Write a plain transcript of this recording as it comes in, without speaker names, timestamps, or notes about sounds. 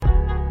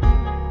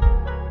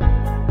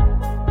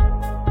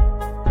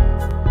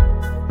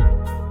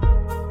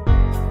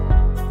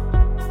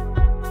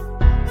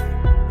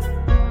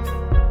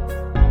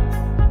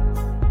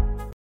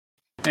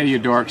Hey, you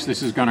dorks,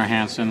 this is Gunnar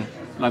Hansen,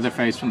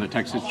 Leatherface from the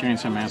Texas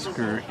Chainsaw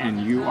Massacre,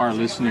 and you are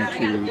listening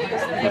to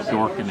The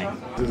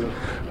Dorkening.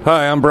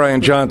 Hi, I'm Brian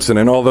Johnson,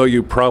 and although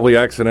you probably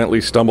accidentally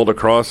stumbled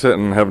across it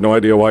and have no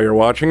idea why you're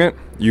watching it,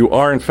 you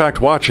are in fact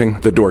watching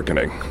The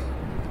Dorkening.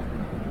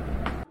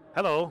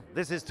 Hello,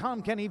 this is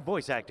Tom Kenny,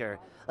 voice actor,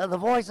 the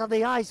voice of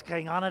the Ice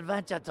King on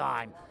Adventure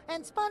Time,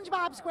 and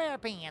SpongeBob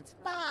SquarePants.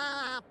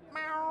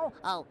 Meow.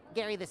 Oh,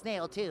 Gary the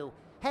Snail, too.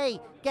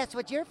 Hey, guess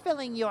what you're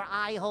filling your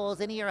eye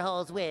holes and ear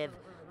holes with?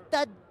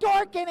 The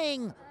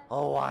Dorkening!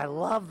 Oh, I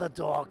love the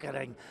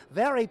Dorkening.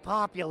 Very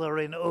popular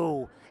in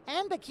Ooh.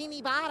 And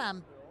Bikini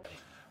Bottom.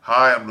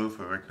 Hi, I'm Lou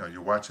Ferrigno.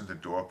 You're watching The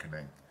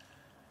Dorkening.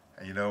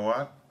 And you know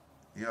what?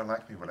 You don't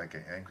like me when I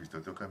get angry,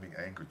 so don't get me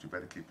angry. You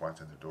better keep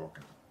watching The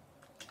Dorkening.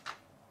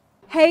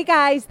 Hey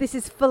guys, this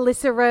is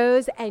Felissa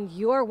Rose, and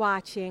you're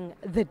watching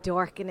The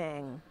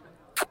Dorkening.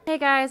 Hey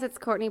guys, it's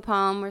Courtney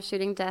Palm. We're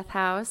shooting Death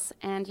House,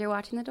 and you're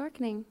watching The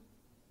Dorkening.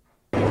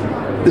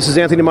 This is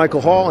Anthony Michael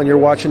Hall, and you're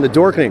watching The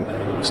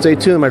Dorkening. Stay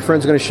tuned. My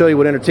friend's going to show you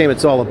what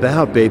entertainment's all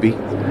about, baby.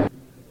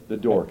 The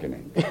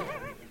Dorkening.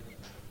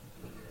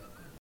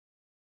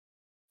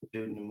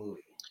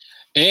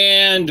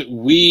 And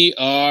we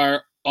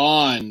are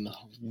on.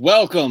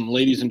 Welcome,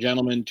 ladies and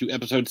gentlemen, to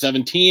episode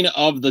 17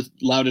 of the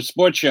Loudest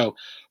Sports Show,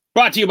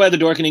 brought to you by the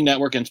Dorkening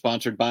Network and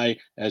sponsored by,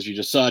 as you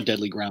just saw,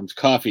 Deadly Grounds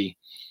Coffee.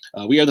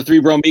 We are the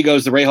Three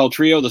Bromigos, the Ray Hall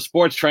Trio, the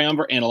Sports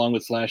Triumvirate, and along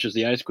with Slash as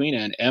the Ice Queen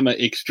and Emma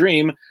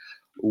Extreme,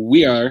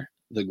 we are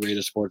the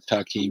greatest sports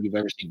talk team you've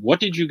ever seen.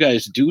 What did you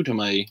guys do to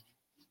my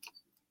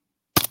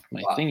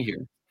thing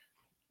here?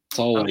 It's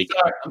all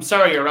I'm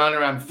sorry, Your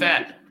Honor. I'm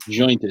fat.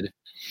 Jointed.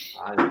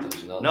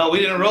 No, we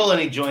didn't roll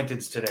any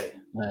jointeds today.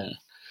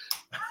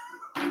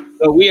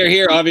 So we are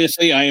here,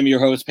 obviously. I am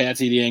your host,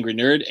 Patsy the Angry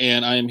Nerd,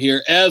 and I am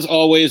here, as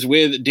always,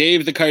 with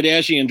Dave the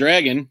Kardashian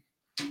Dragon.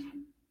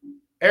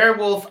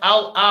 Airwolf,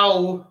 ow,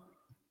 ow.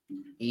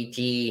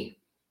 E.T.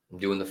 I'm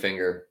doing the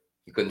finger.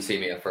 You couldn't see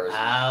me at first.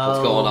 Ouch.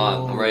 What's going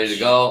on? I'm ready to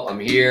go. I'm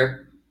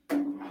here.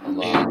 I'm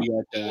a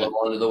little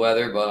under the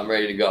weather, but I'm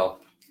ready to go.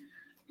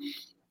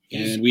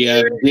 And we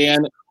have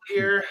Dan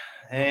here,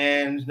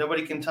 and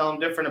nobody can tell him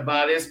different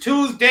about it. It's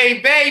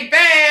Tuesday,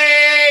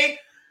 baby!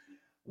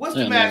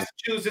 Worcester,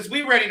 Massachusetts,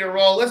 we ready to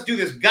roll. Let's do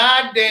this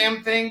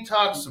goddamn thing.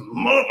 Talk some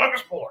motherfucking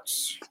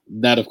sports.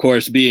 That, of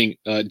course, being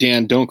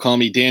Dan, don't call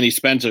me Danny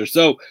Spencer.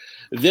 So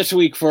this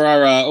week for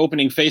our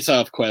opening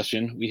face-off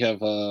question, we have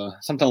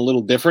something a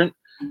little different.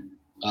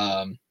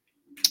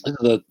 This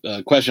is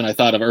the question I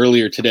thought of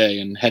earlier today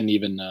and hadn't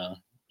even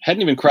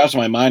crossed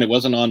my mind. It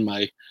wasn't on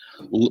my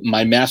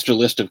master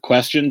list of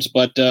questions,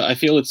 but I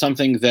feel it's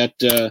something that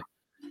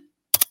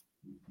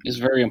is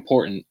very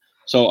important.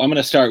 So I'm going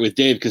to start with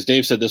Dave because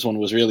Dave said this one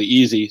was really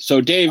easy.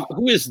 So Dave,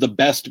 who is the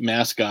best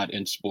mascot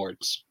in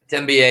sports? It's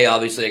NBA,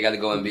 obviously. I got to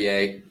go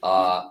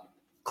NBA.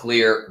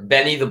 Clear.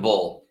 Benny the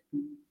Bull.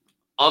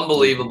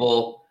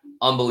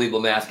 Unbelievable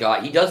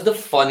mascot. He does the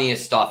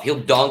funniest stuff. He'll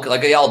dunk.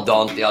 Like, they all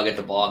dunk. They all get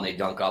the ball and they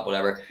dunk up,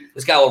 whatever.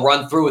 This guy will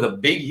run through with a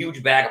big,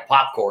 huge bag of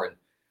popcorn.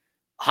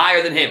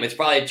 Higher than him. It's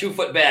probably a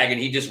 2-foot bag, and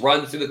he just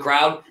runs through the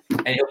crowd,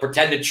 and he'll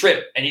pretend to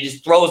trip, and he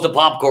just throws the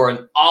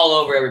popcorn all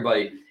over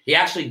everybody. He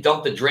actually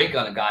dumped a drink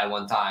on a guy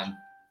one time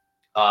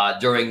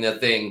during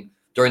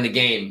the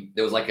game.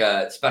 There was like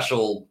a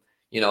special,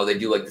 they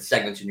do like the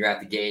segments when you're at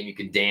the game. You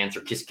can dance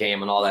or kiss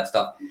cam and all that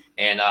stuff.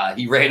 And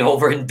he ran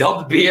over and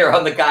dumped beer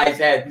on the guy's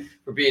head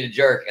for being a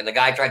jerk. And the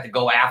guy tried to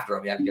go after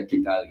him. He had to get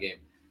kicked out of the game.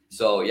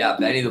 So, yeah,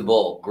 Benny the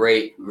Bull,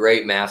 great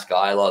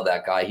mascot. I love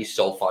that guy. He's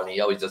so funny.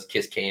 He always does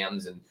kiss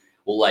cams and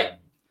will,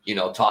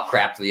 talk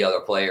crap to the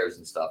other players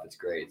and stuff. It's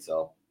great.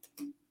 So,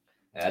 yeah,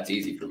 that's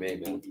easy for me,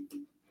 man.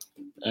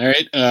 All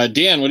right.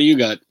 Dan, what do you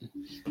got?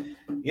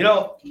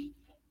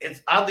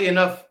 It's oddly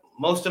enough,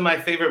 most of my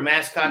favorite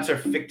mascots are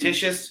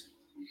fictitious.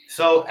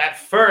 So at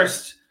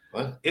first,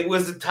 It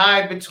was a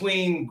tie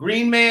between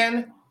Green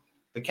Man,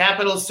 the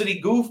Capital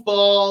City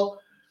Goofball,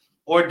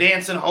 or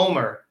Dancing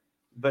Homer.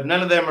 But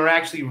none of them are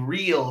actually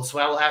real, so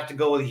I will have to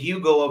go with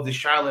Hugo of the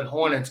Charlotte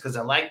Hornets because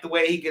I like the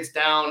way he gets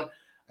down.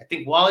 I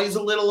think Wally's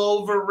a little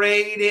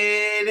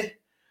overrated,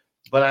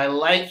 but I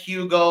like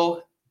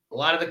Hugo. A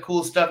lot of the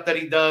cool stuff that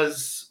he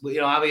does,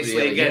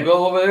 obviously, again,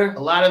 Hugo over there? A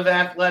lot of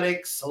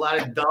athletics, a lot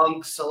of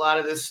dunks, a lot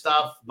of this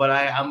stuff. But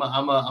I'm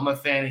a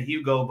fan of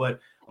Hugo. But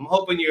I'm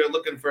hoping you're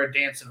looking for a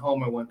Dancing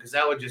Homer one because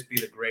that would just be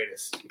the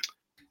greatest.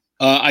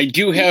 I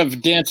do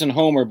have Dancing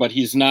Homer, but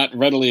he's not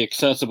readily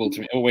accessible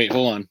to me. Oh wait,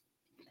 hold on.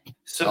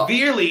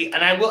 Severely,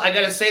 and I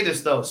gotta say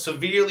this though,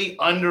 severely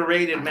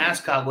underrated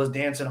mascot was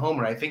Dancing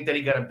Homer. I think that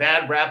he got a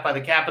bad rap by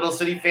the Capital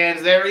City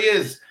fans. There he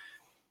is.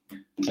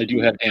 I do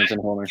have Dancing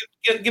Homer.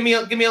 Give me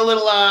a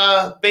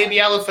little baby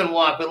elephant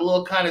walk with a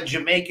little kind of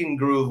Jamaican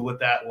groove with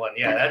that one.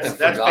 Yeah, that's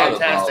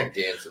fantastic.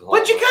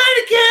 But you kind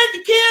of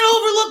can't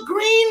overlook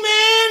Green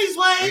Man.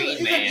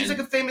 He's like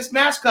a famous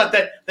mascot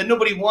that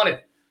nobody wanted.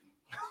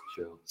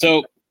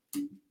 So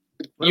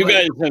you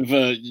guys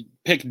have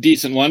picked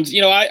decent ones.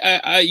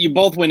 You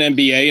both win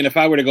NBA, and if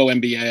I were to go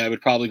NBA, I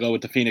would probably go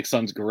with the Phoenix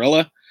Suns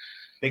Gorilla.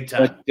 Big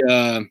time.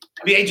 But,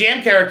 NBA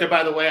Jam character,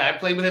 by the way. I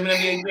played with him in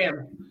NBA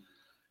Jam.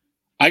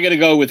 I got to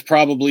go with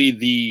probably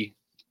the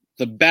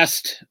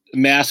best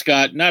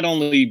mascot, not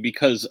only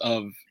because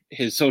of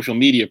his social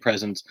media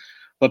presence,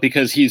 but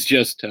because he's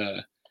just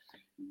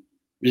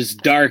his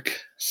dark,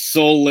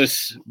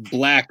 soulless,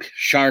 black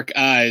shark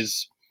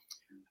eyes.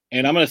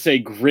 And I'm going to say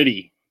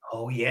Gritty.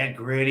 Oh, yeah,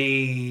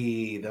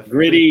 Gritty. The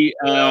Gritty.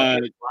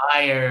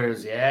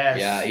 Flyers, yes.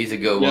 Yeah, he's a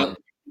good one.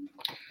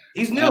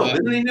 He's new.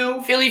 Isn't he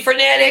new? Philly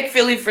fanatic.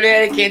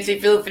 Can't say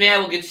Philly fanatic.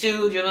 We'll get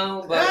sued, you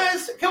know. But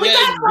yes. Can we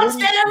talk about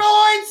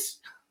steroids?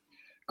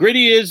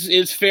 Gritty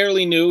is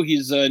fairly new.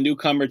 He's a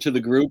newcomer to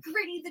the group.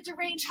 Gritty the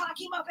deranged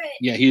hockey muppet.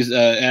 Yeah, he's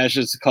Ash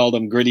has called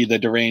him Gritty the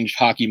deranged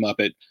hockey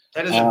muppet.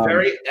 That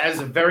is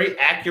a very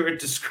accurate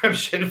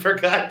description for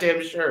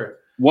goddamn sure.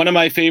 One of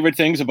my favorite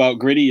things about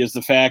Gritty is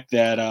the fact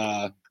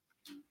that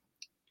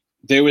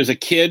there was a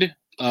kid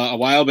a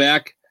while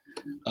back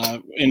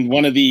in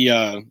one of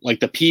the like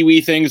the Pee-wee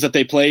things that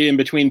they play in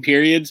between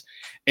periods,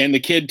 and the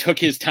kid took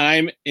his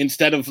time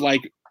instead of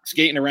like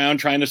skating around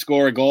trying to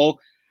score a goal,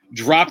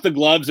 dropped the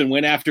gloves and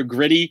went after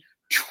Gritty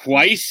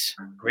twice.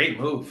 Great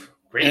move.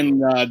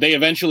 They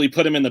eventually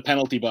put him in the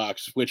penalty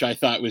box, which I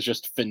thought was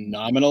just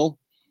phenomenal.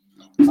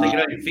 Take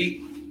it on your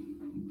feet.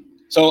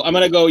 So I'm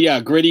gonna go.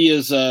 Yeah, Gritty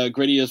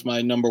is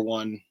my number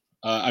one.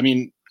 I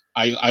mean,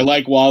 I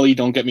like Wally.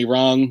 Don't get me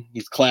wrong;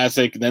 he's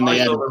classic. Then they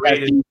added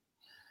Tessie,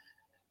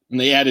 and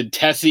they added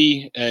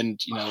Tessie, and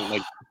you know,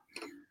 like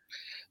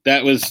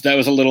that was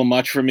a little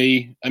much for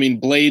me. I mean,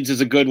 Blades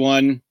is a good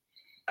one.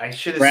 I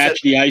should have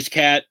Scratch the Ice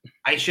Cat.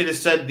 I should have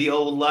said the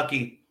old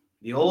Lucky.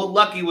 The old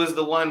Lucky was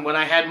the one when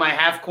I had my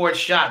half-court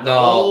shot. No,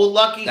 old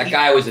Lucky. That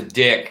guy was a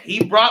dick.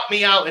 He brought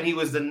me out, and he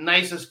was the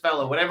nicest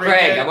fellow. Whatever.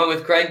 Craig, I went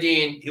with Craig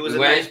Dean. He was a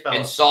nice fellow.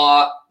 And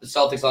saw the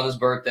Celtics on his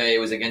birthday. It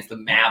was against the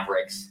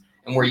Mavericks,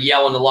 and we're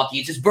yelling to Lucky,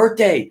 "It's his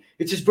birthday!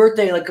 It's his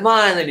birthday! Like, come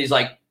on!" And he's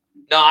like,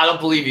 "No, I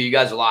don't believe you. You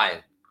guys are lying."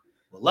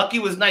 Well, Lucky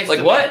was nice.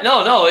 Like, what?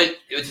 No,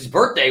 it's his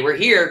birthday. We're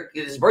here.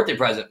 It's his birthday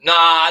present. Nah,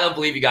 I don't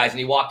believe you guys. And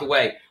he walked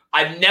away.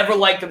 I've never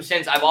liked him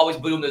since. I've always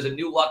believed him. There's a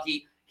new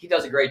Lucky. He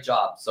does a great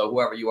job. So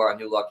whoever you are,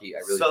 New Lucky,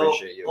 I really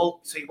appreciate you.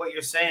 So what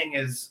you're saying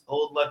is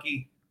old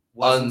Lucky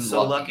wasn't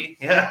so lucky?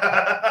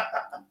 Yeah.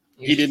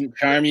 He didn't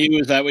charm you?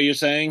 Is that what you're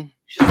saying?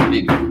 Just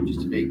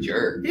a big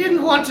jerk. He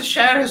didn't want to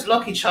share his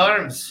lucky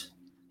charms.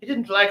 He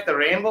didn't like the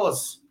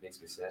rainbows. Makes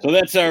me sad. So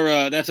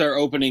that's our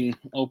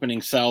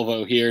opening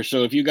salvo here.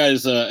 So if you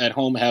guys at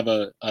home have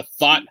a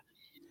thought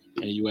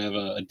and you have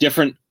a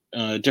different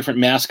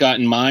mascot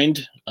in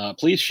mind,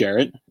 please share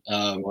it.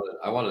 I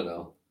want to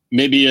know.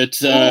 Maybe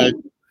it's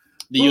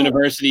the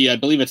university, I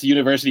believe it's the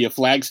University of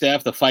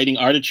Flagstaff, the Fighting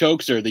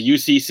Artichokes, or the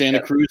UC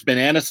Santa Cruz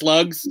Banana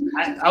Slugs.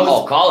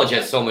 College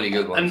has so many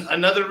good ones.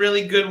 Another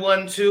really good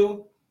one,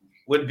 too,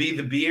 would be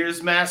the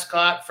Beers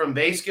mascot from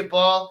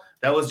basketball.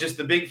 That was just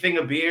the big thing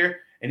of beer,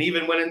 and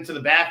even went into the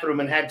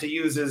bathroom and had to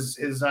use his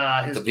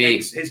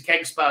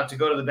keg spout to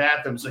go to the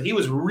bathroom. So he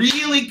was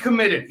really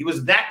committed. He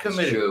was that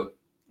committed. That's true.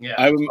 Yeah,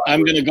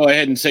 I'm going to go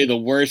ahead and say the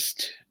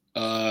worst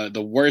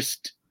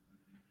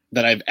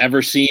that I've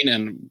ever seen,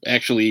 and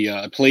actually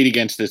played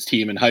against this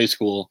team in high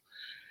school,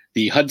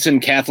 the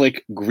Hudson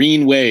Catholic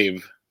Green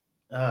Wave.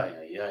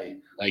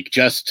 Like,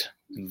 just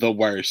the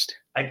worst.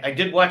 I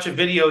did watch a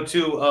video,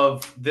 too,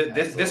 of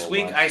this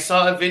week. I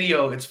saw a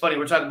video. It's funny.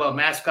 We're talking about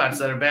mascots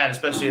that are bad,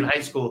 especially in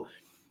high school.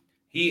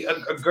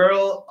 A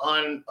girl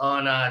on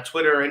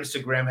Twitter or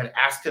Instagram had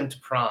asked him to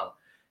prom.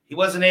 He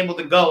wasn't able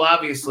to go,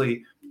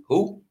 obviously.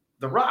 Who?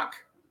 The Rock.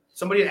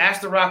 Somebody had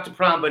asked The Rock to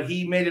prom, but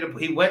he made it.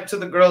 He went to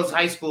the girls'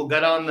 high school,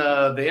 got on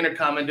the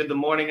intercom, and did the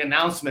morning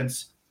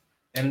announcements,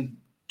 and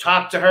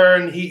talked to her.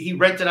 And he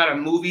rented out a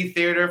movie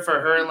theater for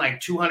her and like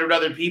 200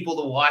 other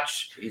people to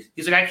watch.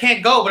 He's like, I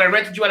can't go, but I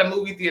rented you out a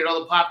movie theater. All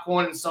the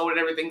popcorn and soda and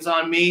everything's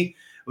on me. It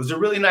was a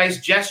really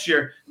nice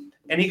gesture.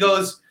 And he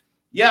goes,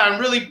 yeah, I'm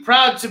really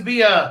proud to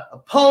be a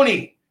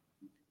pony.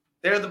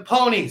 They're the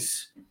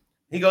ponies.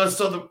 He goes,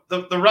 so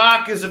the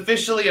Rock is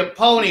officially a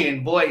pony,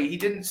 and boy, he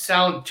didn't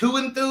sound too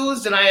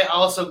enthused. And I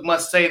also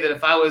must say that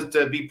if I was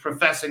to be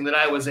professing that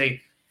I was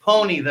a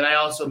pony, then I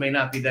also may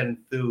not be that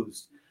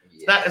enthused.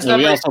 It's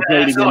not very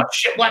fast. Oh,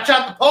 shit, watch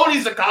out, the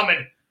ponies are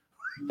coming.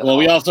 Well,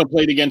 we also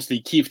played against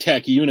the Keefe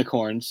Tech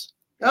Unicorns.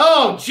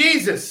 Oh,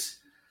 Jesus.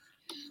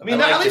 I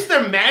mean, at least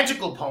they're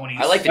magical ponies.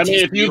 I like the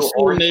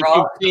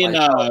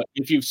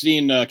if you've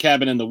seen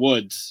Cabin in the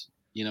Woods,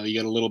 you know, you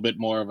get a little bit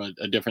more of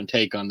a different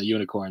take on the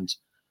unicorns.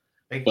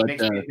 Made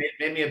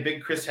me a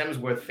big Chris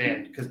Hemsworth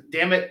fan because,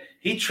 damn it,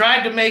 he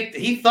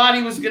thought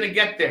he was going to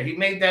get there. He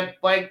made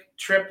that bike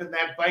trip and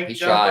that bike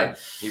jump.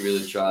 He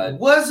really tried. It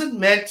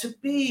wasn't meant to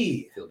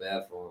be. I feel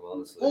bad for him,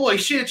 honestly. Boy, he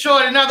should have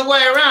tried another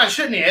way around,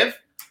 shouldn't he have?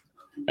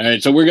 All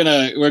right, so we're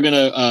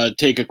gonna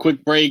take a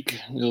quick break.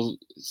 We'll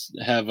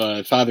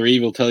have Father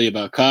Evil tell you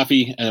about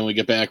coffee, and then when we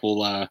get back,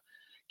 we'll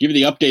give you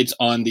the updates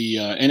on the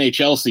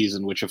NHL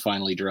season, which have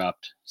finally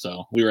dropped.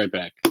 So we'll be right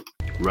back.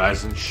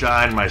 Rise and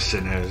shine, my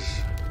sinners.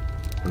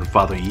 When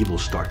Father Evil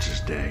starts his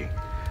day,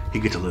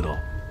 he gets a little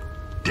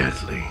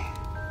deadly.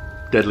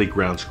 Deadly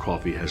Grounds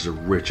coffee has the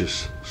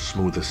richest,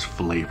 smoothest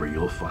flavor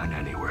you'll find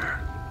anywhere.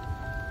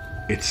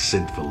 It's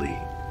sinfully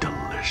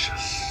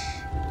delicious.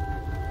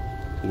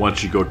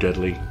 Once you go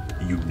Deadly,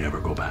 you never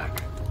go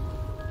back.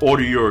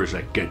 Order yours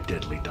at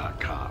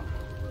getdeadly.com.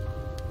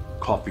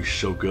 Coffee's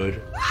so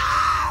good,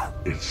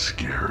 it's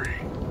scary.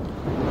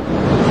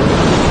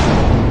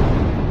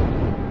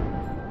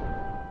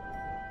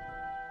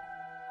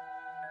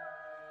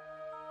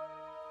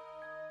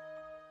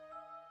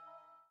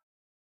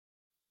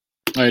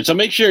 All right, so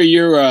make sure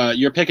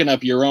you're picking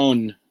up your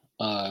own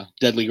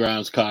Deadly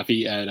Grounds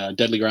coffee at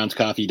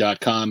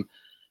deadlygroundscoffee.com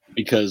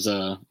because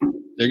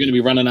they're going to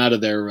be running out of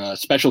their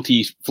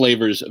specialty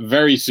flavors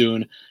very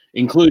soon,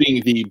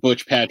 including the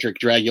Butch Patrick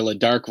Dragula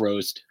Dark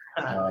Roast,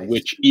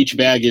 which each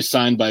bag is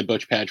signed by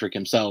Butch Patrick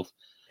himself.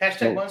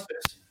 Hashtag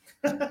Monsters.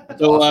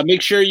 So make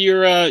sure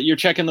you're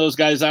checking those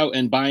guys out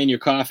and buying your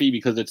coffee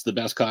because it's the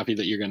best coffee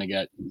that you're going to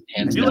get.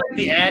 I do like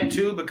the ad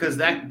too because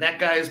that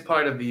guy is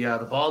part of the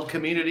bald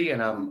community,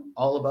 and I'm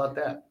all about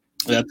that.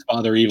 That's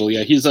Father Evil.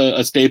 Yeah, he's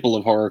a staple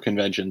of horror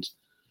conventions.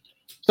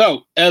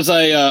 So as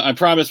I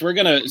promised, we're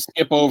going to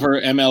skip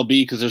over MLB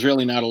because there's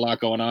really not a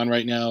lot going on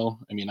right now.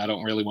 I mean, I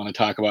don't really want to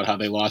talk about how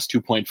they lost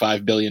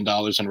 $2.5 billion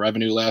in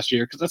revenue last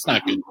year because that's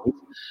not good.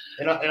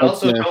 And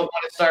also don't want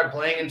to start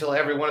playing until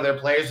every one of their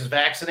players is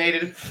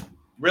vaccinated.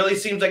 Really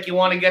seems like you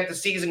want to get the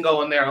season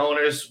going there,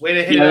 owners. Way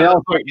to hit it.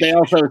 They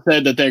also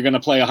said that they're going to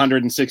play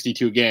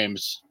 162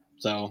 games.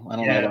 So I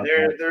don't know. About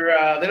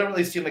they don't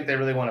really seem like they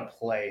really want to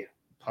play,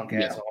 punk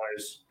ass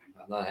owners.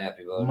 I'm not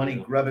happy about money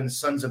grubbing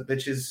sons of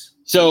bitches.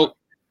 So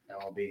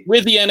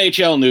with the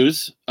NHL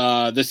news,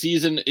 the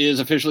season is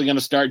officially going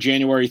to start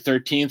January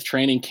 13th.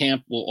 Training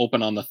camp will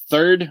open on the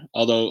 3rd,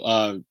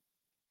 although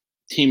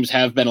teams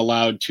have been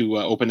allowed to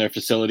open their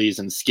facilities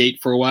and skate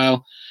for a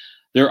while.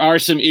 There are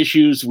some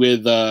issues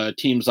with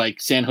teams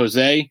like San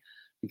Jose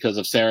because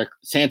of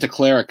Santa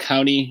Clara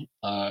County,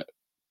 having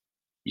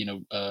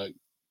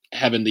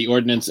the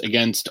ordinance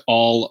against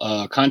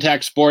all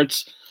contact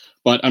sports.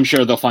 But I'm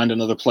sure they'll find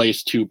another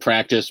place to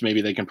practice.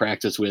 Maybe they can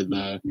practice with,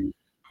 like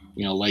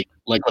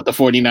what the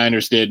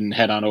 49ers did and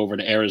head on over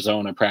to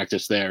Arizona,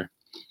 practice there.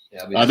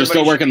 Yeah, they're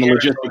still working the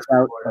logistics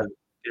out.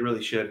 They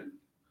really should.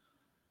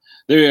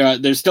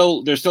 They're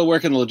still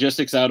working the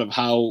logistics out of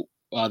how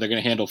they're going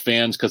to handle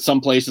fans because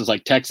some places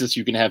like Texas,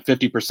 you can have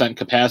 50%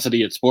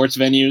 capacity at sports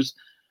venues.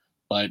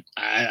 But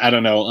I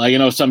don't know. I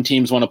know some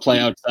teams want to play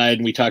outside,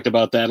 and we talked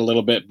about that a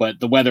little bit, but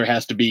the weather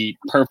has to be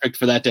perfect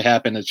for that to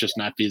happen. It's just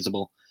not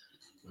feasible.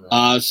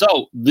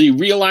 So the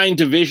realigned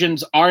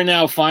divisions are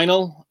now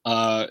final.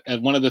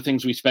 And one of the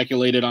things we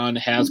speculated on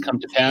has come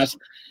to pass.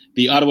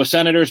 The Ottawa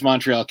Senators,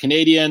 Montreal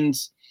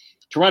Canadiens,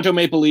 Toronto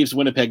Maple Leafs,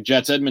 Winnipeg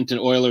Jets, Edmonton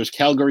Oilers,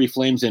 Calgary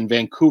Flames, and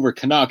Vancouver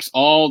Canucks.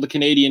 All the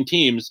Canadian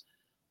teams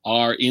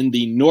are in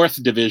the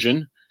North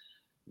Division.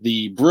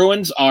 The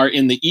Bruins are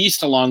in the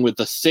East, along with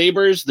the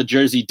Sabres, the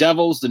Jersey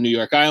Devils, the New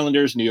York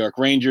Islanders, New York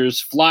Rangers,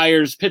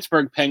 Flyers,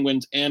 Pittsburgh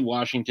Penguins, and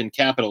Washington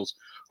Capitals,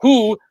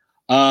 who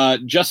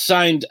just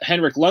signed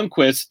Henrik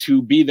Lundqvist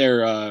to be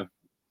their,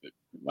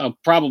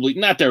 probably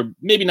not their,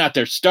 maybe not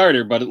their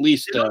starter, but at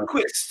least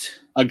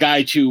a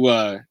guy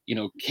to,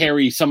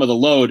 carry some of the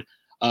load.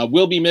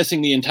 Will be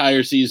missing the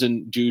entire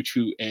season due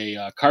to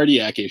a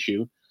cardiac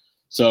issue.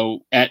 So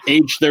at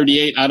age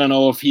 38, I don't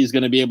know if he's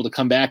going to be able to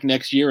come back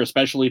next year,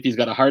 especially if he's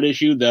got a heart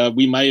issue.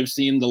 We might have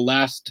seen the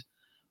last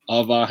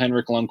of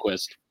Henrik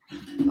Lundqvist.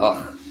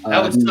 Oh,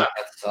 that would suck.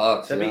 That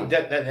sucks.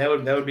 That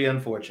would be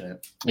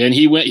unfortunate. And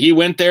he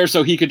went there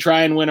so he could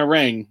try and win a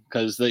ring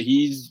because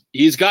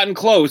he's gotten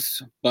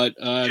close, but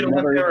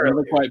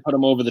never quite put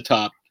him over the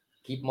top.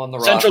 Keep him on the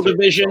Central roster.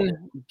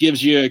 Division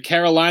gives you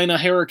Carolina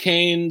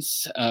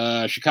Hurricanes,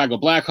 Chicago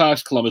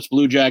Blackhawks, Columbus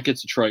Blue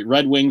Jackets, Detroit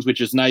Red Wings,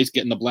 which is nice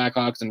getting the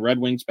Blackhawks and Red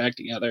Wings back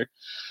together.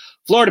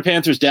 Florida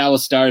Panthers,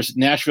 Dallas Stars,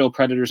 Nashville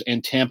Predators,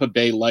 and Tampa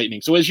Bay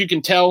Lightning. So as you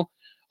can tell,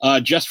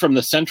 just from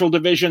the Central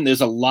Division,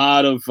 there's a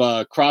lot of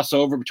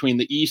crossover between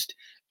the East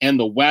and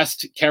the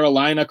West.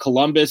 Carolina,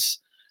 Columbus,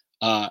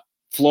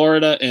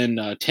 Florida,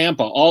 and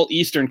Tampa, all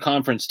Eastern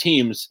Conference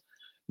teams,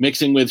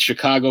 mixing with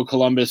Chicago,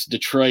 Columbus,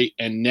 Detroit,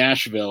 and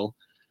Nashville.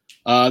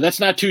 That's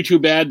not too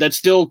bad. That's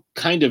still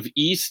kind of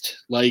East.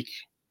 Like,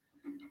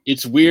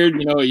 it's weird,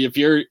 if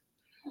you're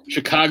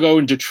Chicago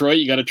and Detroit,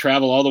 you got to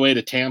travel all the way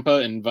to Tampa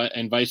and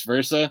vice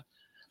versa.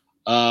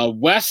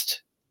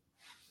 West,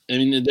 I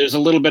mean, there's a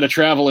little bit of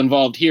travel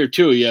involved here,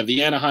 too. You have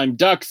the Anaheim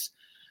Ducks,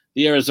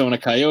 the Arizona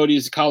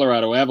Coyotes,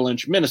 Colorado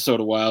Avalanche,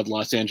 Minnesota Wild,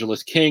 Los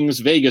Angeles Kings,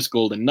 Vegas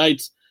Golden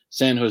Knights,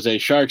 San Jose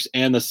Sharks,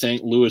 and the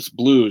St. Louis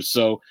Blues.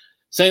 So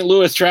St.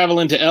 Louis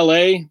traveling to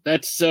LA,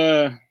 that's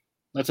a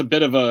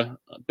bit of a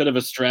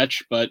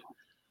stretch, but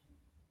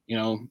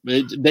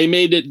they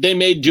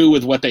made do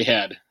with what they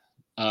had.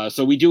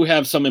 So we do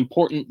have some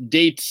important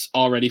dates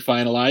already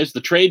finalized.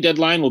 The trade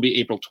deadline will be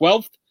April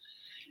 12th.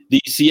 The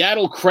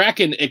Seattle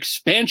Kraken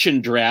expansion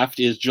draft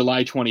is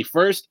July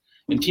 21st,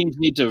 and teams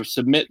need to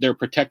submit their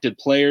protected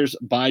players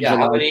by Yeah,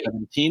 July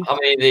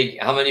 17th.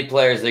 How many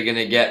players are they going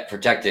to get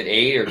protected?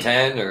 8 or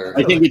 10 or?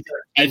 I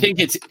think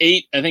it's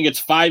 8. I think it's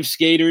 5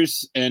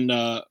 skaters and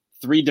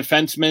 3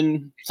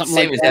 defensemen. Something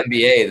Same like as that.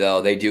 NBA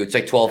though. They do. It's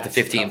like 12 to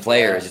 15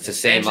 players. It's the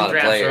same amount of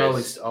Drafts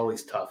players. are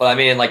always tough. But I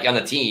mean, like on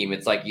a team,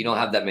 it's like you don't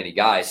have that many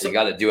guys, so you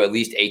got to do at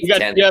least 8 to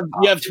 10. You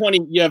have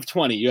 20. You have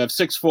 20. You have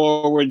 6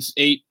 forwards,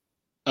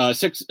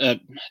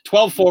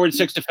 12 forwards,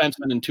 6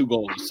 defensemen, and 2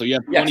 goalies. So you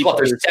have 20 what?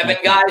 There's players. 7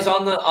 guys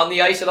on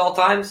the ice at all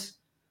times.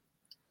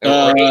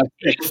 Or 8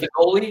 with the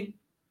goalie.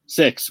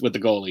 6 with the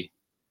goalie.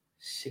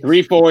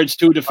 3 forwards,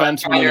 2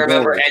 defensemen. I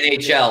remember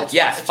NHL.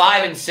 Yes,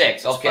 5 and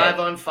 6. Okay, 5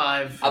 on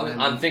 5.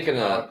 I'm thinking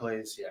of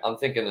plays. Yeah. I'm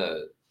thinking of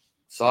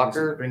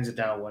soccer. Brings it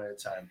down one at a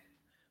time.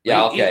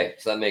 Yeah. Okay.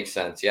 So that makes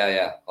sense.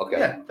 Yeah. Okay.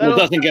 Yeah, It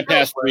doesn't get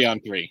past 3 on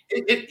 3.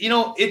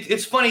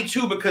 It's funny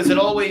too because it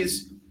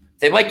always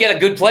they might get a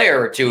good player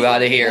or 2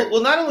 out of here.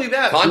 Well, not only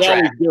that,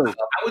 contract.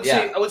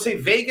 I would say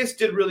Vegas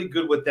did really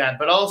good with that,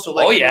 but also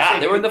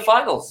they were in the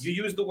finals. You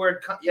use the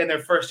word in their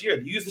first year.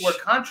 You use the word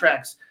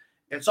contracts.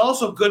 It's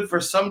also good for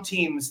some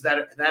teams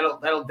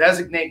that'll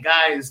designate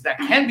guys that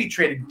can be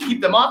traded, keep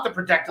them off the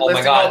protected list.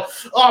 My God. And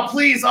go, oh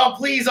please,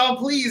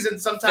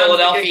 and sometimes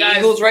Philadelphia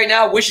Eagles right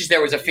now wishes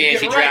there was a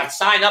fantasy right. draft.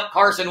 Sign up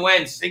Carson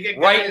Wentz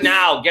right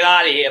now. Get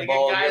out of here,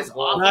 Bo. It's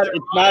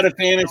not a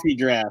fantasy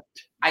draft.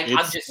 I'm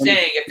just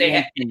saying if they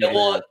have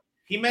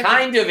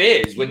kind of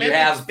is when you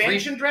have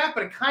expansion draft,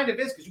 but it kind of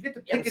is because you get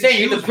to pick.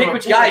 You get to pick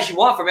which guys you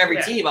want from every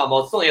team.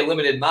 Almost it's only a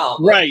limited amount,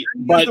 right?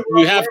 But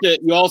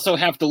you also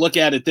have to look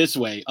at it this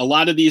way. A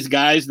lot of these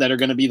guys that are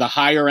going to be the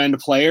higher end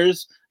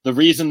players, the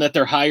reason that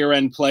they're higher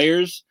end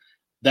players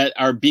that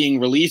are being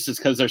released is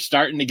because they're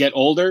starting to get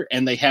older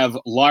and they have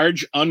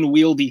large,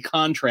 unwieldy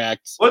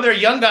contracts. Well, they're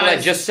young guys. What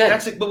I just said.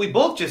 That's what we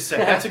both just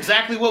said. That's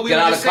exactly what we get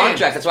were out just of contract.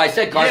 saying. That's why I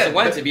said Carson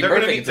Wentz would be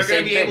perfect. They're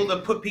going to be able to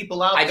put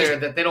people out there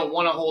that they don't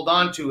want to hold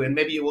on to, and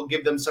maybe it will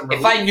give them some relief.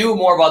 If I knew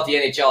more about the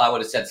NHL, I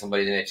would have said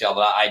somebody in the NHL,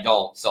 but I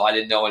don't, so I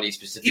didn't know any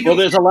specific. Well,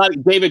 there's a lot.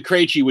 David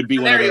Krejci would be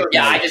one of those.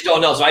 Yeah, I just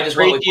don't know, so I just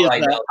went with what I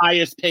know. Krejci is the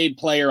highest paid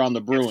player on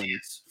the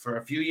Bruins for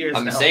a few years.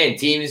 I'm saying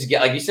teams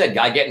get, like you said,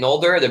 guy getting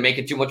older, they're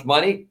making too much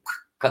money.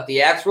 Cut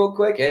the axe real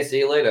quick. Hey, see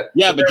you later.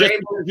 Yeah, so but just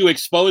because you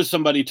expose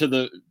somebody to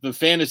the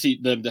fantasy,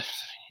 the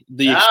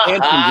expansion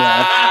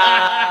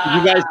draft,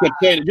 you guys get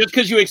paid. Just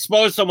because you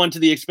expose someone to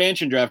the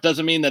expansion draft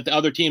doesn't mean that the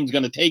other team's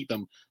going to take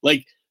them.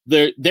 Like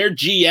their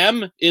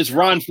GM is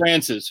Ron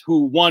Francis,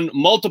 who won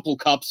multiple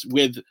cups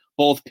with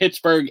both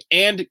Pittsburgh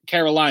and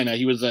Carolina.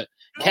 He was a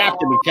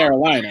captain of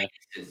Carolina.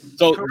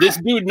 So this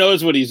dude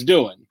knows what he's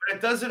doing. But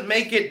it doesn't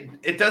make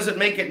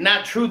it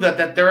not true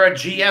that there are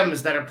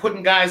GMs that are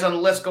putting guys on the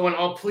list going,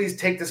 oh, please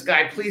take this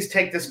guy. Please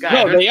take this guy.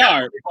 No, they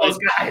are. Those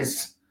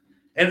guys.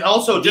 And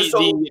also he's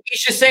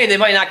just saying they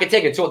might not get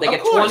taken. So they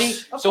get 20.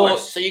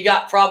 So you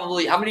got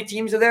probably how many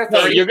teams are there?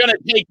 30? No, you're gonna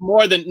take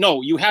more than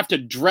you have to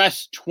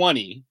dress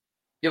 20.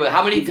 Yeah, but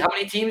how many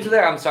teams are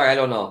there? I'm sorry, I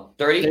don't know.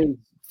 30?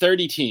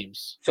 30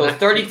 teams. So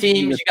 30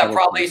 teams, you got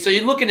probably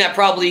you're looking at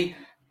probably,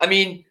 I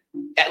mean,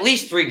 at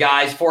least 4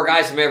 guys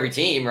from every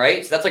team,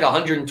 right? So that's like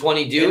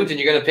 120 dudes, and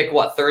you're going to pick,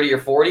 30 or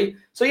 40?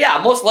 So, yeah,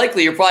 most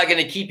likely you're probably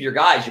going to keep your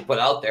guys you put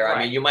out there. Right.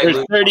 I mean, you might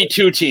lose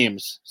 32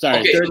 teams. Sorry,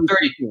 okay, 32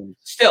 30 teams.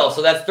 Still,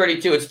 so that's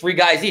 32. It's 3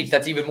 guys each.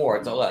 That's even more.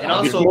 It's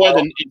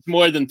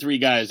more than 3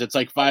 guys. It's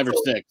like 5 or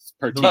 6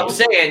 per team. I'm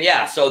saying,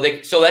 yeah. So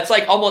that's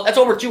like that's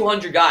over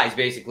 200 guys,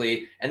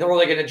 basically, and they're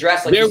only going to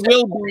dress like there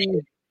will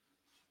be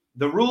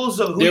the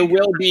rules of who there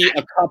will be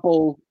a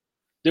couple.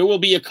 There will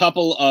be a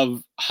couple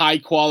of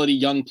high-quality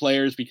young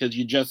players because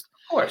you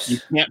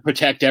can't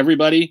protect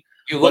everybody.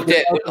 You looked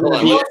at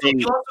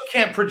you also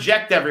can't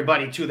project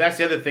everybody too. That's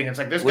the other thing. It's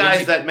like there's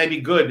guys that may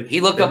be good. He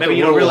looked up maybe the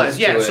you don't realize. rules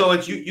Yeah, to so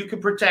it's you can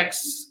protect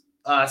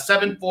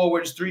 7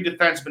 forwards, 3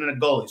 defensemen, and a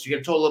goalie. So you get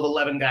a total of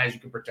 11 guys you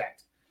can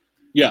protect.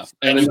 Yeah,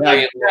 and you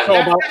have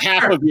about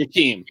half of your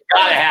team. You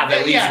gotta have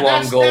at least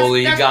one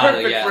goalie. That's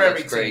perfect for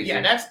every crazy.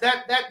 team. Yeah,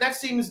 that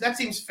seems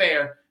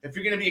fair. If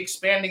you're going to be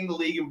expanding the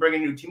league and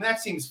bringing a new team, that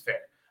seems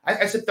fair.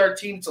 I said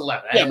 13. It's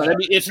 11. Yeah, but I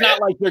mean, it's not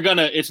like they're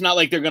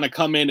gonna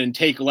come in and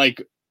take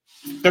like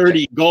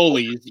 30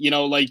 goalies.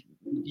 Like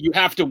you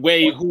have to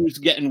weigh who's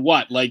getting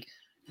what. Like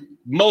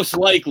most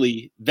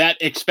likely that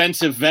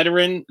expensive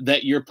veteran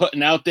that you're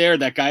putting out there,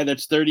 that guy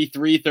that's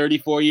 33,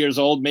 34 years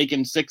old,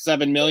 making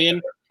 $6-7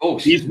 million,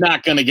 he's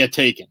not gonna get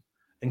taken.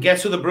 And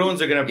guess who the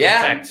Bruins are gonna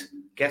protect?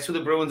 Guess who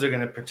the Bruins are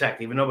gonna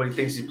protect? Even nobody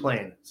thinks he's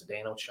playing. It's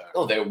Zdeno Chara.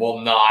 No, they will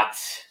not.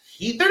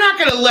 They're not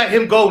going to let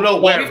him go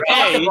nowhere. We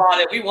talked about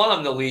it. We want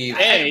him to leave.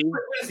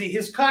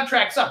 His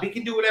contract's up. He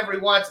can do whatever he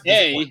wants.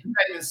 They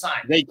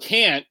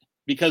can't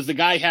because the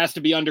guy has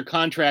to be under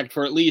contract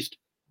for at least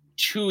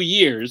 2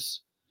 years.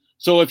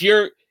 So if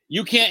you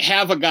can't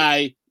have a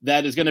guy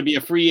that is going to be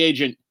a free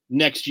agent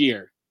next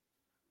year.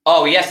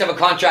 Oh, he has to have a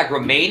contract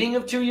remaining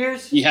of 2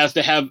 years? He has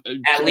to have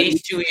at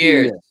least 2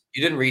 years.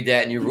 You didn't read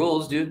that in your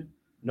rules, dude.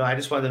 No, I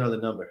just wanted to know the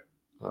number.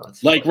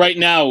 Like right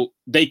now,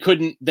 they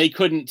couldn't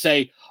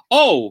say,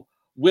 "Oh,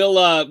 we'll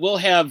let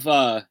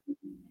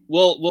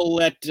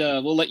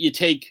you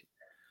take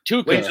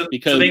Tuca, Wait, so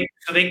because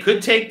they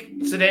could take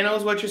Zdeno,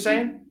 is what you're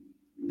saying?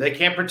 They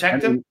can't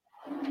protect him?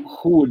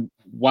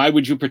 Why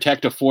would you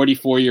protect a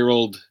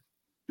 44-year-old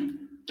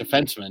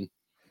defenseman?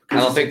 I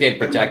don't think they'd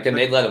protect him.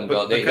 They'd let him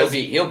go. He won't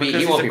be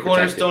he's protected. the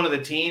cornerstone of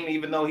the team,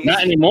 even though he's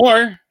Not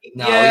anymore.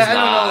 No, Yeah, he's I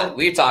don't not. know.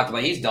 We talked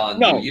about. He's done.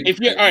 No, if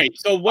you're all right.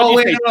 So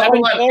what do you say?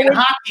 hold on. In forward?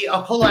 hockey,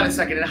 hold on a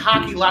second. In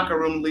hockey, locker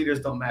room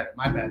leaders don't matter.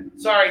 My bad.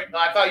 Sorry, no,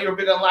 I thought you were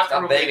big on locker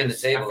Stop room banging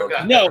leaders. the table. I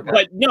forgot.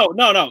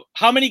 No.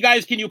 How many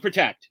guys can you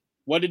protect?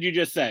 What did you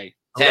just say?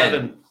 10.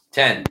 11.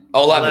 10 and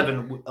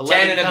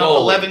a goalie.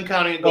 11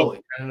 counting a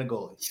goalie. 10 and a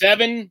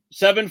goalie.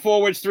 Seven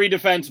forwards, 3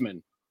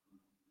 defensemen.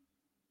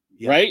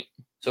 Right?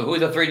 So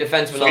who's the 3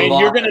 defensemen on And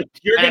lock?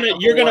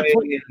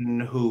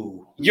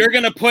 You're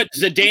gonna put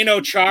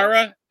Zdeno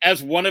Chara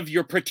as one of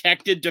your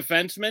protected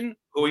defensemen.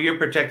 Who are your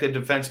protected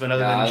defensemen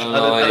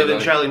other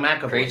than Charlie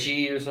McAvoy?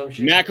 Krejci or some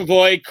shit.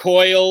 McAvoy,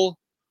 Coyle,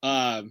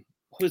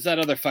 who's that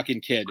other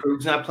fucking kid?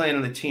 Krug's not playing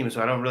on the team,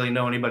 so I don't really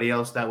know anybody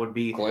else that would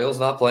be. Coyle's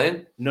not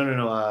playing?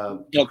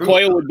 No. No,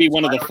 Coyle would be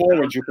one of the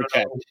forwards you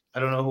protect. I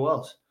don't know who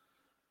else.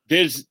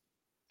 There's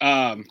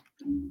I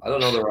don't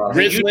know the roster.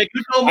 Grizzlick.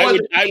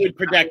 I would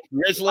protect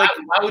Grizzlick,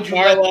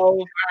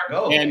 Carlo,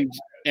 and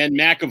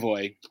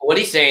McAvoy. What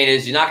he's saying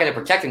is you're not going to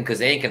protect him because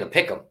they ain't going to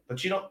pick him.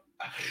 But you don't.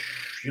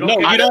 You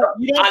don't. Out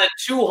of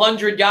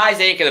 200 guys,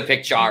 they ain't going to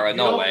pick Chara.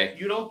 No way.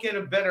 You don't get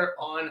a better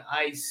on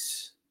ice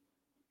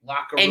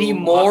locker room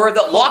anymore.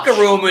 The locker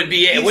room would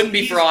be. It wouldn't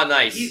be for on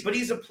ice. But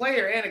he's a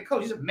player and a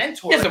coach. He's a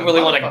mentor. He doesn't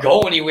really want to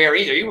go anywhere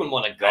either. He wouldn't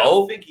want to go. I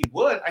don't think he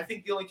would. I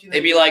think the only team they'd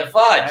be like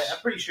Fudge. I'm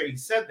pretty sure he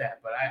said that,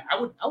 but I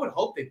would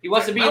hope that he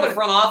wants to be in the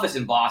front office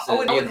in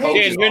Boston.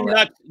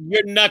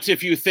 You're nuts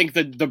if you think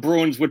that the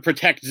Bruins would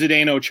protect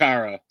Zdeno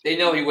Chara. They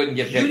know he wouldn't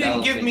get picked. You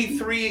didn't give me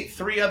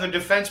three other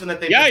defensemen that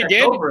they I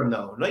did over him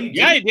though. No, you didn't.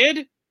 Yeah, I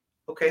did.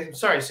 Okay, I'm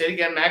sorry. Say it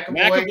again.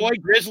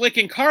 McAvoy, Grizzlick,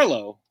 and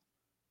Carlo.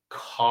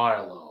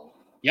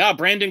 Yeah,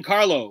 Brandon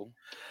Carlo.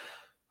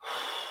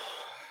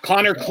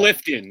 Connor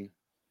Clifton.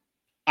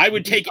 I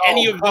would take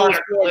any of those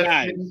 4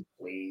 guys.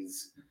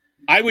 Please.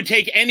 I would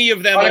take any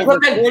of them Connor over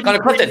Clifton.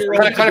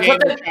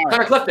 Connor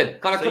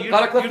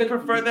Clifton. You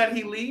prefer that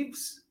he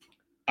leaves?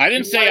 I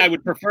didn't say I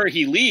would prefer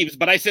he leaves,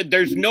 but I said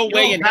there's no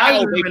way in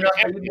hell they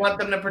would want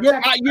them to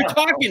protect. You're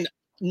talking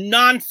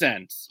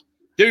nonsense.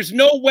 There's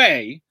no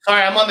way.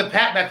 Sorry, I'm on the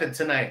Pat method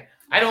tonight.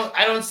 I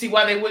don't see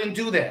why they wouldn't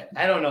do that.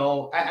 I don't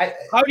know.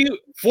 How do you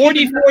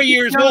 44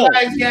 years old?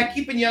 Guys, yeah,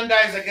 keeping young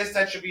guys, I guess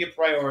that should be a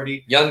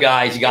priority. Young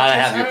guys, you gotta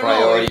have your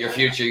priority, your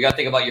future. You gotta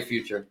think about your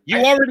future. You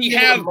already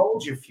have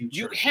your future.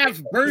 You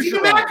have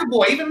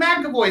Bergeron. Even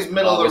McAvoy's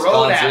middle of the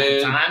road at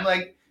the time.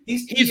 Like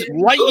he's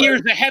light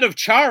years ahead of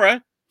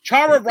Chara.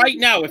 Chara right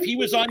now, if he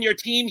was on your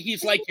team,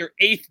 he's like your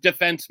 8th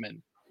defenseman.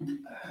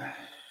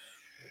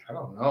 I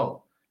don't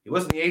know. He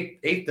wasn't the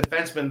eighth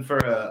defenseman for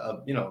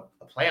a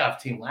playoff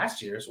team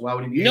last year, so why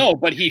would he be? No,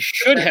 but he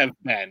should have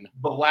been.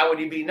 But why would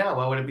he be now?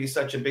 Why would it be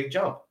such a big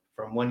jump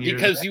from 1 year?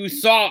 Because you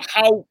saw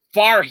how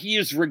far he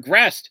has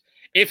regressed.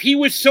 If he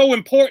was so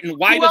important,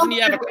 why doesn't he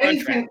have a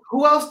contract?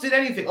 Who else did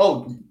anything?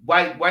 Oh,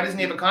 why doesn't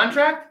he have a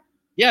contract?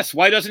 Yes,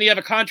 why doesn't he have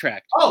a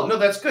contract? Oh, no,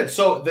 that's good.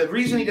 So the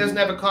reason he doesn't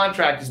have a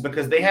contract is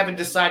because they haven't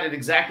decided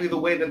exactly the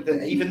way that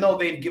even though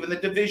they've given the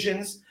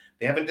divisions,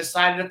 they haven't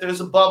decided if there's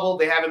a bubble.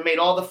 They haven't made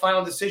all the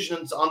final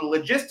decisions on the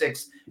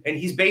logistics, and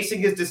he's basing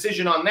his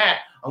decision on that,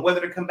 on whether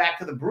to come back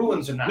to the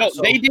Bruins or not. No,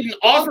 so they didn't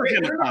offer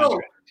him a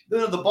contract.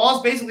 No, the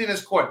ball's basically in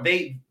his court.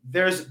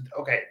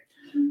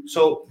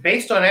 So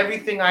based on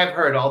everything I've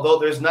heard, although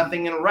there's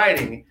nothing in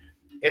writing,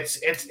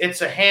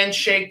 it's a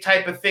handshake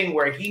type of thing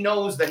where he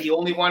knows that he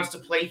only wants to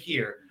play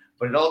here,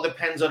 but it all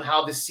depends on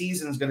how the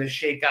season's going to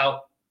shake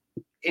out,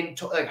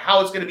 into like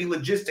how it's going to be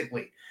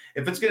logistically.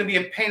 If it's going to be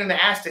a pain in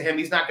the ass to him,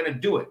 he's not going to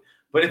do it.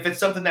 But if it's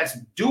something that's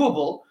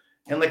doable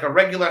and like a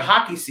regular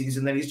hockey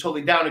season, then he's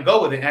totally down to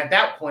go with it. And at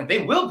that point,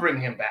 they will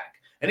bring him back.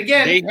 And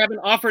again, they haven't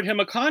offered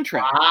him a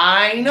contract.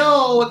 I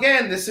know.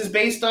 Again, this is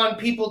based on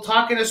people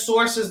talking to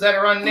sources that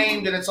are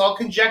unnamed, and it's all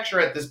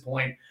conjecture at this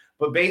point.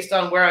 But based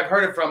on where I've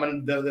heard it from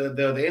and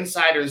the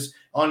insiders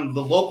on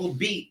the local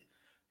beat,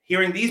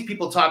 hearing these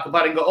people talk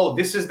about it and go, oh,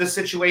 this is the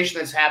situation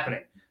that's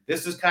happening.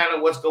 This is kind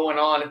of what's going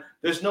on.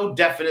 There's no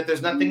definite.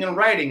 There's nothing in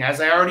writing.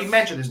 As I already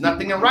mentioned, there's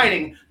nothing in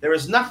writing. There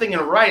is nothing in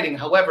writing.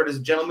 However, there's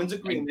a gentleman's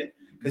agreement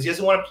because he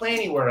doesn't want to play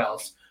anywhere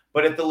else.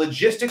 But if the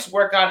logistics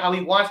work out how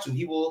he wants to,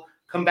 he will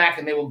come back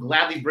and they will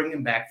gladly bring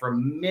him back for a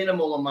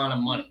minimal amount of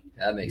money.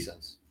 That makes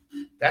sense.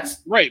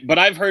 That's right. But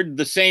I've heard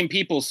the same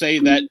people say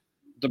that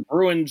the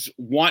Bruins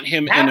want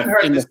him in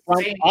the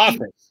front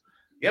office.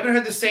 You haven't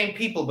heard the same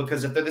people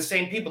because if they're the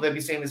same people, they'd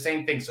be saying the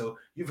same thing. So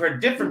you've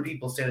heard different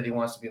people say that he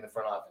wants to be in the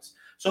front office.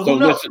 So who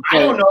knows? I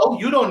don't know.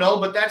 You don't know,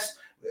 but that's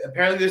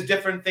apparently there's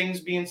different things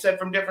being said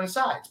from different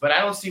sides. But I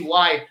don't see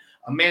why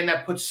a man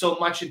that puts so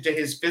much into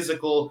his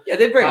physical. Yeah,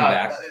 they bring him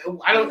back.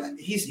 I don't.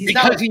 He's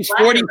because he's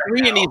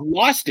 43 and he's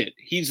lost it.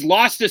 He's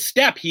lost a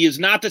step. He is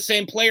not the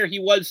same player he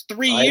was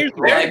 3 years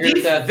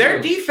ago.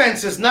 Their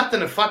defense is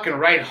nothing to fucking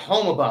write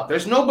home about.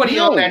 There's nobody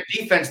on that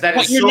defense that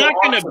is so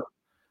awesome.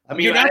 I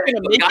mean, you're not going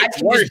to make guys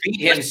it worse. just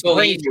beat him so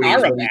Bring easily.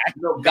 Chara back.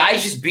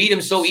 Guys just beat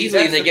him so See,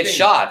 easily and that's they the get thing.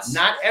 shots.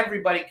 Not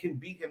everybody can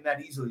beat him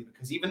that easily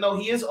because even though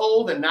he is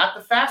old and not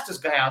the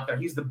fastest guy out there,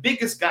 he's the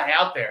biggest guy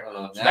out there.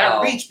 So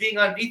that reach being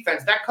on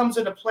defense, that comes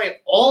into play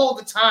all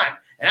the time.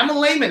 And I'm a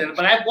layman,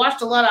 but I've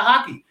watched a lot of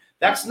hockey.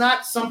 That's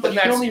not something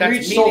But you only that's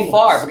reach so meaningless.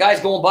 far. If a guy's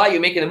going by you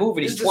making a move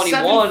and he's This is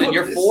a 21 and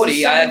you're 40,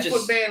 He's I a just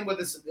 7-foot man with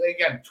this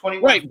again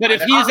 21. Right, but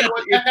if he's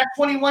that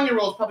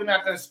 21-year-old is probably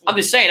not going to score. I'm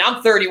just saying,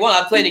 I'm 31.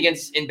 I'm playing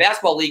in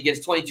basketball league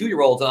against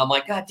 22-year-olds, and I'm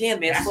like, God damn,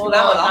 man, slow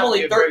down. I'm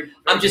only 30.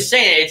 I'm just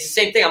saying, it's the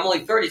same thing. I'm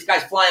only 30. This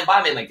guy's flying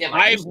by me. I'm like, damn,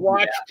 I've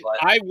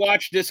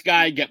watched this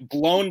guy get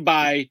blown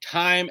by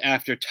time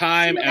after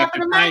time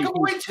after time.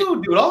 McAvoy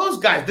too, dude. All those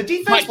guys. The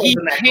defense But he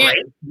wasn't that can't.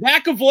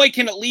 great. McAvoy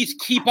can at least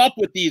keep up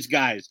with these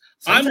guys.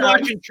 I'm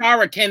watching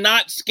Chara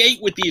cannot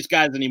skate with these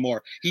guys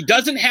anymore. He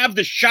doesn't have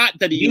the shot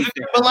that he used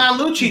to. Milan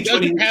Lucic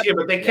when he was here,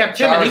 but they kept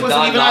him, and he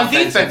wasn't even on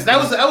defense. That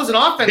was an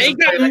offensive.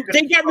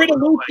 They got rid of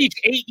Lucic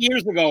 8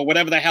 years ago,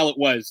 whatever the hell it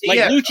was. Like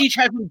Lucic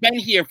hasn't been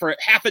here for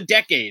half a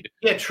decade.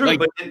 Yeah, true.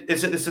 But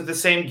is it the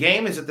same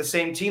game? Is it the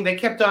same team? They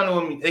kept on to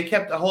him. They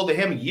kept a hold of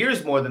him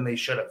years more than they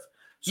should have.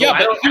 So yeah,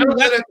 but when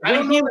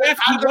he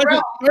left, he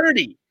wasn't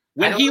 30.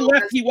 When he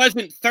left, he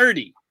wasn't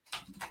 30.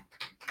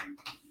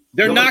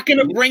 They're not going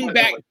to bring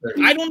back.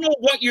 I don't know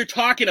what you're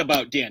talking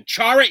about, Dan.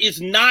 Chara is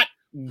not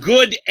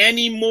good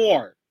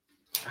anymore.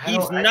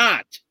 He's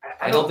not.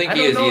 I don't think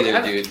he is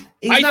either, dude.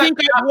 I think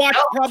I've watched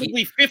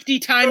probably 50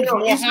 times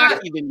more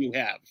hockey than you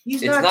have.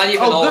 It's not even.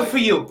 Oh, good for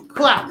you.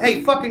 Clap.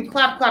 Hey, fucking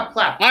clap, clap,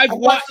 clap. I've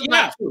watched.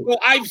 Yeah. Well,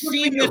 I've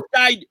seen this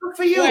guy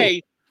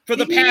play for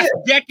the past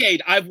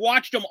decade. I've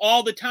watched him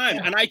all the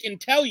time, and I can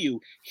tell you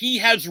he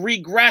has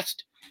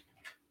regressed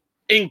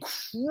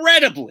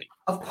incredibly.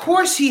 Of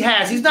course he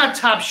has. He's not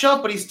top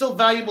shelf, but he's still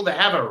valuable to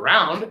have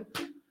around.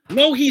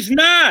 No, he's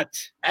not.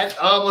 At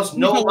almost He's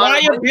no a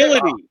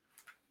liability.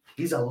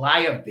 He's a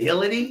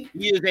liability?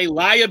 He is a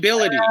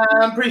liability.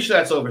 I'm pretty sure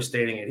that's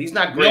overstating it. He's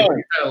not great, but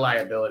he's not a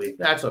liability.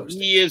 That's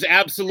overstating. He is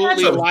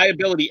absolutely a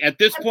liability. At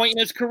this point in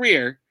his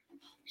career,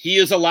 he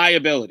is a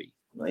liability.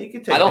 Well, you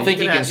can I don't think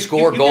he can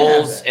score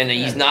goals, and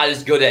he's not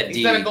as good at D.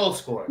 He's not a goal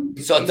scorer.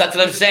 So that's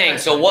what I'm saying.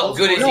 So what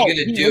good is he going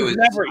to do?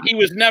 He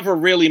was never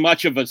really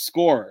much of a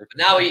scorer.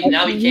 Now he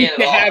needs can't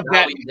to at all. have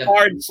Now that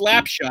hard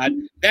slap shot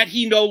that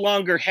he no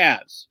longer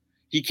has.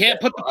 He can't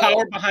put the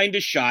power behind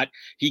his shot.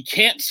 He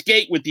can't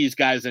skate with these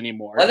guys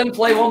anymore. Let him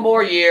play one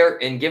more year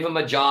and give him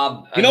a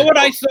job. You know what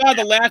I saw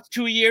the last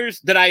 2 years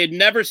that I had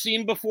never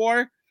seen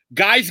before?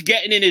 Guys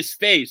getting in his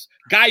face,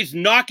 guys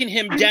knocking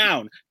him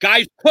down,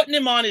 guys putting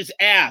him on his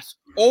ass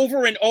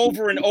over and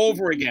over and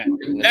over again.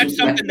 That's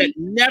something that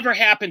never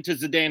happened to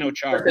Zdeno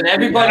Chara. And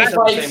everybody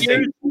fights.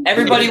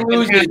 Everybody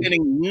loses.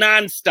 Happening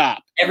nonstop.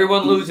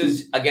 Everyone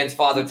loses against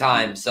Father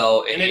Time.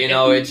 So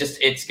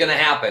it's going to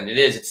happen. It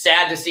is. It's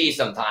sad to see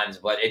sometimes,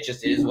 but it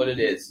just is what it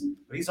is.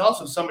 But he's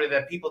also somebody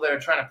that people that are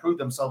trying to prove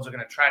themselves are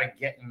going to try to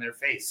get in their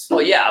face.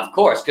 Well, yeah, of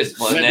course, because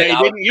they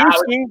didn't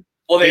used to.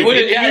 Well, they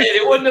wouldn't. Yeah,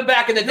 it wouldn't have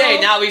back in the day.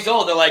 Now he's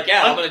old. They're like,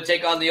 yeah, I'm going to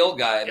take on the old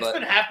guy. It's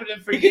been happening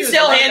for years. years. He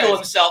can still handle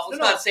himself.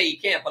 Let's not say he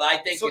can't, but I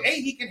think so.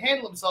 He can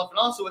handle himself, and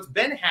also it's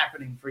been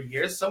happening for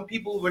years. Some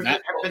people were.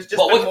 It's just.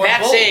 But what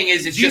Pat's saying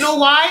is, do you know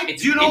why?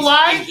 Do you know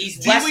why?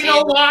 Do we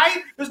know why?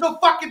 There's no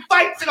fucking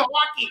fights in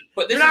hockey.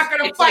 But they're not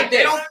going to fight.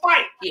 They don't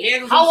fight. He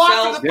handles How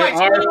himself. often the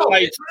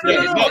fights? There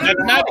are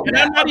fights.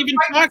 I'm not even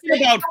talking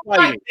about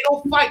fighting. They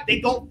don't fight.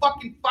 They don't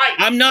fucking fight.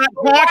 I'm not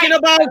talking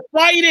about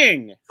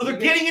fighting. So they're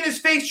getting in his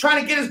face,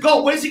 trying to get his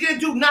goal. What is he going to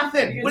do?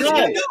 Nothing. What is he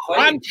going to do?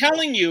 I'm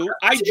telling you,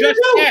 I just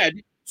said.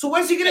 So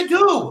what is he going to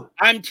do?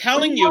 I'm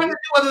telling you.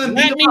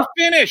 Let me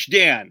finish,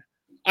 Dan.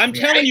 I'm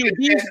telling you,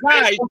 these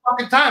guys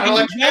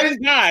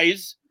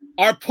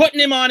are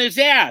putting him on his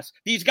ass.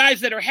 These guys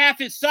that are half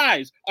his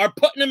size are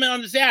putting him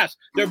on his ass.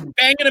 They're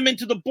banging him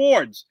into the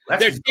boards.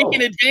 They're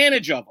taking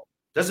advantage of him.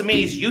 Doesn't mean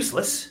he's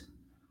useless.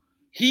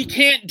 He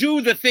can't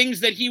do the things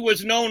that he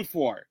was known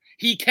for.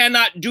 He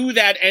cannot do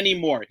that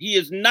anymore. He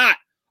is not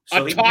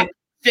a top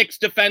six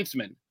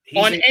defenseman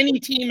on any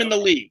team in the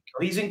league.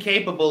 He's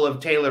incapable of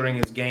tailoring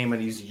his game,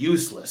 and he's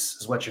useless,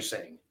 is what you're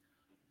saying.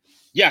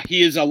 Yeah,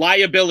 he is a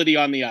liability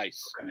on the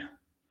ice. Okay.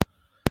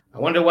 I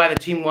wonder why the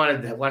team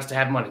wants to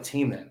have him on a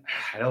team then.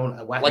 I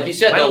don't. Why, like you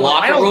said, the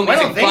locker room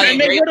isn't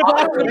they would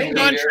have offered him a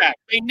contract.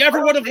 They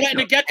never would have let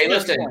it get to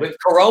this point. With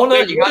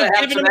Corona, you got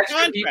to have some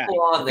extra people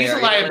on there. He's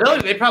a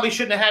liability. They probably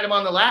shouldn't have had him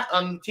on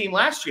the team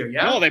last year.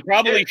 Yeah. No, they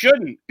probably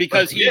shouldn't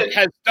because he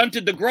has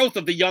stunted the growth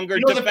of the younger.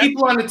 The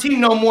people on the team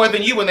know more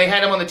than you when they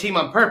had him on the team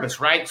on purpose,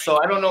 right?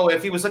 So I don't know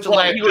if he was such a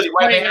liability. He was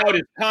playing out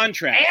his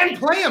contract and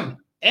play him.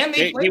 And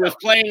he was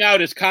playing out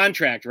his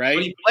contract, right?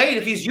 But he played.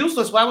 If he's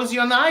useless, why was he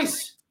on the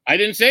ice? I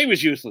didn't say he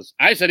was useless.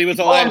 I said he was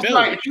a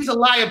liability. If he's a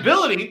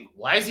liability,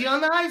 why is he on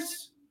the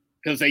ice?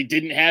 Because they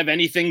didn't have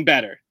anything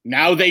better.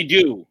 Now they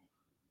do.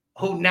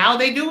 Oh, now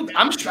they do?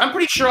 I'm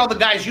pretty sure all the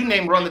guys you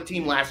named were on the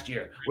team last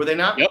year. Were they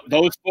not?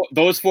 Yep,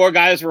 those four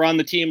guys were on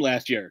the team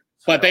last year.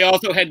 But they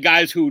also had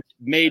guys who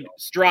made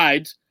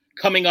strides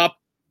coming up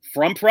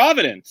from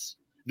Providence.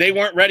 They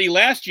weren't ready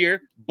last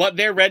year, but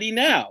they're ready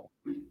now.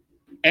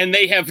 and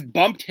they have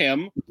bumped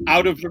him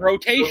out of the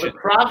rotation. So the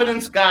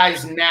Providence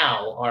guys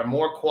now are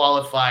more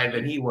qualified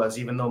than he was,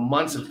 even though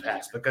months have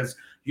passed, because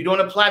you don't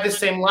apply the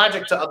same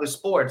logic to other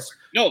sports.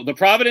 No, the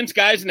Providence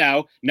guys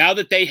now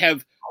that they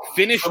have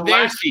finished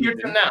their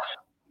season.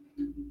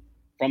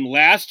 From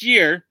last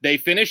year, they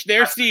finished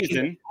their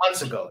season.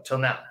 Months ago till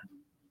now.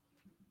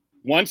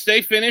 Once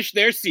they finished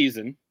their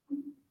season,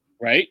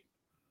 right,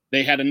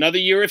 they had another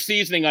year of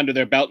seasoning under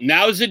their belt.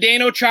 Now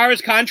Zdeno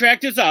Chara's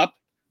contract is up.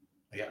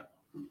 Yeah.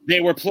 They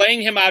were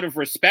playing him out of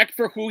respect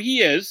for who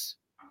he is.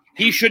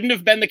 He shouldn't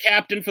have been the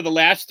captain for the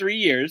last 3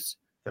 years.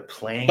 They're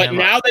playing but him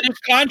now up. that his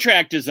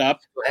contract is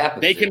up,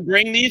 they can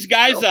bring these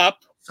guys up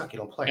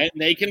and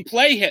they can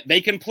play him.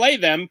 They can play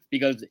them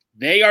because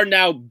they are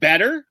now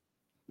better.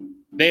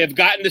 They have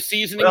gotten the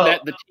seasoning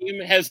that the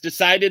team has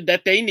decided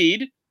that they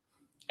need,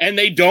 and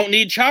they don't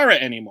need Chara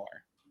anymore.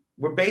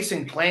 We're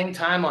basing playing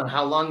time on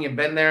how long you've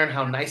been there and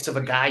how nice of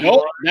a guy you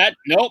Nope,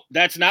 are.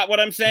 that's not what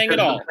I'm saying at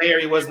all. The player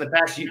he was in the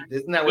past.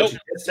 Isn't that what you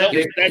just said?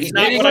 That's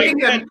not what I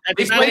said.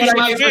 That's not what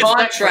I said.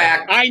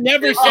 Contract. I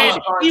never said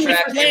he was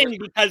playing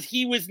because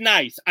he was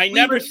nice. I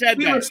never said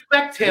that. We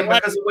respect him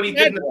because of what he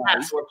did in the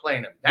past. We're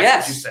playing him.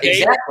 That's what you said.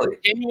 Exactly.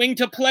 Continuing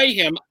to play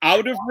him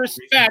out of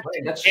respect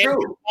and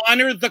to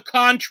honor the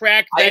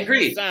contract that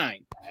he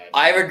signed.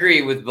 I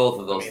agree with both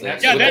of those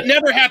things. Yeah, that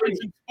never happens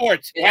in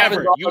sports, It happens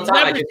ever. all You the time.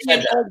 I never just see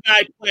an said that. old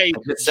guy play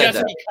just said just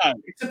that.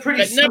 because. It's a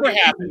pretty That never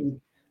happens.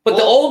 But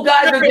the old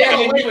guys are there.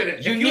 wait a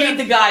minute. You need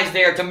the guys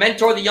there to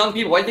mentor the young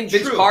people. Why do you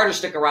think Vince Carter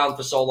stick around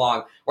for so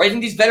long? Why do you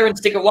think these veterans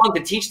stick along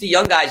to teach the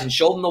young guys and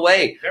show them the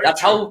way?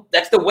 That's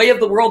the way of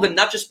the world, and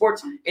not just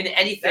sports, in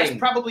anything. That's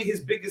probably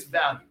his biggest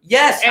value.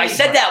 Yes, I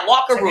said that.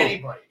 Locker room.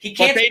 Anybody. He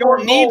can't. But they score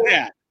don't need goals.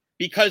 that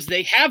because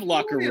they have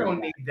locker They room.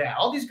 don't need that.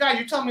 All these guys,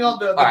 you're telling me all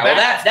the All right, well,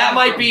 backups that come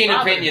might from be an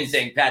Providence. opinion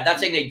thing, Pat.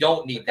 Not saying they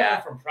don't need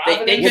that. They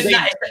Providence. just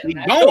not. They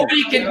don't.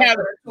 Nobody can have.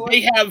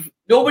 They have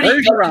Nobody.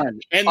 Bergeron,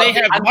 and they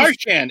have I'm just-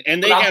 Marchand,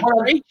 and they but I'm- have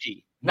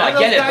Krejci. No, None I of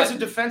get those it, guys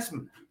but are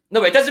defensemen.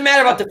 no, it doesn't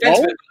matter about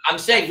defensemen. No? I'm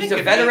saying he's a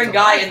think it veteran means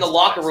guy a lot. in the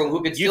locker room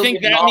who can You still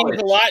think give that knowledge.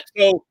 means a lot?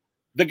 So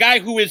the guy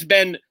who has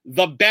been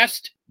the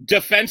best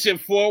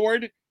defensive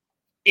forward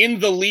in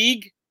the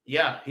league.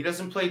 Yeah, he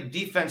doesn't play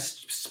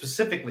defense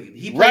specifically.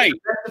 He plays Right. the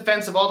best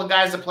defense of all the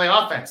guys that play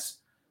offense,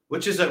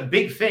 which is a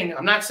big thing.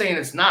 I'm not saying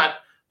it's not,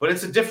 but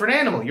it's a different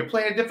animal. You're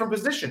playing a different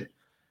position.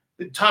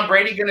 Tom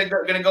Brady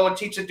gonna go and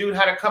teach a dude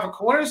how to cover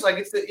corners? Like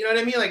it's you know what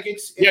I mean? Like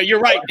it's Yeah, you're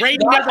right. Brady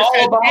not never all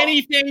said about-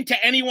 anything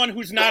to anyone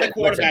who's not a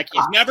quarterback.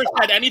 He's never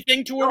said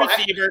anything to a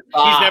receiver. He's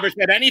Stop. never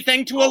said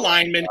anything to a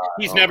lineman.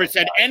 He's never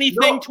said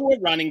anything to a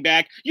running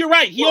back. You're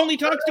right. He only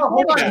talks to It's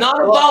quarterbacks.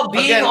 not about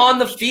being Again- on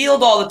the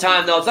field all the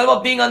time, though. It's not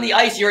about being on the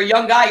ice. You're a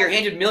young guy. You're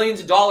handed millions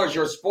of dollars.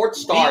 You're a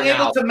sports star being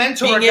now. able to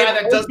mentor a Being guy able-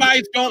 that does Those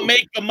guys don't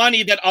make the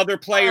money that other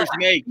players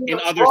make in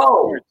other pro.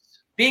 sports.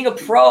 Being a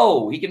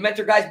pro. He can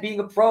mentor guys being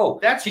a pro.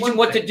 That's Teach one them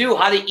what thing. to do,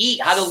 how to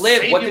eat, how to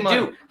live, Save what your to money.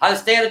 do, how to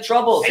stay out of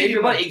trouble, Save save your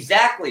your money. money.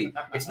 Exactly.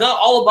 It's not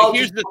all about But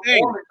here's just the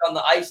thing. performance on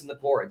the ice and the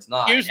court. It's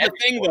not. Here's the Every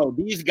thing, sport.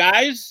 though.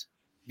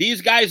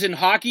 These guys in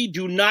hockey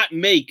do not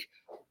make.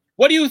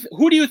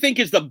 Who do you think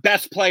is the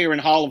best player in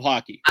Hall of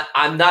Hockey?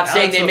 I'm not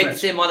saying Alex they make Ovechkin. the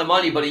same amount of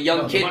money, but a young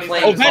No, the kid money's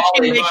playing not- Ovechkin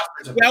college.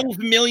 makes $12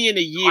 million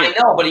a year. I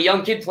know, but a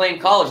young kid playing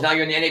college, now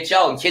you're in the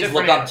NHL, and kids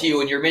Different look up to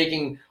you, and you're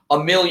making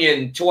 $1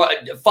 million,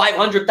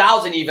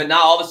 500,000 even. Now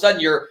all of a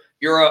sudden you're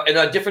in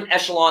a different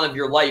echelon of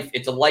your life.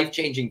 It's a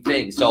life-changing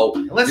thing. So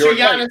Unless you're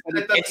Giannis,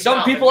 that doesn't and some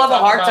count. people We're have a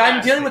talking hard about time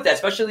athletes. dealing with that,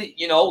 especially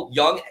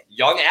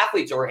young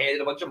athletes who are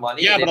handed a bunch of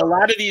money. Yeah, and but they- a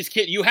lot of these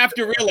kids, you have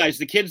to realize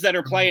the kids that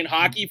are playing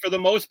hockey for the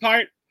most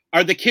part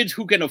are the kids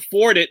who can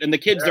afford it and the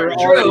kids that are True.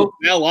 already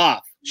well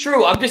off.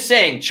 True, I'm just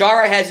saying.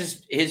 Chara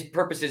has his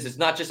purposes. It's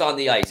not just on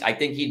the ice. I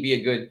think he'd be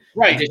a good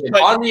Right, addition.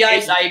 but On the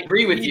ice, I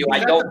agree with you. I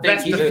He's don't not think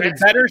the he's. best He's defenseman.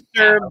 better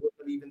served.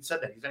 He even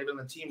said that. He's not even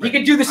on the team. He right could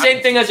now. do the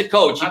same thing as a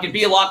coach. He could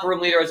be a locker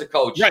room leader as a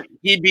coach. Right.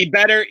 He'd be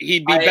better.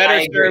 He'd be I better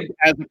agree. served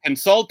as a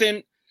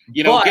consultant.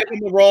 You know, But- give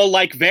him a role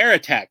like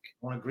Veritek. I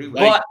want to agree with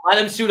But let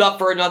him suit up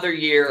for another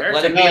year.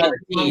 Let him be on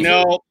the team.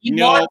 He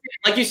No. wants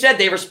it. Like you said,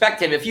 they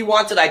respect him. If he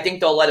wants it, I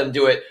think they'll let him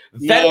do it.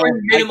 Veteran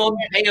minimum,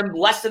 pay him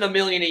less than $1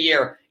 million a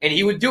year, and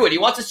he would do it. He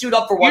wants to suit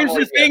up for one Here's more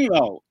the year. thing,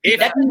 though. If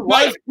That's he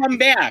right.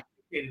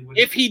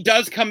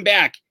 does come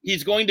back,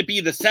 he's going to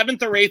be the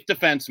 7th or 8th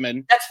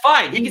defenseman. That's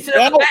fine. He can sit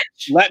on the No,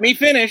 bench. Let me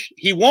finish.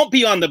 He won't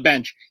be on the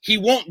bench. He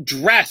won't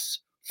dress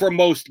for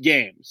most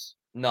games.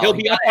 No, He'll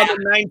you be up gotta on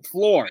the 9th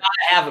floor. gotta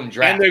have him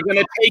dressed. And they're going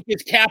to take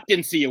his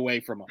captaincy away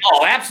from him.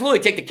 Oh, absolutely,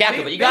 take the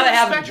captain, but you got to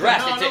have him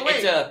respect him. dressed. No,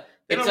 It's a.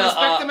 They It's don't a.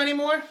 respect him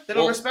anymore? They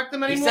don't respect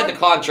him He anymore? said the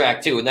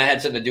contract too, and that had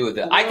something to do with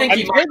it. I think I'm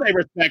he sure might. they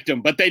respect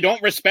him, but they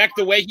don't respect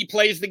the way he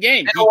plays the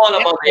game. They don't want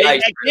him on the He can't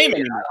ice. play that game really. I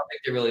anymore. don't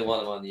think they really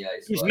want him on the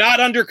ice. He's but- not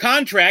under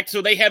contract,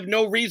 so they have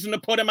no reason to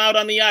put him out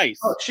on the ice.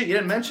 Oh, shit, you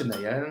didn't mention that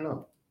yet. I don't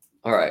know.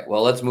 All right,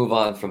 well, let's move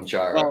on from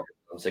Chara. Well-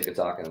 I'm sick of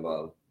talking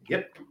about him.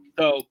 Yep.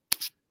 So,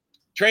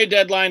 trade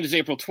deadline is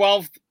April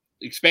 12th.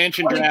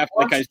 Expansion draft,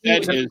 like I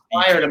said, is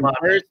fired him December on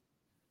 1st.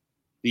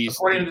 These,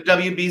 according to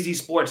WBZ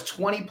Sports,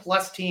 20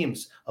 plus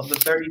teams of the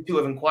 32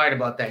 have inquired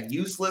about that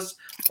useless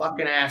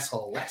fucking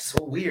asshole. That's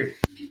so weird.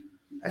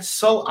 That's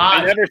so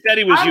odd. I never said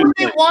he was Why would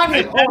they useless. want I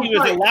him? said he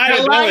was a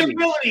liability.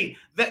 liability.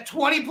 That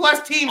 20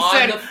 plus teams On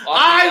said, the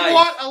I ice.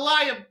 want a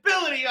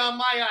liability on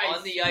my ice.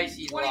 On the ice,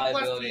 he's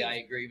liability. I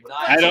agree. But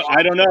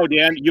I don't know,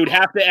 Dan. You'd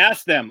have to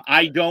ask them.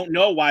 I don't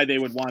know why they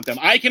would want them.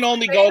 I can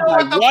only go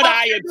by what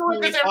I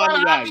have seen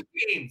on the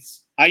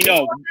ice. I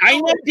know,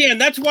 Dan.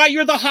 That's why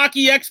you're the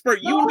hockey expert.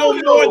 You know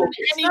more than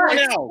anyone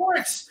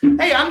else.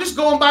 Hey, I'm just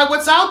going by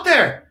what's out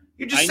there.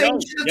 You're just I saying know,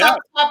 shit that's off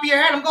the top of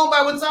your head. I'm going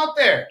by what's out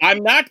there.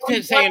 I'm not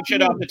saying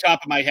shit off the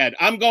top of my head.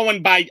 I'm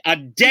going by a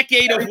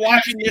decade of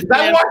watching this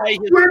man play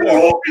his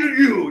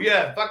sport.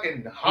 Yeah,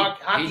 fucking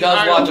hockey. He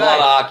does watch a lot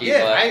of hockey.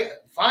 Yeah,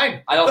 but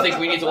fine. I don't think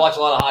we need to watch a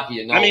lot of hockey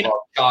to know about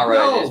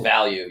Chara and his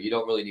value. You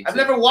don't really need to. I've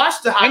never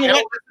watched the hockey. I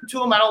don't listen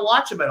to him. I don't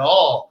watch him at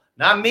all.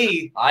 Not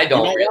me. I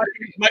don't watch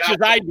as much as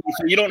I do,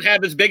 so you don't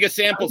have as big a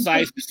sample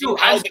size to see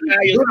how the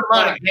guy is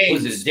playing.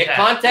 Was it a dick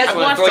contest?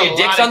 Want to throw your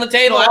dicks on the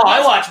table? No,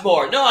 I watch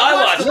more. No, I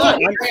watch more.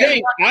 I'm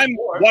saying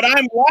what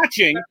I'm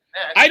watching.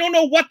 I don't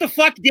know what the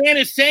fuck Dan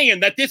is saying,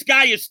 that this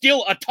guy is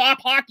still a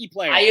top hockey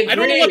player. I agree. I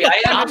don't know what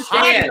the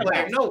fuck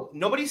understand. No,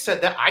 nobody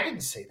said that. I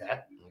didn't say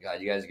that. God,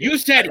 you guys. You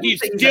said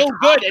he's still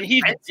good, and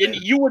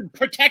you would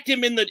protect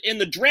him in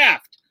the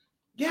draft.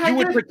 Yeah, you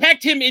would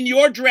protect him in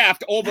your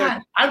draft over.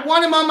 God, I'd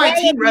want him on my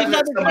team rather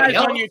than somebody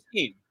else. On your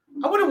team.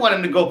 I wouldn't want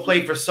him to go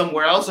play for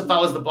somewhere else if I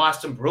was the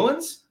Boston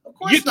Bruins. Of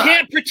course you not.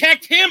 Can't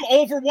protect him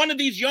over one of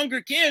these younger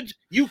kids.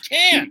 You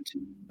can't.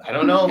 I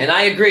don't know. And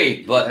I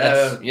agree, but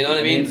that's you know what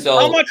I mean. So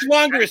how much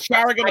longer is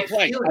Chara going to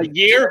play? A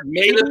year,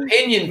 maybe. It's an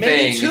opinion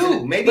thing.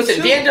 Two. Maybe listen,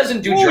 two. Dan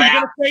doesn't do draft. You're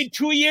draft. going to trade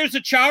 2 years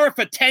of Chara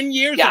for 10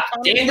 years. Yeah,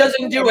 Dan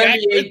doesn't do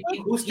NBA.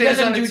 He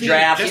doesn't do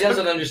draft. He Just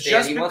doesn't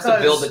understand. He wants to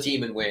build a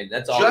team and win.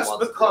 That's all. Just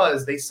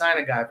because they sign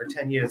a guy for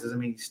 10 years doesn't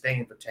mean he's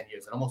staying for 10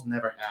 years. It almost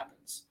never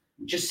happens.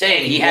 Just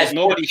saying, he has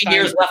 14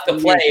 years left to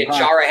play, and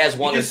Chara has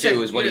 1 or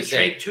 2, is what he's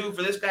saying. Trade 2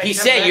 for this guy. He's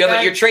saying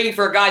you're trading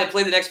for a guy to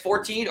play the next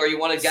 14, or you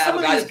want to have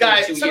a guy to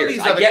play 2 years. Some of these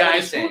other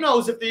guys, who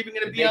knows if they're even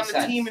going to be on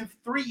the team in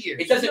 3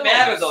 years? It doesn't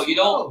matter, though. You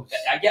don't.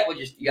 I get what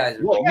you guys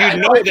are. Well,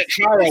 you know that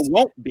Chara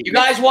won't be. You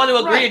guys want to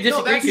agree and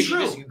disagree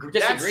because you're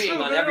disagreeing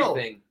on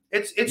everything.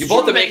 It's you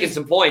both are making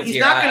some points here.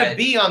 He's not going to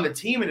be on the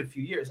team in a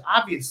few years,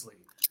 obviously.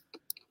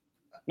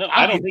 No,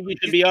 I don't think he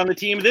should be on the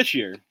team this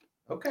year.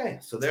 Okay,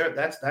 so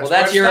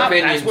that's your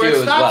opinion too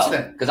as well.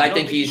 Because I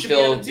think he'd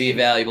still be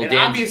valuable.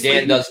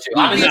 Dan does too.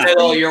 I'm in the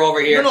middle. You're over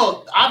here.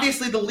 No,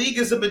 obviously the league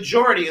is a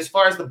majority as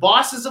far as the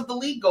bosses of the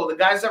league go. The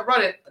guys that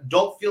run it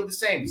don't feel the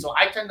same. So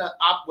I tend to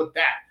opt with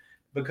that.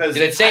 Because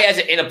did it say as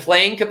in a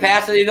playing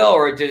capacity though,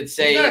 or did it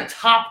say he's not a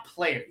top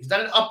player? He's not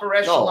an upper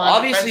echelon. No,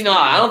 obviously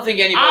not. I don't think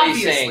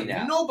anybody's saying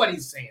that.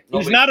 Nobody's saying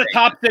he's not a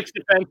top 6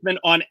 defenseman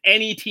on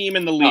any team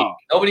in the league. No,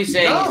 nobody's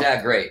saying he's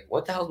that great.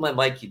 What the hell does my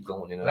mic keep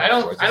going in? I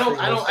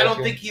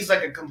don't think he's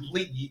like a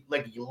complete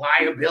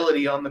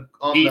liability on the.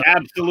 He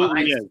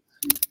absolutely is.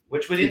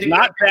 Which would indicate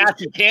not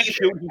fast. He can't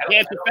shoot. He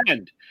can't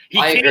defend. He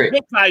can't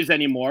hit guys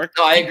anymore.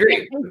 No, I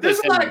agree. There's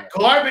a lot of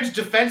garbage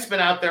defensemen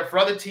out there for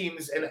other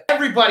teams, and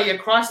everybody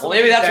across the league. Well,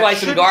 maybe that's why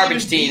some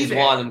garbage teams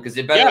want them because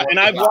they're better. Yeah, and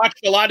I've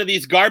watched a lot of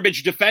these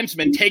garbage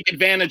defensemen take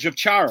advantage of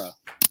Chara.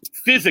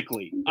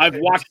 Physically, I've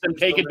watched them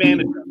take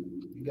advantage of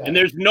him. And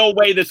there's no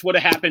way this would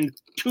have happened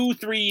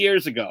 2-3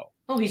 years ago.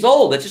 Oh, he's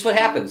old. That's just what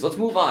happens. Let's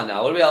move on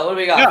now. What do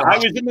we got? Yeah, I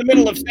was in the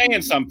middle of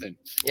saying something.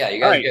 Yeah, you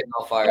guys are getting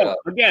all fired up.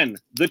 Again,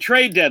 the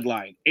trade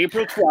deadline,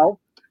 April 12th,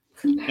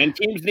 and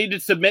teams need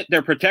to submit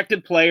their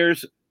protected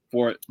players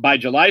by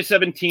July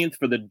 17th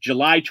for the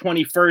July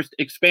 21st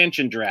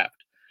expansion draft.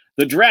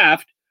 The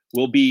draft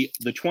will be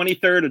the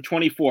 23rd or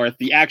 24th,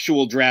 the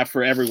actual draft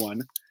for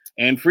everyone,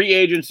 and free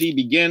agency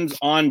begins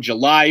on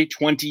July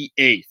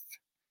 28th.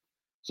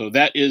 So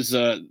that is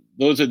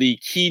those are the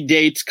key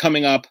dates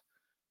coming up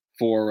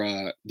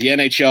for the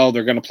NHL.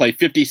 They're going to play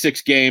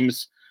 56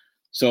 games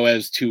so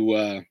as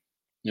to,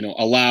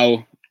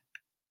 allow,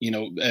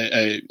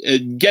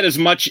 get as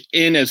much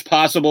in as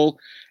possible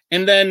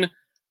and then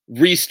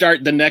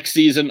restart the next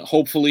season,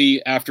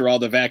 hopefully after all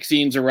the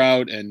vaccines are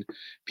out and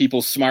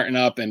people smarten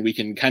up and we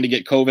can kind of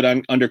get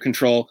COVID under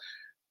control,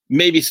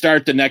 maybe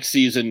start the next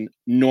season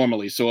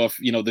normally. So if,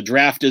 the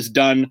draft is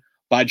done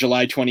by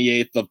July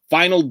 28th, the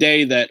final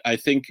day that I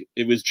think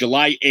it was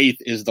July 8th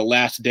is the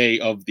last day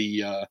of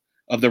the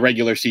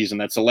regular season.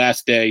 That's the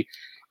last day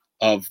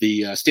of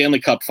the Stanley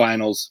Cup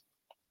Finals.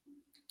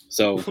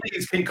 So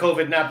please can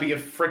COVID not be a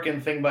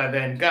freaking thing by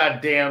then.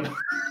 God damn.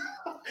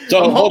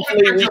 So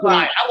hopefully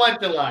I want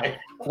July.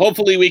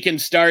 Hopefully we can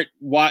start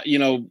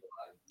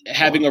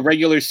having a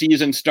regular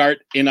season start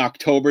in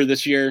October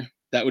this year.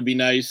 That would be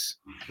nice.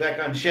 Back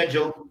on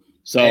schedule.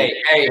 So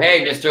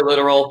hey, Mr.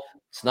 Literal.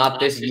 It's not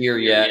this year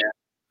yet.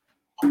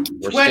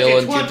 We're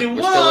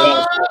 2021.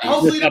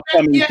 Hopefully the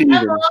best year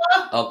ever.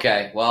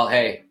 Okay. Well,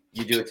 hey.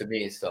 You do it to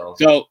me, so.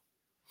 So,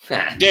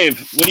 Dave,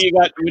 what do you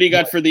got? What do you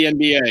got for the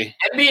NBA?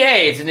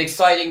 NBA, it's an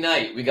exciting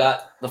night. We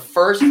got the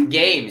first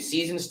game,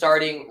 season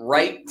starting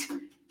right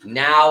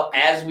now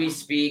as we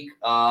speak.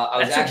 I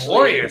was That's actually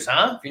Warriors,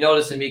 huh? If you're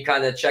noticing me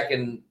kind of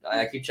checking,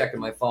 I keep checking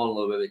my phone a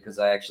little bit because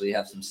I actually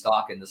have some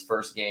stock in this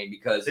first game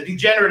because the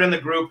degenerate in the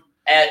group.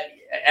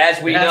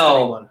 As we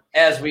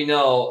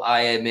know,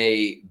 I am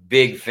a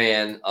big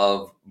fan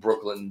of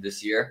Brooklyn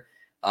this year,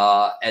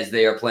 as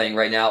they are playing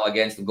right now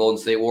against the Golden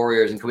State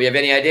Warriors. And can we have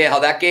any idea how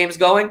that game's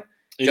going?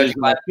 It is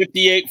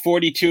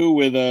 58-42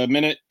 with a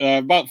minute,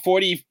 about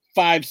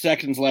 45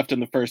 seconds left in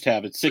the first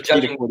half. It's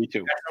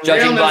 60-42.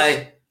 Judging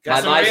by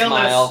my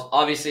smile,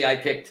 obviously I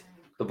picked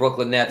the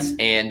Brooklyn Nets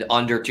and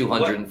under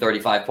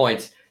 235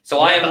 points. So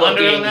I am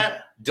looking. Under on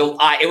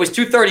that? It was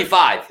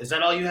 235. Is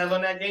that all you have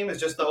on that game? Is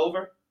just the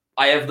over?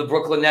 I have the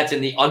Brooklyn Nets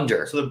in the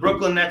under. So the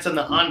Brooklyn Nets in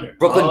the under.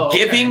 Brooklyn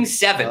giving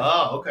 7.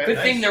 Oh, okay. Good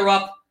thing they're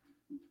up.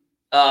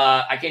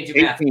 I can't do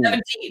math.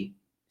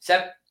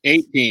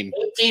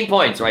 18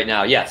 points right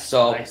now. Yes.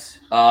 So,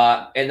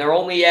 and they're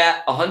only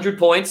at 100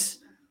 points.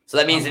 So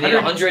that means they need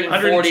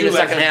 140 in the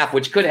second half,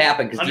 which could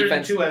happen because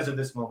defense. 102 as of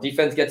this moment.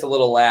 Defense gets a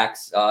little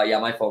lax. Yeah,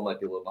 my phone might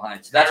be a little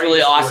behind. So that's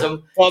really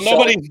awesome. Well,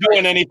 nobody's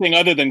doing anything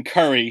other than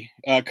Curry.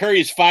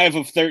 Curry's 5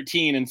 of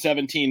 13 in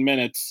 17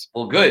 minutes.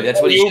 Well, good.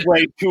 That's what he's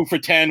 2 for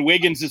 10.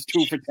 Wiggins is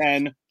 2 for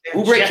 10.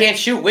 Oubre can't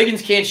shoot.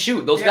 Wiggins can't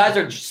shoot. Those guys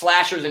are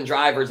slashers and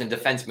drivers and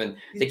defensemen.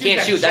 They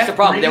can't shoot. That's the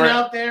problem. They were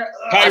out there.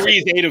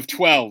 Kyrie's 8 of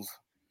 12.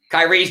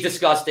 Kyrie's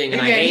disgusting,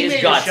 and I hate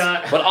his guts.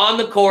 But on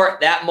the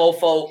court, that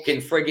mofo can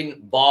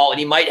friggin' ball, and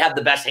he might have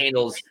the best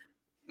handles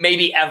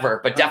maybe ever,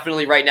 but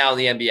definitely right now in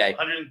the NBA.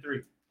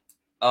 103.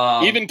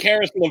 Even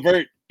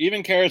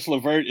Karis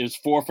LeVert is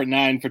 4 for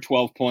 9 for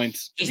 12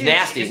 points. He's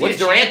nasty. What's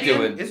Durant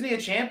doing? Isn't he a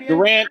champion?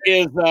 Durant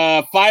is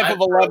 5 of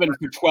 11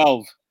 for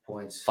 12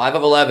 points. 5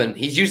 of 11.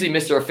 He's usually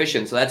Mr.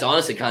 Efficient, so that's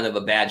honestly kind of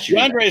a bad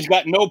shooter. DeAndre's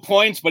got no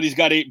points, but he's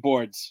got 8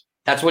 boards.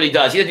 That's what he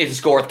does. He doesn't need to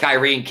score with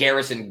Kyrie and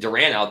Karis and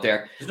Durant out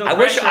there. No I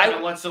wish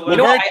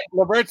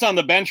LeVert's on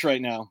the bench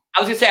right now. I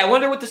was gonna say I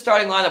wonder what the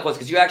starting lineup was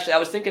because I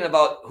was thinking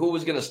about who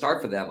was gonna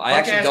start for them. I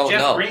actually don't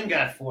know. Jeff Green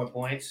got 4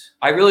 points.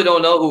 I really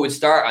don't know who would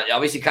start.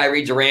 Obviously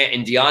Kyrie, Durant,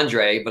 and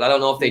DeAndre, but I don't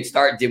know if they'd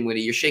start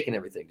Dinwiddie. You're shaking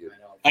everything, dude.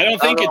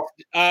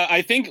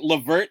 I think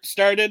LeVert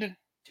started.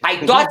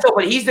 I thought so,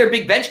 but he's their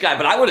big bench guy.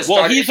 But I would have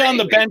started. Well, he's on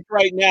the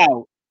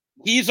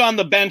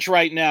bench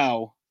right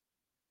now.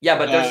 Yeah,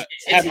 but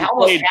having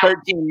played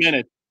 13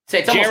 minutes.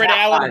 Jared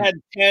Allen had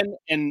 10,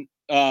 and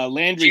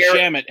Landry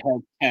Shamet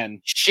had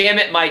 10.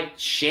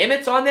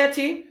 Shamet's on that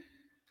team?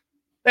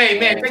 Hey,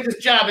 man, take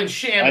this job in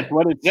Shamet. That's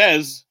what it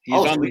says. He's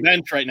on the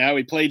bench right now.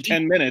 He played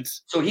 10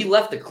 minutes. So he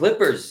left the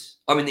Clippers.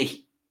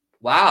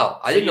 Wow.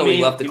 I didn't know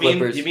he left the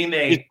Clippers.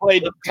 He's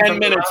played 10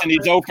 minutes, and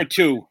he's 0 for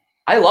 2.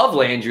 I love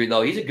Landry,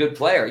 though. He's a good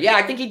player. Yeah,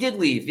 I think he did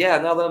leave. Yeah,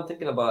 now that I'm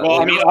thinking about it.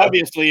 Well,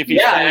 obviously, if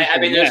he's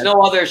there's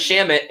no other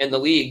Shamet in the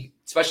league,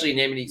 especially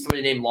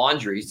somebody named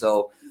Laundry.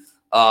 So,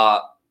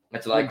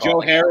 that's what I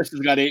call Joe Harris has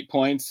got 8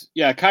 points.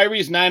 Yeah,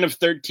 Kyrie's 9 of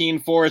 13,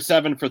 4 of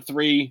 7 for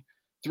 3,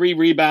 3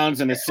 rebounds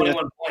and assists.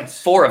 21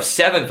 points. 4 of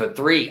 7 for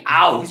 3.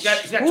 Ouch. He's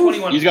got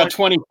 21. He's got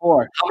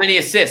 24. How many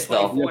assists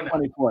though?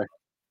 24.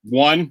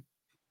 1.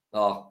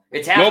 Oh,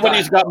 it's halftime.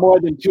 Nobody's got more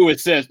than 2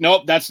 assists.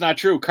 Nope, that's not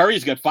true.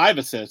 Curry's got 5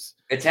 assists.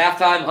 It's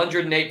halftime,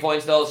 108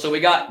 points though. So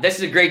this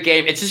is a great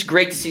game. It's just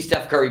great to see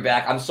Steph Curry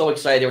back. I'm so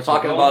excited. We're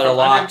talking about it a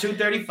lot. Under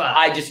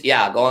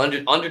 235. Go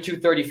under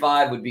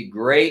 235 would be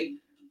great.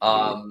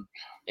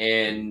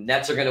 And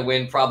Nets are going to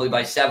win probably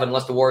by 7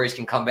 unless the Warriors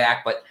can come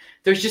back. But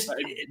there's just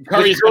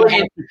Curry's going to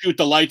have to shoot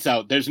the lights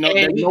out. There's no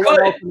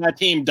one else in that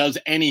team does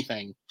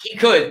anything. He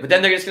could, but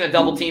then they're just going to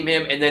double team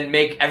him and then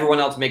make everyone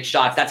else make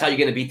shots. That's how you're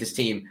going to beat this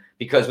team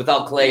because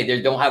without Clay,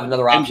 they don't have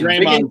another option.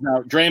 And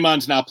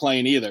Draymond's not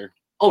playing either.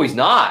 Oh, he's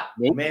not.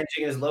 Nope.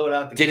 Managing his load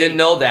out. Didn't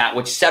know that.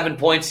 Which 7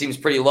 points seems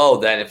pretty low.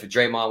 Then if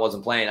Draymond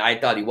wasn't playing, I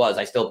thought he was.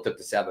 I still took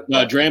the 7.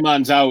 No,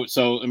 Draymond's out.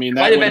 So that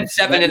might have been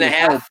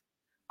 7.5.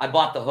 I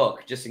bought the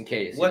hook just in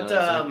case.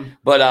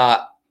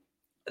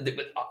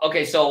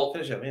 Okay, so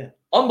finish up,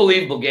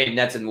 unbelievable game,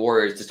 Nets and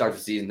Warriors to start the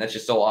season. That's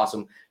just so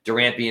awesome.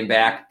 Durant being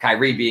back,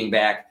 Kyrie being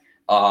back.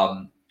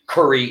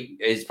 Curry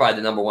is probably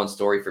the number one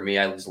story for me.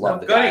 I just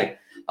love the guy.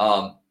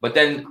 But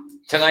then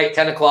tonight,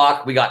 10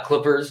 o'clock, we got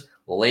Clippers,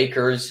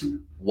 Lakers,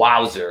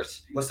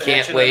 Wowzers. What's the Can't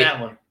action wait. on that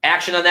one?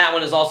 Action on that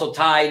one is also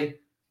tied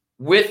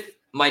with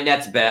my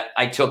Nets bet.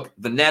 I took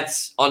the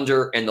Nets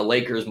under and the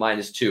Lakers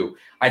 -2.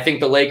 I think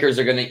the Lakers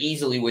are going to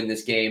easily win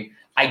this game.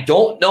 I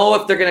don't know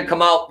if they're going to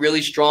come out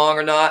really strong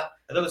or not.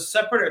 Are those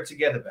separate or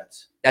together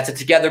bets? That's a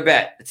together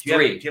bet. It's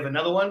 3. Do you have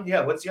another one?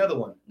 Yeah. What's the other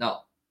one? No.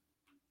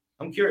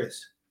 I'm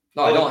curious.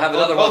 No, I don't have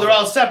another one. Oh, they're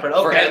all separate.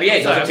 Okay. For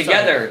NBA, those are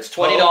together. It's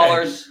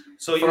 $20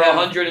 so for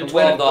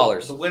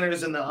 $112. The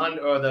winners in the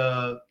under or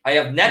the. I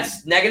have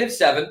Nets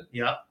 -7.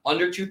 Yeah.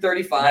 Under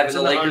 235 and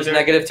the Lakers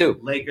 -2.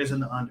 Lakers in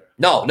the under.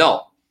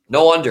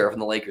 No under from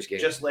the Lakers game.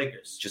 Just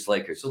Lakers.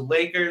 So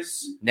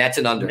Lakers. Nets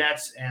and under.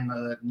 Nets and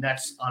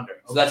Nets under.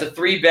 Okay. So that's a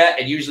 3 bet.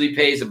 It usually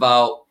pays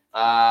about,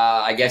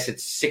 I guess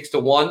it's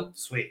 6-1.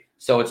 Sweet.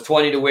 So it's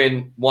 20 to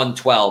win,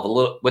 112. A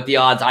little with the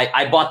odds.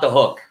 I bought the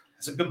hook.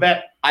 It's a good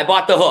bet. I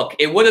bought the hook.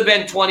 It would have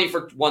been 20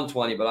 for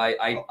 120, but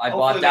I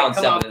bought down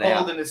 7.5.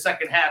 Cold in the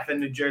second half in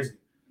New Jersey.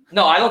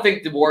 No, I don't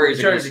think the Warriors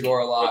are going to Jersey. score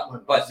a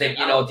lot, but they,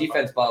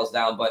 defense bottles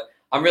down. But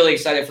I'm really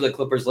excited for the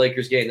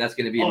Clippers-Lakers game. That's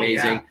going to be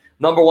amazing. Yeah.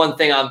 Number one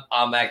thing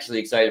I'm actually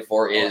excited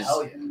for is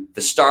hell yeah.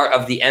 the start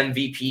of the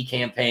MVP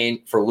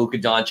campaign for Luka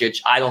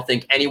Doncic. I don't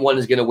think anyone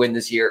is going to win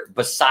this year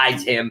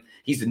besides him.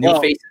 He's the new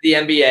face of the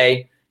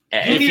NBA.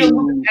 You need a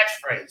Luka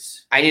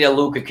catchphrase. I need a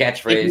Luka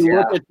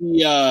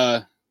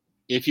catchphrase.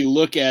 If you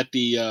look at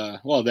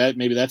the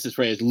maybe that's his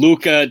phrase.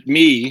 Luka at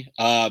me.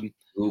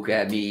 Luka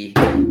at me.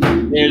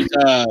 There's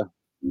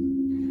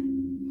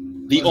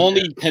the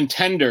only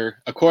contender,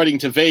 according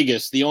to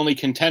Vegas, the only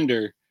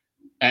contender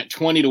at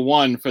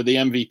 20-1 for the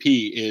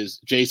MVP is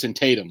Jason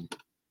Tatum.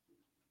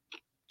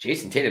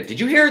 Jason Tatum. Did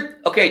you hear?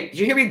 Okay, did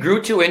you hear he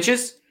grew 2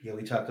 inches? Yeah,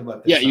 we talked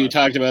about this. Yeah, you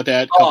talked about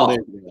that a couple days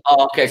ago.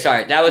 Oh, okay,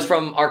 sorry. That was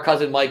from our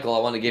cousin Michael. I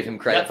want to give him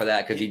credit for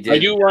that because he did. I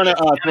do want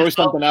to throw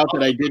something out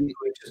that I didn't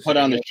put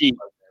on the sheet.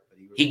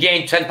 He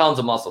gained 10 pounds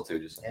of muscle too.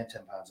 Just and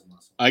 10 pounds of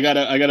muscle. I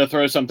gotta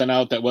throw something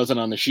out that wasn't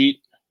on the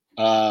sheet.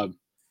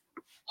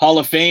 Hall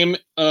of Fame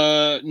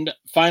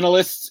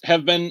finalists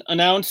have been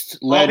announced,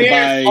 led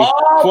by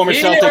former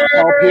Celtic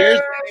Paul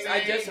Pierce.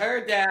 I just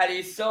heard that.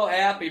 He's so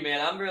happy,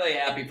 man. I'm really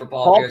happy for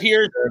Paul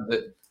Pierce.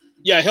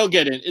 Yeah, he'll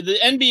get in. The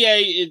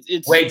NBA,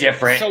 it's way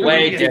different. So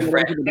way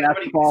different.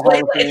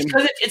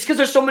 It's because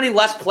there's so many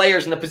less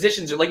players in the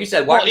positions. Like you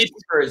said, wide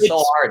receiver is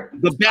so hard.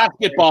 The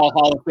Basketball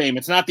Hall of Fame.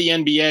 It's not the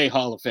NBA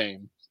Hall of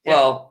Fame.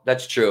 Well,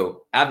 that's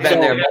true. I've been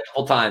there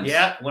multiple times.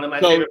 Yeah, one of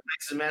my favorite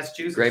places in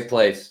Massachusetts. Great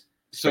place.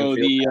 So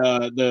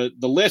the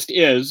list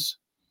is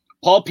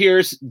Paul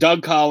Pierce,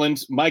 Doug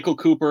Collins, Michael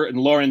Cooper, and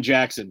Lauren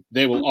Jackson.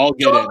 They will all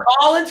get in.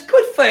 Collins,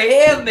 good for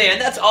him, man.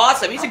 That's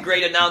awesome. He's a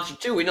great announcer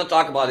too. We don't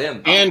talk about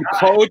him. And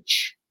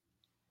coach.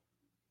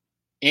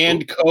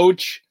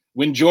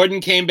 When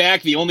Jordan came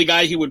back, the only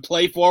guy he would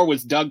play for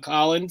was Doug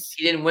Collins.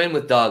 He didn't win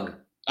with Doug.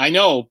 I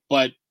know,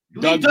 but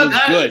Doug was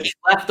good. He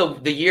left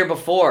the year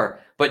before.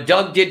 But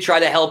Doug did try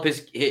to help his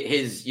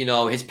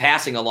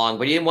passing along,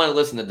 but he didn't want to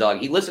listen to Doug.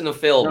 He listened to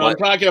Phil. No, I'm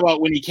talking about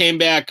when he came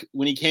back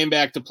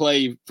to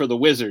play for the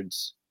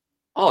Wizards.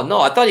 Oh no,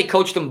 I thought he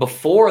coached them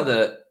before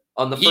the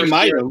first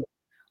year.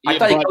 I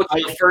thought he coached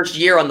them the first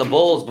year on the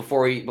Bulls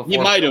before he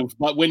might have,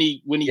 but when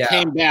he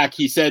came back,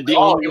 he said the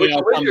only way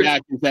I'll come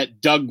back is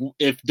that Doug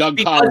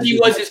Collins, he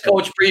was his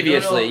coach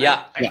previously.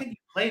 I think he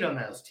played on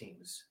those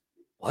teams.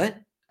 What?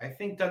 I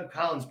think Doug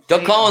Collins.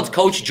 Doug Collins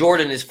coached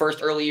Jordan his first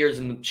early years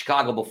in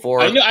Chicago before.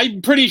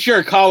 I'm pretty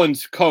sure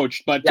Collins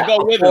coached, but to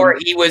go with him,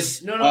 he was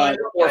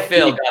before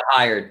Phil got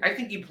hired. I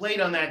think he played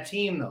on that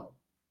team though.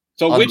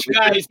 So which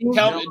guys?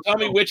 Tell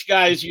me which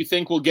guys you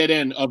think will get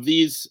in of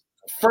these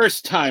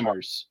first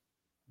timers.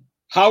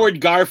 Howard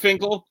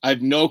Garfinkel. I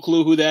have no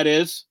clue who that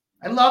is.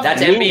 I love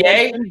that's him. NBA.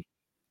 Henson.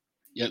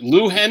 Yeah,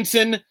 Lou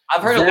Henson.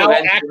 I've heard of Val Lou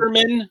Henson.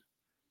 Ackerman.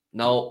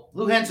 No.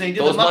 Lou Henson. He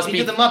did the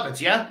Muppets,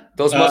 yeah?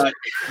 Those must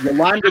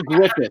Yolanda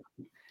Griffith.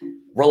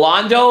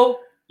 Rolando?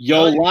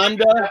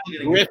 Yolanda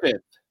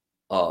Griffith.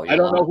 Oh, I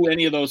don't know who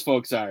any of those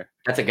folks are.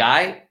 That's a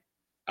guy?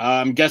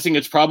 I'm guessing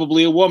it's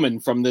probably a woman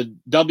from the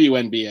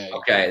WNBA.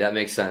 Okay, that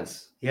makes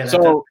sense. Yeah.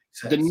 So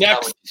the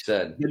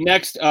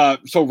next,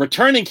 so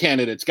returning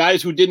candidates,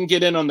 guys who didn't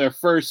get in on their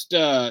first,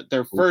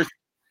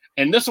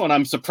 and this one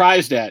I'm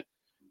surprised at.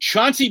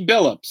 Chauncey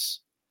Billups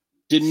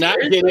did not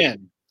get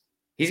in.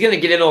 He's going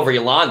to get in over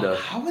Yolanda.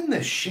 How in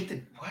the shit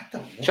did what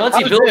the?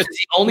 Chauncey Billups is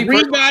the only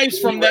three guys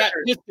from that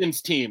Pistons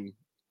team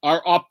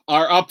are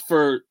up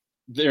for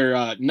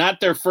their not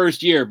their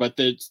first year, but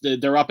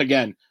they're up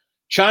again.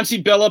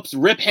 Chauncey Billups,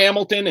 Rip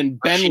Hamilton, and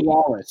Ben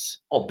Wallace.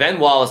 Oh, Ben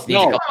Wallace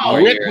needs a couple more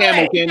Rip years.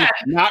 Hamilton,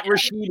 not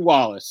Rasheed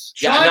Wallace.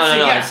 Yeah,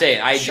 no. I'm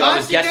saying I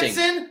was guessing. Gets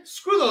in,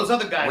 screw those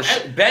other guys.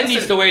 Ben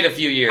needs to wait a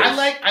few years.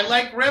 I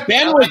like Rip.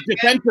 Ben was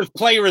Defensive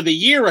Player of the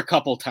Year a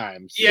couple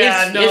times.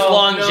 Yeah, his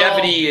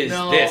longevity is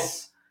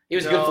this. He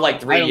was good for like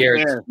 3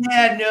 years.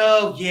 Yeah,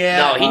 no.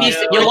 He needs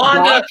to.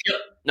 Yolanda.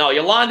 No,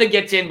 Yolanda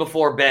gets in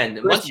before Ben.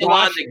 Once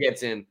Yolanda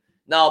gets in.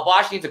 No,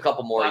 Bosch needs a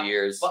couple more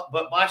years.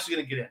 But Bosch is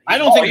going to get in. I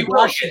don't think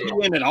Bosch should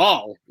be in at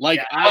all. Like,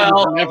 I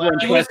was never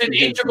he was interested an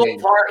in integral him.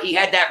 part. He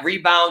had that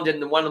rebound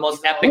in one of the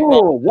most epic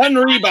Ooh, one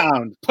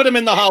rebound. Put him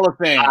in the Hall of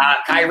Fame.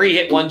 Kyrie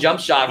hit one jump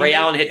shot. Ray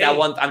Allen hit that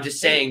one. I'm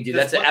just saying, dude,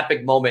 that's an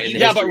epic moment in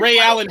history. But Ray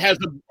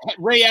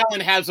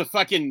Allen has a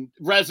fucking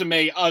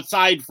resume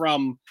aside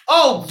from.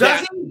 Oh,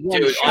 does he?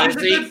 Dude,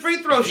 honestly, he's a good free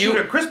throw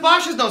shooter. Chris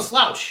Bosh is no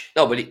slouch.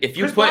 No, but if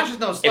you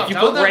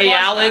put Ray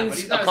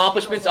Allen's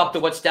accomplishments up to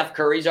what Steph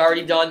Curry's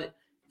already done,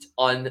 it's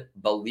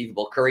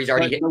unbelievable. Curry's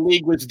already hit. The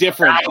league was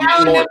different.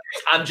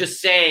 I'm just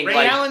saying.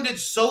 Ray Allen did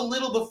so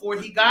little before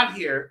he got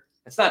here.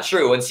 That's not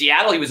true. In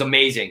Seattle, he was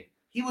amazing.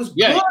 He was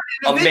good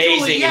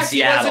amazing yes, in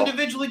Seattle. He was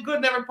individually good,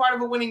 never part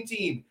of a winning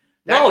team.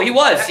 No, he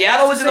was.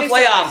 Seattle was in the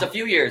playoffs a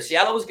few years.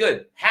 Seattle was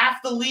good.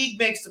 Half the league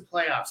makes the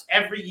playoffs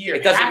every year.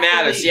 It doesn't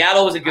matter.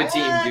 Seattle was a good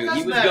team, dude.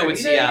 He was good with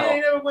Seattle. He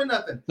never win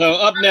nothing. So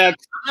up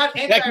next,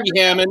 Becky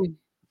Hammond.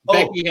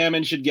 Becky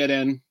Hammond should get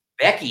in.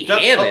 Becky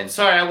Hammond?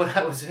 Sorry, I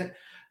was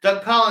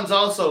Doug Collins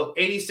also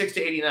 86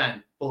 to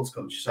 89 Bulls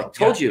coach. So I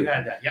told you. You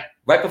had that, yeah.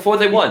 Right before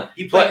they won.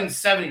 He played in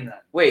 79.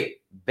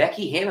 Wait,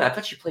 Becky Hammond? I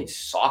thought she played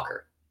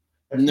soccer.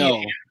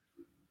 No.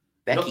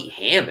 Becky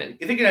Hammond.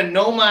 You're thinking of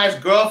Nomai's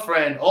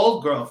girlfriend,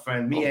 old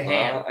girlfriend, Mia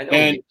Hamm. I know.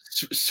 And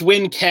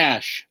Swin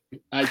Cash,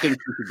 I think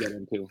we could get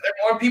into. Are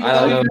there more people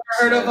that we've never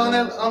heard of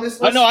on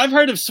this list? No, I've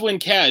heard of Swin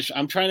Cash.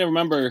 I'm trying to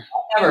remember.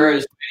 I've never heard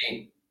of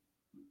Swin.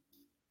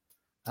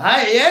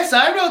 Yes,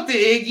 I wrote the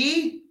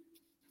Iggy.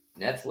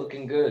 Nets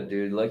looking good,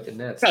 dude. Like the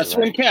Nets. Yeah,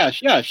 Swin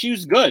Cash. Yeah, she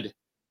was good.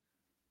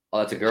 Oh,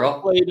 that's a girl?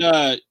 Played,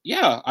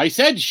 yeah, I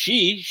said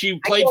she. She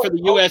played for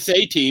the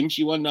USA team.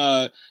 She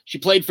won. She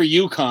played for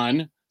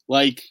UConn.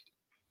 Like,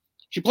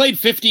 she played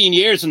 15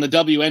 years in the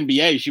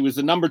WNBA. She was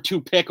the number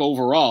 2 pick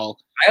overall.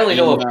 I only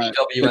know of the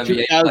WNBA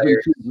 2002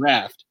 players.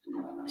 draft.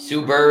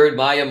 Sue Bird,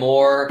 Maya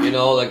Moore,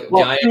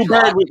 giant. Sue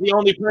Bird was the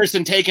only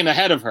person taken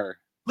ahead of her.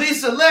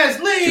 Lisa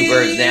Leslie. Sue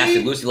Bird's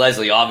nasty. Lucy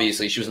Leslie,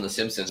 obviously, she was in The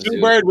Simpsons.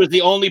 Sue Bird was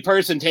the only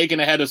person taken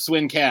ahead of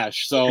Swin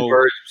Cash. So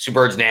Sue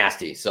Bird's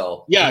nasty.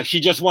 So yeah, she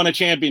just won a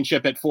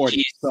championship at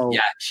 40.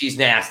 She's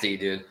nasty,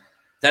 dude.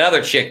 That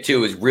other chick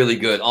too is really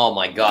good. Oh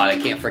my god, I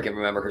can't freaking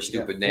remember her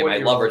stupid name. I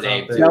love her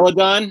name.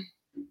 Celadon?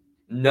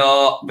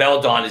 No,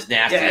 Belladon is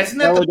nasty. Yeah, isn't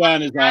that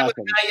Celadon is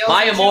awesome.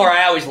 Maya Moore,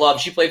 I always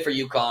loved. She played for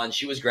UConn.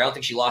 She was great. I don't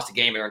think she lost a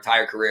game in her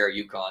entire career at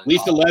UConn.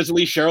 Lisa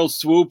Leslie, Cheryl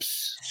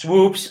Swoops.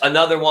 Swoops,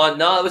 another one.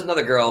 No, it was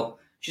another girl.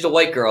 She's a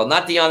white girl,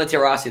 not Deanna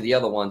Taurasi, the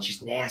other one.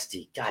 She's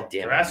nasty. God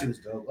damn it. Taurasi was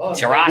dope. Oh,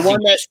 Taurasi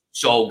was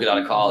so good out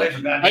of college.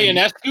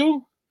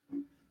 Ionescu?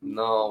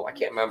 No, I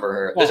can't remember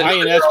her. Well,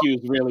 Ionescu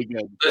is really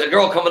good. There's a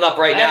girl coming up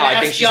right now. I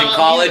think she's in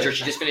college or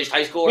she just finished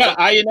high school. Or Yeah,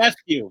 something.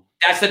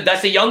 Ionescu.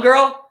 That's the young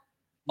girl?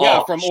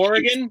 Yeah, from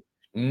Oregon.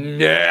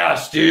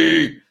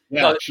 Nasty.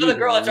 Yeah, No, she's the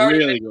girl that's already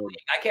really been, good.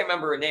 I can't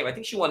remember her name. I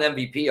think she won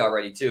MVP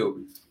already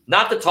too.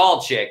 Not the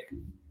tall chick.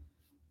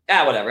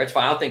 Whatever. It's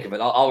fine. I'll think of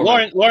it. I'll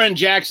Lauren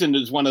Jackson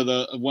is one of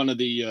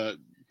the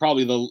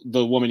probably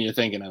the woman you're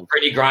thinking of.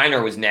 Brittany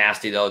Griner was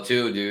nasty though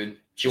too, dude.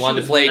 She wanted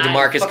to was play 9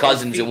 DeMarcus fucking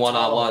Cousins feet in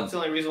one-on-one. That's the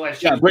only reason why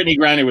she Yeah, Brittany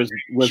Griner was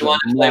She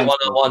wanted to play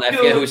one-on-one. I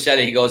forget who said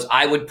it. He goes,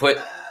 "I would put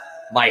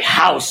my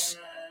house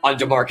on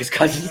DeMarcus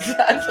Cousins."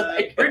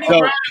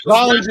 So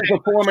Collins is a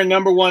former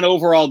number 1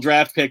 overall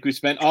draft pick who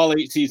spent all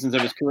 8 seasons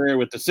of his career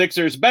with the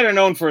Sixers, better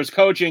known for his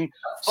coaching,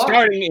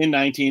 starting in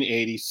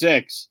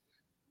 1986.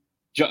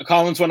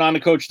 Collins went on to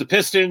coach the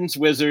Pistons,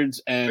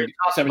 Wizards, and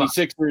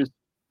 76ers.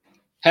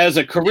 Has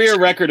a career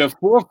record of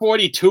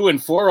 442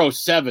 and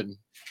 407.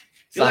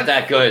 It's not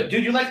that good.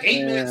 Dude, you're like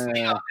 8 minutes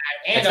late on that.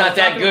 And It's not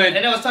that good.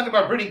 And I was talking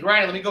about Brittany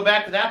Griner. Let me go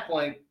back to that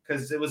point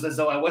because it was as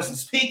though I wasn't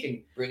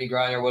speaking. Brittany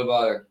Griner, what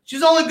about her?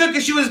 She's only good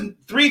because she was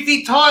 3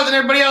 feet taller than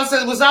everybody else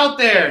that was out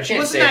there. She Can't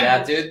wasn't say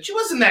that, dude. She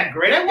wasn't that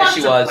great. I watched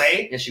she her was.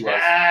 play. Yes, she was.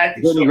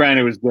 Brittany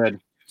Griner was good.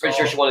 Pretty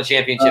sure she won a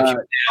championship.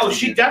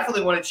 She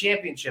definitely won a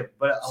championship.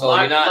 But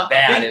you're not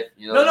bad.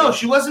 No,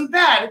 she wasn't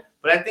bad.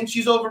 But I think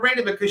she's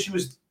overrated because she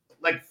was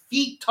like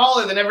feet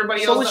taller than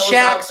everybody So else. was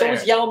that Shaq. out So there.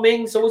 was Yao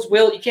Ming. So was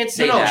Will. You can't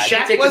say that. You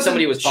Shaq take when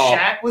somebody was tall.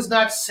 Shaq was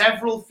not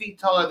several feet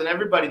taller than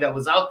everybody that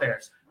was out there.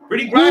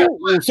 Brittany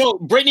Griner. So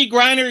Brittany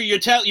Griner,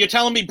 you're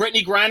telling me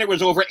Brittany Griner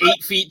was over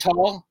 8 feet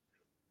tall?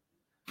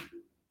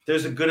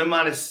 There's a good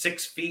amount of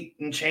 6 feet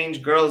and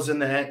change girls in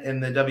the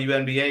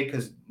WNBA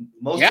because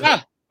most of them,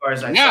 as far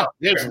as I saw,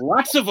 there's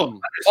lots of them.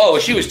 Oh,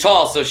 she was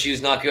tall, so she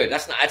was not good.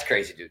 That's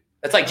crazy, dude.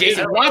 That's like There's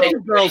Jason. lots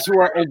of girls who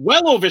are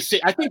well over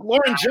 6. I think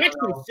Lauren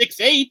Jackson's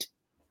 6'8".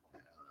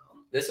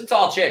 There's some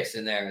tall chicks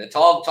in there. The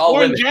tall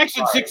Lauren women.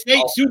 Jackson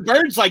 6'8". Sue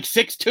Bird's like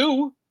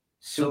 6'2".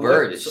 Sue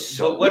Bird is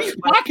so. What are you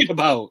talking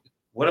about?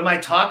 What am I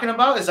talking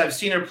about? Is I've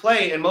seen her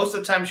play, and most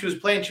of the time she was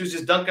playing, she was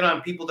just dunking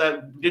on people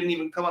that didn't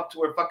even come up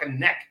to her fucking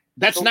neck.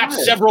 That's So not what?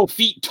 several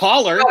feet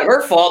taller. It's not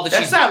her fault that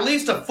That's she's. not at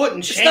least a foot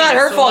and change. It's not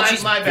her so fault. my-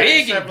 She's my bad,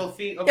 big. several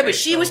feet. Yeah, Okay, but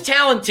she so- was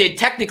talented.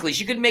 Technically,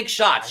 she could make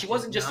shots. She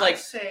wasn't just like.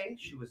 Say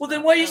she was Well,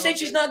 then why are you saying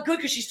she's not good?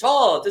 Because she's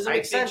tall. It doesn't I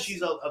make think sense.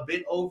 she's a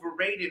bit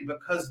overrated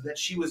because that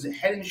she was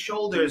head and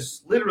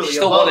shoulders, literally. She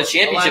still above won a lot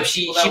championship. of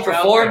She people that were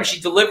out performed. there. She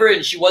delivered,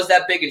 and she was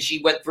that big, and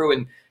she went through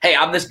and hey,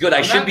 I'm this good. I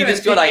I'm should not be gonna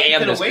this good. take I am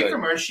anything this away good.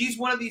 from her. She's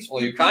one of these. Well,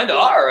 few you kinda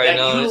people are right that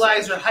now.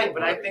 utilize her height,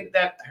 but I think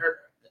that her.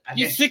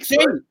 She's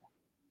 6'8".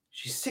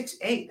 She's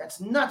 6'8".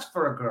 That's nuts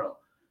for a girl.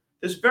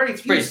 There's very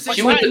few. Pretty- 6'8"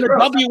 she was in the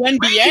girls.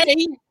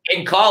 WNBA.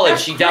 In college,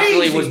 That's she definitely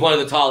crazy. was one of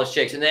the tallest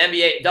chicks. In the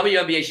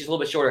WNBA, she's a little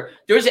bit shorter.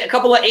 There's a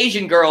couple of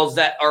Asian girls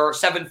that are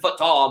 7 foot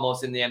tall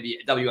almost in the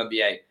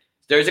WNBA.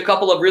 There's a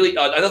couple of really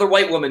another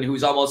white woman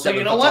who's almost So 7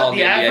 you foot know tall what? in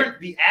The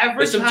the NBA. average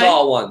There's some height,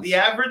 tall ones. The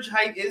average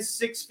height is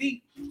 6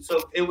 feet.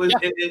 So it was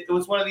it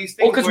was one of these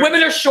things. Well, because where-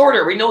 women are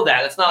shorter. We know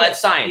that. That's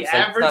science. The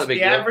That's not a big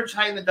deal. average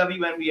height in the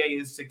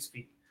WNBA is 6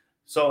 feet.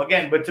 So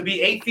again, but to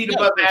be 8 feet Yeah,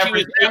 above but she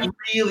average, was that 8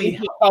 really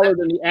She's taller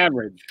than the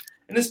average.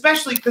 and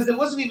especially because it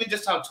wasn't even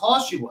just how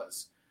tall she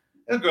was.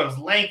 The girl's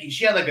lanky.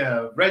 She had like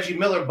a Reggie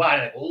Miller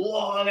body, like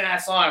long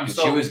ass arms.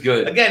 So She was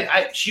good. Again,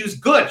 she was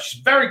good.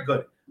 She's very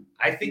good.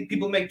 I think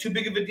people make too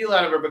big of a deal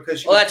out of her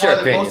because she Well, was that's your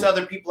taller than most opinion.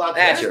 other people out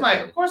there. That's That's your my,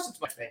 opinion. of course, it's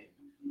my opinion.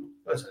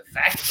 It's a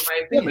fact. It's my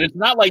Yeah, opinion. but it's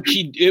not like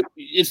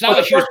it's not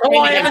like she was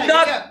Well, training yeah, at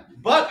not- Yeah,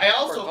 but I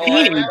also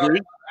Opinion,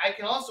 I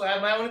can also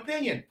have my own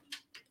opinion.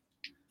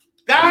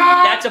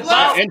 That's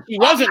about. And she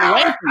wasn't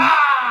lanky.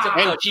 No,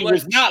 And she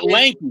was not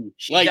lanky.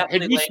 Like, have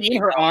definitely you seen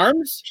her lanky.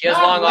 arms? She has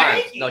long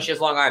arms. No, she has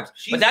long arms.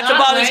 But that's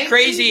about as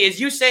crazy as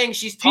you saying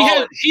she's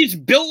tall. She's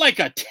built like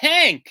a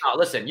tank. Oh,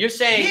 listen, you're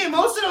saying. Yeah,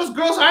 most of those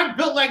girls aren't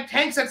built like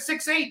tanks at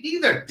 6'8"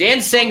 either.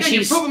 Dan's saying Okay,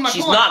 she's you're proving my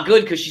point. not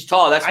good because she's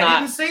tall. That's I not.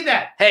 didn't say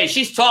that. Hey,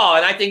 she's tall,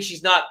 and I think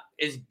she's not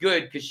as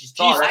good because she's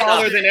tall. She's That's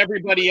taller not- than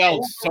everybody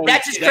else. So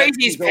That's as crazy as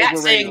she's Pat overrated.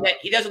 saying that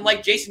he doesn't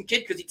like Jason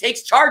Kidd because he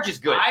takes charges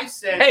good. I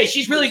said Hey,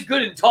 she's really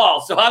good and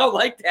tall, so I don't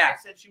like that.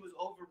 I said she was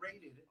overrated.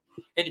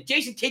 And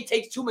Jason Kidd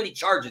takes too many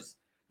charges.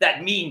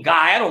 That mean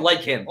guy, I don't like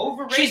him.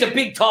 Overrated. She's a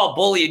big, tall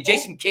bully, and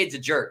Jason Kidd's a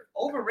jerk.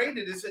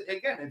 Overrated is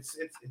again.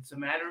 It's a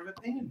matter of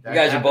opinion. You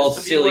guys are both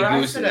That happens to be silly where I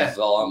gooses. sit at. That's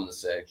all I'm gonna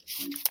say.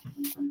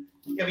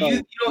 Yeah,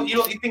 but you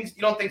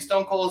don't think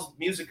Stone Cold's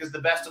music is the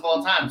best of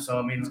all time. So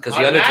I mean, 'cause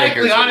The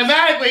Undertaker's is.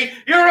 automatically,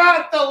 you're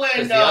out the window.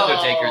 Because the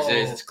Undertaker's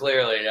is. It's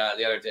clearly not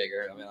the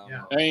Undertaker. I mean, I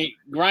don't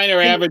know.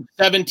 Griner averaged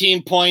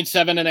 17 points,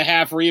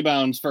 7.5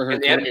 rebounds for her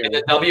career. In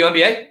the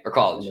WNBA or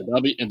college?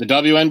 In the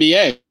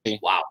WNBA.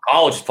 Wow,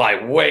 college is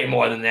probably way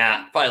more than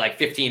that. Probably like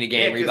 15 a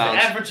game 'cause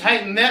rebounds. The average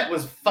height in net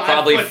was 5'2".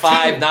 Probably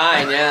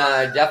 5'9".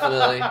 Yeah,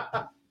 definitely.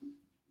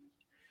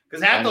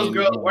 Because half those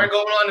girls were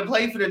going on to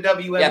play for the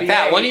WNBA. Yeah,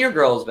 Pat, one of your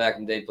girls back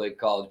in the day played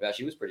college basketball.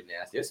 She was pretty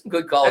nasty. There's some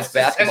good college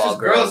basketball That's just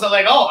girls are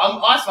like, oh, I'm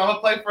awesome. I'm gonna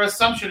play for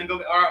Assumption and go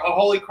or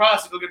Holy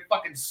Cross and go get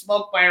fucking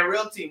smoked by a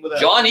real team with a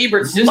John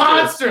Ebert's sister.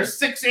 monster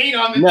 6'8"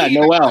 on the Yeah,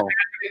 team. Noelle.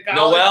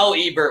 Noelle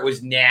Ebert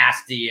was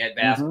nasty at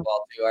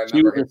basketball too. I She was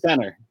remember. the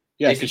center.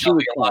 Yeah, They used to because tell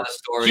me a lot of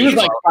stories. she was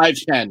like about-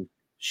 5'10".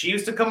 She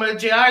used to come to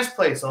JI's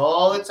place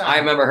all the time. I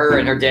remember her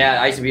and her dad.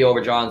 I used to be over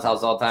John's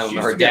house all the time. She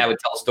When used her to get- dad would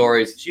tell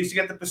stories. She used to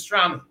get the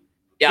pastrami.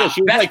 Yeah,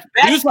 she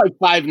was like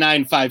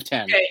 5'9",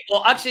 5'10". Okay,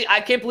 well, actually, I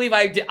can't believe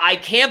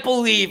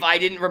I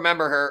didn't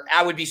remember her.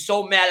 I would be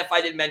so mad if I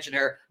didn't mention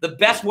her. The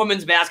best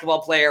women's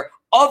basketball player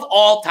of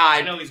all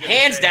time,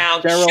 hands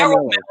down,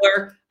 Cheryl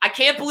Miller. I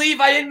can't believe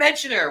I didn't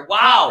mention her.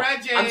 Wow,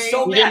 I'm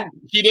so mad.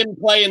 She didn't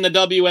play in the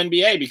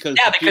WNBA because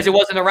it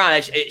wasn't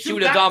around. She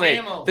would have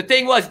dominated. The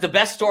thing was, the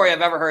best story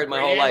I've ever heard in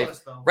my whole life.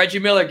 Reggie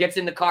Miller gets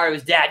in the car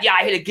with his dad. Yeah,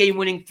 I hit a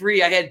game-winning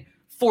three. I had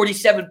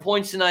 47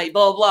 points tonight.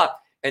 Blah blah blah.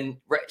 And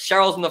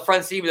Cheryl's in the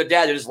front seat with her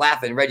dad. They're just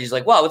laughing. Reggie's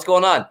like, "Wow, what's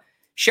going on?"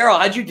 Cheryl,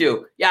 how'd you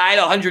do? Yeah, I had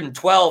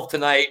 112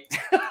 tonight.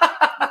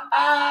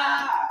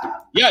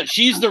 Yeah,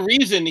 she's the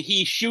reason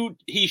he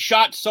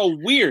shot so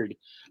weird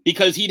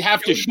because he'd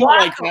have to shoot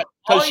like that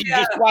because she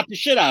just blocked the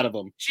shit out of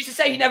him. She used to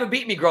say he never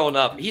beat me growing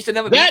up. He used to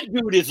never That beat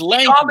me. dude is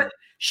lanky.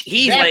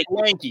 He's That's like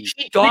lanky.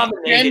 She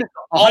dominated 6'10",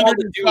 all the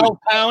 112 dudes.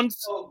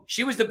 pounds.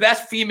 She was the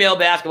best female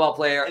basketball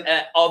player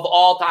of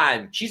all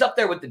time. She's up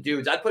there with the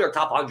dudes. I'd put her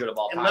top 100 of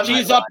all time.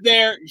 She's up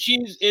there.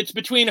 It's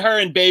between her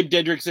and Babe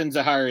Didrikson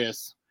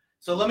Zaharias.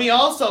 So let me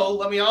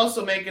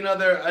also make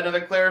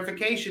another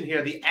clarification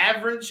here. The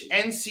average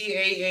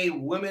NCAA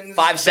women's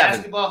 5'7".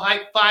 basketball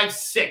height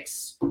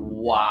 5'6".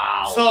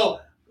 Wow. So,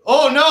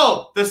 oh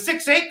no, the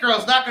 6'8"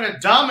 girl's not going to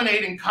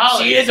dominate in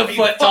college. She is a Are you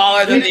foot fucking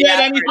taller than kidding the me? said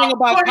anything about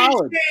What are you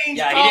college. saying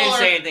Yeah, he didn't taller?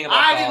 say anything about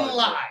I college. didn't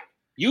lie.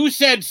 You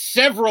said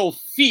several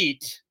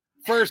feet.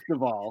 First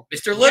of all,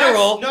 Mr.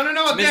 Literal. Yes.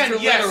 No. Again,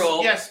 Mr. yes,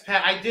 Literal. yes,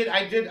 Pat. I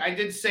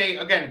did say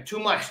again too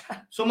much.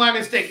 So my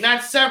mistake.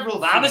 Not several.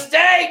 My feet.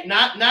 mistake.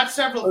 Not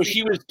several. so feet.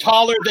 she was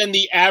taller than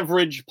the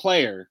average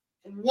player.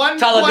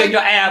 Taller than your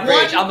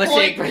average. I'm gonna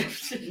say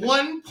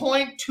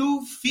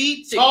 1.2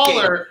 feet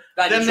taller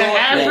than the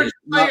average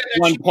player.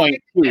 Not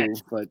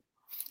 1.2, but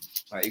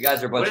All right, you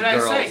guys are a bunch What of did I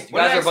girls. say? You What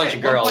guys did are a I bunch say?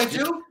 of girls.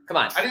 1.2? Come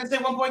on. I didn't say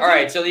 1.2. All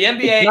right, so the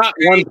NBA. it's not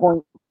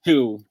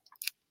 1.2.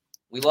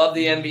 We love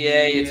the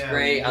NBA. It's Yeah.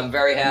 great. I'm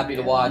very happy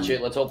to watch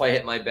it. Let's hope I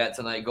hit my bet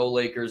tonight. Go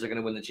Lakers are going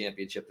to win the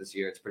championship this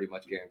year. It's pretty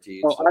much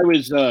guaranteed. Oh, I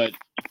was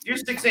You're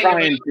 6'8",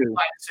 trying you're to.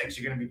 5'6".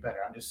 You're gonna be better.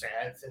 I'm just saying.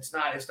 It's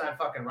not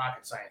fucking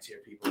rocket science here,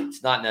 people.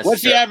 It's not necessary.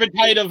 What's the average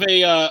height of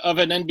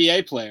an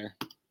NBA player?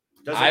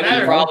 Doesn't I would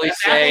matter. probably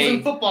Apples say-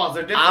 and footballs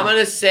are different. I'm going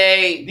to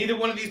say Neither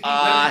one of these people,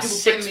 play in the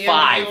 6'5".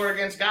 NBA or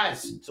against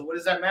guys. So what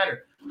does that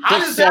matter? How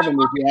does 6'7" that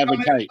is the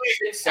average height.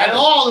 at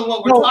all in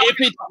what we're No,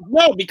 talking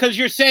no, because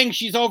you're saying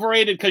she's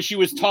overrated because she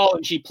was tall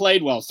and she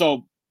played well.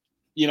 So,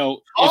 if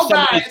All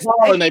somebody's guys-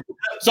 tall and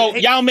so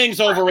hey- Yao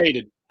Ming's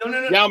overrated.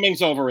 No. Yao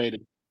Ming's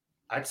overrated.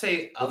 I'd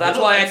say. Well, that's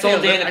why I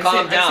told Dan to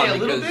calm I'd down, say a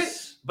little bit,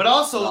 because- but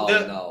also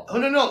No.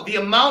 the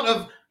amount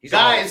of He's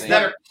guys all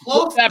that are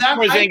close to That that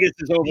height. Porzingis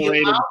is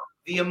overrated.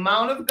 The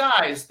amount of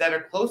guys that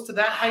are close to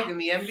that height in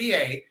the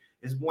NBA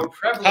is more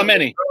prevalent. How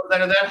many? than girls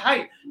that are that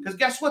height? Because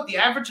guess what? The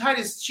average height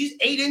she's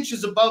 8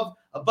 inches above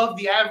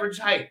the average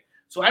height.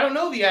 So I don't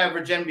know the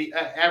average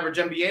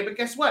NBA, but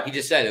guess what? He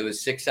just said it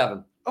was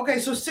 6'7". Okay,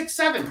 so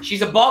 6'7".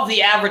 She's above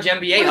the average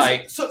NBA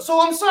height. So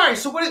I'm sorry.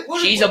 So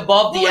what? She's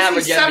above the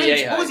was he, average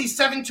NBA What was he?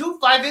 7'2",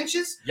 5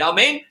 inches? Yao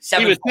Ming?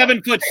 He was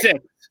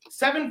 7'6".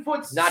 7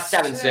 foot. Not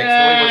 7'6".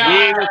 Yeah.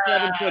 No, He was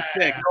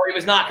 7'6". No, he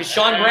was not, because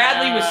Sean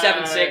Bradley was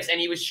 7'6", and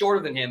he was shorter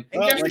than him.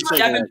 And guess let's what?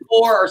 say that. 7'4"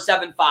 or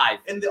 7'5".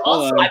 And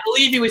also, I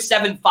believe he was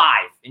 7'5",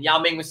 and Yao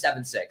Ming was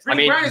 7'6". I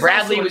Brittany mean, Griner is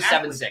Bradley also was an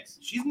athlete. 7'6".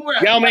 She's more.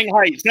 Yao Ming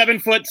height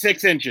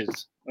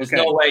 7'6". There's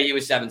Okay. no way he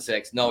was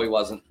 7'6". No, he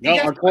wasn't. No,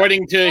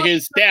 according to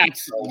his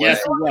stats,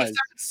 yes, he was.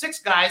 6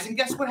 guys, and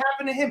guess what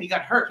happened to him? He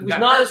got hurt. He was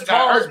not as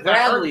tall as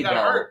Bradley,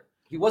 though.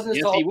 He wasn't as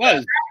Yes, tall. he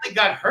was. Bradley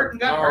got hurt and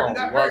got hurt and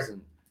got hurt.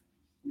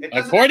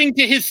 According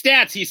to his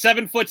stats, he's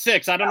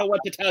 7'6". I don't know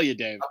what to tell you,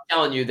 Dave. I'm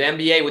telling you, the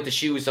NBA with the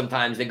shoes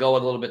sometimes they go a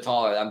little bit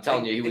taller. I'm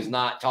telling you, he was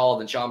not taller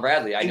than Sean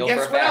Bradley. I And know for a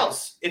guess fact. what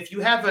else? If you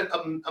have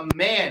a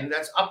man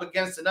that's up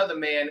against another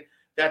man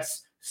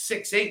that's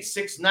 6'8",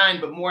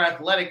 6'9", but more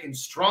athletic and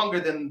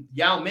stronger than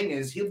Yao Ming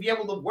is, he'll be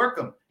able to work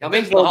him. So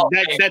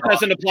that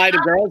doesn't apply to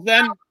girls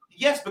then?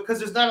 Yes, because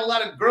there's not a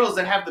lot of girls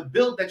that have the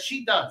build that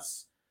she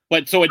does.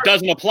 But so it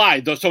doesn't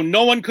apply, though. So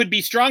no one could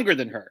be stronger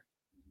than her.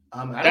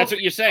 That's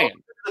what you're saying.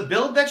 The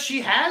build that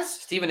she has.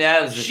 Steven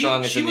Adams is the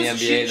strongest in the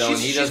NBA, though, and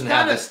he doesn't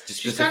have this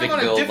specific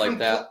build like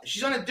that.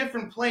 She's on a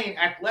different plane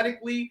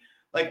athletically,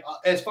 like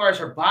as far as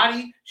her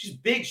body. She's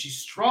big, she's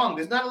strong.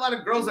 There's not a lot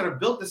of girls that are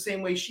built the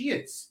same way she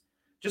is.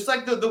 Just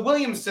like the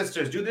Williams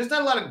sisters, dude. There's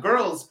not a lot of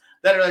girls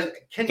that are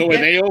like, So are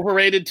they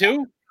overrated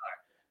too?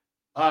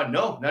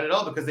 No, not at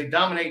all, because they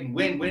dominate and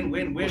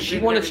win. She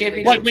won a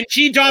championship. But when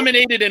she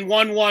dominated and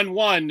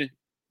won,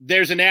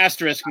 there's an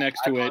asterisk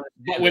next to it.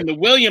 But when the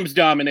Williams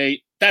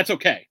dominate, that's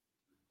okay.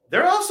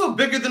 They're also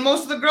bigger than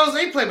most of the girls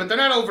they play, but they're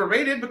not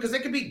overrated because they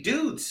could be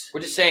dudes. We're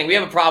just saying we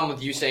have a problem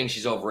with you saying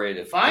she's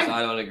overrated. Fine.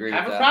 I don't agree I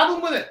have with a that.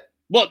 problem with it.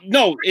 Well,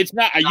 no, it's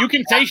not. You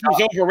can say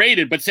she's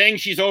overrated, but saying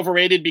she's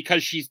overrated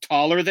because she's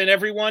taller than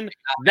everyone,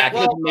 that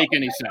doesn't make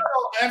any sense.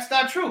 No, that's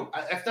not true.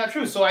 That's not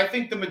true. So I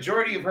think the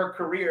majority of her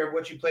career,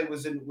 what she played,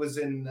 was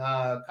in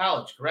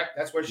college, correct?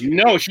 That's where she.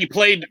 No, she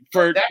played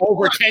for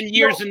over 10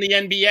 years in the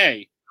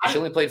NBA. She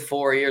only played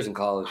 4 years in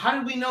college. How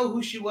did we know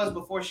who she was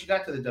before she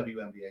got to the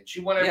WNBA? She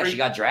won every. Yeah, she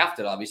got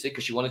drafted, obviously,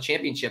 because she won a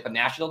championship, a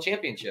national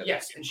championship.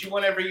 Yes, and she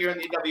won every year in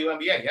the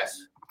WNBA.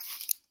 Yes.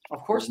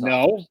 Of course not.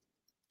 No.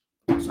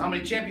 So how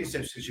many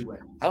championships did she win?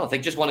 I don't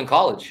think just one in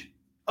college.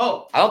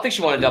 Oh. I don't think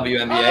she won a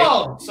WNBA.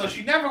 Oh, so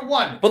she never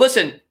won. But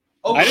listen,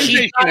 I didn't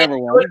say she never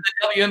won. in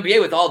the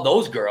WNBA with all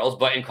those girls,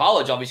 but in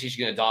college, obviously, she's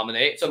going to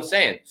dominate. So I'm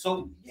saying.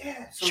 So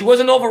yeah. She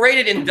wasn't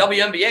overrated in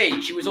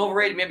WNBA. She was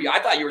overrated. Maybe I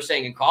thought you were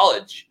saying in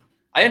college.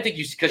 I didn't think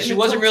you because she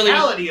wasn't really.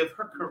 Of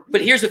her career.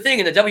 But here's the thing: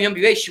 in the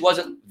WNBA, she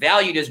wasn't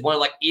valued as one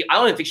of I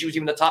don't even think she was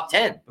even the top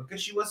 10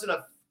 because she wasn't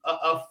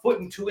a foot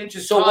and 2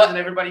 inches So taller what- than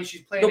everybody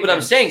she's playing. No, but I'm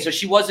against. saying so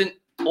she wasn't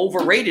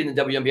overrated in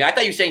the WNBA. I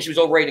thought you were saying she was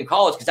overrated in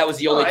college because that was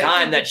the only No, I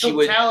time think that the she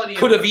totality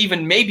could of have her-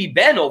 even maybe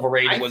been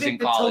overrated I was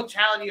think in the college.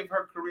 totality of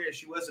her career,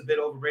 she was a bit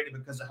overrated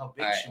because of how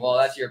big All right, she well,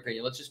 was. that's your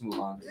opinion. Let's just move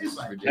on. This is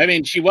I ridiculous.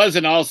 mean, she was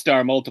an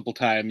all-star multiple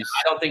times.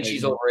 I don't think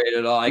she's overrated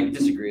at all. I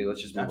disagree.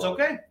 Let's just move That's on.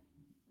 okay.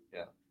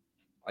 Yeah,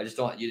 I just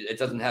don't. It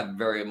doesn't have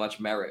very much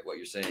merit what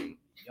you're saying.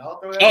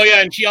 Oh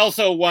yeah, and she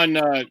also won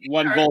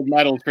gold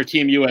medals for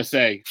Team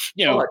USA.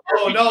 You know,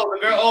 Oh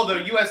no,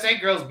 the USA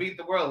girls beat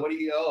the world. What do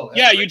you? Oh,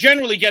 yeah, you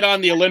generally get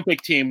on the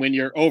Olympic team when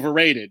you're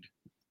overrated.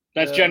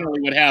 That's Yeah.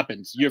 generally what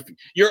happens.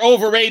 You're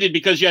overrated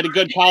because you had a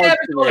good college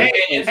career.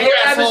 Hey,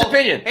 asshole!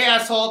 Hey,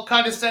 asshole!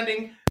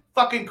 Condescending,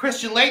 fucking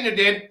Christian Laettner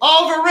did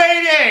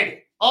overrated.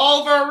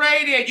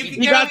 Overrated. You can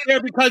He get got on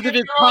there because of his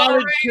You're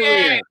college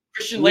overrated. career.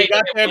 Christian He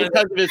got Laettner there was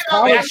because of his the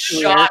college best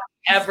career. shot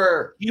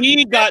ever.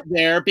 He got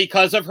there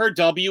because of her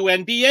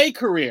WNBA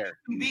career.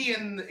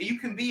 You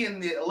can be in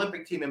the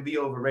Olympic team and be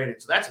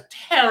overrated. So that's a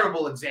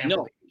terrible example.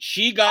 No,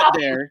 she got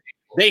there.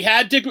 They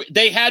had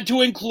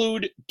to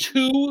include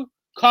 2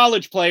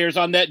 college players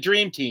on that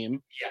dream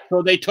team. Yeah.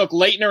 So they took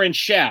Laettner and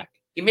Shaq.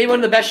 He made one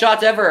of the best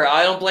shots ever.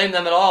 I don't blame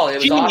them at all. It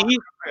was She awesome.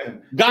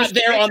 got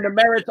there on the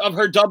merits of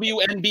her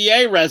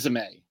WNBA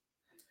resume.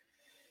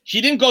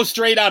 She didn't go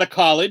straight out of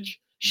college.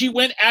 She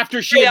went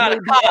after she Straight had out made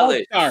of the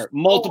college. All-Star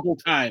multiple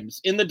times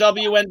in the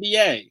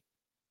WNBA.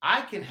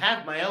 I can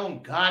have my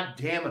own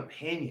goddamn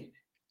opinion.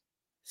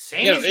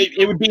 Same You know, as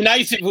it would be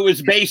nice if it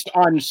was based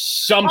on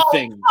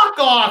something. Fuck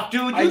off,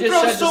 dude. I You just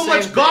throw said the so same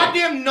much thing.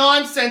 goddamn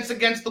nonsense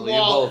against the Well, you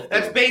wall both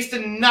that's do. based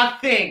in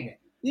nothing.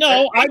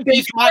 No, I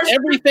base my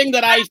everything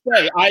that I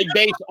say. I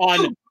base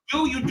on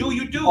You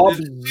do.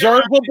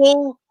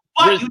 observable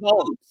But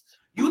results.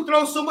 you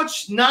throw so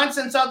much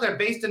nonsense out there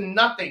based in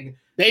nothing.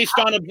 Based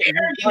on You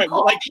like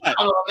call what? me out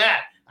on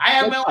that. I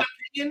have Like my own what?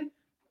 opinion.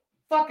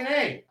 Fucking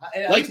A.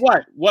 Like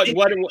what?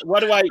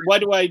 What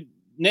do I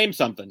name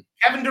something?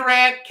 Kevin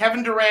Durant, and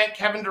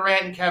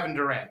Kevin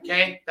Durant.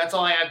 Okay? That's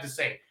all I have to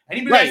say.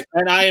 Anybody Right, else-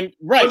 and I am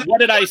right. What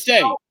did I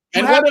say?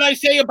 And what did I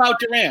say about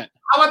Durant?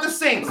 How about the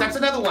Saints? That's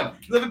another one.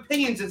 You have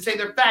opinions and say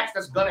they're facts.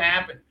 That's gonna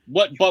happen.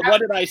 But what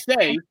did I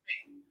say?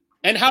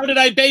 And how did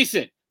I base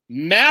it?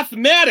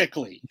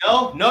 Mathematically.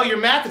 No, your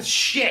math is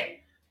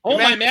shit. Oh,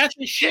 Your my math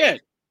is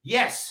shit.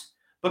 Yes,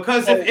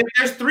 because if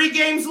there's 3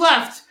 games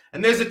left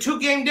and there's a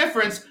 2-game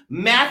difference,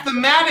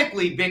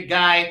 mathematically, big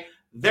guy,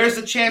 there's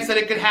a chance that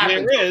it could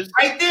happen. There is.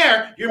 Right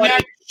there, your But math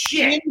is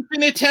shit.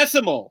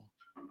 Infinitesimal.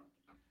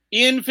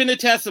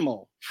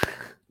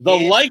 The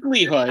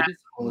likelihood.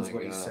 Is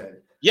what he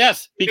said.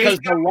 Yes, because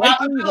Based the on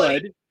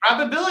likelihood.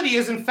 Probability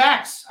isn't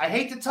facts. I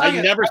hate to tell you.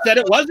 I never said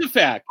it was a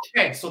fact.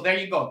 Okay, so there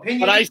you go. Opinion.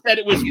 But I said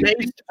it was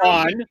based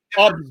on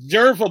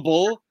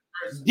observable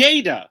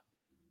data.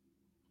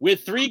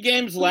 With 3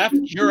 games left,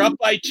 you're up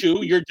by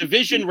 2. Your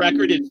division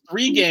record is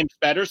 3 games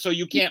better, so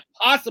you can't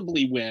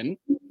possibly win.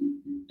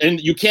 And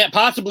you can't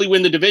possibly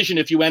win the division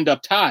if you end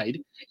up tied.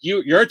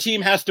 Your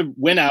team has to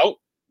win out,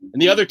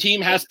 and the other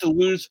team has to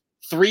lose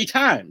 3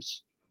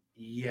 times.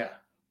 Yeah.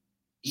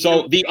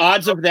 So the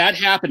odds of that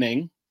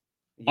happening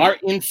are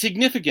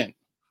insignificant.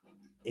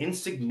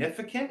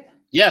 Insignificant?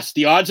 Yes,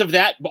 the odds of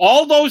that,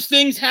 all those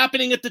things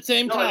happening at the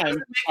same time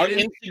are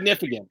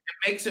insignificant.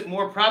 It makes it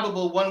more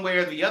probable one way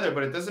or the other,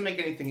 but it doesn't make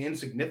anything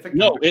insignificant.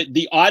 No,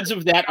 the odds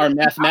of that are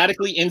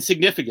mathematically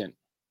insignificant.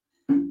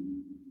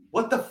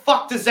 What the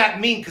fuck does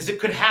that mean? Because it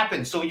could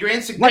happen. So you're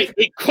insignificant.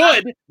 Right, it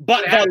could,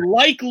 but the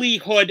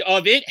likelihood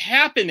of it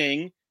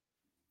happening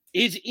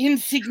is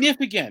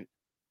insignificant.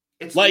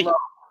 It's like low.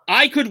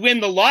 I could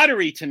win the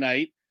lottery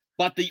tonight,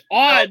 but the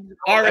odds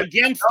are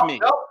against me.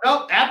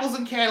 No, apples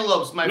and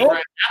cantaloupes, my friend.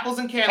 Apples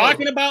and cantaloupes.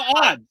 Talking about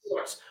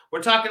odds.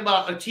 We're talking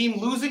about a team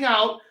losing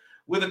out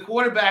with a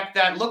quarterback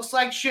that looks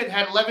like shit,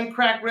 had 11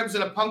 cracked ribs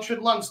and a punctured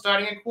lung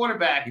starting at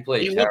quarterback.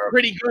 He looked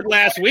pretty good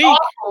last week.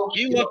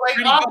 He looked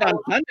pretty good on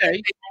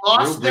Sunday. They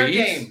lost their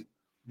game.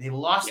 They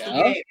lost the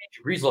game.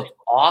 Brees looked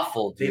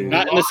awful, dude.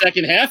 Not in the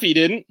second half, he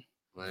didn't.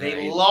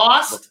 They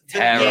lost the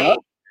game.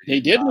 They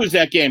did lose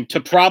that game to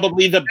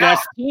probably the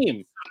best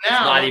team. It's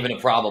not even a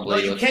probably.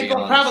 No, you can't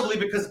go probably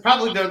because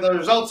probably the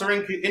results are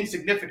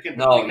insignificant.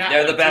 No,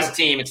 they're the best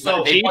team. It's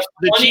not, the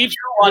Chiefs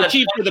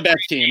are the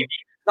best team.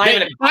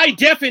 By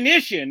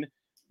definition,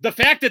 the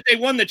fact that they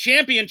won the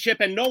championship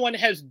and no one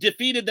has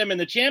defeated them in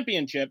the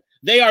championship,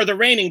 they are the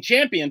reigning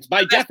champions.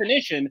 By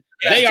definition,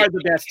 they are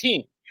the best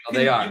team.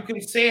 They are. You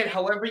can say it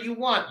however you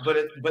want,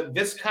 but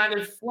this kind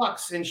of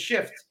flux and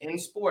shift in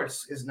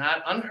sports is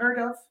not unheard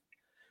of.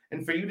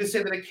 And for you to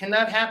say that it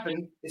cannot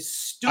happen is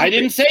stupid. I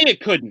didn't say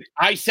it couldn't.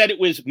 I said it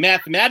was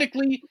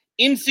mathematically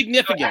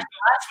insignificant.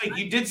 Last week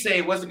you did say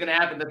it wasn't going to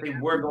happen, that they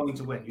were going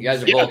to win. You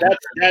guys are both.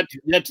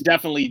 That's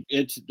definitely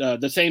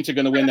the Saints are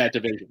going to win that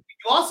division.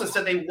 You also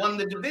said they won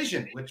the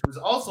division, which was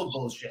also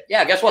bullshit.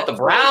 Yeah, guess what? The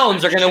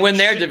Browns are going to win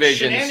their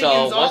division.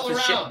 So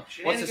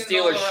once the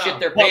Steelers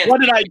shit their pants.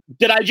 What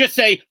did I just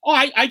say? Oh,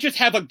 I just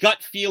have a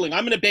gut feeling.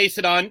 I'm going to base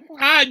it on.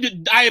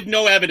 I have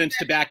no evidence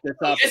to back this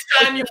up. This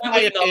time you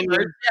my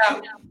opinion.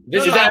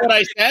 Is that what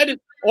I said?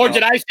 Or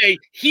did I say,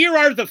 here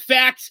are the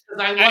facts,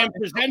 I am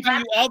presenting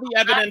you all the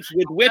evidence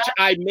with which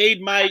I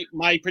made my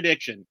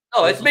prediction?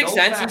 Oh, it makes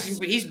sense.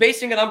 He's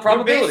basing it on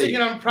probability. Basing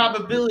it on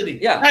probability.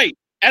 Yeah. Right.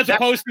 As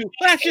opposed to,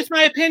 that's just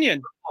my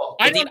opinion.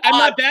 I'm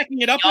not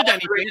backing it up with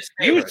anything.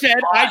 You said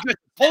I just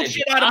pull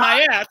shit out of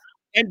my ass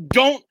and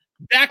don't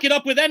back it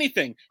up with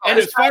anything. And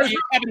as far as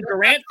the Kevin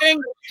Durant thing,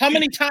 how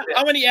many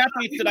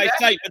athletes did I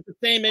cite with the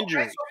same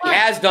injury? He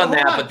has done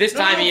that, but this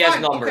time he has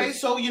numbers. Okay,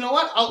 so you know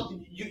what?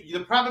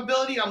 The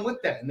probability, I'm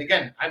with that. And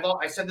again,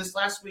 I said this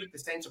last week, the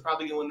Saints are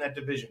probably going to win that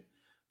division.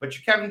 But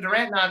your Kevin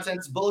Durant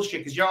nonsense is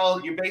bullshit because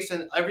you're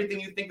basing everything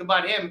you think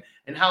about him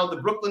and how the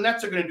Brooklyn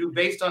Nets are going to do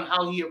based on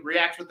how he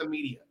reacts with the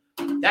media.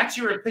 That's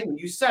your opinion.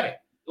 You said it.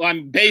 Well,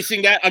 I'm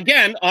basing that,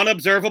 again, on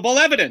observable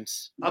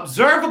evidence.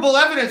 Observable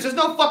evidence. There's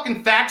no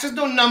fucking facts. There's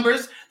no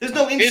numbers. There's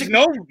no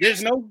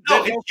There's no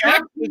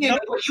facts.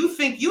 What you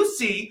think you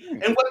see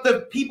and what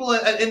the people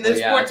in the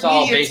sports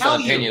media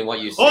tell you. What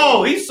you see.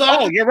 Oh, he saw.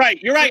 Oh, you're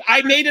right.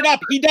 I made it up.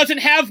 He doesn't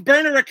have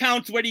burner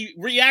accounts when he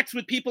reacts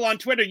with people on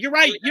Twitter. You're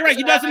right.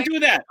 He doesn't do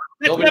that.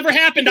 That's never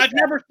happened. I've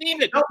never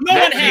seen it. No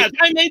one has.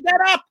 I made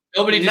that up.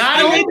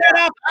 Not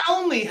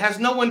only has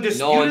no one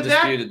disputed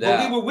that,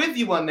 but we were with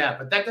you on that.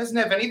 But that doesn't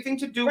have anything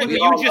to do with it.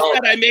 You just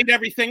said I made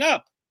everything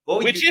up.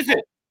 Which is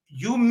it?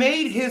 You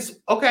made his.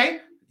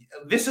 Okay,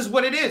 this is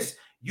what it is.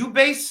 You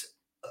base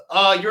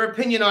your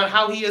opinion on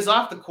how he is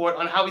off the court,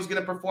 on how he's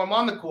going to perform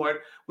on the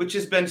court, which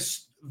has been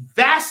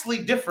vastly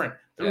different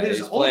through his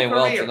whole career.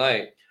 Well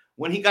tonight.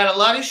 When he got a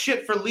lot of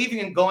shit for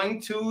leaving and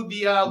going to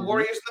the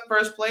Warriors in the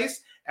first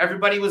place,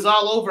 everybody was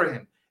all over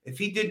him. If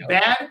he did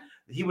bad,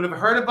 he would have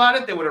heard about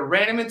it. They would have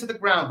ran him into the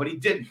ground, but he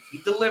didn't. He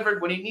delivered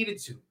when he needed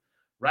to,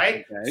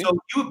 right? Okay. So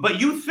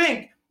you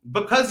think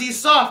because he's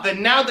soft that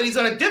now that he's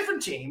on a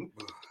different team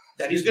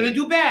that he's going to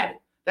do bad.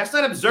 That's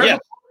not observable. Yeah.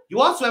 You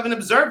also haven't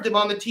observed him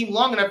on the team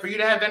long enough for you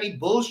to have any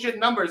bullshit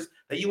numbers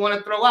that you want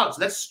to throw out. So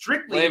that's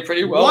strictly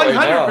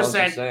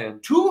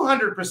 100%,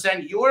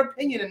 200% your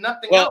opinion and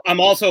nothing else. Well,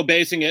 I'm also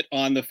basing it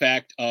on the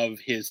fact of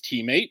his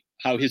teammate,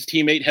 how his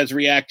teammate has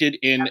reacted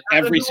in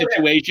every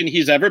situation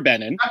he's ever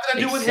been in.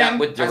 Nothing to do with him.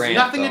 With Durant,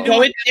 nothing to do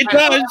with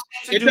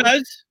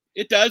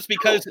it does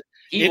because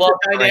it's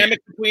a dynamic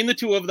between the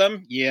two of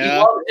them.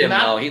 Yeah.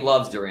 He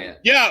loves Durant.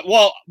 Yeah,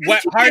 well,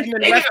 Harden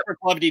and Westbrook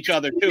loved each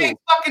other too. He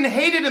fucking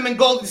hated him in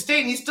Golden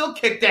State and he still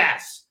kicked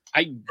ass.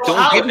 I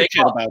don't give a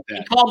shit about that.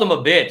 He called him a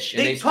bitch,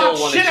 and they still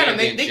won the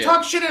championship. They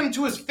talk shit at him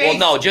to his face.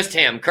 Well, no, just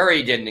him.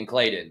 Curry didn't, and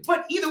Clay didn't.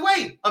 But either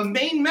way, a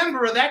main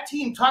member of that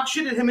team talked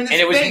shit at him in his face.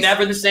 And it was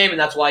never the same, and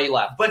that's why he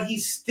left. But he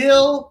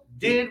still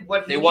did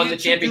what he won the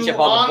championship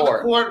on the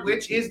court,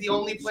 which is the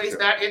only place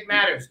that it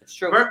matters. It's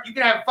true. You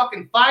can have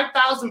fucking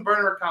 5,000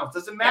 burner accounts.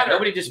 Doesn't matter.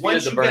 Nobody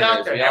disputed the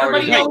burners.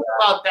 Everybody knows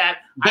about that.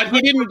 But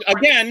he didn't.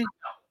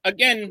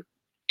 Again,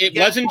 it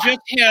wasn't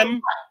just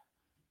him.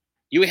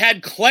 You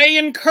had Clay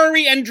and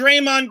Curry and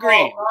Draymond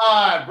Green. Oh,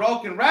 God,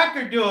 broken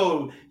record,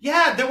 dude.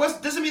 Yeah,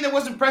 doesn't mean there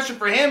wasn't pressure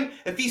for him.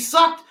 If he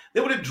sucked,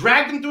 they would have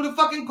dragged him through the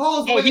fucking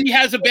coals. Oh, he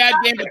has a bad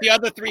game, but the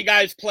other three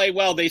guys play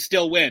well. They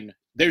still win.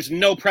 There's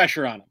no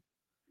pressure on him.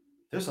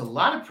 There's a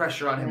lot of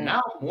pressure on him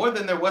now, more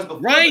than there was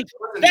before. Right.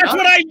 That's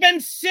what I've been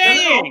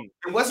saying.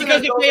 No, it wasn't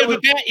because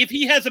if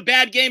he has a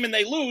bad game and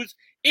they lose,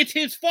 it's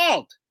his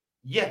fault.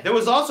 Yeah, there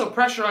was also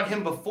pressure on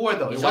him before,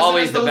 though. He's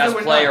always the best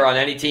player on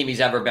any team he's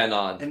ever been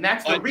on. And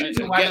that's the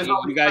reason why there's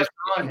always pressure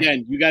on him.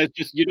 Again, you guys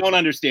you don't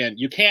understand.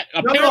 You can't,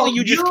 apparently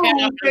you just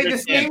cannot say understand. the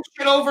same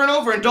shit over and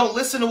over and don't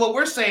listen to what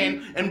we're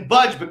saying and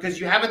budge because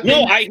you haven't.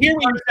 No, I hear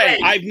what you're saying.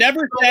 I've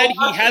never said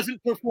he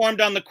hasn't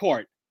performed on the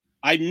court.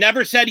 I've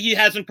never said he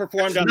hasn't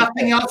performed on the court.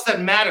 Nothing else that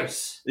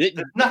matters.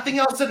 Nothing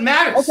else that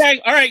matters. Okay,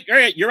 all right.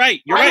 You're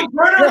right. Your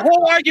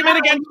whole argument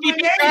against Steve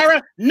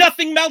Chara,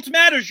 nothing else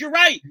matters. You're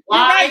right. You're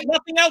right.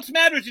 Nothing else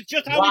matters. It's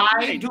just how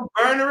Why do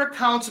burner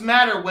accounts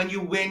matter when you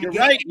win?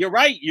 You're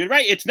right.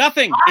 It's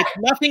nothing. It's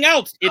nothing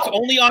else. It's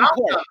only on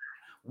court.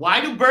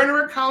 Why do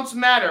burner accounts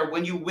matter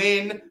when you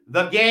win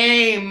the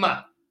game?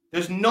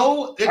 There's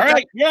no. All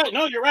right. Yeah.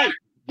 No, you're right.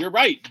 You're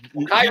right.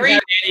 Kyrie,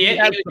 he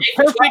has the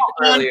perfect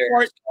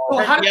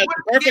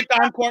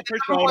on-court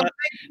persona.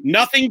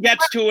 Nothing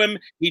gets to him.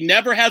 He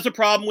never has a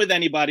problem with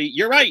anybody.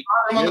 You're right.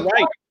 You're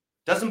right.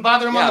 Doesn't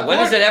bother him on the court. When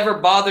has it ever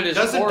bothered his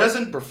does not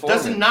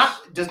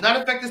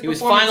affect his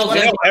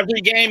performance.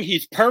 Every game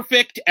he's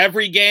perfect.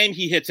 Every game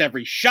he hits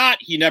every shot.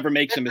 He never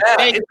makes a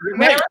mistake. You're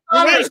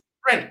right.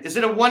 Is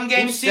it a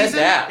one-game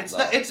season?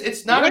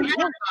 It's not a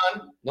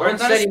marathon. Lauren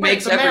said he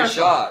makes every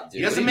shot.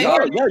 He doesn't make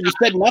every shot. You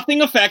said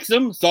nothing affects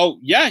him. So,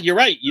 yeah, you're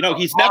right.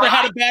 He's never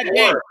had a bad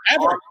game.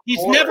 Ever.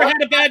 He's never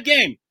had a bad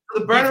game.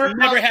 He's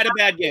never had a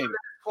bad game.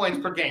 Points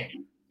per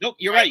game. Nope,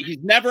 you're right. He's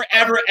never,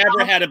 ever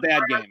had a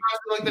bad game.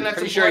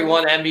 Pretty sure he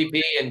won MVP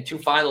and 2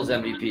 Finals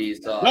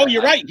MVPs. No,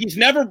 you're right. He's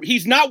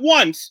not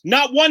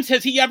once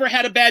has he ever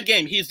had a bad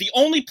game. He's the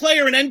only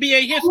player in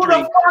NBA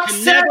history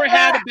who never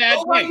had a bad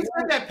game.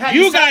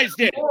 You guys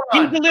did.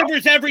 He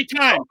delivers every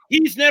time.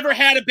 He's never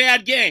had a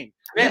bad game.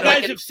 You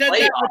guys have said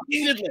that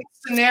repeatedly.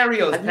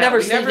 Scenarios. I've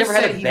never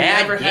said he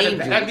never had a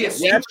bad game.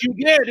 Yes, you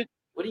did.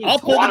 I'll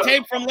pull the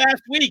tape from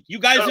last week. You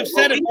guys have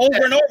said it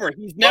over and over.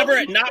 He's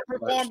never not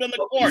performed on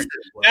the court.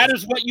 That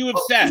is what you have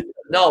said.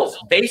 No,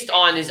 based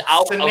on his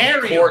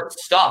out-of-court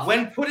stuff.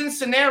 When put in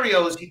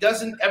scenarios, he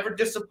doesn't ever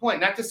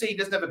disappoint. Not to say he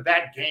doesn't have a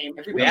bad game.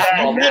 This is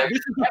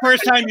the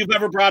first time you've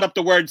ever brought up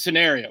the word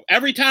scenario.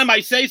 Every time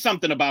I say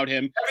something about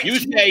him, you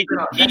say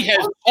he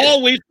has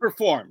always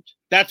performed.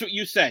 That's what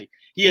you say.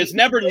 He has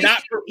never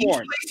not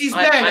performed. He's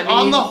been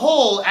on the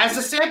whole as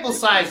a sample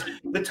size.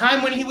 The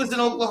time when he was in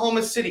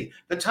Oklahoma City,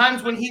 the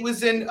times when he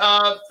was in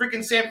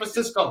freaking San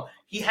Francisco,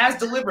 he has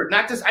delivered.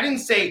 Not just I didn't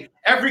say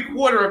every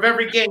quarter of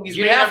every game.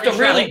 You have to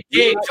really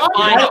dig.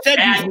 I said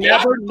he's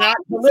never not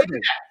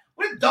delivered.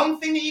 What a dumb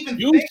thing to even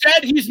think. You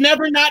said he's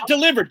never not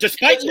delivered.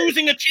 Despite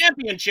losing a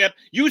championship,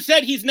 you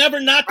said he's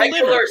never not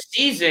delivered. Regular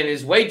season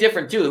is way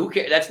different, too. Who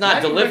cares? That's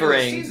not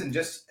delivering.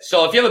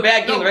 So if you have a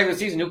bad game in the regular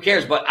season, who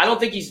cares? But I don't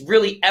think he's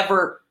really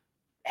ever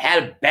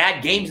had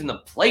bad games in the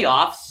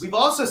playoffs. We've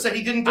also said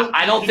he didn't.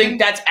 I don't think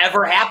that's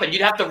ever happened.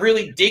 You'd have to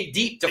really dig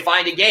deep to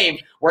find a game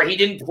where he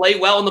didn't play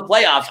well in the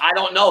playoffs. I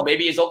don't know.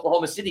 Maybe his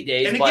Oklahoma City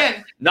days, and but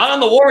again, not on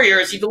the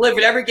Warriors. He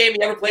delivered every game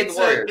he ever played the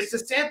Warriors. It's a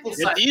sample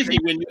size. It's easy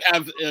when you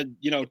have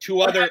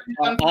 2 other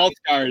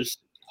All-Stars,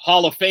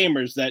 Hall of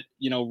Famers that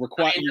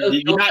require.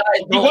 He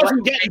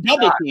wasn't getting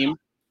double team.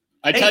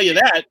 I tell you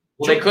that.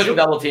 Well, they couldn't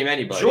double team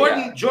anybody.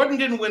 Jordan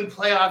didn't win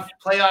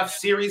playoff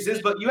series,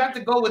 but you have to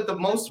go with the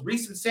most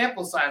recent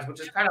sample size, which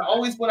is kind of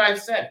always what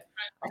I've said.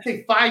 I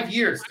think 5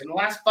 years. In the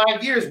last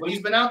 5 years, when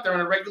he's been out there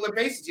on a regular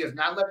basis, he has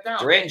not let down.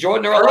 Durant and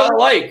Jordan are a lot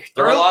alike.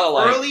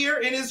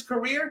 Earlier in his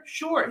career,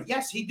 sure,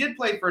 yes, he did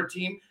play for a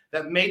team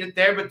that made it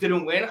there but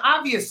didn't win,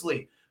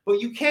 obviously. But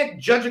you can't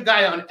judge a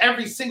guy on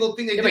every single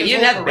thing they did. But he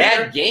didn't have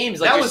bad games,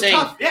 like you're saying.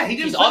 Tough. Yeah, he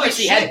didn't. He's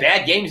obviously had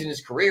bad games in his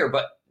career,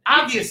 but.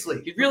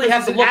 Obviously. You really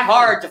have to look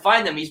hard to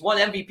find them. He's won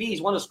MVP.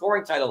 He's won a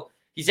scoring title.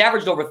 He's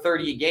averaged over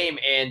 30 a game,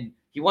 and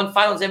he won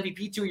Finals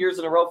MVP 2 years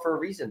in a row for a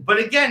reason. But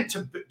again, to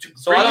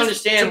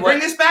bring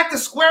this back to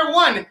square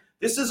one,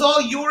 this is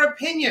all your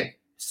opinion.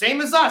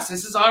 Same as us.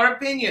 This is our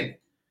opinion.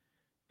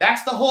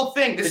 That's the whole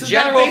thing. This is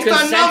not based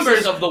on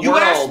numbers. Of the you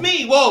world, asked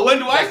me, whoa, when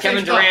do I say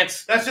Kevin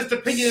Durant's that's just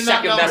opinion and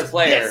second not numbers. Best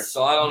player,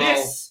 So I don't know.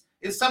 This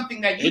is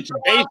something that you It's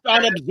based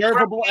on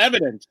observable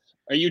evidence.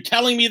 Are you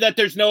telling me that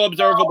there's no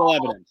observable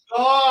evidence?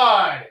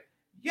 God.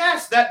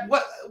 Yes,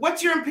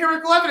 what's your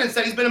empirical evidence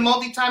that he's been a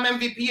multi-time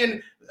MVP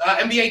and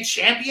NBA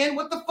champion?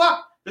 What the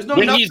fuck? There's no.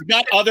 When he's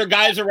got other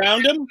guys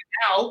around him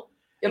now.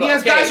 He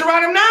has guys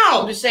around him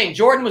now. I'm just saying,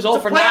 Jordan was 0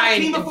 for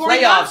 9 in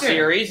playoff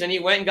series, and he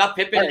went and got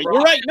Pippen. Right,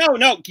 you're right.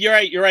 No,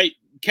 you're right.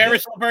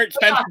 Karis LeVert,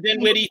 Spencer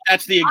Dinwiddie.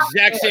 That's the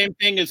exact same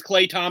thing as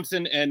Klay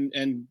Thompson and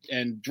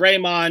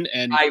Draymond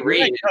and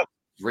Kyrie.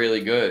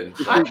 really good.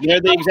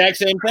 They're the exact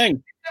same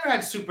thing. Never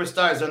had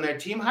superstars on their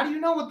team. How do you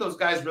know what those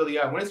guys really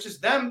are? When it's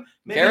just them,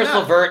 maybe Karis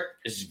not. LeVert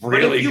is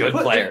really good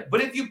player.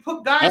 But if you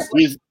put guys like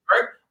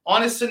LeVert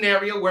on a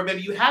scenario where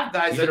maybe you have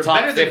guys that are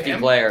top better 50 than him,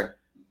 player.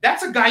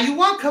 that's a guy you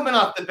want coming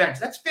off the bench.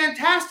 That's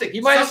fantastic.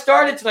 He might have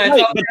started tonight.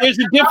 Right, but there's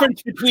a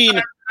difference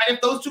between if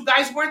those two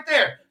guys weren't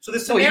there. So the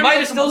No, scenario he might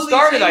have still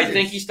started. I changes.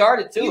 think he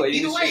started too. Either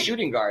He was way, a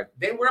shooting guard.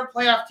 They were a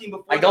playoff team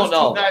before I don't those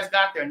know. two guys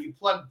got there, and you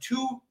plugged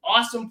two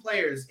awesome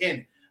players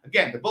in.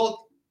 Again, they're both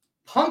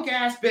punk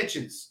ass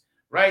bitches,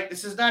 right?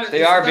 This is not.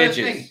 They are not a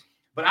bitches. thing.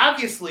 But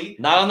obviously,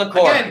 Not on the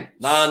court. Again,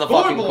 Not on the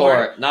fucking scoreboard,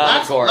 court. Not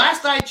on the court.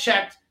 Last I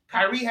checked,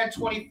 Kyrie had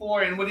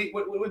 24, and what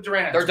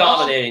Durant had? They're 12.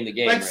 dominating the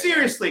game Like right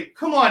seriously,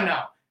 come on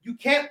now. You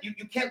can't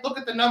look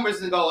at the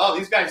numbers and go, oh,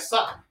 these guys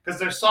suck because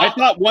they're I soft.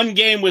 thought one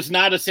game was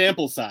not a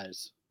sample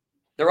size.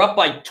 They're up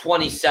by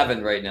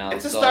 27 right now.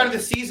 It's the so start of the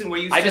season where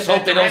you. I said just that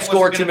hope they Durant don't score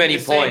wasn't too gonna be many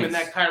the same points. and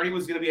that Kyrie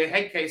was going to be a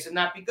head case and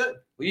not be good.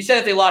 Well, you said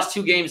if they lost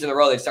 2 games in a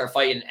row, they'd start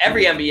fighting.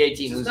 Every NBA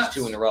team This is loses nuts.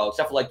 2 in a row,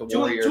 except for like the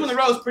Warriors. Two in a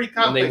row is pretty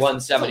when complex. they won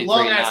It's a 73-9.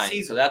 long-ass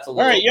season. So that's a All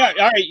little. right, yeah,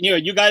 all right.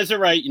 You guys are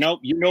right. You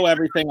know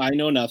everything. I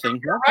know nothing.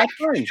 No, that's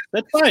fine.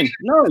 That's fine.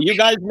 No, you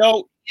guys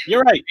know.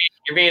 You're right.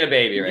 You're being a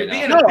baby right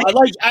now. No,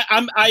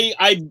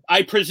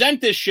 I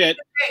present this shit.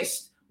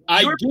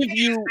 I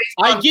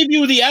give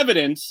you the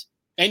evidence,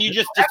 and you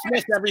just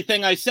dismiss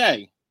everything I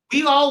say.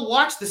 We all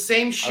watch the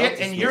same shit,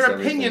 and your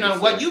dismiss opinion everything on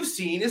you what say. you've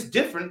seen is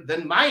different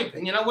than my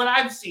opinion on what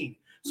I've seen.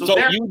 So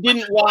there- you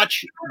didn't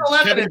watch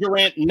Kevin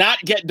Durant not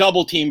get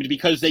double teamed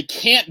because they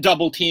can't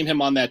double team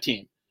him on that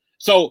team.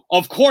 So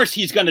of course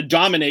he's going to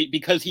dominate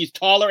because he's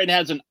taller and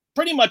has an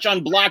pretty much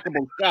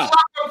unblockable shot. a lot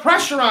more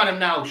pressure on him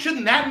now.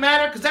 Shouldn't that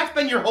matter? Because that's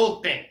been your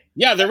whole thing.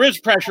 Yeah, there is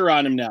pressure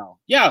on him now.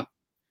 Yeah.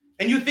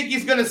 And you think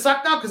he's going to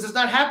suck now because it's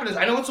not happening.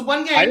 I know it's a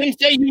one game. I didn't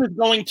say he was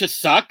going to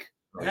suck.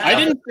 I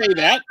didn't say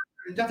that.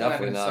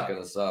 Definitely not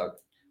going to suck.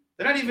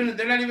 They're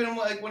not even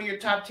like one of your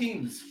top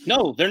teams.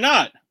 No, they're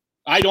not.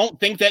 I don't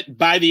think that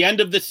by the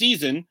end of the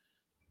season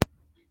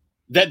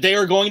that they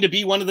are going to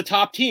be one of the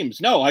top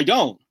teams. No, I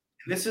don't.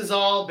 This is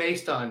all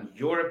based on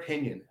your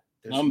opinion.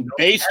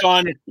 Based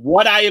on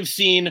what I have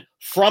seen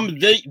from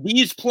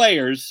these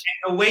players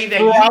the way that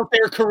throughout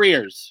their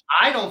careers.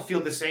 I don't feel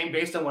the same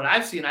based on what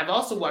I've seen. I've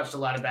also watched a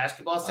lot of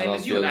basketball, I same don't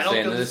as you, feel and I the don't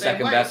same. feel They're the the same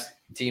second way. best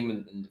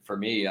team for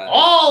me.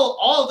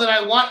 All that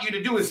I want you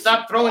to do is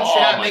stop throwing shit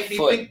out, my make me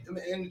foot. think,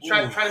 and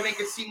try to make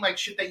it seem like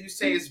shit that you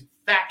say is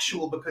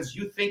factual because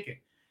you think it.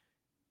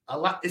 A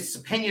lot it's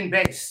opinion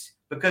based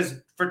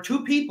because for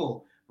two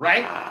people,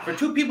 right? For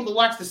two people to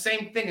watch the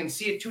same thing and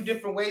see it 2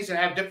 different ways and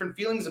have different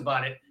feelings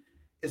about it,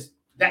 is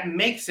that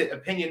makes it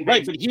opinion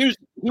based. Right,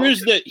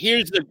 but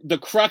here's the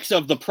crux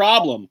of the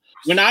problem.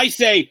 When I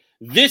say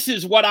this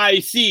is what I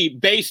see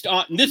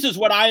this is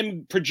what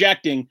I'm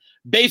projecting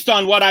based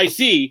on what I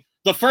see,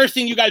 the first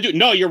thing you got to do,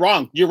 no, you're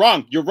wrong. You're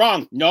wrong. You're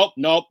wrong. Nope,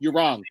 you're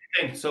wrong.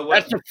 So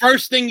that's the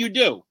first thing you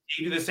do.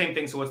 You do the same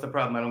thing, so what's the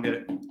problem? I don't get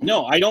it.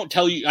 No, I don't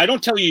tell you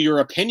your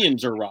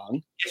opinions are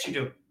wrong. Yes, you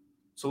do.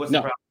 So what's the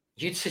problem?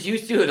 You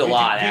do it a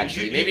lot,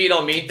 actually. Maybe you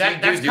don't mean That- to.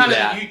 You that's do kinda-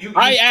 that.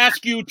 I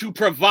ask you to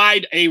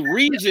provide a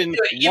reason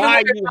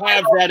why you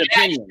have that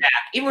opinion.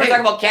 Even when we're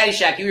talking about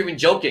Caddyshack, you were even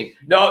joking.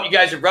 No, you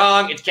guys are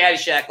wrong. It's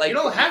Caddyshack. Like You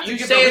don't have to you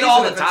give say a it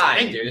all reason the if it's time,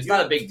 opinion. dude. It's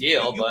not a big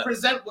deal, You but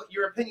present what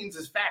your opinions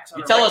as facts. On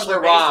you a tell us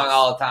regular we're wrong basis.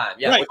 all the time.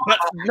 Yeah, Right, but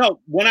no,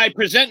 when I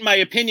present my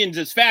opinions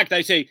as fact,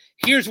 I say,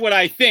 here's what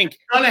I think,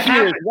 Gonna here's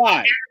happen.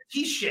 why.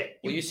 Shit.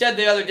 Well, you said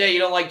the other day you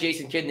don't like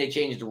Jason Kidd and they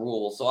changed the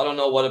rule, so I don't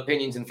know what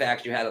opinions and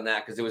facts you had on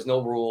that because there was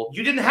no rule.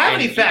 You didn't have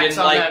And any you facts didn't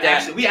on like that.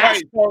 Actually, we All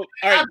right,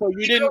 asked. so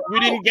you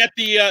didn't get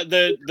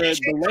the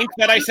link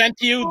that I sent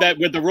to you that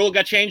with the rule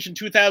got changed in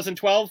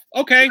 2012.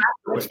 Okay,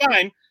 that's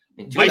fine.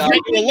 I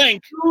sent you a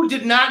link. You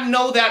did not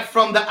know that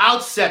from the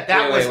outset.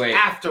 That was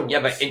afterwards.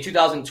 Yeah, but in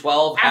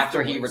 2012,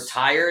 after he Afterwards.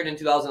 retired in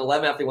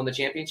 2011, after he won the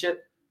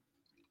championship.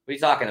 What are you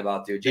talking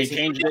about, dude? They Jason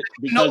changed it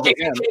No, because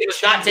Jason Kidd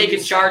was not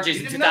taking charges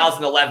in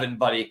 2011,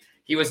 buddy.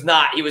 He was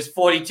not. He was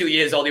 42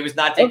 years old. He was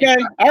not taking.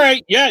 Okay, all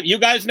right, yeah, you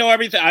guys know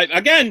everything. I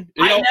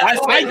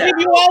give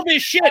you all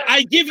this shit.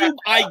 I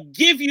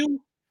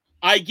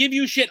give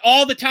you shit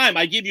all the time.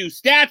 I give you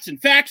stats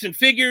and facts and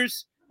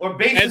figures, or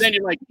basis. and then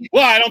you're like,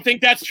 well, I don't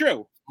think that's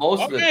true.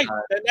 Most of the Okay, time.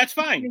 then that's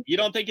fine. You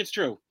don't think it's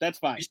true. That's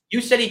fine.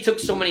 You said he took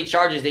so many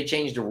charges they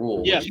changed the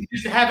rule. Yeah. You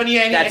just have any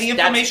That's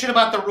information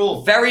about the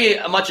rule? Very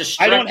much a I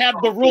strict. don't have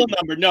the rule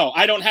number. No,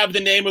 I don't have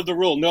the name of the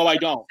rule. No, I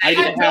don't. I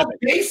didn't have it.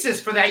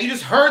 Basis for that. You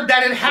just heard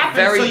that it happened.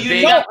 Very so you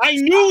big- No, I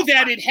knew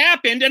that it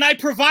happened, and I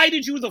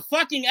provided you the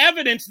fucking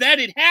evidence that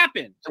it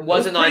happened. It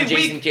wasn't It was on pretty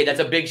Jason weak. Kidd. That's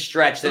a big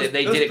stretch that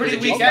they it was did it pretty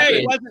because of weak. Jason Okay,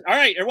 Kidd. it wasn't. All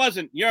right, it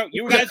wasn't.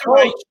 You was guys a are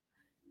right. coach.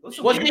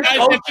 Wasn't You guys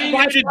have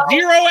provided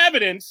zero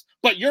evidence,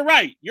 but you're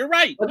right. You're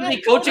right. Wasn't he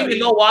coaching the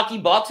Milwaukee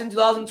Bucks in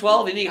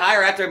 2012? Didn't he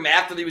hire after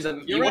he was a?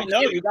 You're right.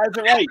 No, you guys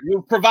are right.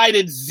 You've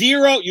provided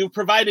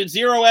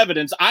zero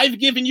evidence. I've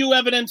given you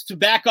evidence to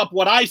back up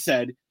what I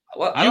said.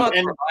 Well, I don't have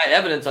to provide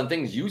evidence on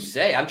things you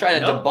say. I'm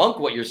trying to debunk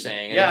what you're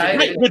saying. Yeah,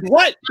 Right, with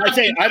what? I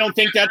say I don't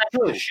think that's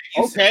true.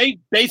 Okay,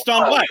 based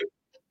on what?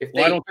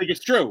 Well, I don't think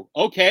it's true.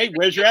 Okay,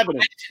 where's your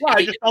evidence? Well,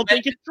 I just don't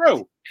think it's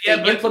true. They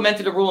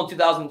implemented a rule in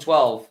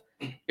 2012.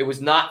 It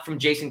was not from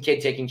Jason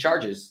Kidd taking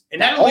charges. And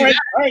not only that,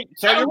 all right.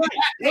 So you're right.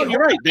 No, you're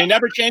right. They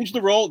never changed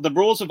the rule. The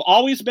rules have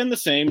always been the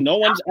same. No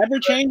one's ever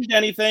changed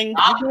anything. You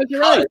guys are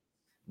right.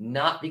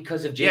 Not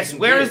because of Jason. Yes,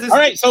 where Kidd. is this? All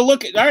right. So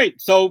look. All right.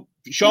 So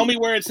show me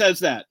where it says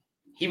that.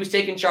 He was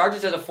taking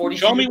charges as a 40.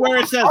 Show me where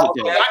it says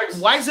it.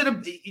 Why is it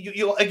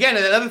again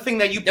another thing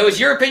that you? That was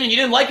your opinion. You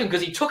didn't like him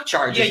because he took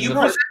charges. Yeah, you.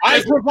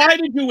 I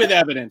provided you with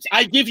evidence.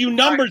 I give you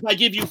numbers. I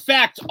give you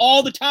facts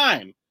all the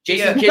time.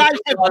 Jason You guys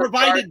have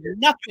provided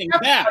nothing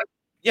back.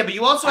 Yeah, but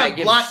you also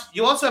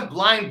have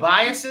blind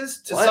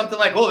biases to something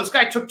like, oh, this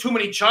guy took too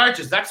many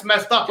charges. That's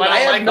messed up. Dude, I don't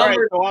have like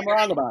numbers. So I'm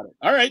wrong about it.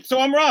 All right, so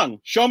I'm wrong.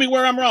 Show me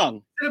where I'm wrong.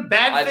 Is it a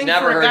bad I've thing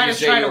never for a heard guy you to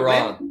say try you're to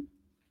wrong.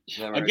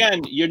 win?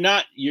 Again, you're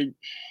not. You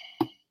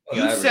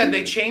Whatever. said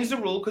they changed the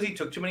rule because he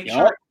took too many Yep.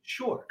 charges.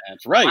 Sure.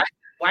 That's right.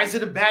 Why is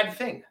it a bad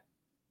thing?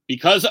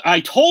 Because I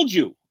told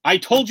you. I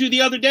told you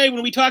the other day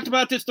when we talked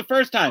about this the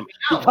first time.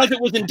 Because it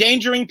was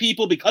endangering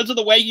people because of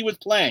the way he was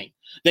playing.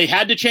 They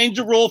had to change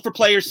the rule for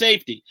player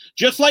safety.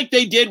 Just like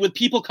they did with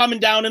people coming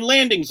down in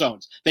landing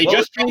zones. They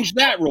just changed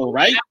that rule,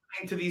 right?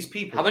 To these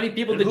people. How many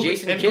people And did who-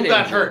 Jason and Kidd who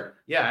got injure? hurt?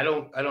 Yeah, I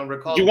don't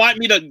recall. Do you want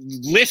me to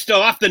list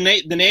off the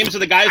names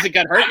of the guys that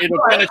got hurt? It's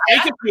going to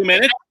take a few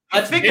minutes.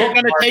 It's going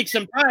to take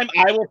some time.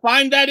 I will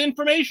find that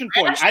information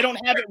for you. I don't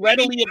have it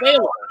readily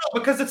available.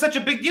 Because it's such a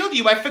big deal to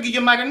you. I figured you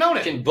might have known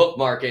it. You can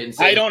bookmark it and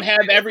say, I don't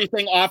have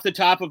everything off the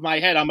top of my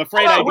head. I'm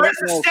afraid I don't Where's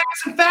the know.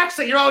 stats and facts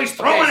that you're always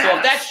throwing Okay, so at if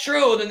us? that's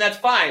true, then that's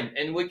fine,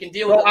 and we can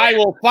deal So with it. I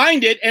will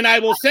find it and I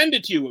will send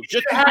it to you.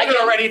 Just You have it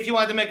already if you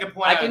wanted to make a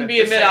point. I out can of it. be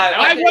Just admit saying.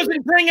 I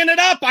wasn't bringing it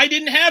up. I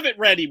didn't have it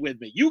ready with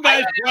me. You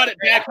guys brought it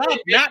back up,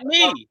 not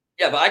me.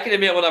 Yeah, but I can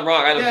admit when I'm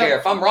wrong. I don't Yeah. care.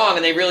 If I'm wrong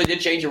and they really did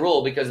change a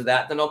rule because of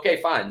that, then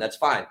okay, fine. That's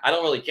fine. I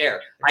don't really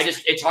care.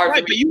 It's hard Right,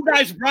 for but me. you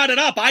guys brought it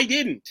up. I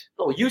didn't.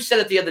 No, you said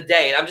it the other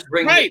day, and I'm just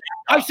bringing Right. it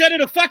I said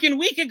it a fucking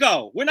week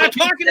ago. We're not But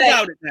you talking said-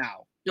 about it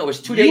now. No, it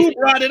was 2 days You ago.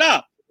 brought it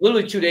up.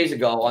 Literally 2 days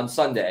ago on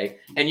Sunday,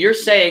 and you're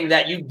saying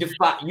that you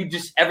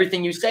just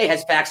everything you say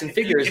has facts and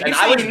figures, If and you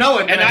I say was you know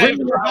it, And then I I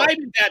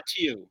provided that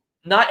to you.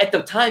 not at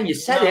the time you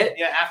said it.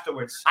 Yeah,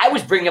 afterwards. I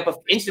was bringing up an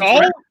instant.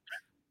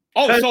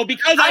 So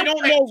because I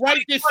don't know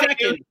right this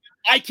second,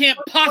 I can't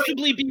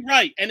possibly be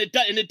right, and it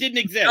didn't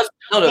exist.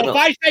 No. If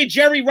I say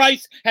Jerry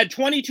Rice had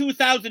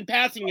 22,000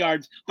 passing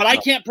yards, but I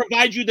can't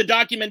provide you the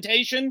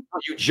documentation,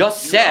 You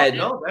just said.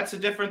 No, that's a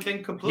different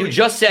thing completely. You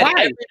just said.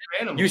 Why?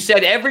 You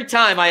said every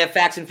time I have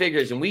facts and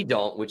figures, and we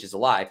don't, which is a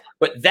lie.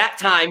 But that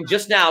time,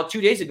 just now,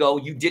 2 days ago,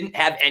 you didn't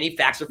have any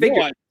facts or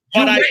figures.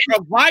 but I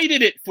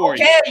provided it for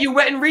you. Okay, you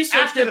went and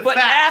researched After it, the but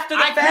fact. after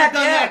the I could've fact,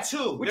 done yeah, that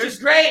too. which There's- is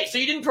great. So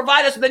you didn't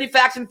provide us with any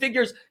facts and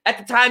figures at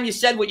the time you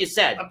said what you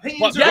said. But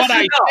Opinions Yes what or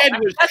I no? said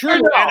was Yes or true,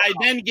 no? and I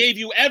then gave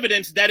you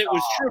evidence that it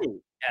was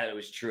true. Yeah, it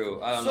was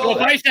true. I don't So know. So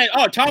if I said,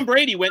 "Oh, Tom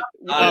Brady won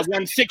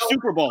 6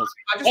 Super Bowls,"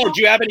 oh,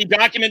 do you have any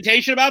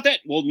documentation about that?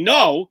 Well,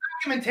 no,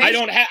 I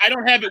don't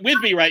have it with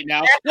me right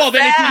now. That's Well, a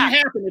then it didn't fact.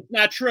 happen. It's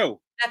not true.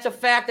 That's a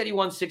fact that he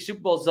won 6 Super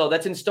Bowls, though.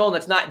 That's in stone.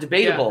 That's not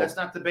debatable. Yeah, that's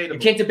not debatable. You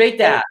can't debate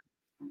that.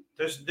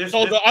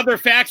 So the other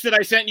facts that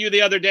I sent you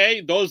the other day,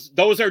 those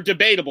are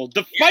debatable.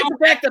 Despite the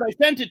fact that I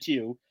sent it to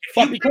you,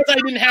 but because I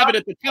didn't have it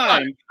at the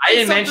time, I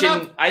didn't something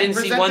mention. up I didn't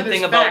and see present one it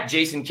thing as about fact.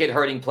 Jason Kidd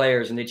hurting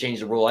players, and they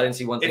changed the rule. I didn't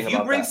see one thing If about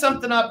you bring that.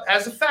 something up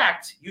as a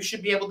fact, you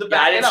should be able to Yeah,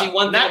 back I it didn't up. see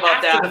one thing Not about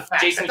after that. the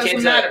fact. Jason That doesn't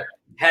Kidd matter.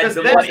 had Because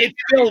the then- but it's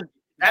still.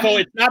 I So mean-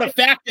 it's not a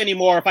fact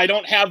anymore if I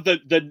don't have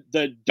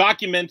the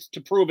documents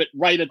to prove it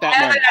right at that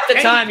Have moment. it at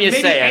the time you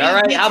maybe say it. any All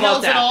right, how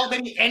about details at that? all,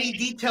 maybe any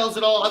details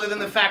at all other than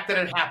the fact that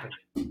it happened,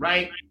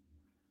 right?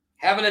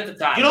 Have it at the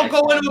time. You don't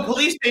go into a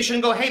police station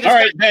and go, "Hey, this All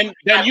right, guy-"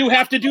 then you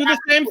have to do the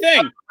same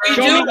thing. You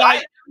Show do. me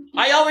why.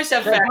 I always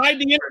have facts. Provide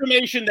the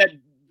information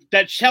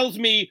that tells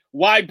me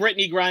why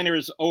Brittany Griner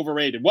is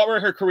overrated. What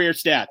were her career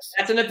stats?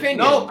 That's an opinion.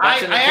 No, That's I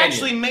an opinion.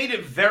 actually made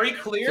it very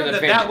clear It's an that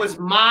opinion. that was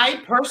my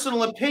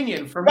personal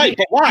opinion for Right, me.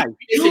 but why?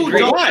 You Disagree.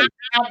 don't Why?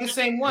 have the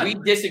same one. We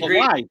But disagree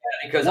why?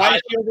 because Why I,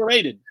 is she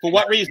overrated? For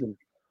what reason?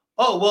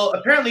 Oh, well,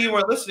 apparently you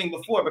weren't listening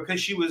before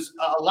because she was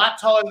a lot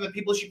taller than the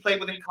people she played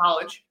with in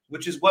college,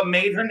 which is what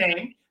made her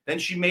name. Then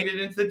she made it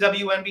into the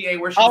WNBA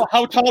where she was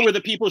How tall were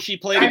the people she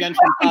played against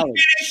in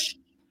college? finish,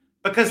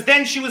 because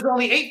then she was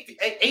only eight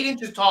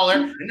inches taller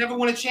and never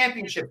won a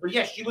championship. But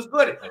yes, she was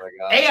good. oh my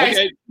God. A, I Okay.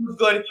 said she was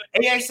good.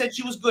 A, I said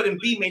she was good, and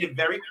B made it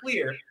very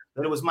clear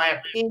that it was my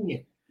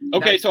opinion.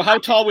 Okay, so how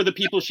tall were the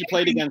people she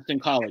played against in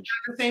college?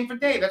 The same for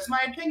Dave. That's my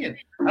opinion.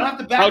 I don't have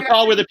to back How it up.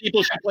 tall were the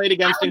people she played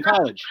against in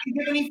college? I don't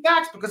give any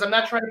facts because I'm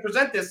not trying to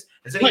present this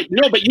as any. Right,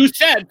 no, but you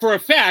said for a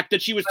fact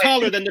that she was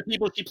taller than the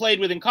people she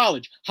played with in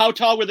college. How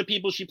tall were the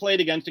people she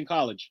played against in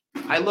college?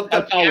 I looked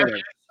How up tall the were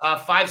average. they?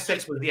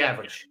 5'6" was the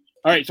average.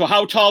 All right, so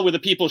how tall were the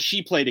people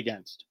she played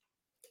against?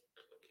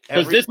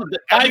 Because this is the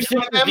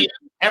 5'6"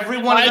 every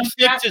one of them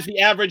 5'6" is the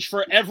average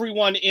for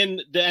everyone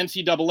in the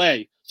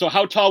NCAA. So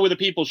how tall were the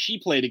people she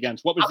played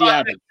against? What was the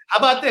average? How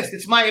about this?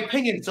 It's my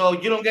opinion, so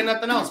you don't get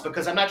nothing else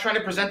because I'm not trying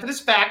to present it as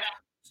fact.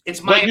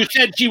 It's my. But you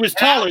said she was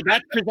taller.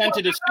 That's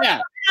presented as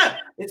fact. Yeah,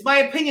 it's my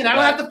opinion. I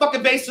don't have to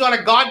fucking base it on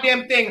a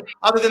goddamn thing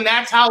other than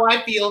that's how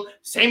I feel.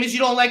 Same as you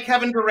don't like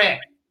Kevin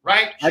Durant,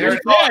 right? I didn't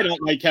say I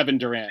don't like Kevin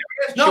Durant.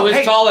 No, She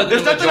was taller than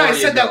there's the nothing I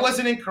majority said of that them.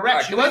 wasn't incorrect. All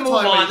right, She can we was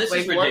move taller on? than This he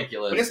is played for.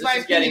 ridiculous. But it's This my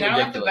is getting opinion. I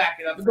don't have to ridiculous. back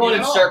it up. We're going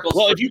in circles.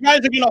 Well, if you guys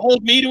are going to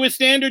hold me to a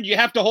standard, you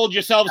have to hold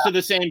yourselves to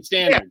the same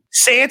standard.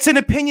 Say it's an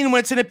opinion when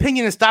it's an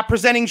opinion and stop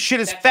presenting shit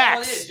as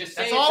facts.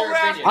 That's all we're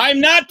asking. I'm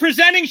not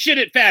presenting shit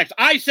at facts.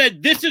 I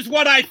said, this is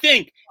what I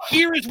think.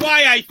 Here is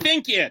why I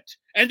think it.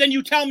 And then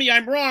you tell me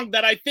I'm wrong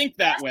that I think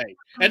that way.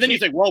 And then you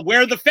say, well,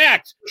 where are the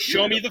facts?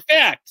 Show me the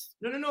facts.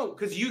 No,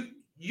 because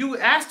you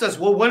asked us,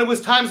 well, when it was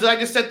times that I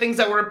just said things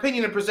that were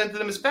opinion and presented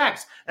them as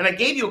facts. And I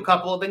gave you a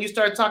couple, then you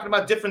started talking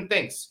about different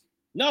things.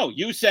 No,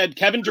 you said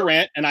Kevin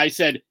Durant, and I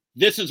said,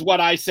 this is what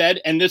I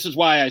said, and this is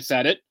why I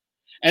said it.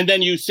 And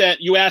then you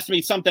asked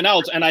me something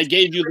else, and I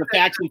gave you the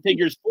facts and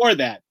figures for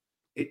that.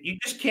 You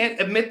just can't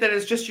admit that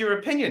it's just your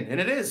opinion, and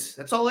it is.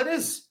 That's all it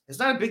is. It's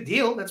not a big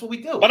deal. That's what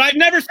we do. But I've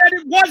never said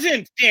it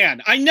wasn't,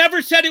 Dan. I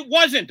never said it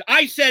wasn't.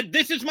 I said,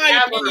 this is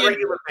my opinion.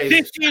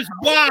 This is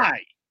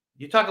why.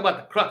 You talk about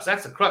the crux.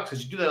 That's the crux,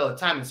 because you do that all the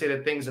time and say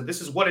that things that this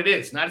is what it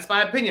is. Not it's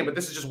my opinion, but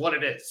this is just what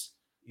it is.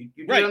 You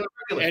do right. it on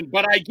the regular.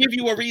 But I give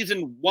you a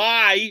reason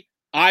why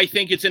I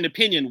think it's an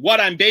opinion,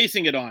 what I'm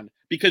basing it on,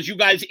 because you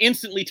guys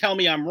instantly tell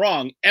me I'm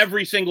wrong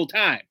every single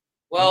time.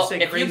 Well,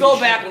 if you go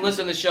back and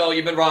listen to the show,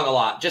 you've been wrong a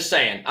lot. Just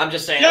saying. I'm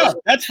just saying. Yeah,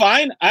 that's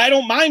fine. I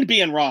don't mind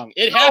being wrong.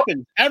 It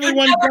happens.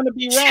 Everyone's going to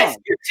be wrong.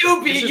 You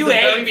do be. You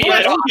hate being I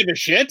wrong. don't give a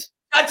shit.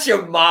 Shut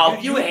your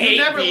mouth. You hate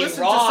never being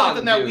listen wrong, to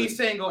something that dude. we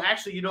say and go,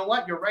 actually, you know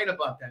what? You're right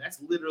about that. That's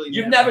literally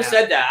You've never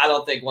said that, I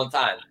don't think, one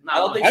time. I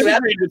don't think I've you have.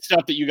 agreed with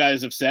stuff that you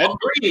guys have said.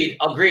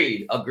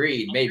 Agreed.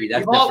 Maybe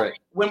that's We've all- different.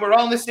 when we're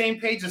all on the same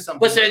page or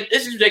something. Listen,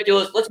 this is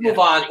ridiculous. Let's move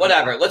on.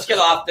 Whatever. Let's get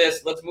off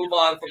this. Let's move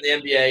on from the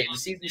NBA. The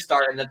season's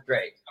starting. That's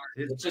great.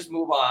 Let's just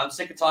move on. I'm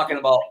sick of talking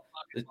about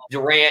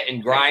Durant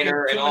and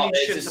Griner and all.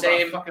 It's the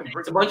same.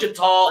 It's a bunch of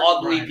tall,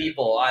 ugly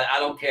people. I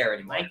don't care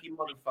anymore. Lanky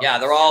motherfuckers. Yeah,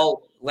 they're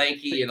all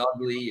lanky and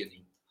ugly, and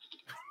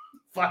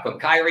Fuck but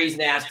Kyrie's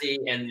nasty,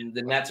 and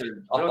the Nets are up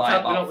We don't by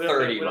talk- we about don't-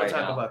 30 we don't right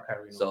talk now. about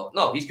Kyrie. So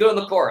no, he's good on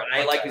the court, and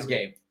I like his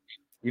game,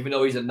 even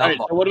though he's a All right,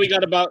 nutball. so what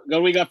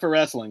do we got for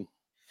wrestling?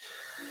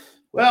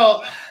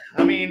 Well,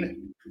 I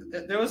mean,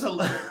 there was a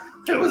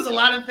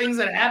lot of things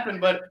that happened,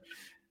 but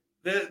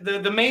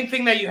the main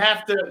thing that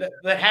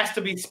that has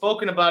to be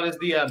spoken about is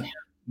the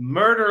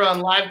murder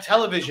on live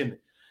television.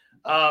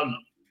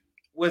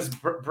 Was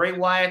Bray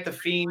Wyatt the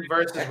Fiend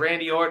versus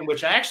Randy Orton,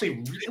 which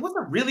it was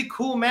a really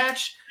cool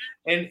match,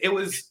 and it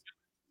was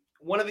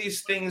one of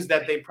these things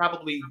that they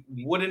probably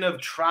wouldn't have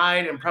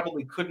tried and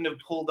probably couldn't have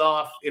pulled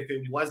off if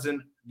it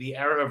wasn't the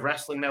era of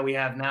wrestling that we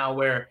have now,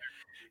 where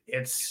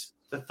it's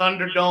the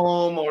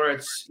Thunderdome or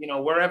it's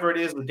wherever it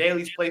is, the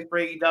Daily's place for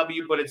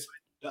AEW, but it's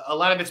a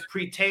lot of it's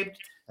pre-taped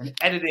and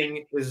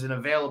editing is an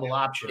available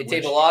option. They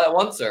tape a lot at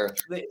once, or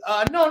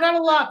no, not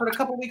a lot, but a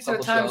couple weeks at a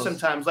Couple time. shows.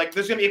 Sometimes, like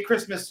there's gonna be a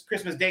Christmas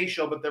Day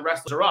show, but the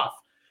wrestlers are off.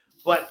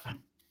 But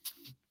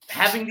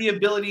having the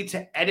ability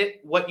to edit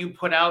what you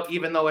put out,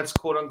 even though it's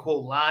quote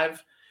unquote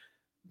live,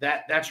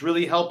 that's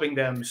really helping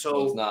them.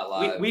 So it's not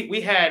live.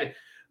 We had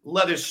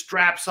leather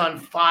straps on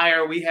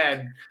fire. We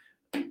had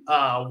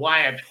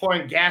Wyatt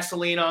pouring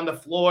gasoline on the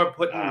floor,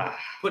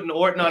 putting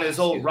Orton on his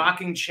old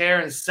rocking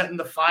chair and setting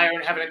the fire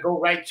and having it go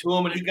right to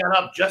him. And he got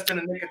up just in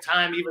the nick of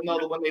time, even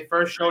though when they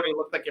first showed it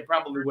looked like it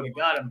probably would have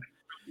got him.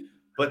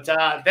 But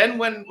then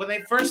when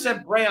they first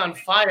set Bray on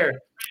fire,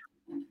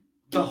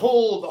 the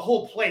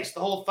whole place,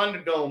 the whole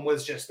Thunderdome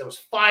was just, there was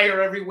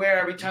fire everywhere.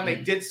 Every time they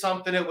did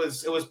something, it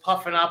was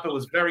puffing up. It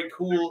was very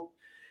cool.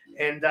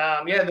 And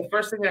the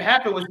first thing that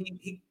happened was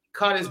he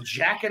caught his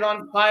jacket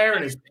on fire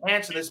and his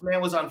pants, and this man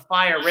was on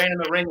fire, ran in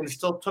the ring, and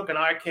still took an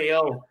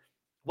RKO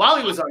while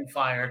he was on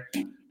fire.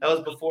 That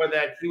was before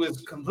that. He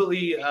was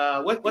completely,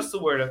 what's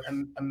the word?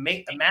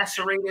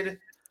 Emascerated?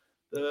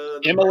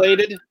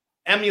 Immolated?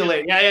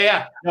 Emulated.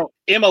 Yeah. No,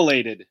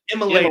 immolated.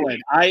 Immolated.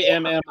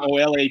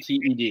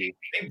 IMMOLATED.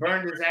 They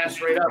burned his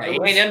ass right up. Yeah,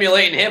 you ain't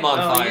emulating him on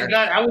No, fire.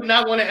 I would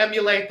not want to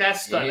emulate that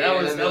stuff.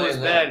 Yeah, that was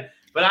bad.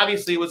 But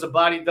obviously, it was a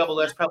body double.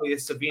 That's probably a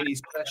Savini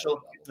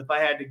special, if I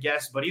had to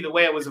guess. But either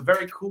way, it was a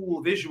very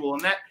cool visual,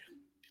 and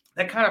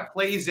that kind of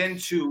plays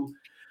into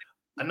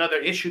another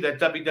issue that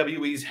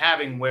WWE is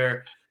having,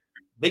 where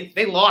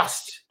they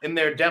lost in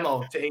their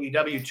demo to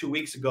AEW 2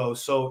 weeks ago.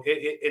 So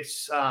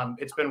it's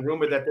been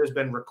rumored that there's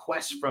been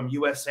requests from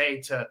USA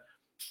to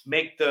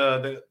make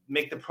the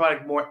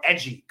product more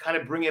edgy, kind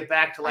of bring it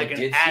back to like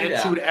an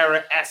Attitude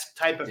Era-esque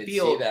type of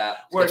feel.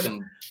 Where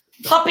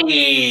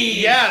Puppy.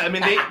 Yeah, I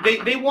mean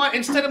they want,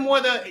 instead of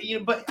more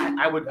but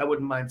I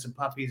wouldn't mind some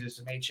puppies or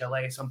some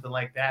HLA, something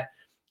like that.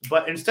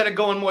 But instead of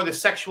going more the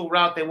sexual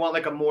route, they want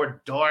like a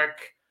more dark,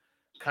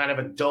 kind of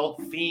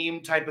adult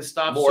theme type of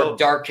stuff. More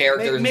dark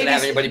characters instead of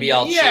having everybody be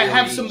all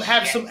yeah, cheery.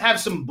 have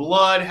some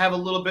blood, have a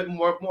little bit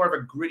more of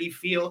a gritty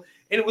feel.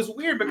 And it was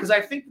weird because I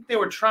think that they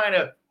were trying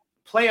to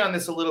play on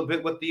this a little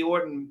bit with the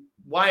Orton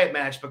Wyatt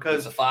match,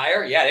 because the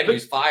fire, yeah, they've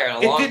used fire in a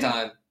long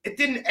time. it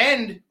didn't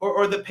end,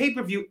 or the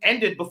pay-per-view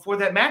ended before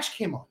that match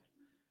came on.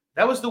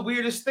 That was the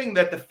weirdest thing,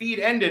 that the feed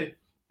ended,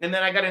 and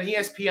then I got an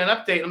ESPN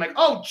update. I'm like,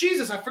 oh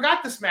Jesus, I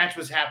forgot this match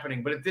was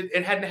happening, but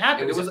it hadn't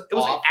happened. It was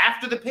like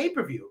after the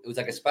pay-per-view. It was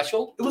like a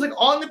special. It was like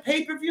on the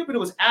pay-per-view, but it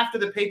was after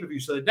the pay-per-view.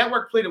 So the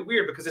network played it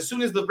weird because as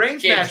soon as the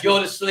Reigns match, go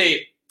to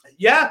sleep.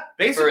 Yeah,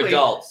 basically. For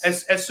adults.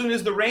 As soon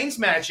as the Reigns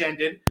match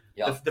ended,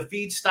 the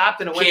feed stopped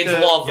and it went Kids to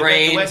love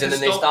Reigns, Reigns, and then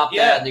they stopped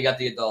that, and you got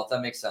the adults.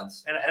 That makes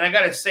sense. And I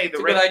gotta say, It's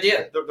a good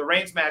idea. The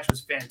Reigns match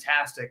was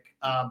fantastic,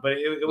 but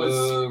it was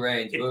Boo,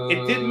 Reigns,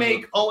 it did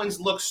make Owens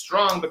look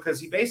strong because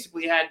he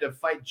basically had to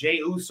fight Jey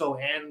Uso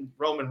and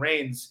Roman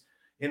Reigns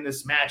in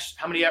this match.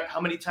 How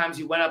many times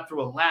he went up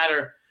through a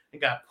ladder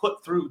and got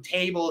put through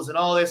tables and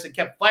all this and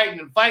kept fighting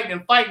and fighting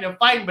and fighting and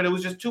fighting, but it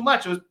was just too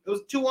much. It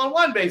was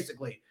 2-on-1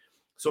 basically.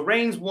 So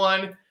Reigns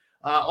won.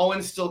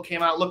 Owens still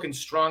came out looking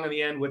strong in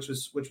the end, which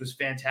was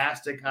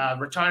fantastic.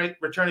 Return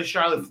to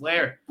Charlotte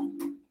Flair,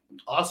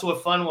 also a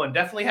fun one.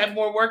 Definitely had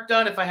more work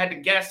done. If I had to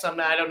guess,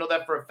 I don't know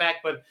that for a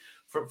fact, but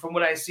from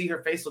what I see,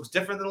 her face looks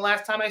different than the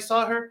last time I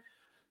saw her.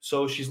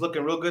 So she's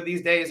looking real good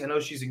these days. I know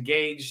she's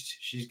engaged.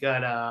 She's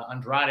got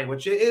Andrade,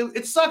 which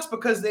it sucks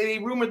because they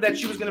rumored that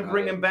she was going to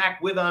bring him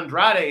back with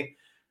Andrade.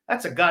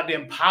 That's a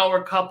goddamn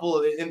power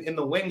couple in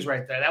the wings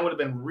right there. That would have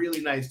been really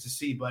nice to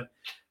see, but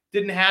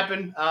didn't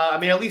happen.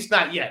 At least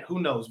not yet. Who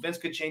knows? Vince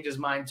could change his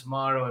mind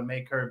tomorrow and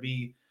make her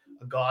be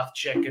a goth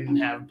chick and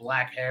have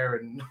black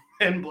hair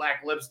and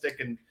black lipstick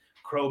and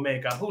crow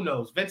makeup. Who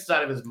knows? Vince is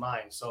out of his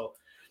mind. So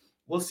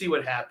we'll see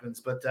what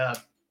happens. But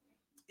other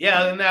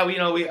than that,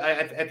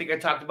 I think I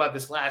talked about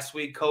this last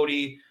week.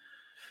 Cody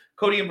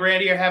and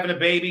Brandy are having a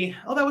baby.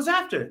 Oh, that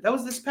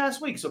was this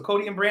past week. So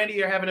Cody and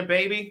Brandy are having a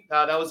baby.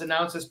 That was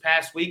announced this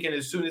past week. And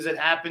as soon as it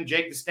happened,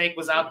 Jake the Snake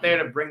was out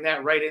there to bring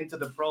that right into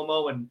the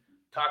promo and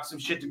talk some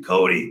shit to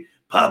Cody.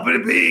 Papa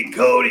the Pig,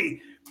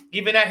 Cody.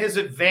 Even at his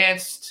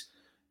advanced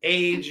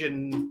age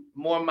and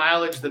more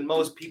mileage than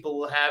most people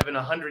will have in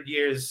 100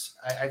 years,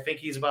 I think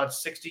he's about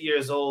 60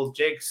 years old.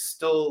 Jake's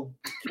still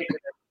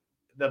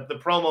the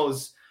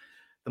promos.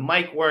 The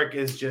mic work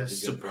is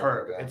just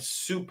superb. It's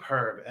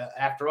superb.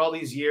 After all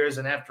these years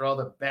and after all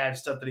the bad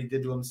stuff that he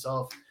did to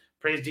himself,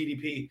 praise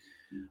DDP.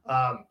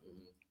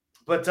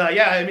 But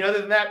other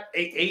than that,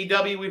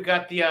 AEW, we've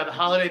got the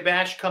Holiday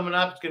Bash coming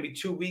up. It's going to be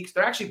 2 weeks.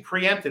 They're actually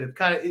preempted.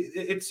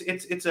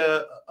 It's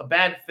a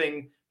bad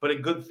thing, but a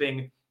good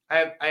thing.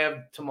 I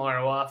have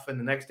tomorrow off and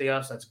the next day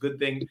off, so that's a good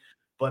thing.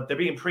 But they're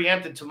being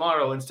preempted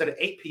tomorrow. Instead of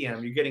 8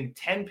 p.m., you're getting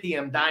 10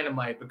 p.m.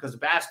 Dynamite because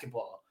of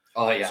basketball.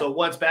 Oh yeah. So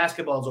once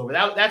basketball's over,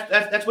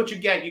 that's what you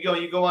get. You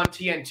go on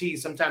TNT.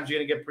 Sometimes you're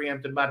gonna get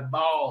preempted by the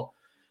ball,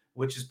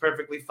 which is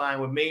perfectly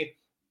fine with me.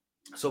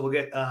 So we'll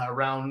get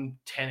around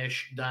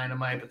 10-ish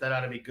Dynamite, but that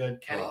ought to be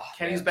good.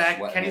 Kenny's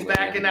back. Kenny's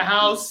back in the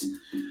house.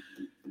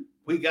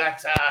 We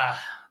got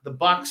the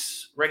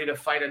Bucks ready to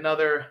fight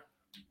another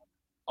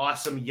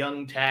awesome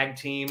young tag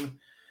team.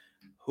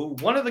 Who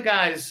one of the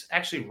guys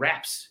actually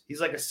raps.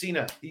 He's like a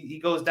Cena. He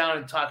goes down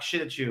and talks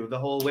shit at you the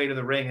whole way to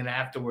the ring and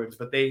afterwards.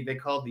 But they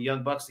called the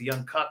Young Bucks the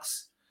Young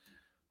Cucks,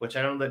 which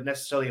I don't know that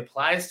necessarily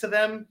applies to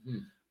them.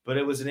 But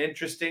it was an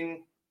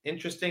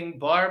interesting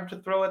barb to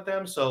throw at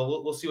them.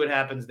 So we'll see what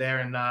happens there.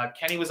 And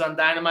Kenny was on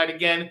Dynamite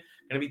again.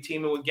 Going to be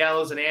teaming with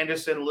Gallows and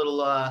Anderson. A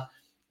little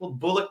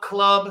Bullet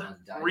Club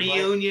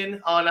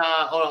reunion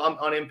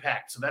on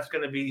Impact. So that's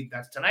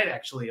tonight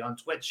actually on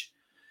Twitch,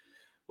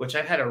 which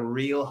I've had a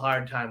real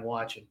hard time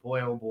watching.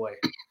 Boy, oh boy.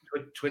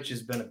 Twitch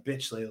has been a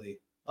bitch lately.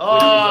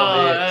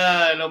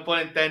 No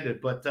pun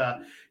intended. But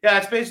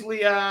it's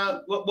basically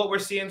what we're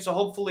seeing. So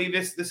hopefully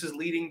this is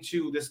leading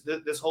to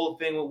this whole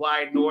thing with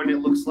Wyatt Norton. It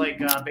looks like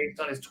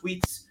based on his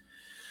tweets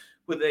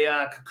with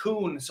a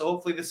cocoon. So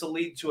hopefully this will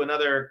lead to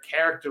another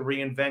character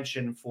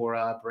reinvention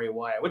for Bray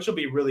Wyatt, which will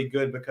be really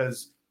good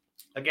because,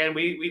 again,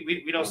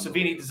 we know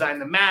Savini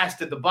designed the mask,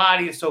 did the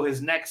body, so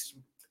his next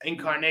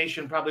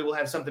incarnation probably will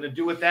have something to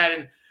do with that.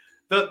 And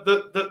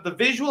the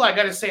visual, I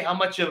got to say how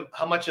much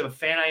of a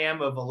fan I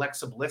am of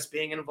Alexa Bliss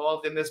being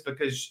involved in this,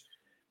 because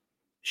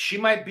she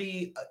might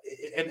be,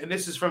 and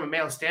this is from a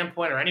male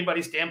standpoint or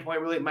anybody's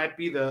standpoint, really, it might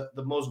be the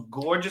most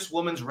gorgeous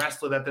women's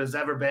wrestler that there's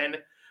ever been.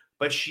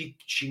 But she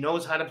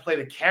knows how to play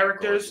the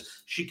characters.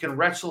 Gorgeous. She can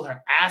wrestle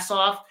her ass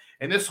off.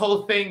 And this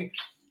whole thing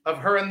of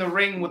her in the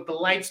ring with the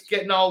lights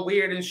getting all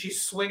weird and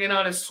she's swinging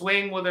on a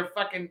swing with her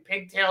fucking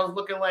pigtails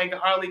looking like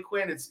Harley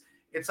Quinn. It's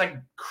like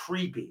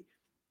creepy.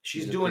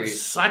 She's doing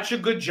such a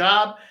good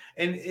job.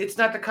 And it's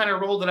not the kind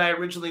of role that I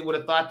originally would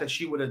have thought that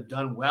she would have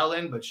done well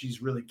in, but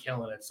she's really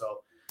killing it. So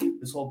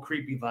this whole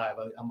creepy vibe,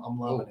 I'm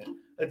loving it.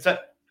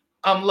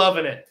 I'm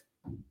loving it.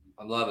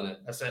 I'm loving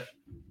it. That's it.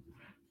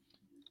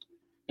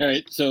 All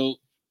right, so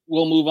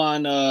we'll move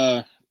on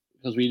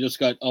because we just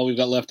got all we've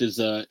got left is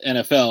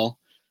NFL.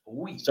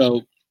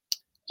 So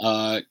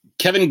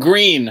Kevin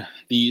Green,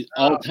 the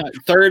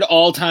third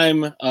on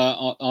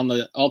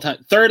the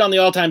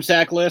all-time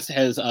sack list,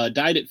 has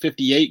died at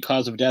 58.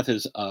 Cause of death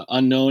is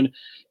unknown.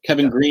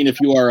 Kevin Green, if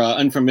you are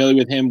unfamiliar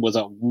with him, was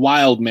a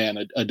wild man,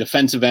 a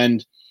defensive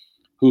end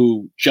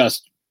who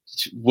just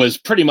was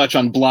pretty much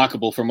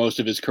unblockable for most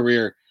of his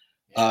career.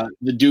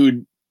 The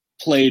dude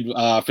played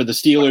for the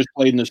Steelers,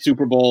 played in the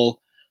Super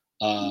Bowl.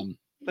 Played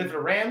for the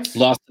Rams?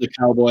 Lost to the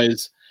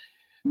Cowboys.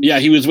 Yeah,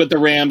 he was with the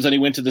Rams, and he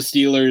went to the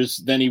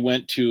Steelers. Then he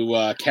went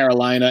to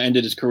Carolina,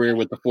 ended his career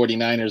with the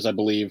 49ers, I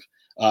believe.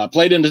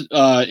 Played in the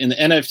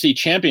NFC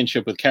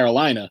Championship with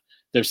Carolina,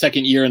 their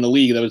second year in the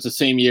league. That was the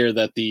same year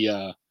that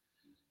the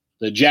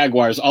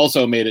Jaguars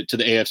also made it to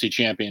the AFC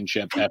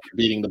Championship after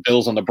beating the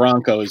Bills and the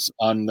Broncos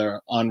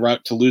en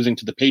route to losing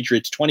to the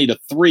Patriots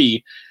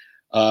 20-3.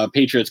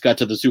 Patriots got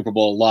to the Super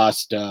Bowl,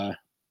 lost, on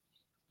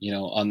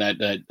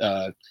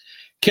that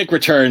kick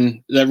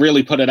return that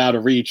really put it out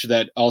of reach.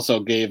 That also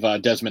gave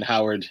Desmond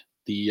Howard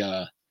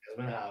the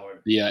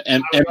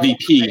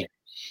MVP.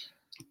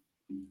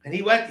 And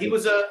he went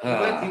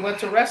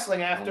to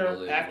wrestling after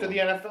the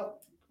NFL.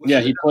 Yeah,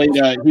 he played.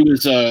 He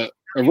was a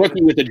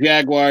rookie with the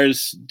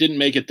Jaguars. Didn't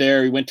make it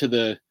there. He went to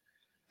the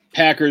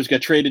Packers.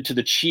 Got traded to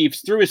the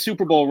Chiefs. Threw his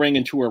Super Bowl ring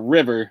into a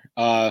river.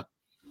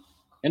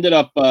 Ended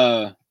up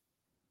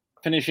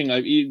finishing.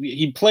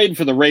 He played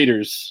for the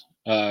Raiders.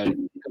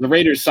 The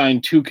Raiders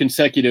signed two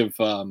consecutive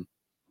Super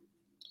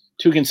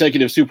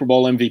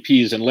Bowl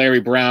MVPs, and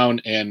Larry Brown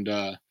and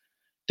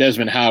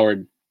Desmond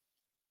Howard,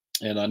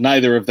 and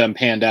neither of them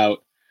panned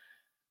out.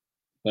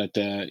 But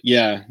it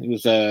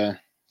was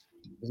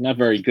not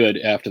very good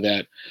after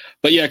that.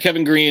 But yeah,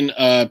 Kevin Green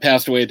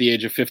passed away at the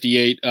age of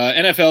 58.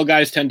 NFL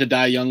guys tend to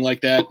die young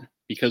like that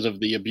because of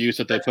the abuse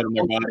that they put in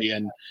their body,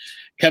 and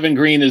Kevin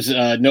Green is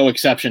no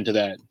exception to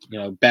that.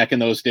 Back in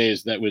those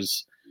days, that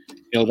was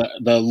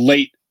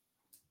the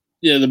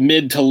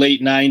mid to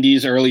late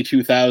 90s, early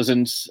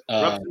 2000s.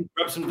 Rub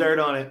some dirt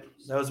on it.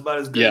 That was about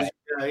as good as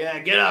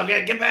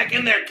get back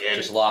in there, kid.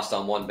 Just lost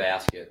on one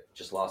basket.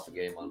 Just lost the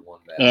game on one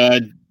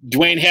basket.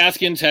 Dwayne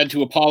Haskins had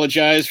to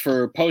apologize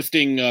for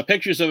posting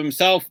pictures of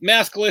himself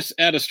maskless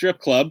at a strip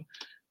club,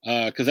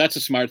 because that's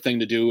a smart thing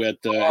to do at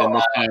in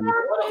this time.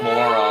 What a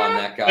moron,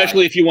 that guy.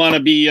 Especially if you want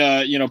to be,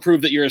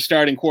 prove that you're a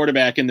starting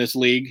quarterback in this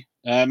league.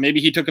 Maybe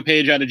he took a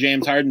page out of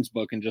James Harden's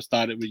book and just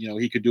thought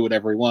he could do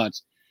whatever he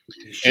wants.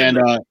 And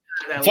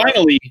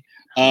finally,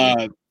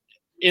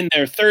 in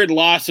their third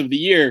loss of the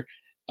year,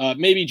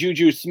 maybe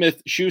Juju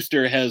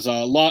Smith-Schuster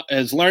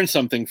has learned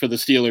something for the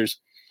Steelers,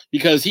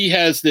 because he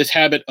has this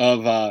habit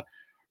of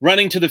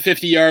running to the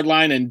 50-yard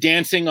line and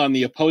dancing on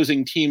the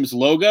opposing team's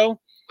logo.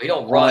 We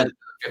don't run to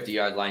the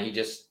 50-yard line. He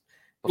just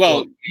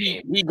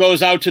he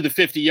goes out to the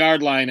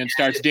 50-yard line and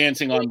starts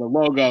dancing on the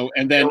logo,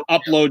 and then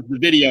uploads the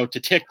video to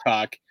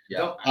TikTok.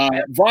 Yeah.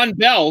 Von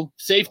Bell,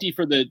 safety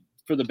for the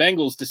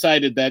Bengals,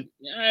 decided that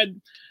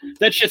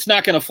that shit's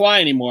not going to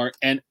fly anymore,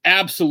 and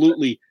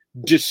absolutely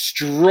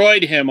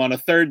destroyed him on a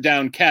third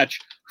down catch,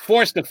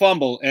 forced a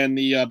fumble, and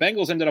the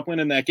Bengals ended up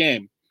winning that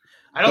game.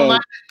 I don't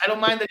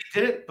mind that he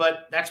did it,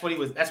 but that's what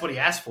he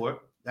asked for.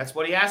 That's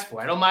what he asked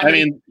for. I don't mind. I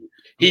mean,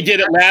 he did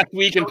it last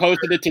week and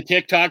posted it to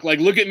TikTok. Like,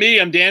 look at me,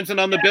 I'm dancing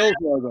on the Bills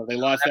logo. They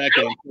lost that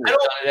game. They've done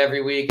it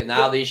every week, and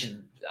now they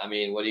should. I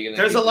mean, what are you going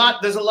to? There's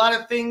a lot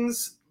of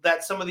things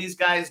that some of these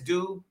guys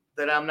do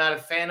that I'm not a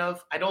fan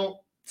of.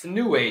 It's a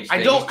new age thing.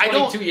 I don't.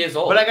 22 years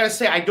old. But I gotta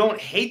say, I don't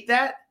hate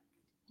that.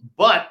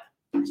 But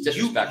it's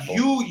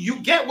disrespectful.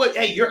 You get what?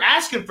 Hey, you're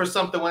asking for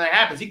something when that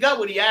happens. He got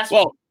what he asked for.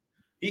 Well,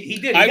 he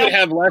did. I would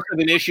have less of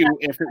an issue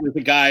if it was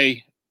a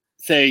guy,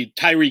 say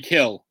Tyreek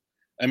Hill.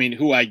 I mean,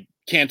 who I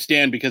can't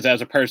stand because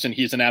as a person,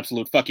 he's an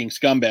absolute fucking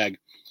scumbag.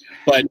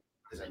 But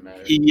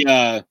he,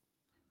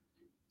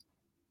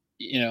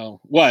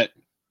 what?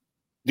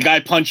 The guy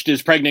punched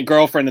his pregnant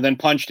girlfriend and then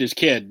punched his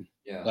kid.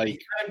 Yeah, he's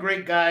not a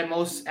great guy.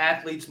 Most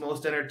athletes,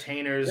 most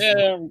entertainers.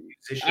 Yeah,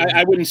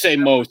 I wouldn't say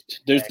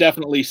most. There's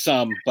definitely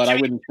some, but I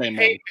wouldn't say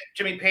most.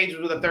 Jimmy Page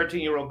was with a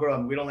 13-year-old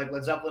girl. We don't like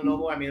Led Zeppelin no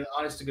more. I mean,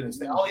 honest to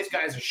goodness, all these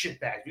guys are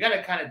shitbags. We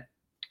gotta kind of.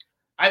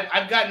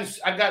 I've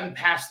gotten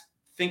past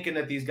thinking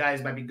that these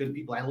guys might be good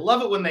people. I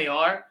love it when they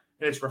are,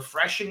 and it's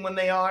refreshing when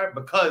they are,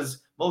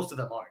 because most of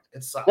them aren't.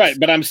 It sucks. Right,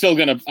 but I'm still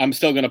gonna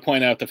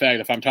point out the fact,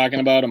 if I'm talking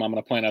about him, I'm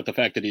gonna point out the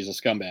fact that he's a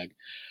scumbag.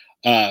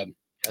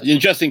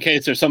 Just in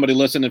case there's somebody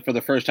listening for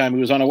the first time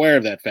who was unaware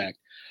of that fact.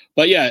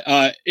 But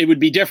yeah, it would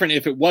be different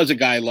if it was a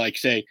guy like,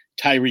 say,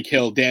 Tyreek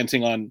Hill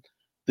dancing on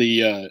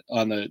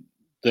the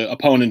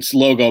opponent's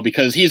logo,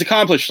 because he's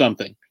accomplished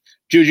something.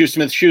 Juju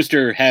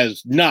Smith-Schuster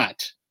has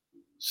not.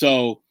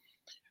 So,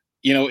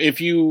 if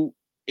you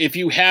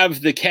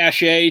have the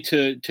cachet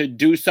to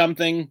do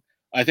something,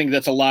 I think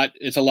it's a lot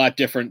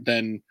different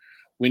than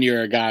when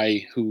you're a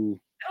guy who.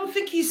 I don't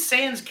think he's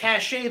sans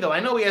cachet though. I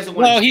know he hasn't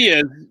won. Well, he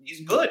is.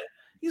 He's good.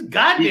 He's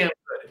goddamn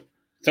good.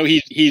 So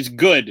he's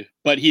good,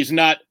 but he's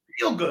not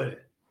real good.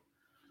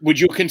 Would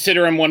you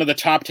consider him one of the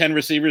top 10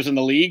 receivers in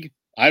the league?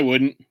 I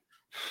wouldn't.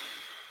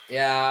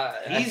 Yeah,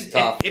 he's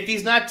tough. If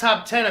he's not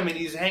top 10, I mean,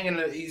 he's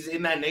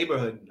in that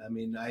neighborhood. I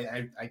mean,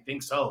 I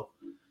think so.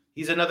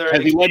 He's another.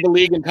 Has he led the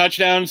league in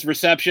touchdowns,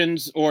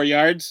 receptions, or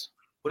yards?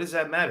 What does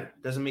that matter?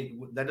 Doesn't make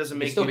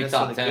still be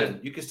top 10. Good.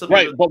 You can still be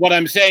right. good. But what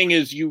I'm saying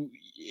is, you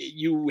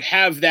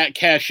have that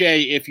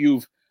cachet if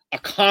you've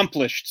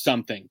accomplished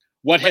something.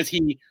 What has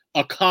he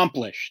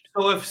accomplished.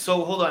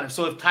 So hold on.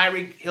 So if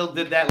Tyreek Hill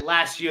did that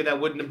last year, that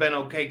wouldn't have been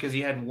okay because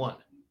he hadn't won.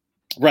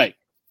 Right.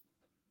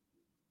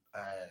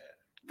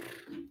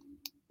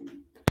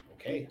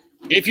 Okay.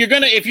 If you're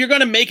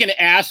gonna make an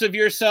ass of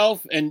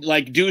yourself and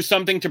like do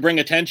something to bring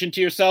attention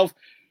to yourself,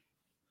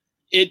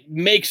 it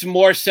makes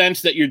more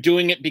sense that you're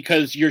doing it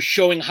because you're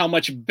showing how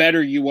much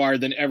better you are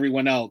than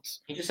everyone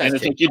else. And it's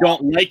like you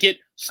don't like it,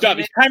 stop.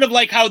 It's kind of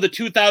like how the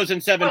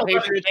 2007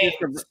 Patriots used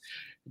to.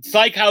 It's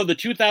like how the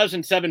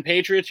 2007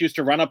 Patriots used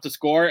to run up the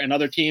score, and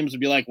other teams would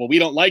be like, "Well, we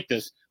don't like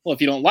this." Well,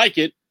 if you don't like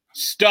it,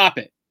 stop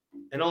it.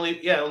 And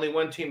only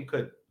one team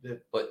could.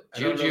 But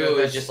Juju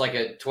is just like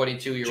a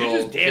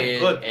 22-year-old kid,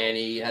 good. And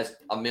he has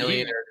 1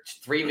 million or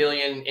 3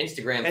 million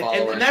Instagram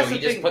followers. So he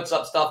just puts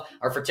up stuff,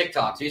 or for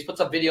TikTok, so he just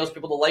puts up videos,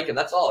 people to like him.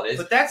 That's all it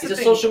is. But he's a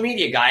social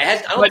media guy. I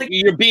don't think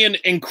you're being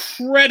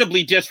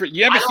incredibly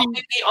disrespectful. I don't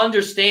think he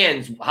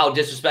understands how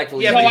disrespectful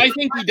he is. No, I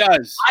think he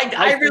does.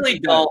 I really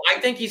don't. I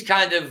think he's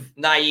kind of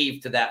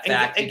naive to that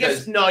fact.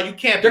 Because no, you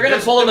can't. They're going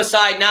to pull him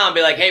aside now and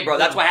be like, "Hey, bro,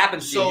 that's what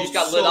happens to you. You just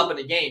got lit up in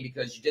the game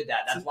because you did that.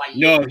 That's why."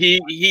 No,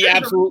 he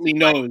absolutely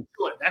knows.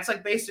 That's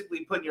like basically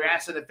putting your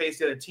ass in the face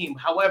of the other team.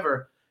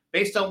 However,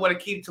 based on what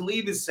Aqib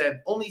Talib has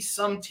said, only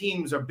some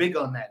teams are big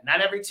on that.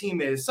 Not every team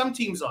is. Some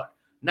teams are.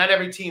 Not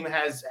every team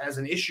has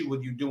an issue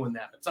with you doing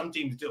that, but some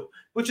teams do,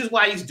 which is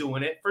why he's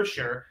doing it for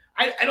sure.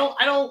 I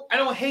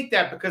don't hate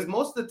that because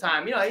most of the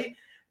time,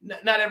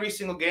 not every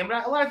single game,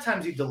 but a lot of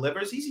times he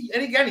delivers. He's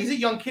a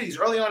young kid. He's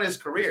early on in his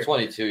career. He's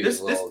 22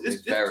 years old.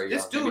 He's very young.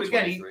 This dude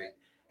again.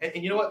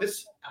 And you know what?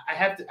 I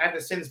have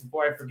to say this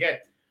before I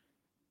forget.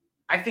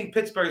 I think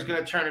Pittsburgh is going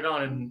to turn it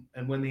on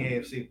and win the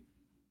AFC.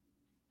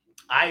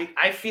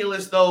 I feel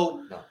as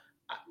though,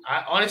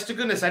 honest to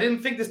goodness, I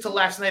didn't think this till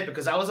last night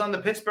because I was on the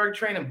Pittsburgh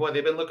train and boy,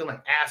 they've been looking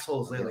like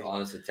assholes lately. They're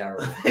honestly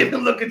terrible. They've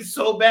been looking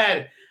so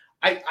bad.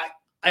 I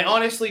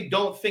honestly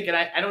don't think, and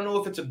I don't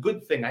know if it's a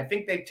good thing. I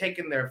think they've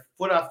taken their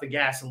foot off the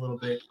gas a little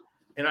bit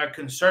and are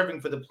conserving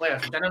for the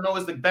playoffs, which I don't know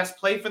is the best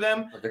play for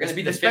them. They're going to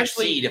be the fifth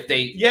seed if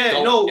they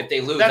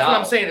lose. That's out. what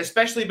I'm saying,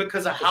 especially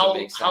because of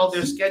how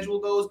their schedule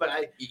goes.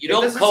 But you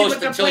don't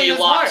coast until you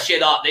lock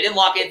shit up. They didn't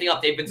lock anything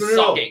up. They've been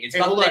sucking. It's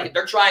nothing.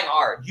 They're trying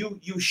hard.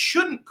 You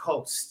shouldn't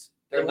coast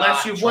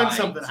unless you've won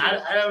something.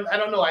 I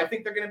don't know. I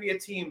think they're going to be a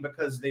team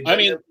because they've been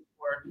there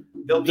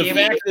before. The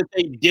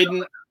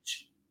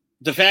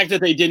fact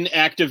that they didn't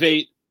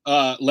activate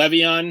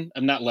Le'Veon.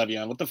 I'm not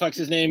Le'Veon. What the fuck's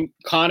his name?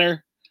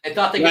 Connor. I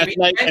thought they last could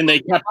night, and they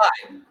kept,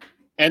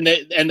 and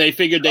they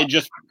figured they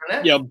just,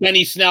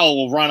 Benny Snell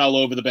will run all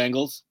over the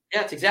Bengals.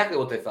 Yeah, that's exactly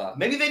what they thought.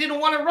 Maybe they didn't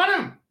want to run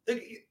him.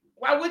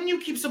 Why wouldn't you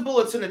keep some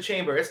bullets in the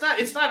chamber? It's not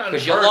unheard of.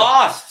 Because you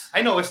lost.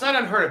 I know it's not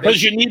unheard of.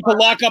 Because you need to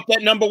lock up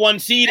that number 1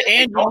 seed,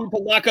 and you need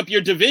to lock up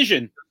your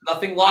division.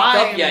 Nothing locked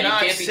up yet.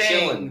 You can't be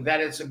chilling. That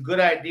it's a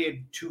good idea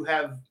to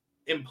have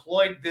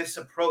employed this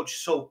approach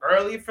so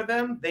early for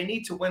them. They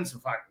need to win some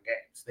fucking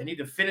games. They need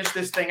to finish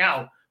this thing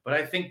out. But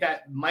I think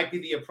that might be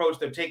the approach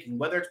they're taking,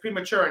 whether it's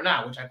premature or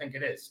not, which I think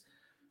it is.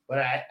 But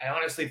I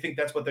honestly think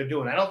that's what they're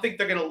doing. I don't think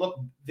they're going to look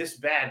this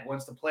bad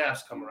once the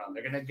playoffs come around.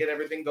 They're going to get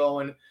everything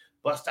going,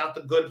 bust out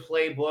the good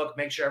playbook,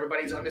 make sure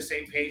everybody's on the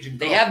same page. And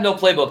they have no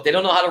playbook. They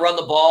don't know how to run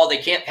the ball. They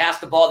can't pass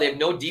the ball. They have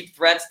no deep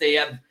threats. They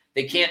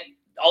can't.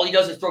 All he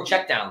does is throw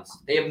checkdowns.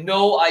 They have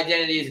no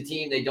identity as a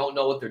team. They don't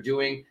know what they're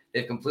doing.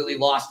 They've completely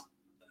lost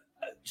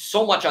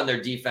so much on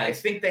their defense.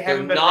 I think they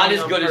haven't been not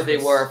as good as they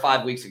were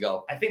 5 weeks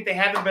ago. I think they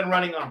haven't been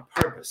running on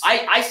purpose.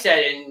 I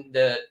said in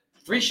the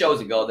 3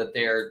 shows ago that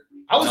they're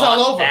all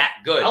over that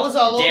good. I was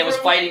all Dan over. Was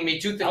fighting me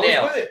tooth and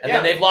nail, and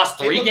then they've lost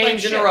 3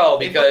 games in a row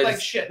because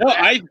like shit. No,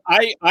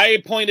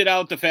 I pointed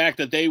out the fact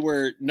that they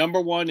were number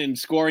 1 in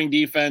scoring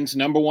defense,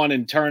 number 1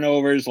 in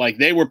turnovers. Like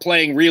they were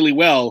playing really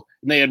well,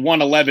 and they had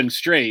won 11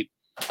 straight.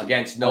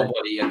 Against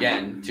nobody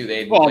again.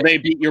 They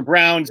beat your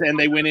Browns and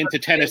they went into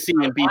Tennessee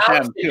and beat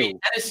them too. Beat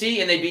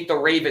Tennessee and they beat the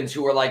Ravens,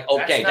 who were like,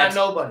 okay, that's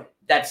nobody.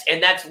 That's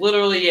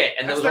literally it.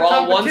 And those are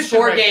all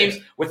 1-score games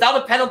without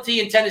a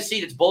penalty in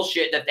Tennessee. That's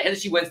bullshit. That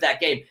Tennessee wins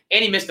that game,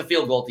 and he missed the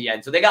field goal at the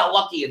end, so they got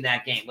lucky in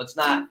that game. Let's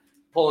not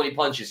pull any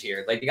punches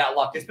here. Like they got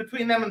lucky. It's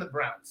between them and the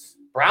Browns.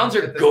 Browns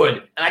are good,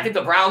 and I think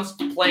the Browns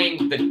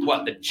playing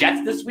the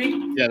Jets this week.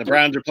 Yeah, the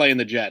Browns are playing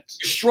the Jets.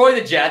 Destroy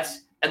the Jets.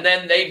 And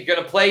then they're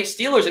going to play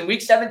Steelers in Week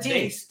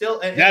 17.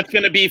 That's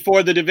going to be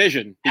for the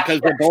division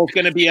because they're both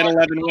going to be at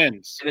 11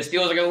 wins. And the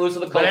Steelers are going to lose to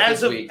the Colts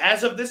this week.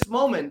 As of this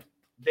moment,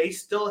 they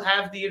still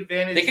have the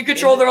advantage. They can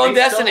control their own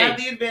destiny. They still have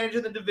the advantage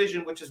of the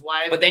division, which is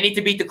why. But they need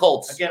to beat the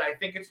Colts. Again, I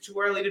think it's too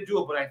early to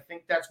do it, but I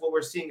think that's what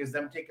we're seeing is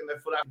them taking their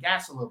foot off the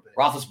gas a little bit.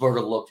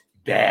 Roethlisberger looked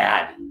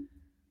bad.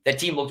 That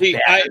team looked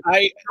bad.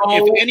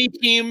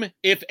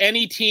 If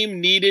any team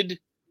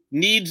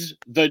needs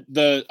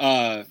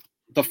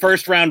the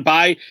first round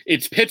bye,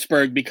 it's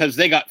Pittsburgh because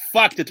they got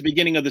fucked at the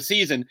beginning of the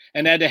season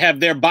and had to have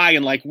their bye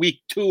in like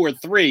week 2 or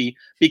 3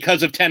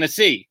 because of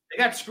Tennessee.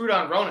 They got screwed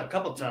on Rona a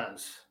couple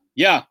times.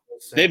 Yeah,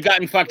 they've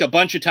gotten fucked a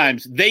bunch of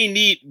times.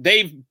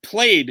 They've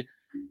played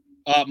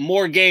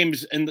more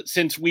games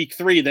since week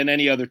 3 than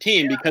any other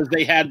team because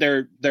they had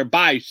their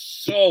bye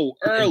so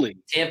early.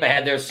 Tampa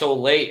had theirs so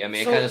late. I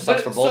mean, it kind of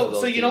sucks for both of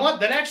those. So you teams. know what?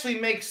 That actually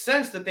makes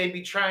sense that they'd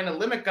be trying to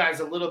limit guys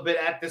a little bit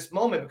at this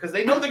moment because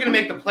they know they're going to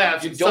make the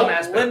playoffs. You in some don't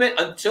aspect. limit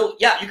until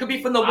you could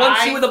be from the 1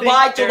 seed with a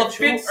bye till the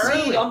 5th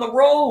seed on the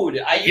road.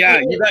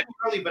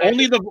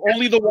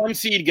 Only the 1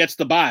 seed gets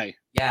the bye.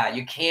 Yeah,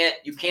 you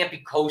can't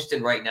be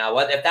coasting right now.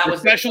 If that was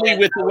especially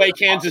with the way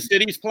Kansas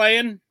City's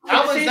playing.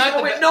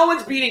 No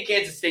one's beating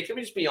Kansas State. Can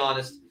we just be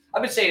honest?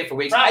 I've been saying it for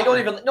weeks.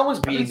 No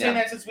one's beating them.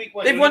 That since week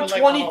 1. They've won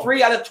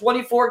 23 out of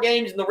 24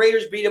 games, and the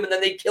Raiders beat them, and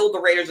then they killed the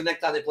Raiders the next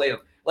time they played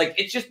them. Like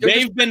it's just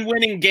they've been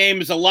winning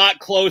games a lot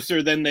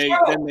closer than they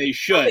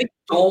should. They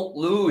don't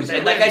lose,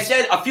 and like I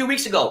said a few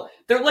weeks ago,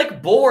 they're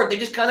like bored. They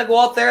just kind of go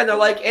out there and they're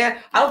like, I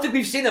don't think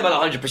we've seen them at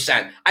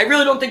 100%. I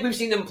really don't think we've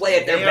seen them play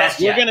at their best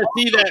yet.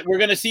 We're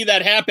gonna see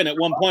that happen at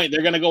one point.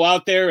 They're gonna go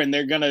out there and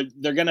they're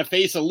gonna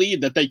face a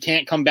lead that they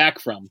can't come back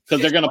from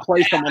because they're gonna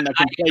play someone that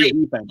can play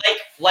defense.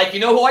 Like you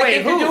know who I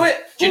think can do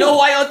it? Do you know who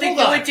I don't think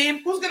can do it,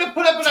 team? Who's gonna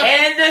put up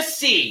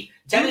Tennessee?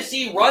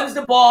 Tennessee runs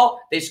the ball.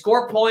 They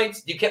score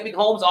points. You kept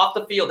Mahomes off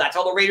the field. That's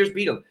how the Raiders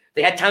beat them.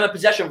 They had time of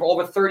possession for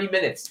over 30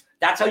 minutes.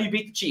 That's how you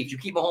beat the Chiefs. You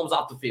keep Mahomes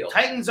off the field.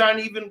 Titans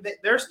aren't even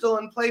 – they're still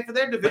in play for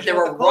their division. But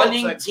they're a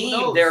running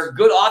team. They're a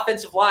good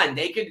offensive line.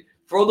 They could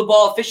throw the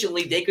ball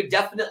efficiently. They could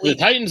definitely – The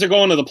Titans are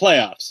going to the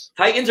playoffs.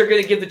 Titans are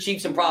going to give the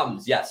Chiefs some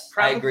problems. Yes,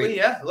 probably, I agree.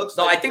 Yeah, it looks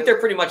I think they're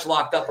pretty much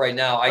locked up right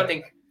now. I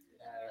think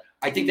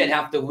they'd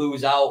have to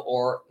lose out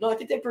or – no, I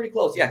think they're pretty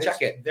close. Yeah,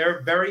 check it.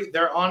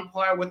 They're on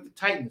par with the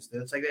Titans.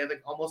 It's like they have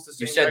almost the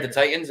same You said record. the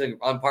Titans are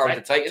on par with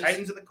the Titans?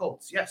 Titans and the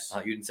Colts, yes. Oh,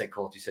 you didn't say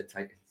Colts. You said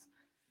Titans.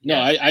 No,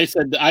 I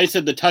said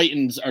the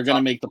Titans are going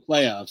to make the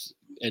playoffs.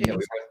 And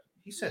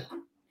He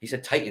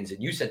said Titans,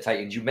 and you said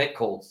Titans. You meant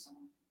Colts.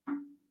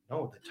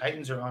 No, the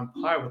Titans are on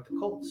par with the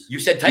Colts. You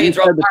said Titans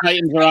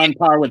are on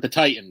par with the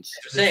Titans.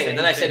 That's what I'm saying. And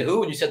then I said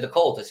who, and you said the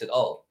Colts. I said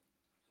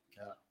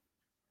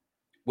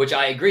which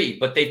I agree.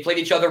 But they've played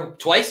each other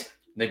twice.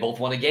 And they both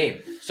won a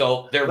game,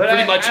 so they're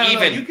pretty much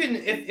even. You can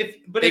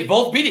they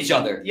both beat each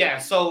other. Yeah.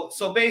 So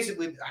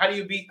basically, how do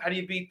you beat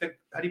the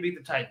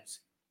Titans?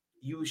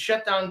 You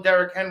shut down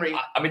Derrick Henry.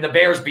 I mean, the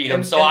Bears beat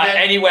him.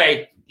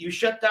 Anyway, you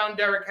shut down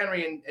Derrick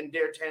Henry and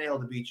dare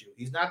Tannehill to beat you.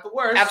 He's not the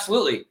worst.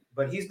 Absolutely.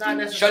 But he's not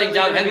necessarily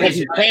shutting down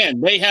Henry.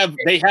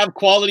 They have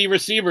quality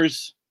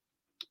receivers.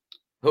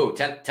 Who?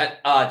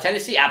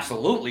 Tennessee?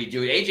 Absolutely,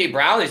 dude. AJ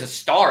Brown is a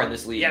star in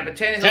this league. Yeah, but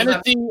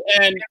Tennessee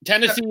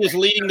is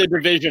leading the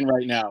division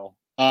right now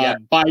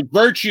by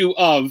virtue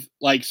of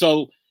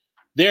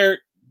they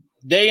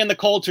and the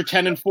Colts are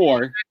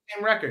 10-4.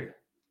 Same record.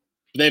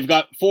 They've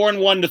got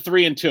 4-1 to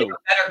 3-2.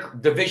 Better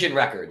division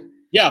record.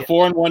 Yeah,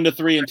 4-1 to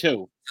 3-2.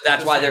 So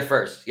that's why they're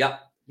first. Yep.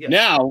 Yeah.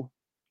 Now,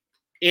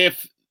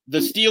 if the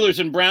Steelers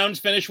and Browns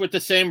finish with the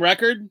same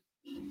record,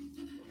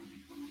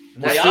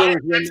 the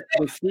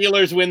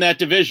Steelers win that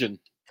division.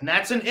 And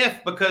that's an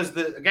if because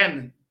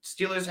the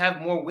Steelers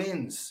have more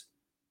wins.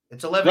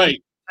 It's 11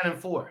 right.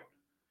 10-4.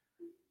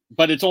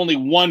 But it's only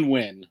one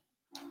win.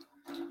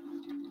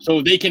 So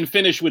they can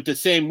finish with the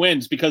same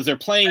wins because they're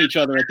playing each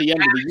other at the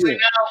end of the year.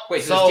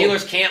 Wait, so the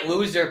Steelers can't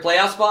lose their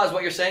playoff spot? Is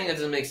what you're saying? That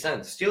doesn't make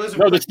sense. The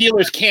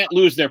Steelers can't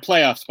lose their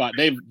playoff spot.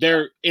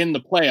 They're in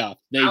the playoff.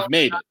 They've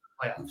made it.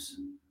 Playoffs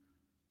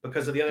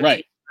because of the other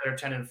teams that are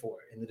 10-4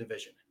 in the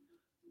division.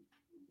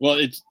 Well,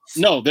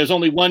 there's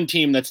only one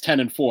team that's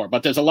 10-4,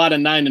 but there's a lot of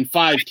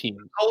 9-5 teams.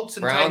 Colts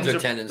and Browns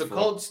Titans are 10-4. The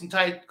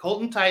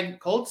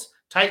Colts,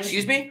 Titans.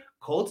 Excuse me?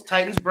 Colts,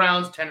 Titans,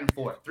 Browns,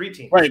 10-4. 3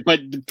 teams. Right, but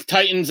the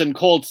Titans and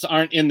Colts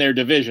aren't in their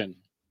division.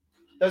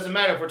 Doesn't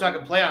matter if we're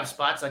talking playoff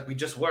spots like we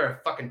just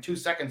were fucking 2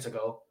 seconds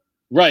ago.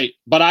 Right,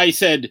 but I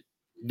said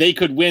they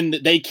could win.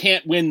 They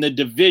can't win the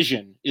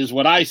division, is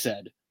what I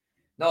said.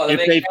 No,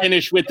 if they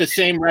finish with the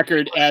same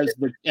record as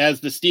the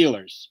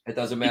Steelers, it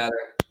doesn't matter.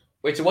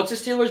 Wait, so what's the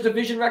Steelers'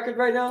 division record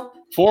right now?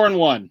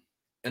 4-1.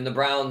 And the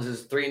Browns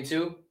is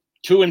 3-2.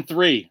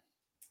 2-3.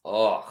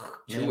 Oh,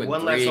 2-3.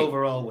 One less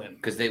overall win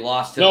because they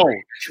lost.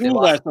 Two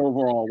less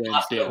overall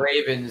wins. The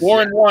Ravens.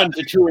 4-1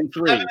 to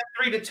 2-3.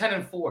 3 to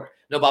 10-4.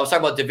 No, but I was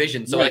talking about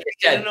division. So like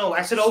I said,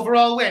 I said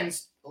overall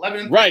wins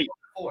 11. Right.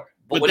 4.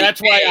 But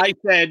that's why I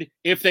said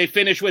if they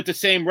finish with the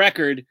same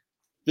record,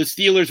 the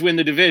Steelers win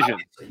the division.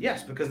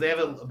 Yes, because they have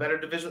a better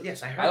division.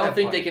 Yes, I heard. I don't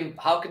think they can.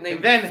 How can they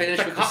finish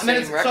with the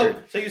same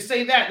record? So you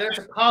say that there's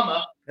a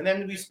comma, and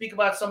then we speak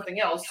about something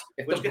else,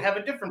 which could have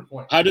a different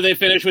point. How do they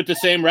finish with the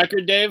same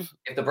record, Dave?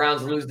 If the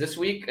Browns lose this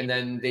week and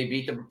then they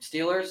beat the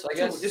Steelers, I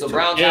guess. So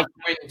Browns have to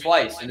win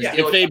twice. And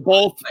if they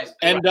both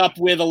end up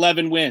with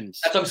 11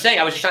 wins. That's what I'm saying.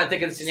 I was just trying to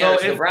think of the scenario.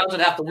 So the Browns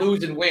would have to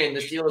lose and win. The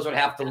Steelers would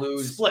have to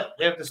lose. Split.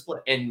 They have to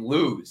split. And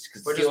lose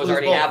because the Steelers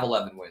already have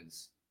 11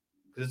 wins.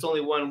 Because it's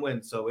only one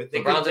win, so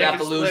the Browns would have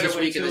to lose this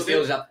week, and the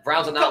Steelers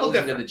Browns are not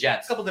losing to the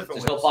Jets. Couple different.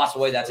 There's no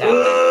possible way that's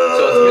happening.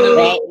 So it's going to be.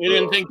 Well, we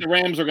didn't think the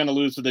Rams were going to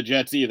lose to the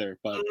Jets either,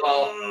 but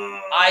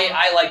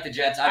I like the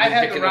Jets. I've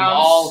been picking them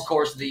all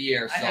course of the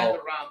year. So I had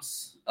the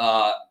Rams.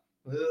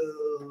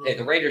 Hey,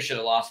 the Raiders should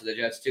have lost to the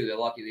Jets too. They're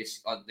lucky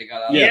they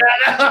got out. Yeah.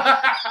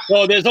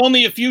 So there's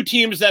only a few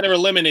teams that are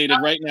eliminated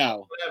right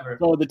now. Whatever.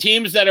 So the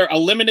teams that are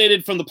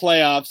eliminated from the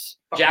playoffs: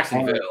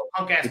 Jacksonville,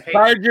 the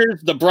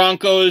Chargers, the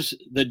Broncos,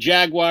 the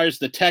Jaguars,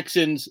 the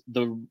Texans,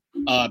 the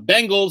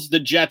Bengals, the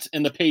Jets,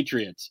 and the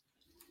Patriots.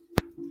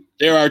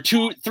 There are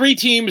three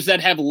teams that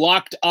have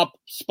locked up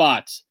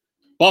spots.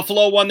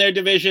 Buffalo won their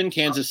division,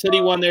 Kansas City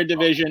won their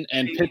division,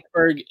 and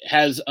Pittsburgh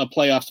has a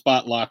playoff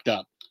spot locked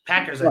up.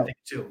 Packers, I think,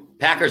 too.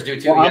 Packers do,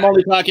 too. Well, I'm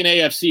only talking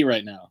AFC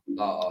right now.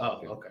 Oh,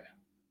 okay.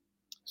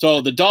 So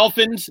the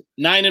Dolphins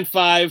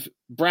 9-5,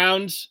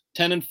 Browns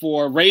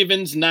 10-4,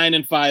 Ravens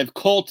 9-5,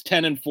 Colts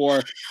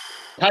 10-4,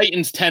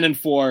 Titans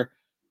 10-4.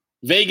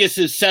 Vegas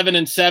is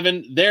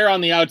 7-7. They're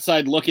on the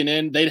outside looking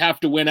in. They'd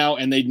have to win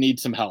out, and they'd need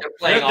some help.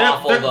 Playing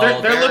awful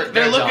though.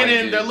 They're looking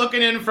in. They're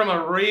looking in from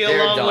a real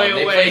long way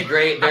They away. played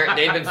great.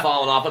 They've been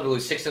falling off. They've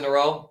lose 6 in a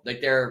row. Like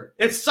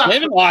It sucks. They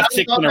haven't lost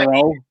 6 in a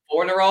row.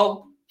 4 in a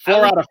row.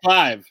 4 out of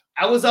 5.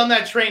 I was on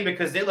that train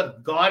because they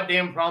look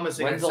goddamn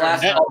promising. When's the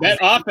last that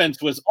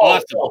offense was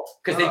awesome.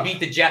 Because they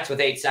beat the Jets with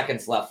 8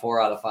 seconds left, 4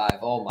 out of 5.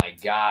 Oh my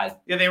God.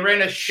 Yeah, they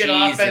ran a shit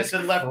Jesus offense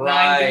and left 9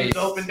 Christ. dudes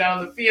open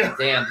down the field.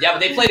 Damn. Yeah, but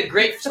they played a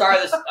great start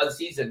of the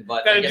season.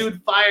 But Got I a guess-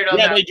 dude fired on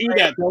Yeah, that. they do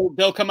that.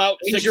 They'll come out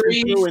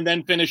 6-2 and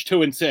then finish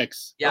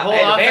 2-6. Yeah, whole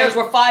and the Bears offense-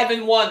 were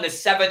 5-1. The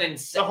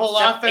 7-7. The whole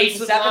 8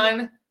 offensive 7.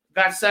 line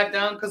got sat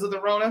down because of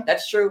the Rona.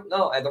 That's true.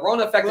 No, the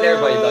Rona affected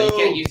everybody, though. You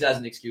can't use that as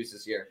an excuse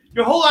this year.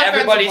 Your whole offensive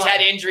Everybody's line- had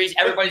injuries.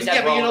 Everybody's Yeah,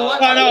 had but you know Rona.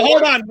 what? No,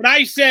 hold on. When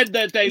I said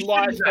that they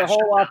lost their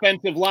whole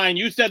offensive line,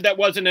 you said that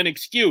wasn't an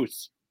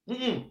excuse.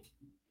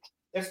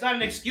 It's not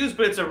an excuse,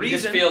 but it's a It reason.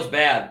 just feels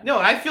bad. No,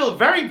 I feel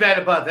very bad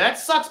about that. That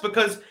sucks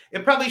because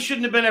it probably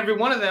shouldn't have been every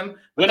one of them.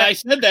 but When that- I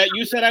said that,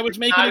 you said I was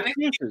making not an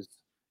excuses.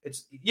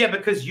 It's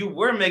because you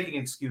were making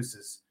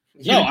excuses.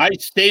 No, I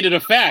stated a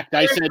fact.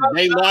 I said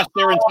they lost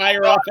their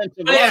entire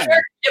offensive But line.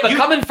 but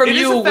coming from it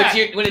is you, a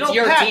fact. when it's No,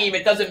 your Pat, team,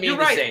 it doesn't mean you're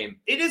the right. same.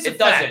 It is. It a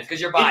doesn't fact. because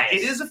you're biased.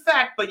 It is a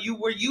fact, but you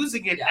were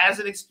using it as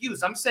an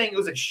excuse. I'm saying it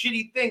was a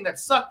shitty thing that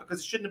sucked because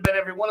it shouldn't have been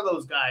every one of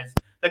those guys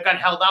that got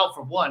held out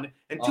for one,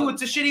 and two,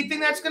 it's a shitty thing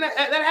that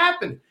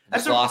happened.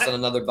 That's lost in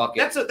another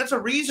bucket. That's a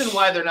reason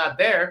why they're not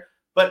there.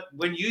 But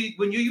when you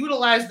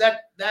utilize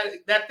that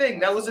thing,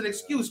 that was an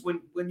excuse. When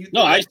you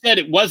No, I said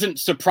it wasn't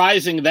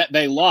surprising that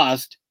they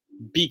lost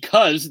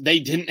because they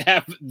didn't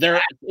have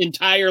their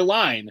entire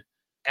line.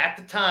 At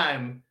the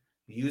time,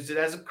 you used it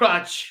as a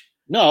crutch.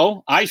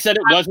 No, I said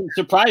it wasn't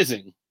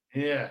surprising.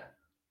 Yeah.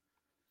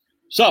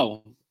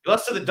 So,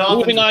 Lost to the Dolphins.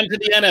 moving on to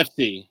the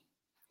NFC.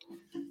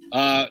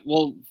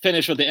 We'll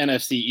finish with the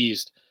NFC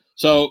East.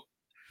 So,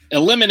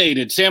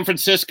 eliminated San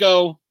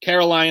Francisco,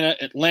 Carolina,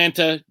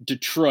 Atlanta,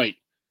 Detroit.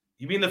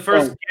 You mean the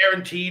first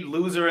guaranteed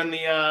loser in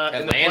the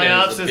Atlanta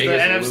playoffs is the is the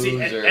biggest NFC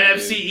loser,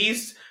 NFC dude.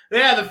 East?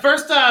 Yeah, the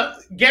first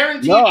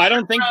guaranteed. No, I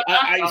don't think.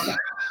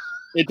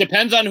 It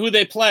depends on who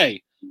they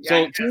play.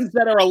 So Yeah, teams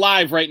that are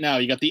alive right now,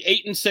 you got the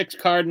 8-6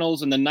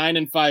 Cardinals and the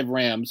 9-5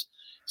 Rams.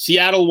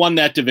 Seattle won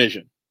that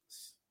division.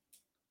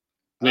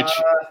 Which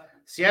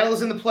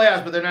Seattle's in the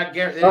playoffs, but they're not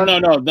guaranteed.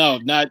 no,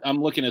 not.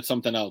 I'm looking at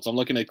something else. I'm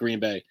looking at Green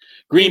Bay.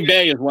 Green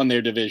Bay has won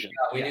their division,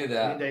 We knew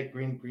that.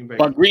 Green Bay.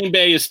 but Green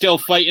Bay is still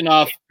fighting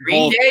off.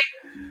 Green both- Day?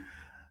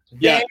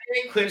 Yeah,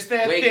 Clinch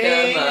that Wake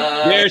thing. them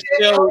up.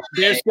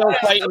 they're still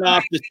fighting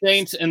off the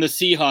Saints and the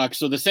Seahawks.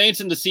 So the Saints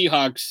and the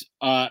Seahawks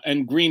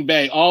and Green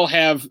Bay all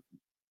have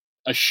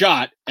a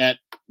shot at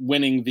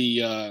winning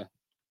the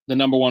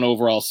number 1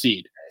 overall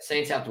seed.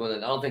 Saints have to win it.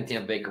 I don't think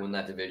Tampa Bay can win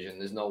that division.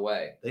 There's no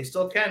way. They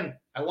still can.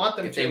 I want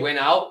them If to. they win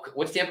out,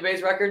 what's Tampa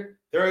Bay's record?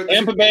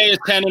 Tampa Bay is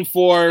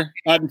 10-4.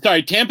 I'm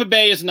sorry, Tampa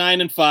Bay is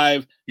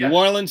 9-5. Yeah. New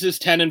Orleans is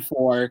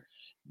 10-4.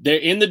 They're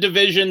in the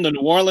division. The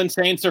New Orleans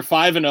Saints are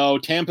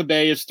 5-0. Tampa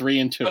Bay is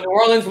 3-2. But New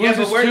Orleans Yeah, but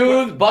loses we're-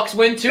 2, the Bucks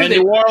win 2. And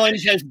New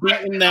Orleans has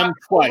beaten them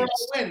twice.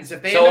 Wins.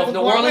 If they So end if up with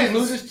New more Orleans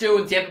wins, loses 2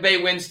 and Tampa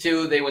Bay wins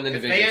 2, they win the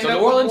If they division. end So up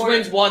New with Orleans more-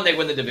 wins 1, they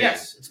win the division.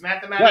 yes, it's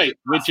mathematically Right,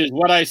 which is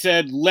what I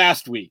said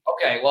last week.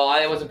 Okay, well,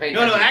 I wasn't paying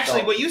No, attention.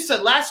 actually, so- what you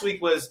said last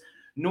week was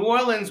New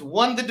Orleans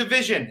won the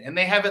division and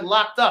they have it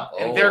locked up,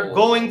 and they're Oh.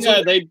 going to.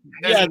 Yeah, they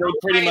There's no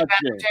pretty way much that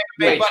do. Tampa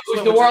Bay Wait, Bucks who's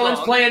win, New which is Orleans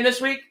wrong. playing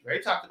this week? We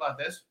already talked about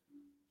this.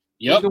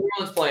 Yep. Who's New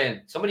Orleans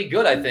playing? Somebody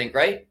good, I think,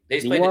 right? They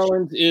just New played the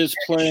Orleans is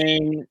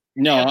playing.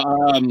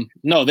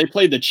 No, they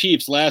played the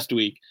Chiefs last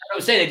week. I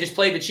was saying they just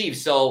played the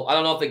Chiefs, so I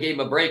don't know if they gave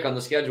them a break on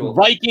the schedule.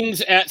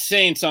 Vikings at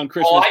Saints on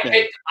Christmas Oh,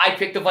 Day. I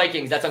picked the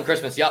Vikings. That's on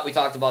Christmas. Yep, we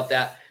talked about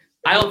that.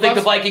 I don't think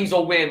the Vikings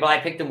will win, but I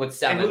picked them with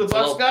 7. And who the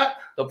Bucks got?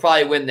 They'll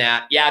probably win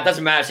that. Yeah, it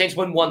doesn't matter. Saints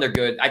win 1, they're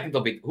good. I think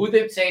they'll beat who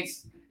the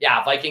Saints.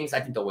 Yeah, Vikings.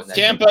 I think they'll win that.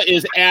 Tampa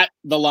is at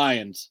the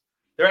Lions.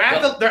 They're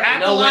at the They'll win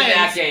that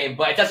Lions. game,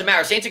 but it doesn't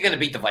matter. Saints are going to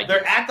beat the Vikings.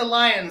 They're at the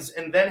Lions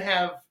and then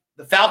have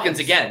the Falcons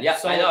again. Yeah,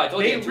 So I know. I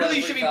told they you. really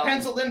should be Falcons.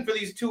 penciled in for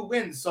these 2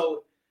 wins.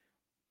 So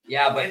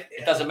Yeah, but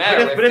it doesn't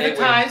matter. But if they it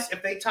win. ties,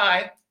 if they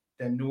tie,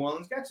 then New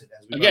Orleans gets it.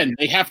 As we Again,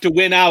 they have to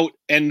win out,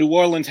 and New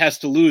Orleans has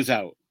to lose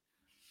out.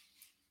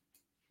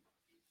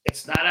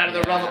 It's not out of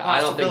the realm of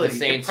I don't think the possibility.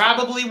 Saints It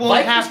probably won't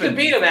Vikings happen. could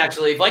beat them.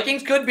 Actually,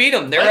 Vikings could beat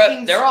them. They're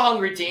a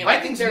hungry team.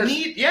 Vikings they're in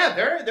the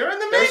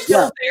They're mix.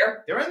 still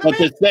there. They're in the But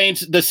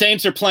mix. the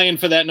Saints are playing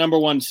for that number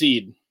 1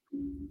 seed.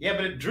 Yeah,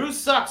 but Drew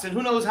sucks, and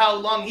who knows how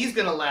long he's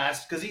gonna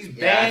last because he's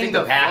Yeah, I think banged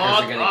the Packers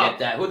fuck are going to up. get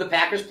that. Who are the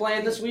Packers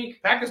playing this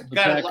week? Packers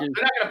they're not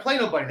gonna play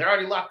nobody. They're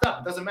already locked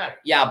up. It doesn't matter.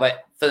 Yeah,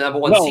 but for the number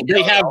 1 No, seed,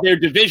 they have their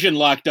division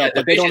locked up,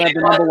 but they don't have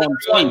the number 1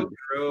 seed.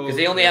 because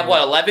they only have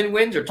 11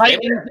 wins or 12?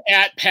 Titans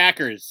at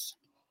Packers.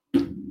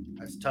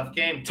 That's a tough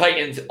game.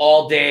 Titans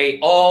all day.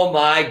 Oh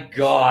my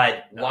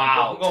God!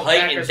 Wow, I'm going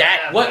Titans.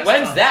 Packers on that.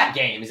 When's That's that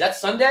game? Is that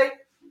Sunday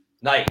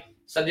night?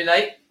 Sunday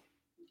night?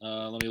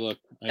 Let me look.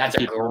 That's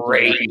a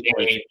great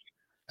game.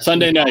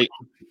 Sunday night.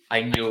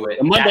 I knew it.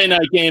 The Monday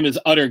night game is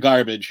utter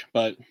garbage,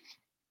 but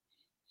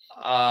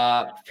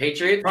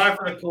Patriots. Par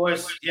for the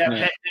course. Yeah,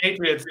 Yeah.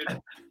 Patriots.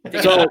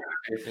 so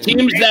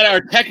teams that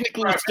are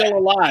technically still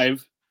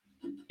alive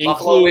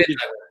Buffalo include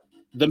wins.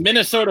 the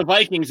Minnesota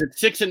Vikings at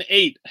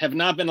 6-8 have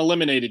not been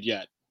eliminated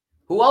yet.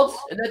 Who else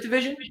in that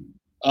division?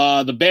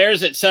 The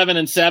Bears at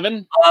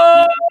 7-7.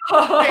 Oh,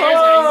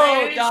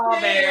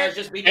 Bears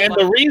just beat And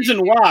the reason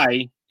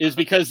why is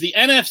because the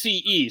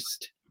NFC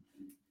East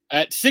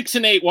at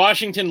 6-8,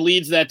 Washington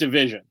leads that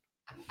division.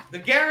 The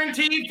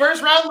guaranteed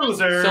first round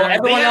loser. So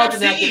everyone The else in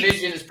that NFC.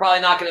 division is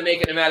probably not going to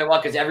make it no matter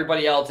what because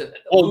everybody else.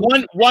 Well,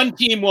 one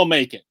team will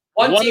make it.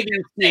 One One team of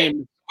these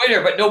teams.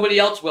 winner, but nobody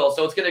else will.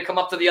 So it's going to come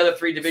up to the other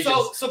 3 divisions.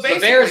 So the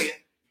basically, Bears,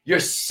 you're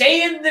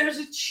saying there's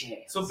a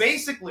chance. So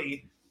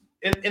basically,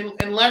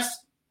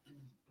 unless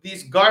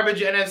these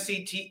garbage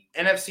NFC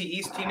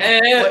East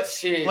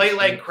teams play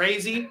like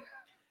crazy,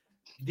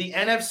 the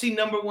NFC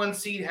number 1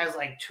 seed has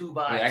like 2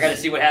 buys. I got to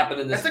see what happened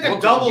in this. That's like a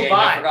Brooklyn double game.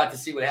 bye. I forgot to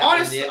see what happened.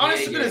 Honest in the to NBA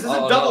goodness, this game.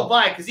 is a double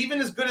bye because even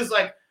as good as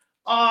like,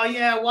 oh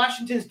yeah,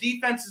 Washington's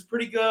defense is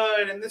pretty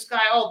good, and this guy,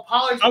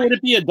 Pollard's. How would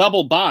it be a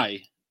double bye?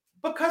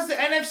 Because the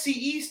NFC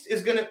East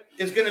is gonna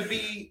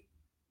be.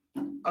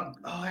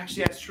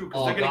 Actually, that's true.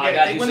 Because they're gonna God,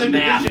 get. If they win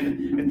their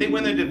division, if they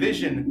win their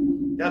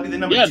division, that'll be the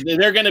number. Yeah, 2.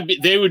 they're going to be.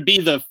 They would be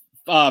the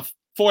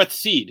 4th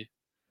seed.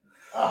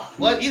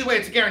 Well, either way,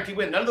 it's a guaranteed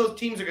win. None of those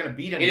teams are going to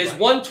beat It anybody. is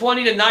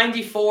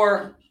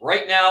 120-94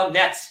 right now.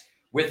 Nets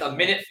with a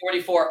minute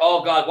 44.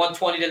 Oh God,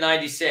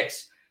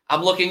 120-96.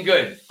 I'm looking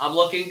good. I'm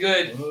looking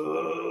good.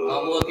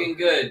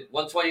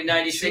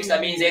 120-96.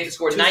 That means they have to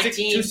score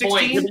 19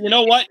 points. Yeah, but you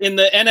know what? In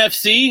the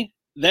NFC,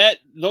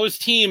 those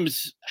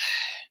teams.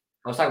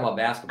 I was talking about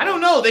basketball. I don't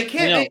know. They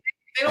can't. I know.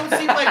 They don't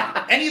seem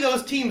like any of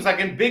those teams,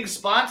 like in big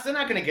spots, they're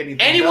not going to get anything.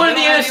 Anyone in done.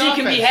 the They don't have NFC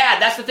can be offense.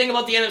 had. That's the thing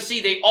about the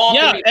NFC. They all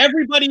Yeah, can be.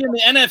 everybody in the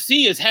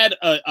NFC has had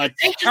a They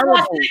just terrible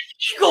lost to the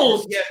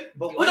Eagles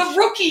but with a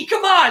rookie.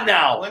 Come on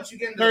now. Once you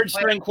get into third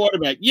string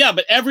quarterback. Yeah,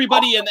 but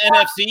everybody in the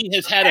NFC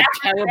has had a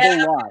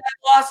terrible loss.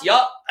 Loss.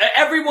 Yup.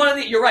 Everyone in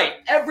the. You're right.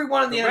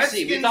 Everyone in the, The NFC. We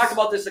Redskins- talked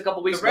about this a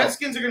couple weeks The ago.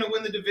 Redskins are going to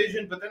win the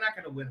division, but they're not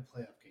going to win a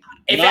playoff game.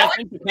 If And I Alex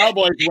think the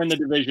Cowboys win the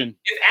division.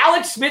 If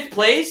Alex Smith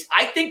plays,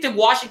 I think the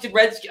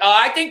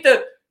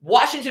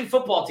Washington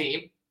football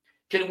team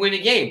can win a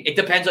game. It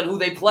depends on who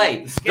they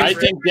play. I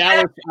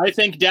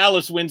think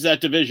Dallas wins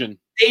that division.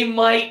 They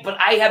might, but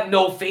I have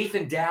no faith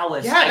in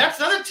Dallas. Yeah, that's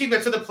another team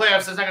that's in the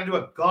playoffs that's not going to do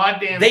a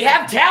goddamn They thing.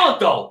 have talent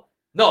though.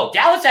 No,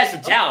 Dallas has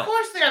some talent. Of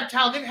course they have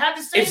talent. They've had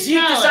the same If Zeke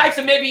talent. decides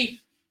to maybe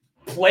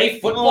play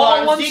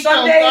football Oh, one Zeke,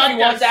 Sunday, oh, God, if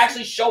he wants to yes.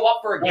 actually show up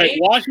for a All right, game,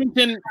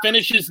 Washington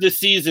finishes the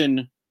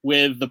season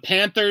with the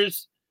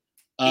Panthers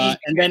and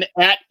then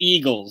at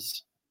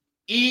Eagles.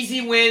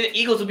 easy win.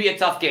 Eagles will be a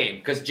tough game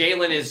because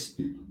Jalen is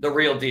the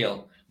real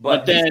deal.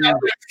 But then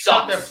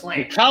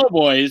the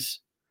Cowboys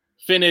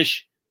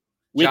finish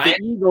with Giants?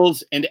 the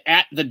Eagles and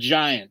at the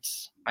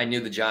Giants. I knew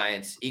the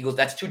Giants. Eagles,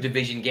 that's 2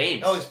 division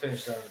games. Always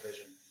finish that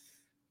division.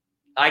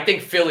 I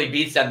think Philly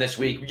beats them this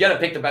week. We got to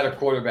pick the better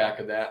quarterback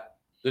of that.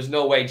 There's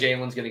no way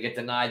Jalen's going to get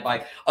denied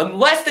by –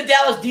 unless the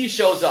Dallas D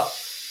shows up.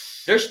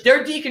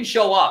 Their D can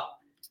show up.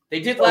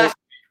 They did last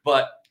week,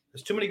 but –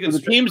 there's too many So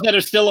the teams that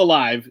are still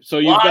alive. So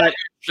you've got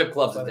strip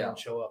clubs in town.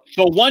 Show up.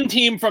 so one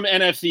team from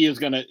NFC is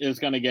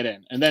gonna get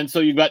in, and then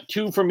so you've got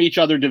 2 from each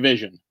other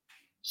division.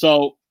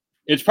 So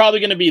it's probably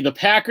going to be the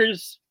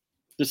Packers,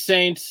 the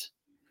Saints,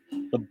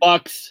 the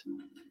Bucks,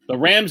 the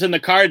Rams, and the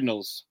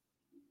Cardinals,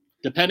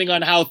 depending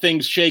on how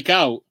things shake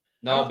out.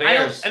 No,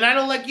 Bears. I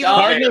don't like you.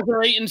 Cardinals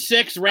are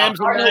 8-6, Rams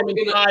are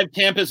Cardinals 9-5,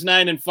 Tampa's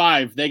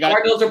 9-5. They got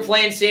Cardinals are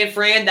playing San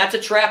Fran. That's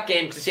a trap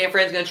game because San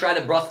Fran's going to try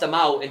to bust them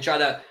out and try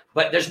to.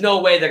 But there's no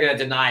way they're going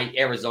to deny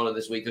Arizona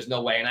this week. There's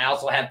no way. And I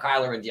also have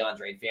Kyler and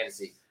DeAndre in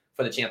fantasy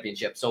for the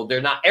championship. So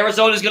they're not.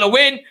 Arizona's going to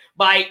win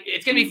by.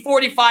 It's going to be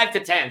 45-10.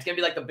 It's going to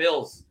be like the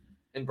Bills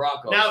and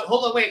Broncos. Now,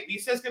 hold on, wait. You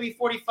said it's going to be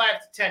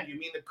 45-10. You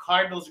mean the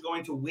Cardinals are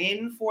going to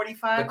win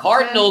 45? The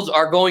Cardinals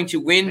are going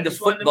to win the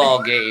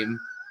football game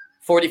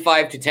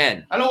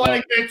 45-10. I don't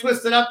want to get it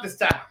twisted up this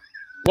time.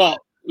 Well,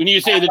 when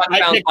you say that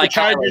I picked the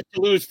Chargers Cowboys.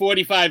 to lose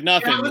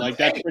 45-0, Yeah, like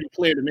that's pretty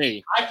clear to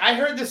me. I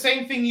heard the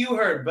same thing you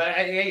heard, but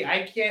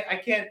I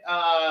can't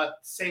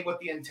say what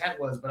the intent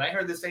was, but I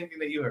heard the same thing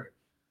that you heard.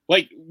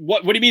 Like,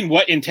 what do you mean,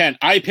 what intent?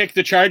 I picked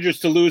the Chargers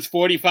to lose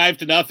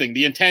 45-0.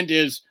 The intent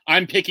is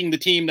I'm picking the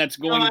team that's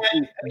going to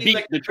beat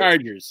like the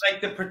Chargers. Like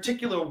the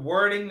particular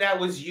wording that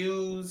was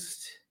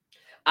used.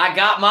 I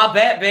got my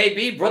bet,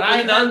 baby.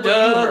 Brooklyn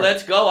under.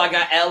 Let's go. I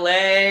got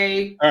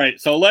LA. All right,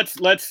 so let's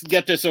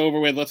get this over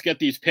with. Let's get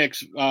these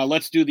picks.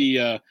 Let's do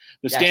the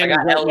standings.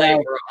 I got right LA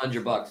now. for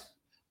 $100.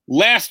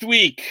 Last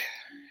week,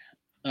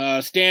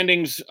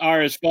 standings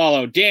are as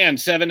follow: Dan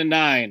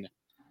 7-9,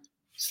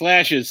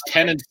 Slashes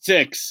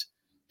 10-6,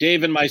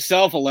 Dave and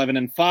myself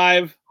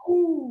 11-5,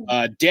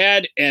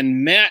 Dad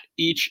and Matt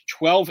each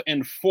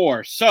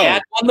 12-4. So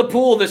Dad won the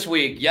pool this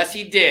week. Yes,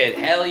 he did.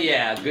 Hell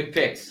yeah, good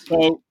picks.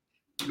 So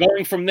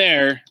going from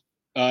there,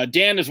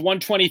 Dan is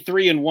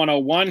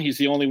 123-101. He's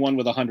the only one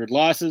with 100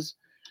 losses.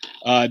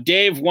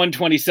 Dave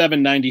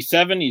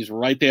 127-97. He's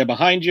right there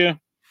behind you.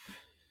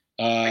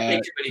 I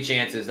take too many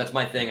chances. That's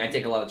my thing. I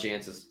take a lot of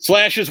chances.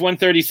 Slash is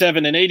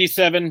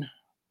 137-87.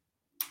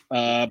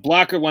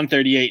 Blocker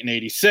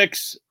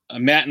 138-86.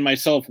 Matt and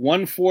myself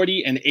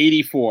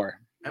 140-84.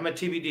 I'm a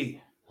TBD.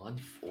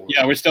 140.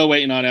 Yeah, we're still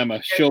waiting on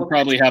Emma. She'll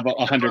probably have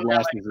 100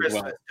 losses as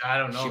well. I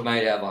don't know. She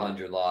might have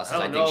 100 losses.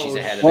 I think she's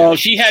ahead of Well, me.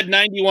 she had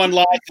 91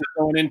 losses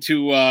going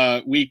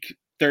into week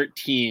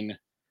 13.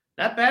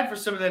 Not bad for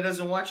somebody that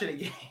doesn't watch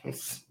any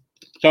games.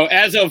 So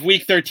as of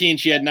week 13,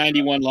 she had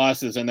 91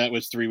 losses, and that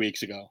was 3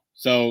 weeks ago.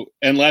 So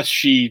unless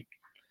she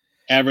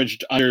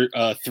averaged under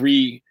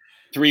three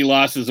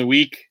losses a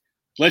week,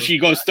 unless she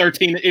goes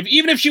 13,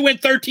 even if she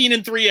went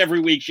 13-3 every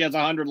week, she has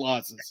 100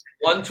 losses.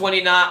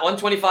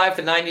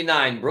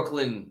 125-99.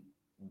 Brooklyn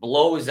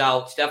blows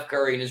out Steph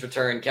Curry in his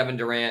return. Kevin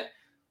Durant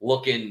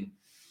looking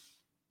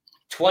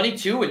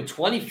 22 in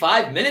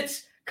 25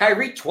 minutes.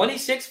 Kyrie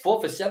 26,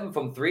 4 for 7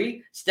 from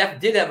 3. Steph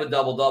did have a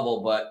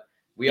double-double, but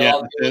we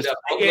all knew that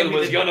Brooklyn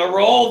was going to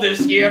roll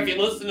this year if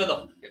you listen to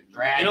the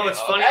Dragon. You know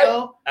what's funny,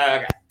 though?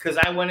 Because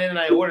I went in and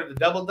I ordered the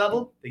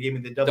double-double. They gave me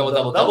the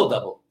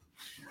double-double.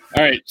 All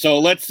right, so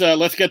let's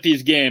get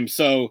these games.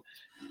 So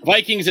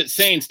Vikings at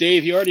Saints.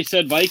 Dave, you already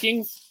said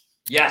Vikings?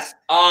 Yes.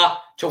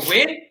 To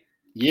win?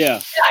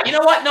 Yeah. Yeah, you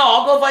know what? No,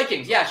 I'll go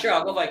Vikings. Yeah, sure,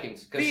 I'll go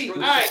Vikings.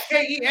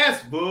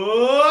 B-I-K-E-S,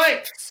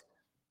 boy.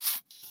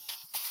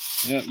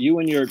 Yeah, you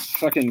and your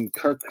fucking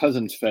Kirk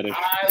Cousins fetish.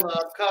 I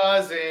love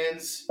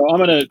Cousins. So I'm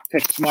going to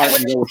pick smart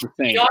and go with the To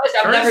Saints. be honest,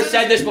 I've never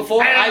said this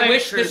before. I like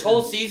wish this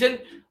whole season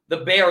the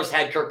Bears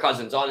had Kirk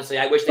Cousins. Honestly,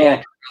 I wish they had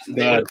Kirk Cousins.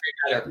 They would have been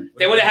better.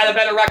 They would have had a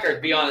better record,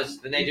 to be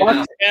honest, than they do now.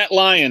 Bucks at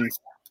Lions.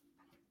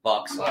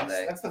 Bucks all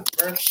day. That's the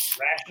first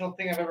rational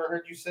thing I've ever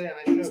heard you say on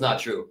that show. It's not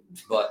true,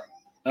 but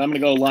I'm going to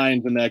go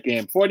Lions in that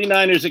game.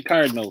 49ers at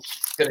Cardinals.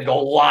 Gonna go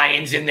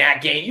Lions in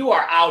that game. You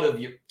are out of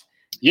your.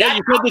 Yeah,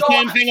 you said the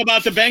same thing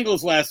about the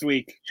Bengals last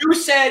week. You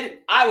said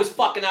I was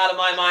fucking out of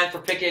my mind for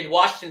picking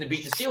Washington to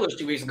beat the Steelers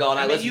 2 weeks ago, and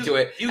I listened to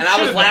it, and I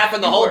was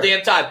laughing the whole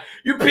damn time.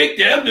 You picked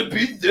them to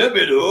beat them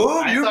at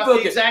home.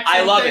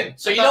 I love it.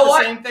 So you know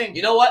what?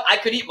 You know what? I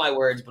could eat my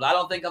words, but I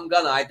don't think I'm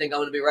gonna. I think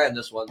I'm gonna be right in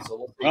this one. So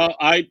we'll see. Well,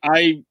 I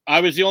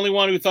was the only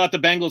one who thought the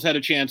Bengals had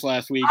a chance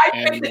last week.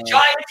 I picked the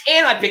Giants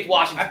and I picked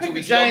Washington 2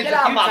 weeks ago. Get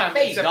out of my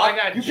face, dog.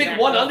 You picked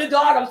one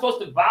underdog. I'm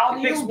supposed to bow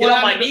to you. Get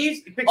on my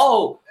knees.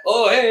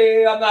 Oh,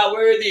 hey, I'm not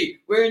worthy.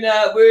 We're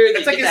not worthy.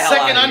 It's like his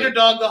second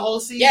underdog the whole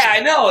season. Yeah,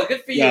 I know.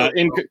 Good for you. Yeah,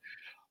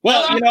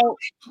 well, you know,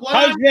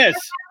 how's this?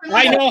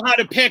 I know how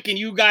to pick, and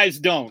you guys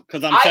don't,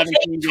 because I'm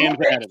 17 games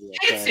ahead of you.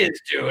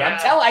 Chances, dude.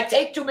 I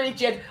take too many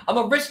chances. I'm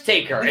a risk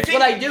taker. It's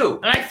what I do.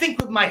 And I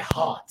think with my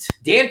heart.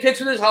 Dan picks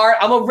with his heart.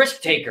 I'm a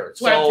risk taker.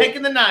 So I'm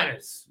taking the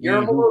Niners.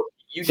 You're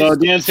So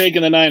Dan's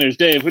taking the Niners.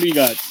 Dave, what do you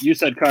got? You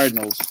said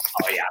Cardinals.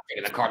 Oh, yeah, I'm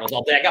taking the Cardinals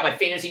all day. I got my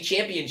fantasy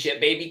championship,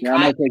 baby. Yeah,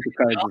 I'm going to take the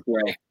Cards as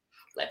well.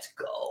 Let's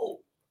go.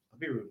 I'll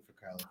be rooting for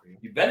Kyler for you.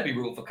 You better be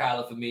rooting for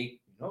Kyler for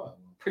me. No, I will.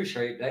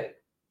 Appreciate that.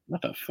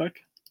 What the fuck?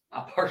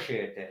 I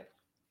appreciate that.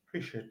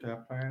 Appreciate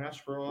that, man. That's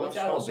for all. What's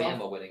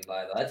Alabama winning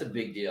by, though? That's a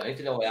big deal. I need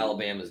to know what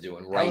Alabama's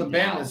doing right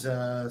Alabama's,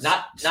 now.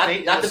 Not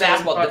the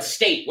basketball, but the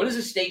state. What is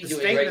the state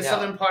doing right now? The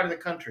southern part of the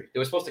country. They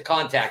were supposed to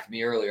contact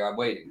me earlier. I'm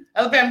waiting.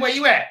 Alabama, where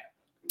you at?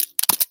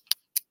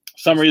 For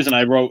some reason,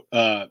 I wrote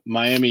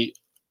Miami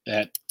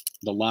at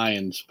the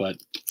Lions, but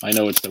I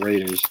know it's the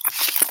Raiders.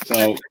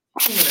 So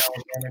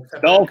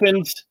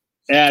Dolphins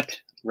at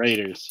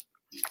Raiders.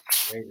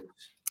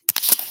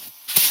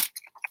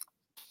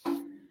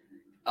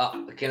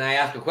 Can I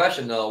ask a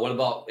question, though? What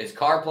about, is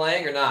Carr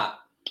playing or not?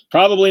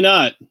 Probably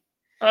not.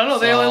 I don't know.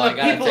 They only let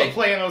people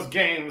play in those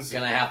games.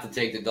 Gonna have to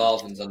take the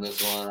Dolphins on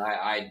this one.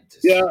 I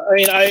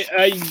mean,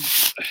 I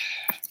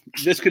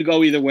this could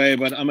go either way,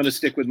 but I'm going to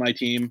stick with my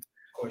team. Of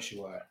course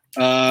you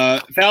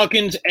are.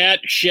 Falcons at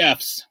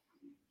Chefs.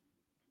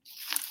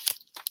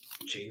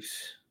 Chiefs,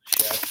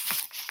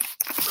 Chefs,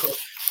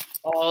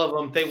 all of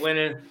them. They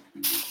winning.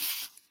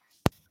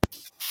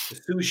 The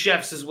sous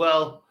chefs as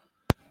well.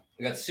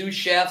 We got sous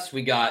chefs.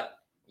 We got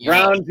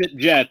Browns at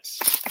Jets.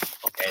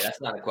 Okay,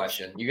 that's not a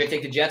question. You gonna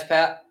take the Jets,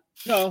 Pat?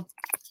 No.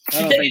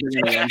 You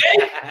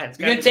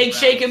gonna take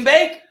shake and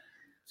bake?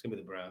 It's gonna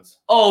be the Browns.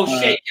 Oh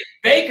shit,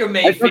 Baker I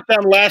Mayfield. took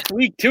them last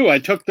week too. I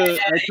took the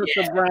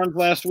Browns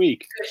last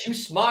week. You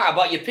smart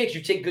about your picks.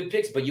 You take good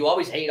picks, but you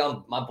always hate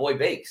on my boy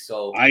Bakes.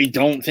 So I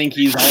don't think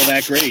he's all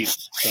that great.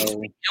 So you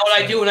know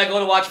what I do when I go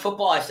to watch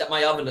football? I set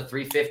my oven to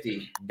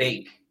 350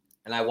 bake,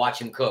 and I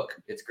watch him cook.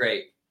 It's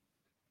great.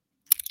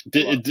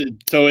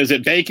 So is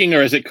it baking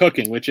or is it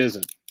cooking? Which is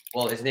it?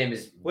 Well, his name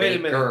is Wait a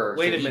minute. Baker.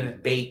 Wait so a he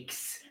minute.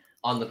 bakes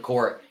on the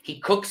court. He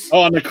cooks.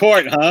 Oh, on the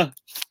court, huh?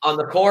 On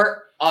the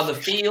court, on the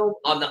field,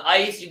 on the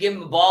ice. You give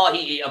him a ball,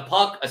 a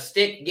puck, a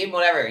stick, you give him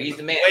whatever. He's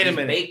the man. Wait a He's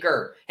minute.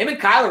 Baker. Him and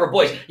Kyler were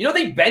boys. You know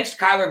they benched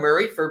Kyler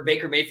Murray for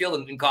Baker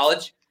Mayfield in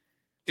college?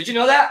 Did you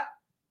know that?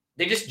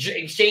 They just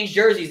exchanged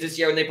jerseys this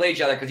year when they played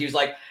each other because he was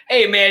like,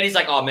 hey, man. He's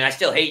like, oh, man, I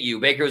still hate you.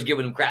 Baker was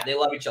giving him crap. They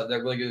love each other.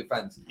 They're really good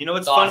friends. You know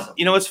what's It's funny? awesome.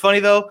 You know what's funny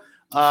though?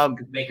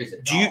 Baker's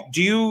a Do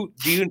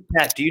you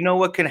Pat? Do you know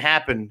what can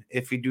happen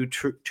if you do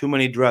too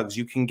many drugs?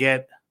 You can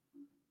get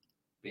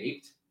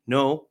baked?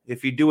 No.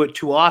 If you do it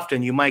too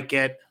often, you might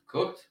get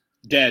cooked,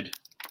 dead,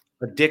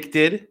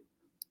 addicted.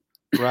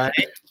 Right?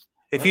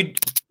 If you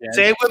Dead.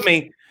 say it with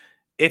me,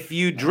 if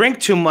you drink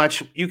too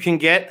much, you can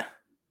get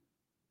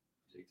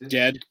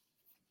dead.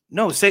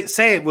 No, say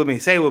it with me.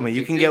 Say it with me.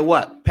 You can get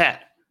what?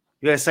 Pat,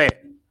 you gotta say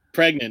it.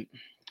 Pregnant.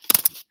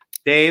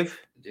 Dave.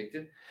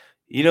 Addicted?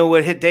 You know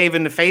what hit Dave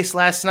in the face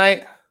last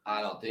night?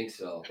 I don't think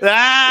so.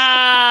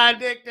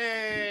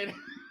 Addicted.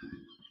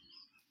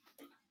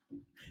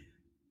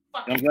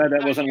 I'm glad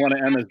that wasn't one of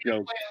Emma's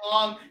jokes.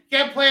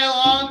 Can't play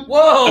along.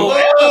 Whoa!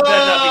 Whoa.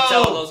 Better not be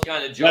telling those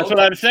kind of jokes. That's what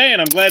I'm saying.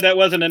 I'm glad that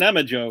wasn't an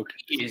Emma joke.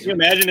 Jeez. Can you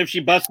imagine if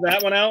she busts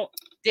that one out?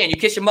 Dan, you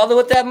kiss your mother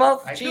with that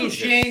mouth? I do. Jesus.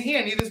 She ain't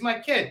here. Neither's my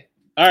kid.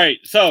 All right,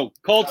 so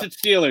Colts and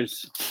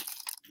Steelers.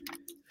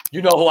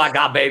 You know who I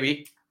got,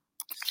 baby.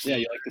 Yeah,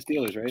 you like the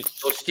Steelers, right?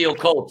 Those steel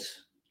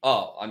Colts.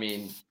 Oh, I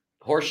mean,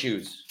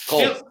 horseshoes.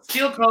 Colts.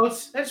 Steel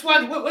coats. That's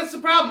why. What's the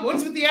problem?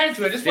 What's with the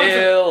attitude? I just want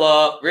Fill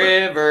up What's with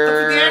the attitude?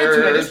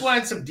 I Rivers. just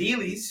wanted some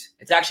dealies.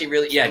 It's actually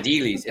really,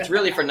 Dealey's. It's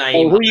really for Oh,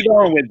 Naeem. who are you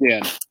going with,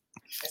 Dan?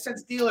 I said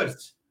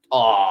Steelers.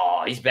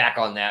 Oh, he's back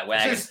on that I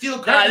wagon. said steel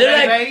Nah, curtain,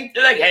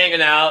 they're like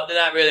hanging out. They're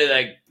not really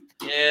like,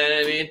 you know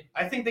what I mean?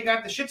 I think they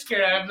got the shit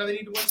scared out of them. Now they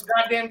need to win some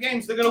goddamn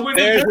games. They're gonna win.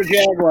 Bears or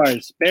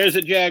Jaguars? Bears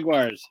or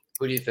Jaguars?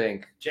 Who do you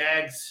think?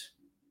 Jags.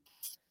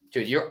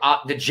 Dude,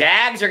 the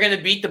Jags are going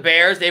to beat the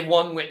Bears. They've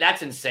won.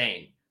 That's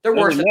insane. They're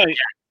worse than the Jets.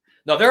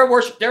 No, they're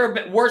worse. They're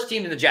a worse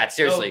team than the Jets.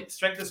 Seriously. No,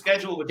 strength of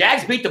schedule. With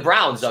Jags beat the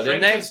Browns though,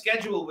 didn't they? Strength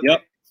of schedule. With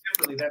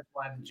differently. That's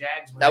why the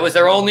Jags. That was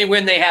their only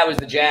win they had was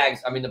the Jags.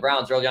 I mean, the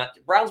Browns early on.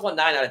 The Browns won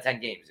 9 out of 10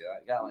 games.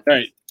 All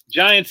right,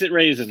 Giants at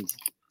Raisins.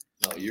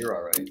 No, you're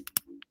all right.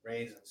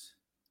 Raisins.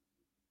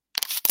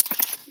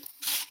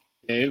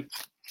 Dave.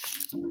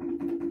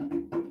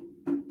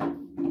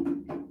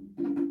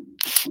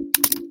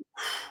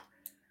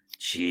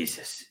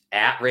 Jesus.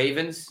 At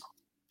Ravens?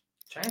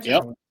 Giants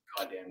Yep. are winning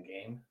the goddamn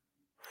game.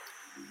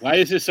 Why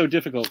is this so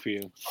difficult for you?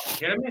 You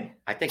kidding me?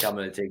 I think I'm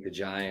going to take the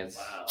Giants.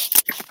 Wow.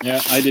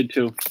 Yeah, I did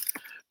too.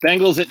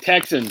 Bengals at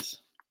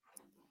Texans.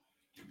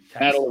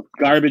 Battle of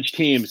garbage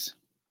teams.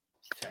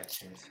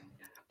 Texans.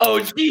 Oh,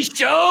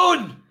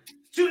 Deshaun!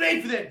 Too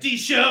late for that,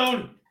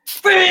 Deshaun.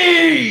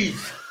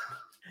 Freeze!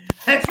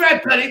 That's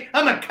right, buddy.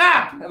 I'm a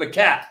cop. I'm a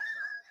cat.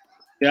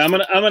 Yeah, I'm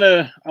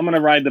gonna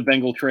ride the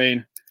Bengal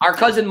train. Our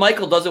cousin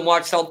Michael doesn't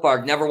watch South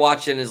Park, never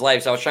watched it in his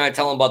life, so I was trying to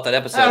tell him about that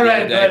episode. All the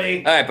right, other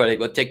day. buddy. All right, buddy.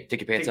 Go take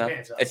your pants Take off. your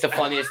pants off. It's the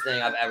funniest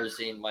thing I've ever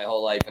seen in my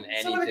whole life in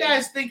anything. Some of the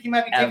guys think you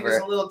might be taking this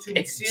ever. a little too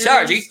serious.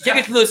 Sarge, you think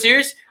it's a little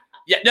serious?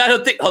 Yeah, no, I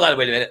don't think. Hold on,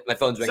 wait a minute. My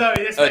phone's ringing.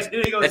 Sorry,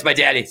 That's my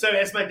daddy. Sorry,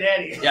 that's my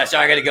daddy. Yeah,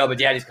 sorry, I gotta go, but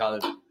daddy's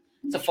calling.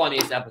 It's the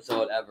funniest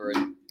episode ever.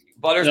 And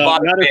Butters No,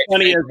 bought not a as bitch.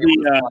 funny as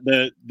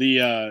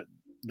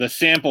the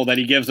sample that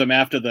he gives them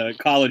after the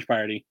college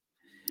party.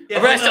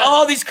 Arrest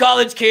all these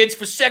college kids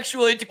for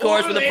sexual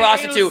intercourse with a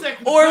prostitute.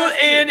 Oral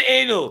and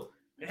anal.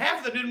 And half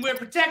of them didn't wear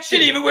protection.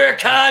 Didn't even wear a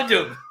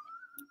condom.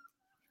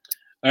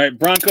 All right,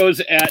 Broncos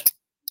at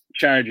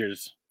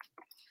Chargers.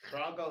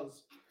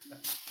 Broncos.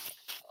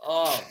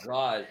 Oh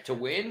God, to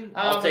win?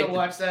 I'm gonna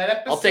watch that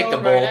episode. I'll take the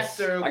right Bolts.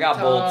 after I got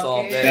we Bolts talk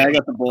all it. day. Yeah, I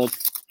got the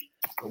Bolts.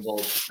 Go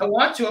Bolts. I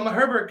want to. I'm a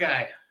Herbert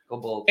guy. Go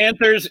Bolts.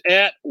 Panthers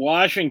at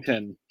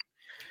Washington.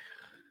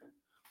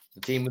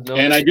 The team with no.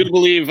 And I do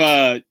believe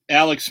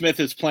Alex Smith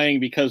is playing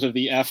because of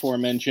the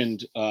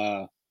aforementioned.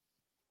 Dwayne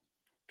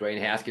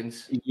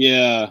Haskins.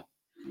 Yeah.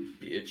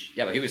 Bitch.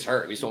 Yeah, but he was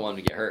hurt. We still wanted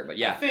him to get hurt, but I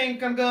yeah.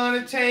 think I'm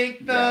gonna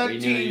take the Yeah, we knew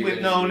team you were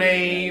with gonna no do that.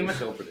 name. You're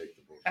so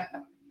predictable.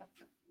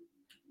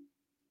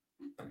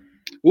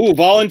 Ooh,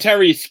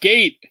 voluntary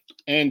skate,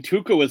 and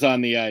Tuca was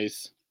on the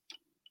ice.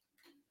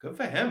 Good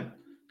for him.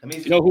 That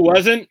means You know who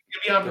wasn't?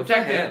 he'll be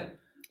unprotected.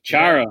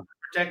 Chara.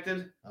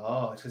 Protected.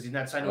 Oh, it's because he's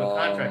not signed to a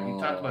contract. You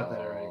talked about that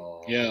already.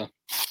 Yeah.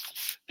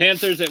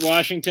 Panthers at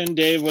Washington.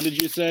 Dave, what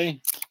did you say?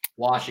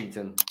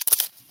 Washington.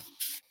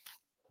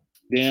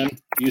 Dan,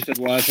 you said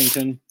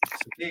Washington.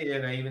 Yeah,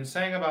 and I even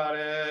sang about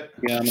it.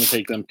 Yeah, I'm going to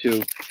take them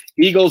too.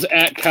 Eagles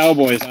at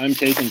Cowboys. I'm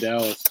taking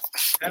Dallas.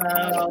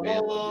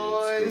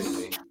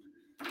 Cowboys.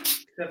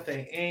 Except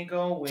they ain't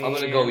gonna win. I'm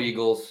gonna go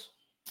Eagles.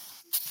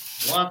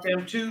 Want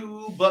them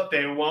to, but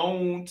they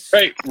won't.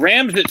 Right,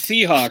 Rams at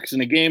Seahawks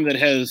in a game that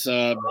has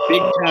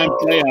big-time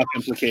playoff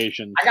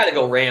implications. I gotta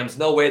go Rams.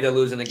 No way they're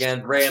losing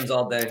again. Rams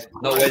all day.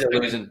 No way they're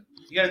losing.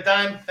 You got a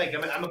dime? Thank you.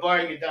 I'm gonna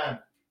borrow your dime.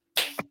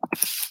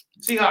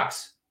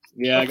 Seahawks.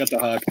 Yeah, I got the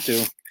Hawks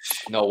too.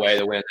 No way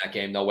they're winning that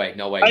game. No way.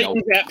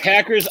 Titans at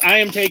Packers. I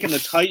am taking the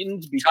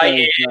Titans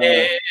because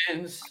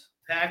Titans.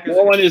 Packers.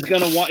 no one is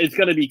gonna want. It's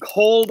gonna be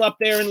cold up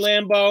there in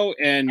Lambeau,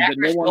 and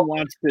Packers no one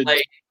wants to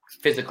play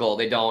physical.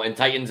 They don't. And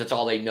Titans, that's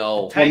all they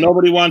know. Well,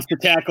 nobody wants to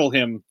tackle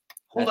him.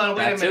 Hold on,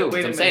 wait a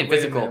minute.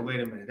 Physical. Wait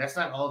a minute. That's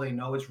not all they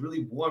know. It's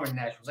really warm in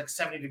Nashville. It's like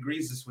 70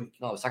 degrees this week.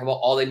 No, I was talking about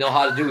all they know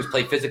how to do is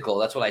play physical.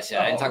 That's what I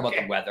said. I didn't talk about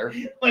the weather.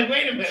 Like,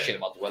 wait a minute. Shit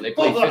about the weather. They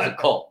play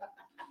physical.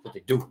 That's what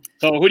they do.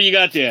 So who do you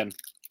got, Dan?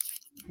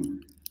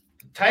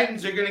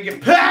 Titans are going to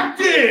get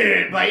packed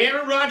in by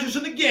Aaron Rodgers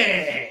and the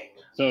gang.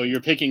 So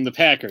you're picking the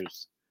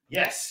Packers.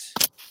 Yes.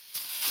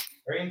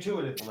 Very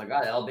intuitive. Oh my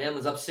God,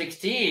 Alabama's up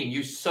 16.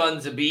 You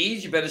sons of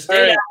bees. You better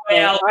stay that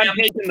way, I'm Alabama.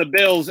 taking the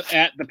Bills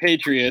at the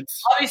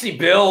Patriots. Obviously,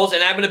 Bills,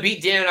 and I'm going to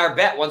beat Dan in our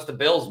bet once the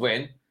Bills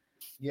win.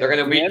 Yeah, They're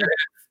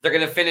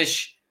going to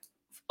finish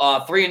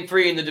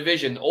 3-3 in the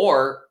division,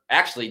 or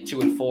actually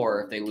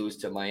 2-4 if they lose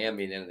to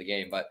Miami at the end of the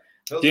game. But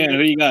Dan, who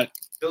do you got?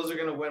 Bills are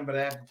going to win, but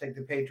I have to take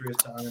the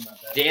Patriots to honor my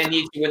bet. Dan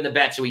needs to win the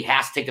bet, so he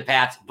has to take the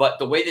Pats. But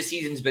the way the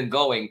season's been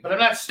going, But I'm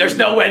not. there's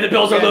no way the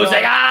Bills are Yeah,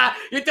 losing. no.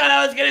 You thought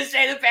I was going to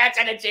say the Pats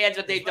had a chance,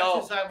 but they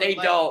don't. They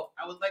don't.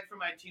 I would like for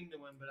my team to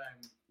win, but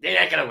They're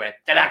not going to win.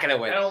 They're not going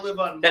to win. I don't live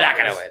on. They're not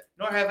going to Mars, win.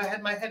 Nor have I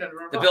had my head under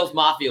a rock. The Bills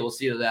Mafia will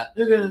see to that.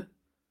 We're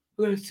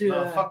gonna see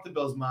that. Fuck the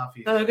Bills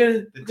Mafia.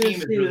 The team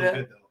is really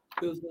good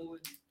though. All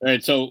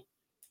right, so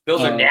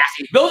Bills are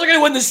nasty. Bills are going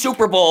to win the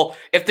Super Bowl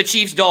if the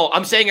Chiefs don't.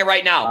 I'm saying it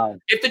right now.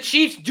 If the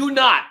Chiefs do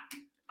not,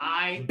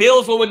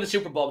 Bills will win the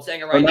Super Bowl. I'm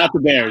saying it right now. not the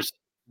Bears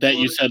that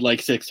you said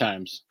like 6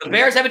 times. The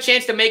Bears have a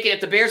chance to make it.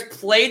 If the Bears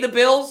play the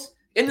Bills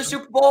in the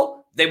Super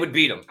Bowl, they would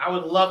beat them. I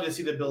would love to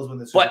see the Bills win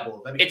the Super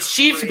Bowl. But it's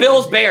Chiefs,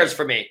 Bills, Bears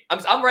for me.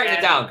 I'm writing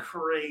it down.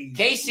 Crazy.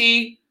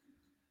 KC,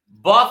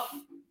 Buff,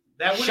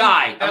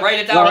 Shy. I'm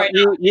writing it down right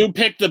now. You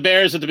picked the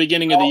Bears at the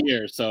beginning of the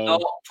year, so No,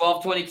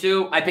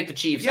 12-22. I picked the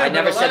Chiefs. Yeah, I but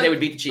never a lot said of- they would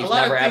beat the Chiefs. a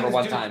lot of Never, ever, things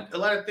one do- time. A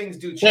lot of things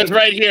do it says change.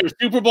 right here,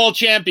 Super Bowl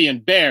champion,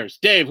 Bears.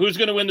 Dave, who's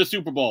going to win the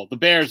Super Bowl? The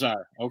Bears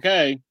are.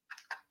 Okay.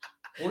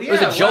 Well, It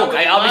was yeah, a joke. why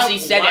would- I obviously why-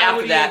 said why after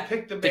would you that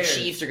pick the the Bears?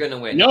 Chiefs are going to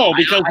win. No,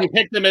 because you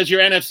picked them as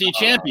your NFC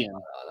champion.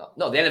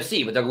 No, the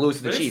NFC, but they're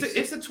losing But the Chiefs.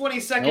 it's the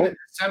 22nd Nope. of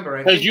December.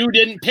 I Because think. you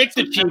didn't pick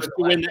the Chiefs to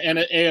win the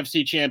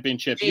AFC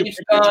championship. You Chiefs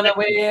picked the gonna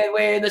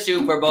win the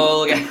Super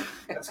Bowl again.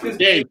 That's 'cause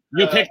Dave,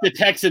 you picked the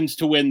Texans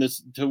to win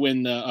this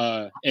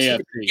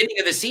AFC. Beginning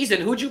of the season,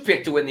 who'd you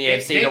pick to win the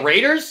AFC? Dave- The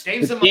Raiders?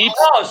 Dave's The a Chiefs?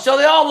 Oh, so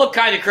they all look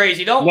kind of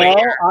crazy, don't we? No,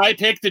 here? I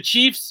picked the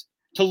Chiefs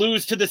to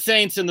lose to the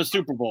Saints in the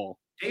Super Bowl.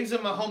 Dave's a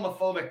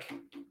homophobic.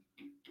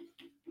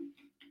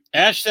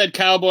 Ash said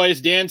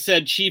Cowboys. Dan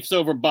said Chiefs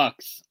over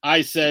Bucks.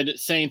 I said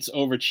Saints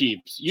over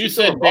Chiefs. You Chiefs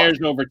said over Bears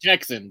over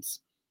Texans.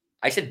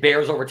 I said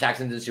Bears over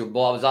Texans in the Super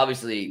Bowl. I was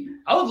obviously.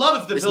 I would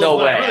love if the There's Bills no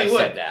won. way I really I would.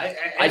 said that.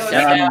 I know said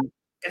it's- that.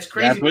 It's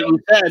crazy. That's what though. you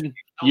said.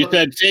 You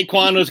said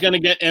Saquon was going to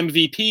get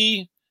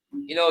MVP.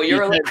 You know, You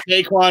you're said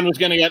Saquon was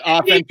going to get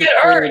offensive get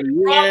player hurt. of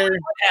the Probably year. would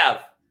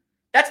have.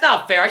 That's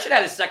not fair. I should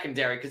have had a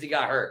secondary because he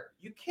got hurt.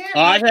 You can't.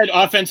 I had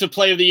offensive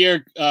player of the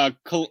year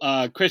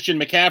Christian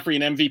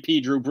McCaffrey and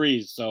MVP Drew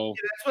Brees. So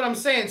That's what I'm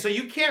saying. So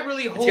you can't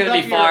really It's hold going to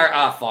up be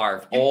your-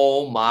 Favre.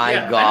 Oh my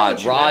Yeah, I know God.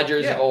 what you meant.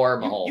 Rodgers Yeah. or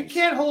You Mahomes.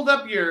 can't hold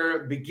up your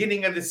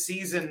beginning of the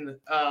season.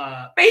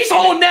 He's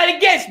holding that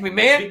against me,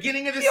 man.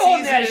 Beginning of the He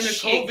holding season that in a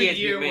shit COVID against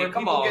me, year man. where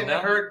Come people on, getting now.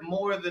 hurt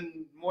more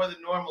than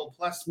normal.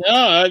 Plus,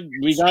 no,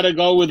 we got to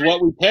go with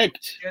what we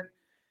picked. Yeah,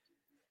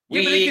 but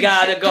it We can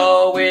got to shit-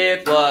 go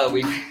with what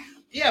we.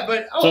 Yeah,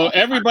 but So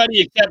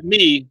everybody except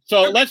me.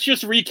 So let's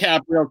just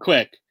recap real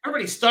quick.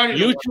 everybody started.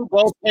 You two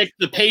both picked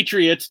the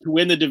Patriots to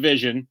win the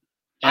division.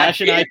 I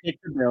Ash and I did.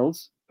 picked the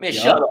Bills. Man,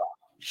 Yeah. shut up.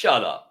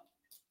 Shut up.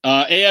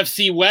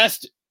 AFC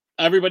West,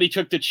 everybody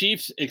took the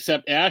Chiefs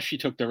except Ash. She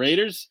took the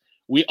Raiders.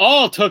 We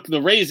all took the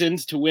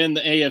Raisins to win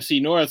the AFC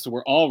North, so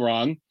we're all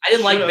wrong. I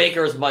didn't like Should've.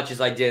 Baker as much as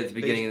I did at the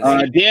beginning of the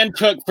season. Dan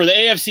took for the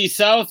AFC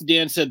South.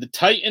 Dan said the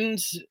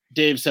Titans.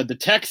 Dave said the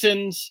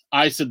Texans.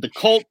 I said the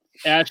Colts.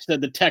 Ash said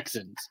the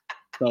Texans.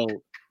 So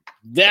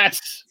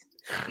that's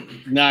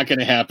not going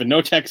to happen.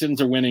 No Texans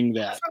are winning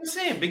that. That's what I'm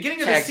saying. Beginning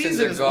of Texans the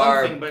season are is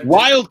guard. one thing, but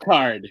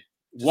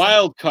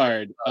Wild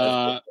card.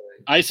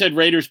 I said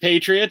Raiders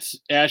Patriots.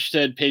 Ash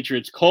said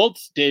Patriots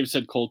Colts. Dave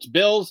said Colts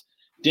Bills.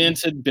 Dan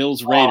said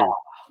Bills Raiders.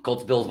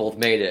 Colts Bills both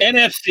made it.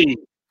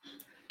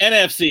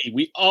 NFC.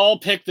 We all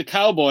picked the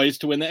Cowboys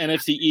to win the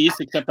NFC East,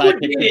 except I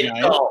picked the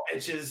Giants.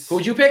 bitches.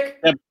 Who'd you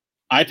pick?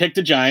 I picked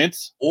the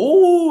Giants.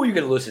 Oh, you're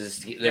going to lose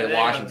to Yeah, they-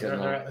 Washington.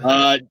 they're-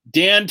 though.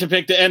 Dan to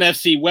pick the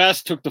NFC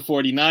West took the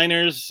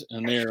 49ers,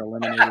 and they're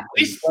eliminated. from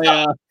the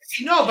playoffs.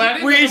 No, but I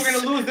didn't think we were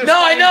going to lose this. No,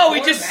 I know. We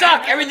quarterback. just suck.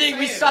 That's what Everything I'm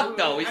we saying. suck,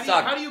 though. We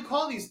suck. How do you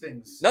call these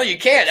things? No, you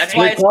can't. That's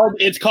why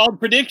It's called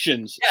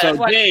predictions. Yeah, So that's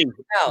why Dave,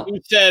 now.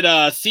 you said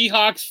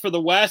Seahawks for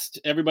the West.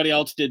 Everybody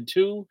else did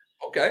too.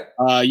 Okay.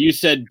 You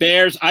said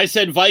Bears. I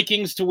said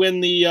Vikings to win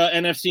the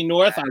NFC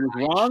North. I was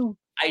wrong.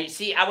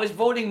 I was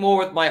voting more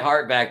with my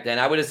heart back then.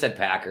 I would have said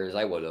Packers.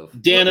 I would have.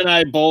 Dan and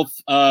I both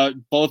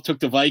took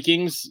the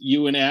Vikings.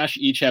 You and Ash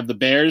each have the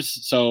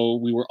Bears, so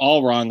we were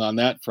all wrong on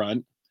that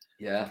front.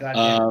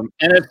 Yeah.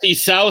 NFC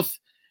South.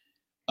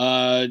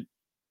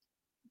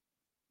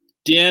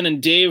 Dan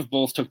and Dave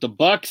both took the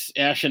Bucks.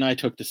 Ash and I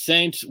took the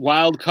Saints.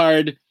 Wild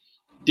card.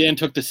 Dan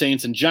took the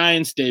Saints and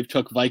Giants. Dave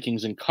took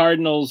Vikings and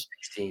Cardinals.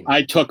 16.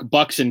 I took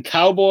Bucks and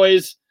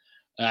Cowboys.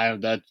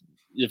 That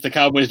if the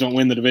Cowboys don't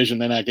win the division,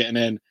 they're not getting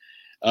in.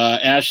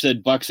 Ash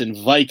said Bucks and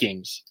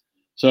Vikings.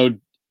 So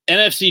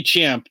NFC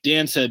champ.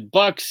 Dan said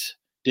Bucks.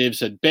 Dave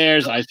said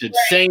Bears. I said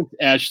Saints.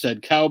 Ash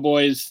said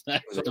Cowboys. I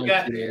don't see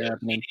it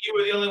happening. You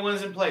were the only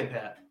ones in play,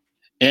 Pat.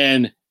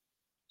 And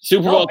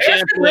Super Bowl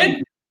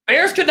champion.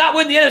 Bears could not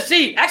win the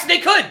NFC. Actually,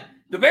 they could.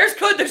 The Bears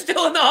could. They're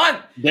still in the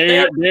hunt.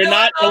 They're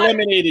not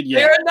eliminated yet.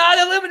 They're not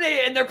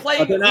eliminated, and they're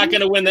playing. But they're not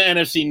going to win the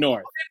NFC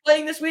North. Are they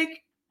playing this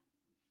week?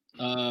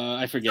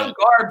 I forget. Some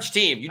garbage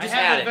team. You just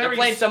had it. They're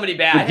playing somebody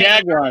bad. The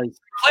Jaguars.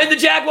 Playing the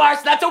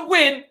Jaguars. That's a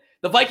win.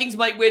 The Vikings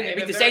might win and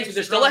beat the Saints, but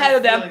they're still ahead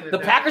of them. The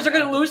Packers are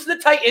going to lose to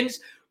the Titans.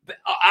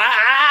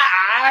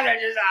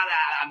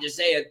 I'm just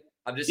saying.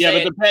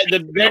 Yeah, but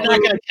they're not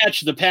going to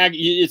catch the Pack.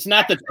 It's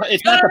not the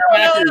Packers.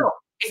 No.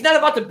 It's not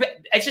about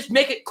it's just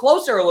make it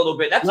closer a little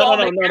bit. That's all.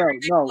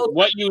 No.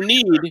 What you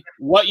need.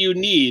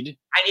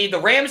 I need the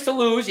Rams to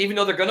lose, even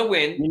though they're going to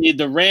win. You need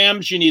the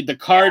Rams. You need the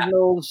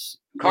Cardinals.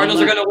 Yeah.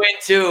 Cardinals are going to win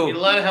too. You need a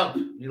lot of help.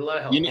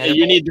 You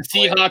need the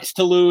Seahawks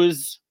to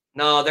lose.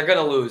 No, they're going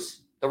to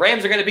lose. The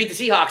Rams are going to beat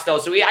the Seahawks though,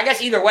 so I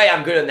guess either way,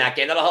 I'm good in that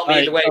game. That'll help me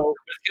either way. So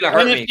it's going to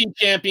hurt me. NFC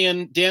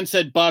champion. Dan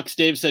said Bucks.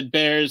 Dave said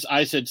Bears.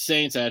 I said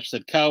Saints. Ash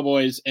said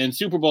Cowboys. And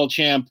Super Bowl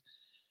champ.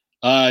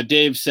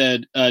 Dan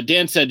said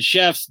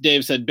Chiefs.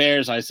 Dave said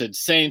Bears. I said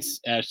Saints.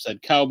 Ash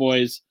said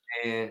Cowboys.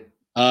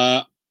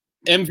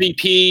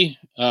 MVP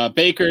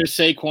Baker,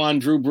 Saquon,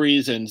 Drew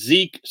Brees, and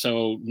Zeke.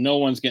 So no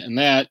one's getting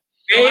that.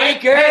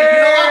 Baker.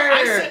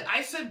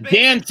 I said Baker.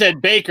 Dan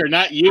said Baker,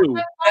 not you.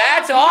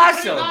 That's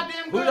awesome.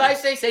 Who did I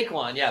say?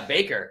 Saquon. Yeah,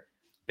 Baker.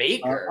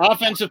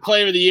 Offensive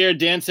player of the year.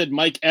 Dan said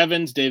Mike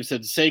Evans. Dave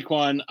said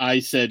Saquon. I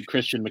said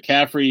Christian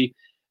McCaffrey.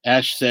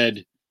 Ash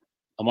said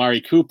Amari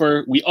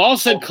Cooper. We all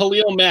said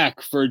Khalil Mack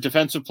for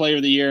defensive player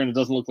of the year, and it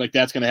doesn't look like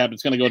that's going to happen.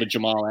 It's going to go to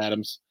Jamal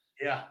Adams.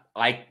 Yeah.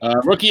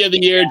 Rookie of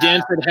the year.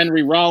 Dan said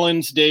Henry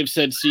Rollins. Dave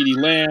said CeeDee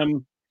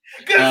Lamb.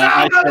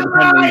 I said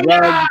Henry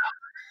Ruggs.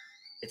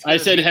 I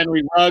said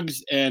Henry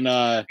Ruggs and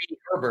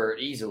Herbert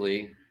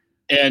easily.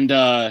 And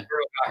got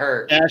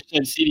hurt. Ash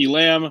said CeeDee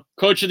Lamb.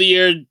 Coach of the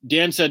year.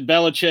 Dan said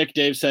Belichick.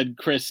 Dave said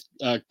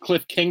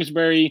Cliff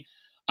Kingsbury.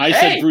 I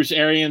said Bruce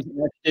Arians.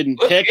 Ash didn't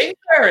pick.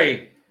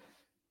 Kingsbury.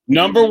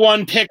 Number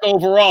one pick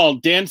overall.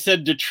 Dan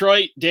said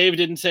Detroit. Dave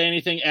didn't say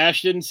anything.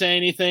 Ash didn't say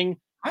anything.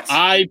 What?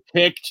 I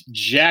picked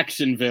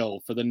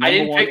Jacksonville for the number one. I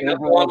didn't pick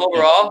number one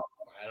overall.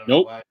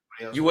 Nope.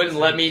 You wouldn't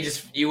let me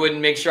you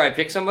wouldn't make sure I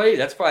pick somebody?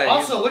 That's probably.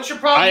 Also, what's your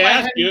problem? I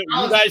asked you.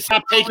 You guys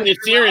stop taking it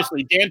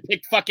seriously. Dan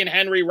picked fucking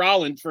Henry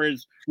Rollins for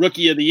his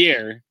rookie of the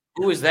year.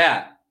 Who is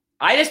that?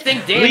 I just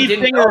think Dan Lead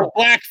didn't singer know. of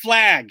Black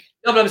Flag.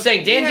 No, but I'm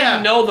saying Dan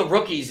didn't know the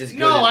rookies as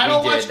good as I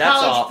don't we did. watch That's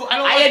college.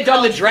 all. I had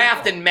done the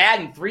draft in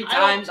Madden 3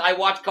 times. I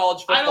watched college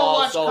football. I don't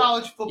watch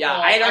college football. Yeah,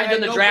 I had already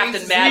done the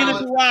draft in Madden.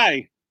 Neither do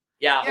I.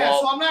 Yeah,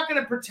 so I'm not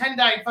going to pretend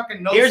I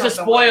fucking know. Here's a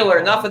spoiler.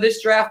 Enough of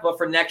this draft, but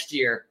for next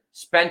year,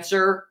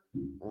 Spencer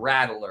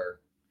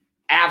Rattler.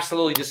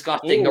 Absolutely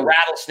disgusting. The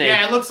rattlesnake.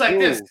 Yeah, it looks like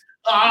this.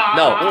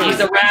 No, he's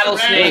a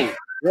rattlesnake.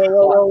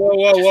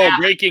 Whoa.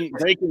 Breaking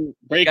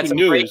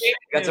news.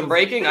 Got some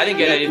breaking? I didn't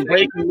get anything.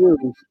 Breaking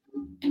news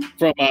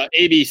from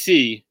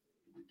ABC.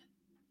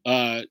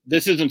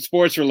 This isn't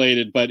sports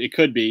related, but it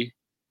could be.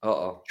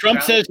 Uh-oh.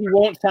 Trump says he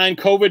won't sign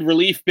COVID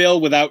relief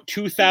bill without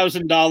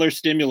 $2,000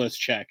 stimulus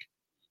check.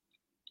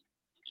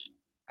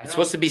 It's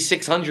supposed to be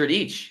 $600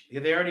 each. Yeah,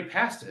 they already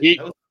passed it.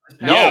 It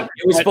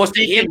was supposed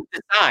to him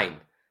to sign.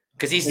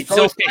 Because he's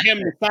supposed to him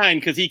to sign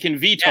because he can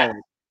veto it.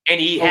 And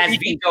he has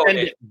vetoed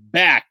it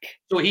back.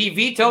 So he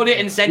vetoed it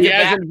and sent it back.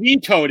 He hasn't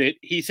vetoed it.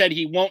 He said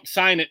he won't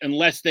sign it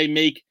unless they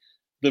make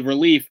the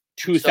relief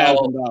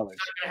 $2,000.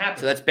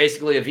 So that's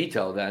basically a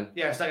veto then.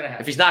 Yeah, it's not going to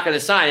happen. If he's not going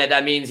to sign it,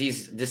 that means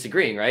he's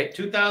disagreeing, right?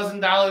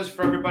 $2,000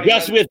 for everybody.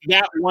 Just with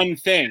that one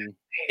thing.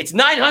 It's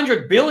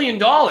 $900 billion.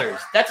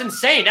 That's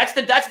insane. That's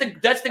the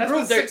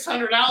group.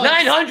 $600.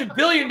 $900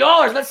 billion.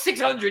 That's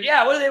 $600.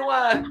 Yeah. What do they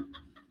want?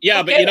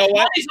 Yeah, but you know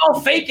what? Money's all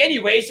fake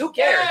anyways. Who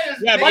cares?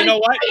 Yeah, but you know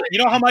what? You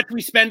know how much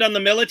we spend on the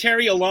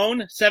military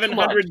alone?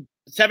 $750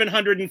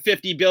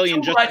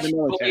 billion just on the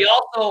military. But we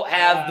also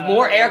have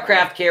more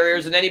aircraft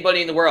carriers than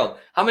anybody in the world.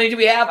 How many do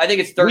we have? I think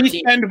it's 13. We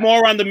spend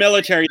more on the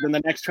military than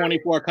the next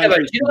 24 countries.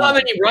 But you know how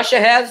many Russia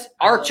has?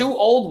 Our 2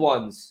 old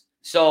ones.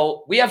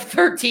 So we have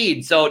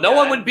 13. So no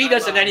one would beat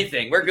us in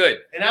anything. We're good.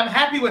 And I'm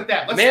happy with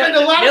that. Let's spend a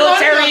lot of money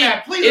on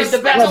that. Please. Is the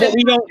best. No, but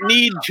we don't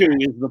need to.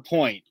 Is the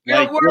point?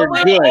 Like, we're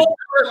good.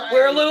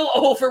 We're a little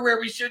old for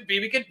where we should be.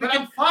 We could.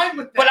 I'm fine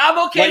with that. But I'm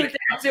okay with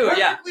that too.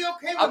 Yeah, perfectly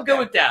okay with I'm good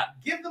with that.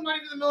 Give the money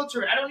to the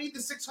military. I don't need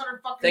the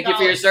 600 fucking. Thank you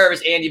for your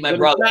service, Andy, my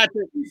brother.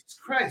 Jesus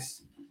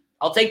Christ.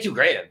 I'll take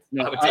 $2,000.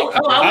 No, I would take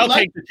I'll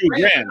take the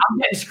 $2,000. I'm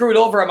getting screwed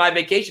over on my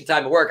vacation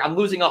time at work. I'm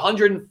losing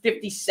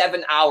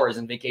 157 hours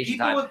in vacation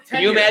time.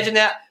 Can you imagine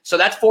that? So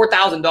that's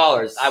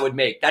 $4,000 I would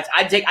make.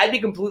 I'd be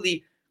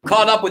completely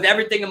caught up with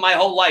everything in my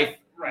whole life.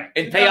 Right.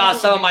 And pay off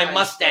some of my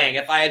Mustang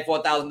if I had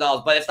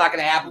 $4,000, but it's not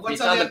going to happen.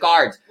 It's on the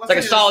cards. It's like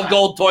a solid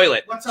gold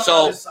toilet.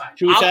 So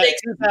I'll take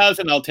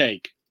 2,000. I'll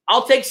take.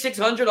 I'll take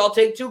 600. I'll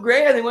take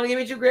 $2,000. They want to give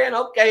me $2,000.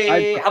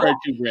 Okay. I prefer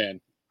 $2,000.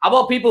 How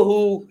about people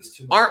who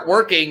aren't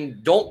working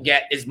don't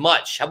get as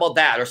much? How about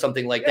that or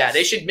something like that?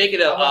 They should make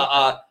it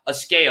a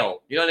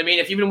scale. You know what I mean?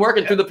 If you've been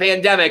working through the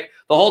pandemic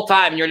the whole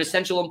time, you're an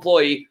essential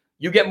employee.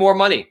 You get more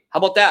money. How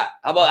about that?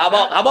 How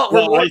about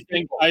well, reward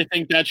I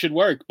think that should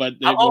work, but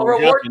how about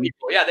reward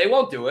people? Yeah, they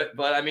won't do it,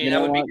 but I mean that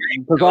would be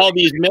great. Because all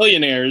these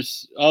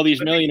millionaires are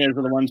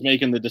the ones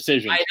making the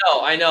decision.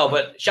 I know,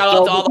 but shout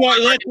out to all the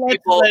hardworking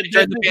people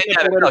during the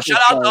pandemic. No,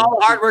 shout out to all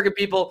the hardworking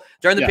people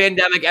during the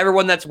pandemic.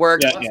 Everyone that's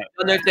worked, done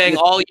their thing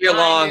all year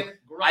long.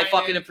 I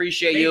fucking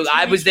appreciate you.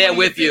 I was there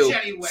with you,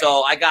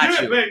 so I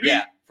got you.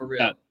 Yeah, for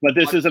real. Yeah, but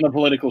this isn't a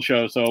political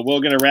show, so we're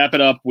gonna wrap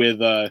it up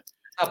with not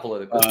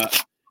political.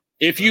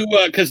 If you,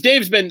 because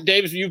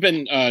you've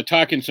been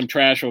talking some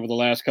trash over the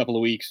last couple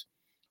of weeks.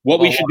 What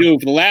we should do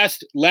for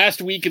the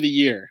last week of the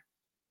year,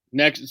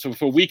 so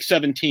for week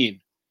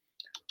 17,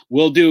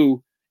 we'll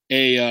do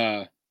like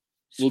a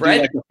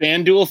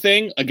FanDuel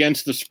thing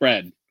against the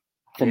spread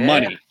for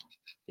money.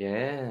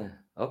 Yeah.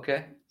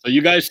 Okay. So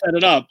you guys set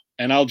it up,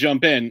 and I'll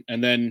jump in,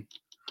 and then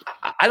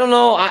I don't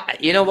know.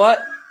 You know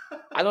what?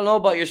 I don't know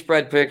about your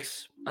spread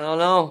picks. I don't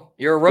know.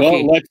 You're a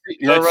rookie. Well,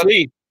 let's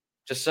see.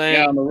 Just saying.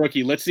 Yeah, I'm a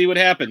rookie. Let's see what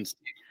happens.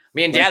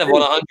 Me and Dad have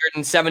won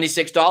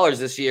 $176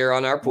 this year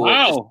on our pool.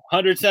 Wow,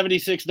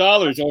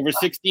 $176 over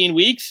 16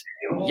 weeks.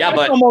 Yeah,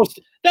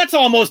 that's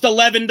almost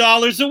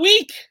 $11 a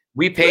week.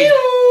 We paid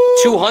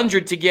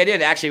 $200 to get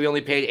in. Actually, we only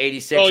paid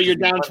 $86. Oh, you're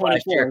down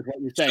 24. Is what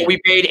you're saying. So we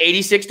paid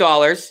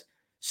 $86.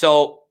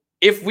 So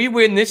if we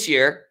win this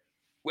year,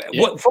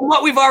 from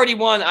what we've already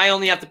won, I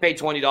only have to pay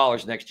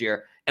 $20 next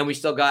year, and we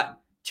still got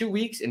 2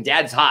 weeks, and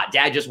Dad's hot.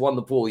 Dad just won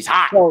the pool. He's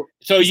hot.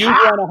 So you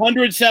won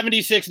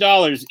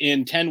 $176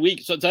 in 10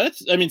 weeks. So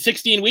that's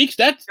 16 weeks.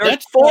 That's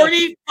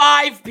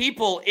 45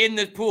 people in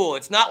the pool.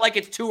 It's not like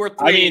it's 2 or 3.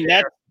 I mean,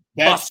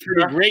 that's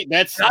pretty great.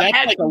 That's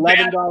like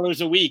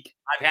 $11 a week.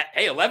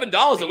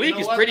 $11 a week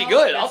is pretty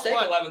good. I'll take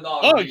 $11.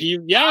 Oh, what are you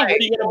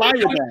gonna buy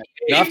with that?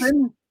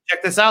 Nothing.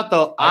 Check this out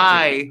though.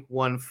 I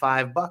won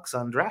 $5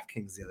 on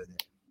DraftKings the other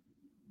day.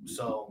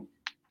 So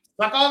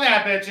suck on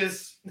that,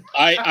 bitches.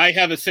 I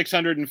have a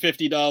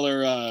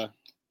 $650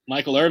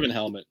 Michael Irvin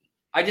helmet.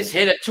 I just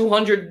hit a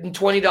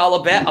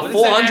 $220 bet, a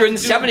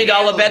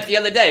 $470 bet the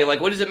other day.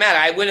 Like, what does it matter?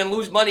 I win and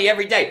lose money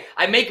every day.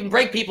 I make and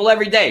break people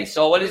every day.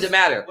 So what does it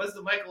matter? What's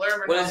the Michael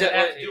Irvin helmet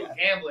have to do with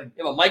gambling?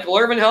 You have a Michael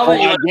Irvin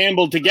helmet? I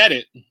gambled to get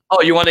it.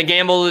 Oh, you want to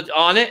gamble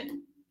on it?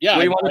 Yeah.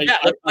 What do you want to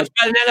bet? Let's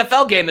bet an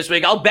NFL game this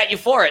week. I'll bet you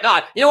for it.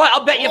 No, you know what?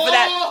 I'll bet you for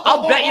that.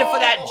 I'll bet you for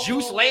that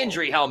Juice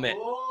Landry helmet.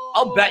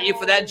 I'll bet you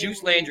for that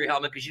Juice Landry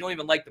helmet because you don't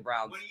even like the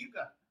Browns. What do you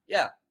got?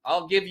 Yeah,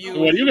 I'll give you.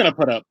 What are you gonna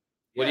put up?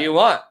 What do you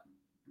want?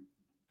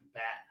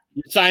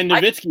 You signed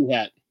Nowitzki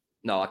hat.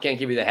 No, I can't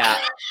give you the hat.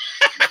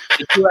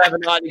 I do have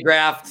an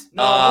autographed.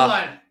 No, hold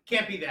on.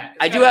 Can't be that.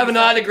 I do have an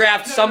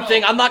autographed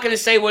something. I'm not going to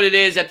say what it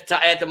is at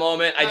the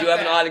moment. I do have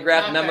an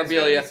autographed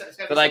memorabilia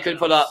that I could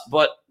put up.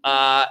 But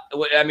I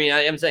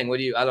am saying,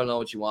 I don't know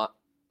what you want.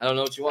 I don't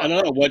know what you want. I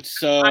don't know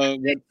what's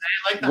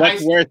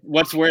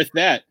worth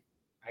that.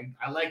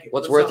 I like it.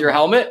 What's worth your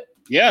helmet?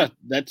 Yeah,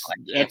 that's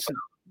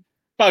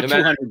about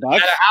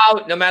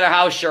 $200. No matter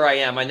how sure I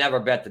am, I never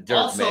bet the dirt,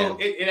 also, man.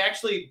 It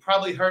actually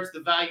probably hurts the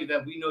value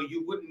that we know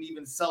you wouldn't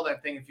even sell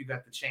that thing if you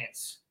got the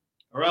chance,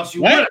 or else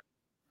you would.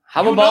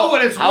 How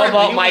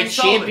about my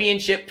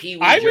championship Pee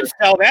Wee? I would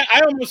sell that.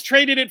 I almost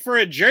traded it for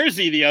a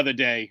jersey the other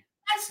day.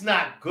 That's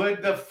not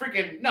good. The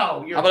freaking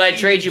no. How about I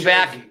trade you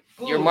back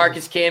your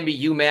Marcus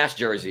Camby UMass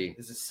jersey?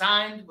 Is it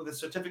signed with a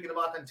certificate of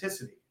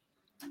authenticity?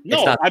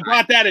 No, I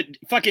bought that at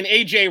fucking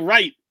AJ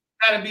Wright.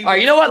 All right,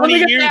 you know what? Let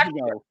me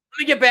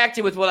get back to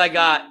you with what I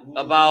got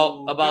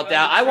about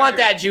that. I want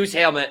that Juice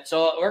helmet,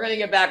 so we're gonna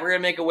get back. We're gonna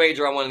make a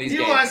wager on one of these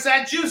games. You want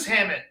that Juice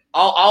helmet?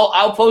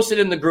 I'll post it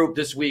in the group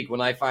this week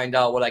when I find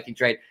out what I can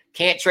trade.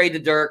 Can't trade the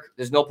Dirk.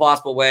 There's no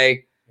possible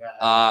way.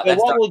 What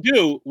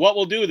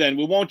we'll do then?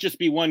 We won't just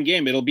be one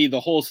game. It'll be the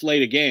whole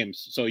slate of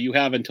games. So you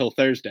have until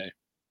Thursday.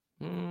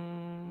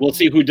 We'll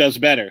see who does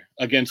better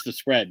against the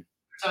spread.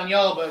 It's on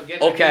y'all, but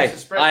okay.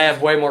 I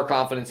have way more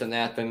confidence in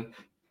that than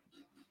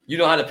you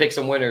know how to pick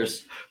some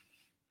winners.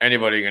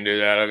 Anybody can do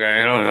that, okay?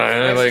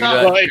 Anybody can do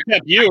that. Well,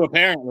 except you,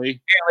 apparently.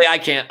 Apparently, I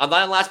can't. I'm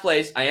not in last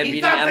place. I am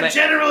beating Emma. The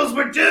Generals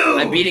were due.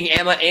 I'm beating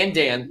Emma and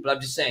Dan, but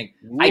I'm just saying.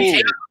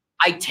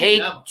 I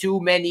take too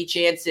many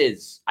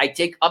chances. I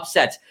take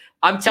upsets.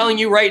 I'm telling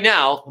you right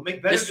now,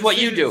 this is what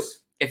you do.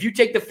 If you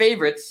take the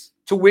favorites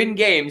to win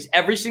games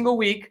every single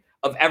week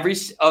of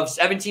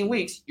 17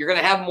 weeks, you're going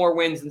to have more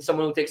wins than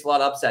someone who takes a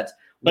lot of upsets.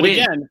 But win.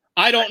 again,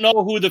 I don't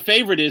know who the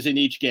favorite is in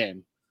each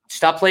game.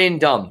 Stop playing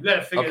dumb. You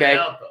gotta figure okay? it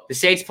out, though. The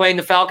Saints playing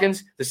the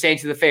Falcons, the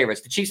Saints are the favorites.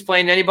 The Chiefs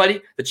playing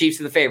anybody, the Chiefs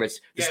are the favorites.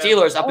 The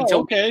Steelers up until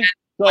okay.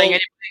 playing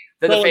anybody,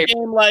 they're the So a favorites.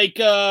 game like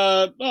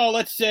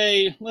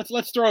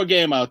let's throw a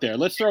game out there.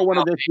 Let's throw one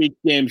of this week's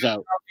games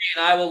out.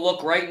 And I will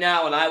look right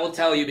now and I will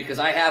tell you because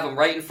I have them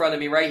right in front of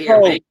me right here.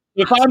 So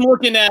if I'm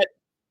looking at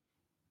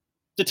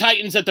the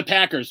Titans at the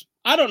Packers,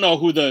 I don't know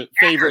who the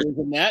favorite is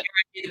in that.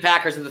 The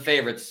Packers are the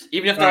favorites,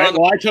 even if All they're right, on the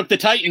well, I took the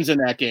Titans in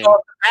that game. So if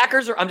the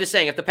Packers are. I'm just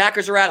saying, if the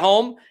Packers are at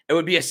home, it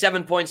would be a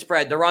 7-point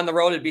spread. They're on the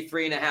road, it'd be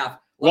 3.5.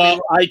 Well,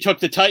 I took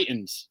the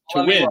Titans to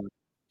Let me win. look.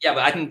 Yeah,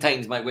 but I think the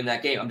Titans might win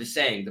that game. I'm just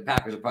saying the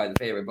Packers are probably the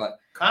favorite. But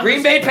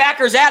Green Bay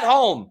Packers at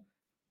home.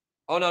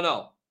 Oh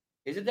no.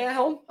 Is it at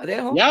home? Are they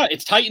at home? Yeah,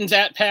 it's Titans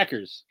at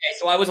Packers. Okay,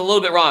 so I was a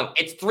little bit wrong.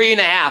 It's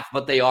 3.5,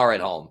 but they are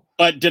at home.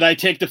 But did I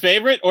take the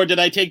favorite or did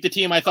I take the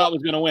team I thought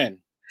was going to win?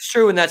 It's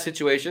true in that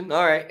situation.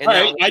 All right. And All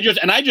right.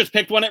 I just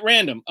picked one at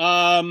random.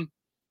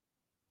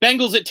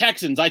 Bengals at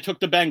Texans. I took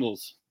the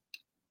Bengals.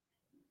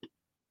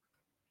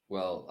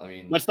 Well, I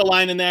mean, What's the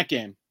line in that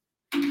game?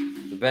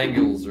 the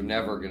Bengals are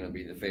never going to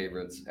be the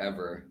favorites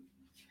ever.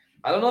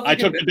 I don't know if I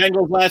took the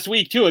Bengals last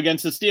week too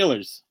against the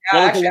Steelers.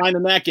 Yeah, What was the line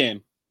in that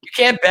game? You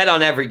can't bet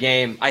on every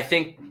game. I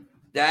think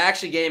the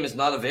actually game is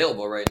not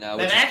available right now.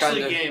 That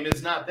actually game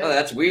is not there. Oh,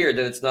 that's weird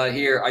that it's not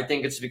here. I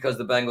think it's because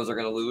the Bengals are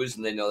going to lose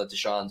and they know that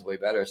Deshaun's way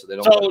better, so they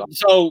don't. bet on-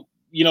 So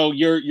you know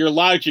your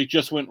logic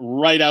just went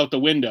right out the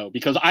window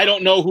because I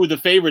don't know who the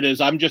favorite is.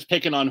 I'm just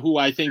picking on who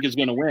I think is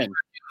going to win.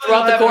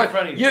 Throughout the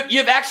course,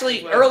 you've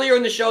actually earlier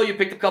in the show you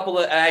picked a couple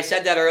of. I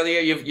said that earlier.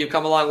 You've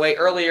come a long way.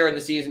 Earlier in the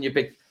season, you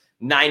picked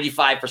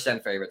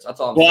 95% favorites. That's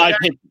all I'm Well,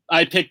 saying.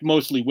 I picked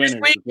mostly winners.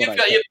 is what I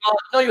picked.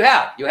 No, you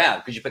have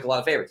because you pick a lot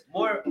of favorites.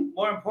 More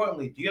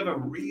importantly, do you have a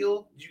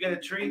real? Did you get a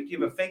tree? Do you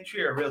have a fake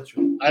tree or a real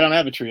tree? I don't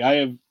have a tree. I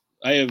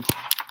have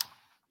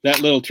that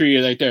little tree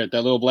right there,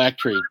 that little black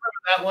tree.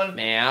 That one.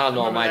 Man, I don't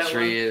know what my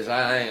tree is.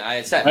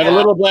 I said I have a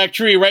little black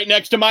tree right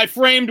next to my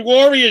framed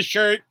Warriors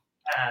shirt,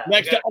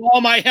 next you to all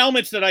my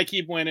helmets that I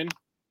keep winning.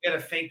 Got a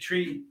fake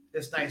tree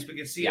this nice. We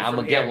can see. Yeah, it I'm from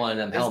gonna get here. one of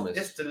them helmets.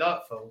 This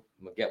delightful.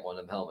 I'm gonna get one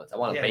of them helmets. I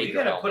want a Yeah, baker you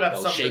gotta helmet. put up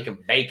Those something. shake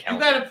and bake You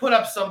helmet. got to put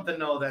up something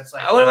though. That's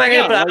like. What am I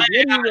gonna put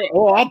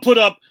up? I'll put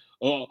up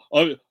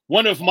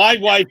one of my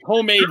wife's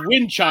homemade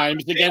wind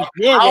chimes against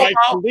your How wife's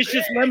about-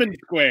 delicious lemon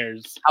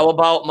squares. How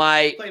about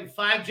my? Played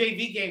 5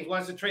 JV games.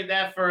 Wants to trade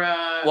that for.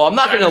 Well, I'm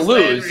not going to Jarvis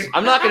lose. Landry.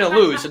 I'm not going to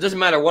lose. So it doesn't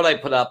matter what I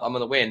put up. I'm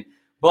going to win.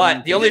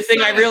 But the only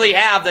thing I really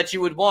have that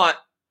you would want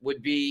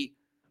would be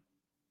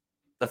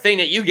the thing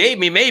that you gave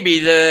me, maybe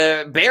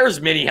the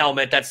Bears mini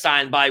helmet that's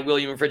signed by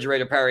William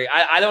Refrigerator Perry.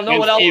 I don't know And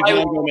what else. Steve I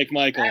Longo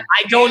McMichael.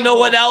 don't know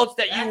what else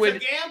that you That's would a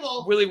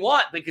gamble. really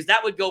want because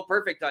that would go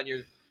perfect on your.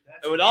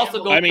 It would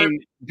also go. I mean,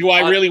 perfect do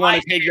I on really want my-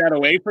 to take that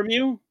away from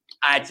you?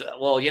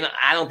 Well, you know,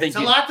 I don't think It's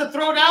a lot to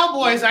throw down,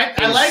 boys. I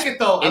like it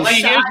though. I And like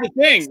see, that.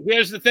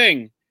 here's the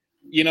thing.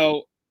 You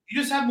know, You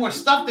just have more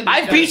stuff than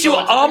I've beat you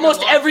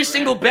almost every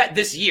single bet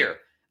this year.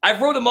 I've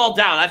wrote them all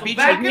down. I've beat you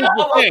back it up.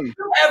 almost thing.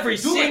 every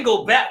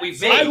single bet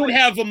we've I made. would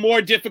have a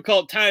more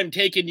difficult time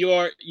taking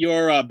your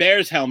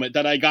Bears helmet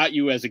that I got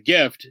you as a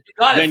gift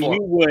got it than for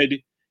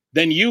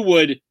you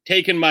would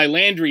taking my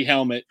Landry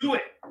helmet. Do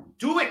it.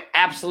 Do it.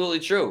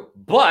 Absolutely true.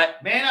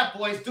 But Man up,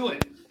 boys. Do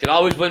it. could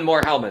always win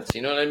more helmets.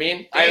 You know what I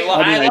mean? I I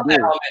love mean, I that do.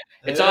 helmet.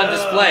 It's on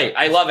display.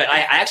 I love it. I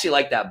actually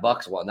like that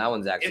Bucks one. That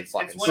one's actually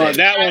fucking one So sick.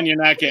 that one you're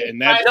not getting.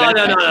 That's, No,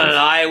 that's-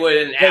 I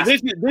wouldn't Yeah, ask.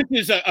 this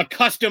is a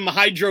custom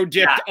hydro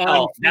dipped Yeah,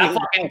 on. no, that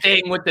fucking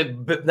thing with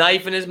the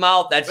knife in his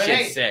mouth, that But shit's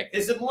hey, sick.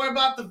 is it more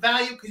about the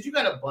value? Because you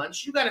got a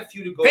bunch. You got a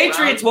few to go.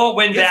 Patriots around. won't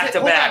win Is back it- to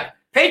hold back. on.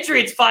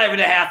 Patriots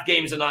 5.5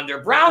 games and under.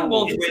 Brown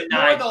won't Is win it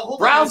more 9. though? Hold on.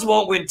 Browns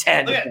won't win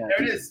 10. Look at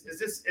there it is.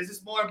 Is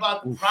this more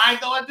about the pride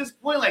though at this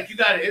point? Like you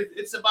got it.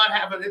 It's about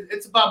having.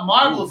 It's about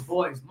marbles,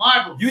 boys.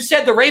 Marbles. You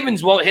said the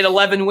Ravens won't hit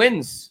 11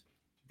 wins.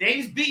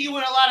 Dave's beat you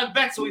in a lot of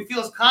bets, so he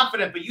feels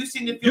confident. But you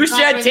seem to feel. You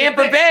said confident in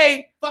Tampa your Bay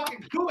picks.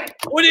 Fucking do it.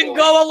 wouldn't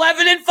go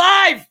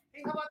 11-5.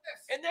 Hey, how about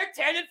this? And they're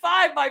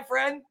 10-5, my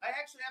friend. I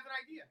actually have an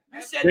idea.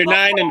 You said They're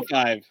Buffalo,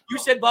 9-5. You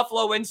said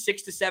Buffalo wins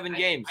 6 to 7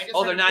 games. I just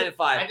Oh, had they're a-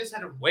 9-5. I just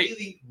had a Wait.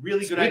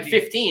 really good Week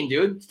idea. 15,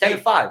 dude. It's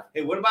 10-5.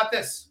 Hey, what about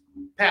this,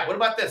 Pat? What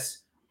about this?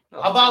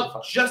 How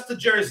about just a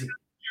jersey,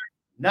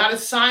 not a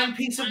signed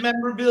piece of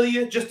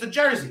memorabilia, just a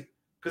jersey?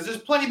 Because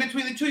there's plenty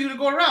between the two of you to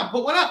go around.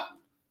 Put one up.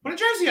 Put a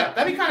jersey up.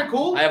 That'd be kind of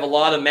cool. I have a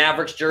lot of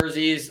Mavericks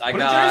jerseys. I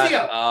Put a jersey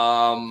got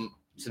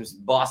some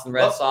Boston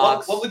Red What-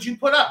 Sox. What would you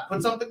put up?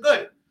 Put something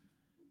good.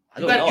 I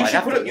don't know. You I should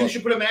have put to a, you look.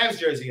 should put a Mavs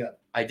jersey up.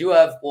 I do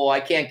have. Well,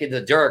 I can't get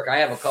the Dirk. I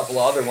have a couple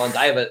of other ones.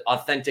 I have an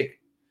authentic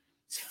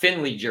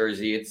Finley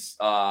jersey. It's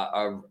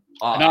An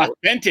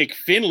authentic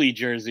Finley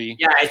jersey.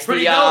 yeah, it's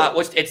pretty the dope.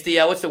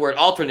 what's the word?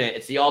 Alternate.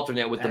 It's the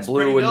alternate with That's the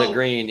blue pretty and the dope.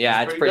 green. Yeah,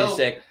 That's it's pretty pretty dope.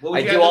 sick. What would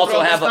I you do have to also throw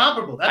up have that's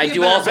comparable? That'd I be a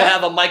do better also bet.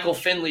 have a Michael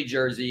Finley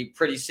jersey,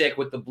 pretty sick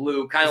with the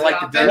blue, kind Is of it like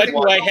the authentic? Dirk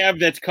What one. do I have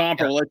that's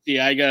comparable? Let's see.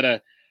 I got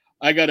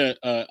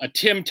a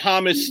Tim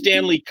Thomas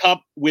Stanley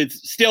Cup with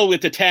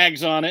the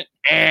tags on it.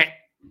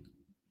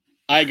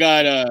 I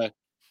got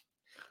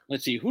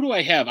let's see, who do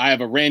I have? I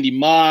have a Randy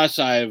Moss.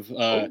 I have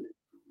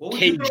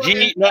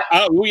KG.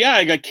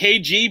 I got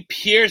KG,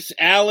 Pierce,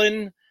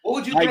 Allen. What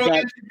would you throw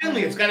against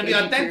Finley? It's got to be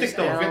authentic,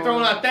 though. If you're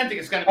throwing authentic,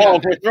 it's got to be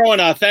authentic. If we're throwing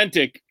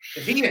authentic.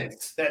 If he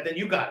is, then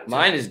you got it.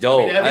 Mine is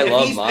dope. I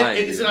love mine.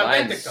 It's an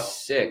authentic, though.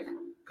 Sick.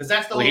 Because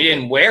that's the he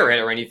didn't wear it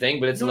or anything,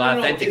 but it's an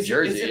authentic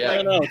jersey.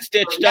 Yeah,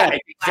 stitched up.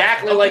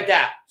 Exactly like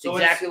that. So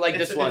exactly like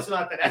this one.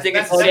 I think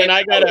it's. Then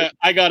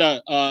I got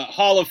a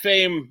Hall of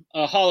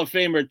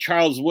Famer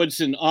Charles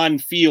Woodson on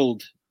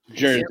field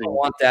jersey. I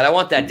want that. I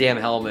want that damn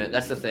helmet.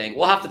 That's the thing.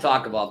 We'll have to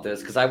talk about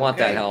this because I want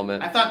that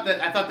helmet. I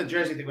thought the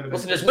jersey thing would have been.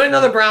 Listen, just win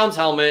another Browns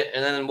helmet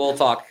and then we'll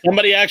talk.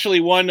 Somebody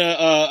actually won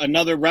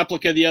another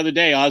replica the other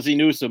day. Ozzie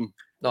Newsome.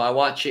 No, I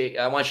want shake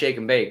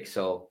and bake.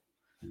 So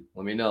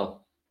let me know.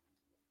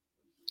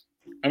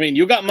 I mean,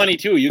 you got money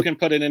too. You can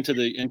put it into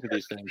these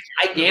things.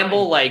 I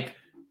gamble like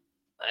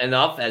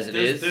enough as it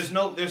is. There's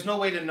no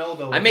way to know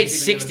though. I made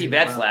 60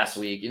 bets last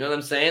week. You know what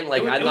I'm saying?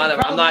 Like I'm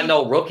not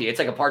no rookie. It's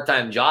like a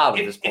part-time job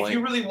at this point. If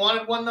you really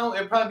wanted one though,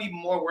 it'd probably be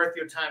more worth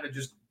your time to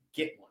just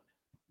get one.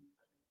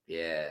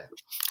 Yeah.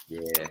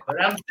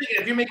 But I'm thinking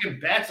if you're making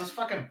bets, let's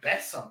fucking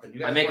bet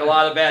something. I make a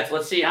lot of bets.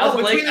 Let's see. How's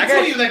between the two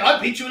of you, like I'll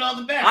beat you in all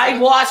the bets. I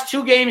lost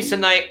 2 games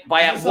tonight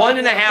by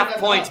 1.5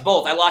 points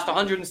both. I lost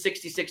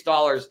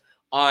 $166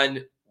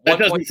 on. That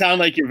doesn't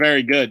sound like you're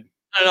very good.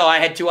 No, I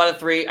had 2 out of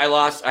 3. I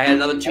lost. I had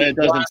another 2. It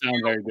doesn't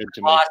sound very good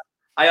to me.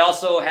 I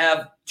also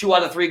have 2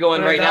 out of 3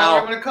 going right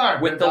now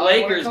with the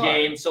Lakers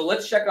game. So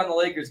let's check on the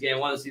Lakers game. I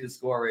want to see the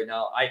score right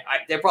now.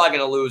 They're probably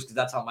going to lose because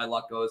that's how my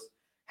luck goes.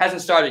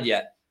 Hasn't started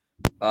yet.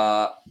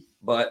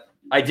 But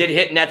I did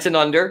hit Nets and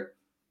under.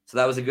 So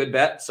that was a good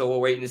bet. So we're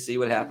waiting to see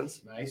what happens.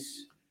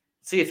 Nice.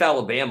 See if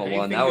Alabama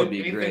won. That would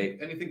be great.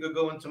 Anything good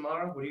going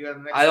tomorrow? What do you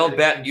got next? I don't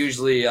bet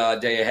usually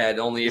day ahead,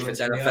 only if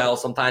it's NFL.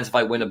 Sometimes if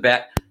I win a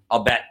bet,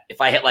 I'll bet. If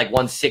I hit like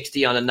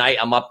 160 on a night,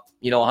 I'm up,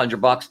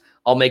 $100.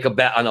 I'll make a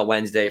bet on a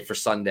Wednesday for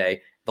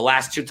Sunday. The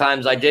last 2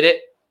 times I did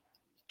it,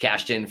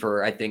 cashed in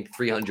for, I think,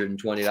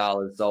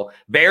 $320. So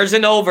Bears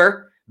and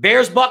over.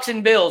 Bears, Bucks,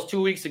 and Bills 2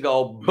 weeks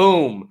ago.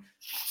 Boom.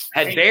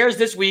 Had Bears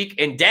this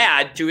week. And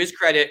Dad, to his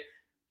credit,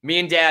 me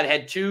and Dad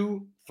had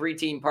 2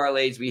 3-team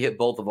parlays. We hit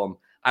both of them.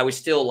 I was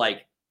still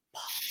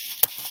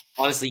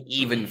honestly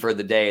even for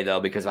the day though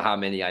because of how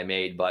many I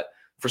made. But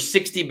for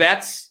 60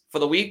 bets for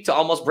the week to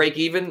almost break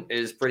even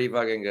is pretty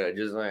fucking good.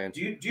 Just saying.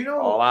 Do you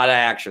know a lot of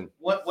action?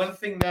 One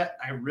thing that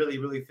I really,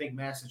 really think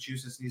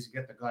Massachusetts needs to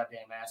get the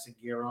goddamn acid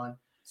gear on,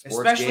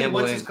 especially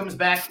gambling. Once this comes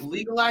back,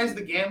 legalize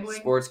the gambling.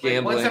 Sports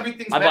gambling. Once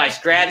everything's I buy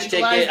scratch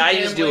ticket. I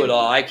just do it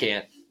all. I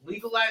can't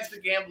legalize the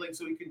gambling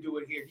so we can do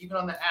it here, even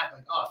on the app.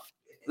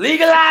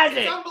 Legalize it.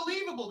 It's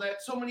unbelievable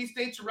that so many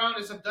states around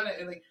us have done it,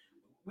 and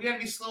we got to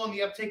be slowing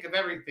the uptake of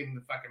everything.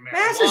 The fucking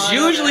Mass is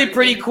usually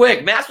pretty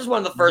quick. Mass was one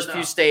of the first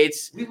few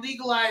states. We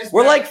legalized.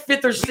 We're like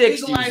 5th or 6th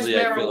usually.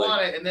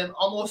 Marijuana, and then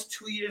almost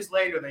 2 years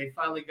later, they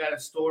finally got a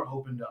store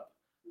opened up.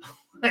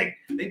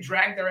 They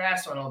dragged their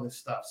ass on all this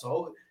stuff.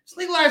 So just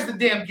legalize the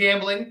damn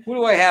gambling. Who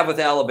do I have with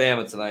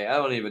Alabama tonight? I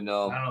don't even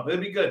know. I don't know. But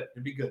it'd be good.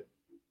 It'd be good.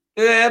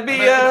 Yeah, I'm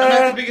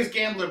not the biggest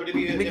gambler, but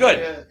it'd be good.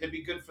 It'd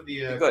be good for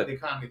the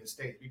economy of the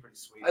state. It'd be pretty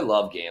sweet. I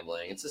love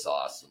gambling. It's just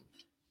awesome.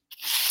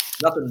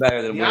 Nothing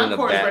better than winning a bet.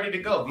 The Encore is ready to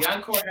go. The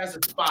Encore has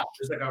a spot.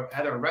 There's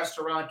either a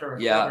restaurant or a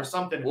club or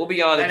something. We'll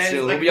be on it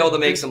soon. We'll be able to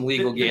make some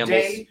legal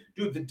gambles.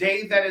 The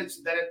day that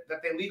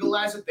they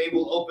legalize it, they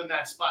will open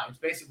that spot. It's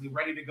basically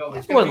ready to go.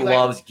 Everyone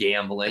loves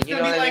gambling. You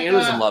know what I mean? Who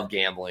doesn't love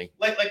gambling?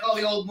 Like all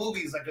the old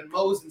movies, like in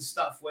Moe's and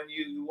stuff. When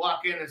you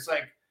walk in, it's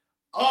like,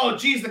 oh,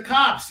 geez, the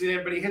cops. And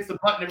everybody hits the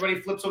button.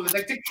 Everybody flips over.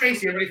 Like Dick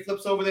Tracy. Everybody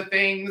flips over the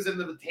things and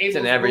the tables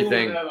and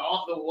everything. And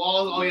the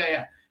walls. Oh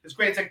yeah. It's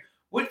great. It's like.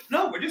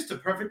 No, we're just a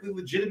perfectly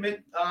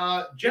legitimate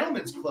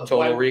gentleman's club.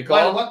 Total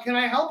Recall. What can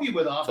I help you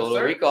with, officer?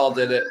 Total Recall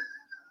did it.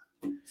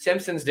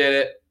 Simpsons did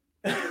it.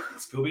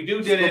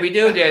 Scooby-Doo did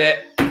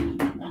it.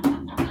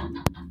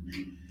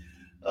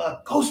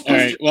 Ghostbusters. All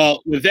right.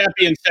 Well, with that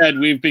being said,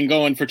 we've been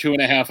going for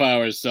 2.5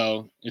 hours,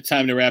 so it's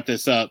time to wrap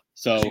this up.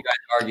 So you guys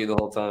argue the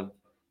whole time.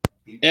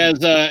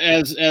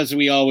 As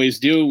we always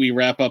do, we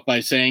wrap up by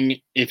saying,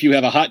 if you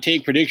have a hot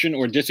take, prediction,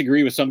 or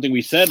disagree with something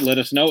we said, let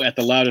us know at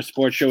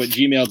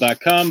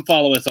theloudestsportshow@gmail.com.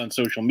 Follow us on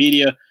social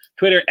media,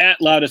 Twitter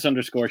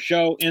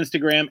 @loudest_show,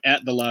 Instagram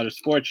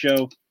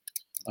 @theloudestsportshow.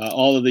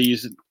 All of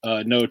these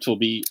links will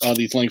be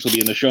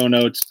in the show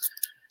notes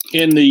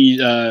in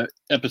the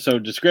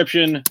episode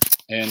description.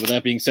 And with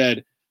that being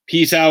said,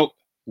 peace out.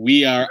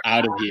 We are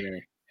out of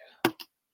here.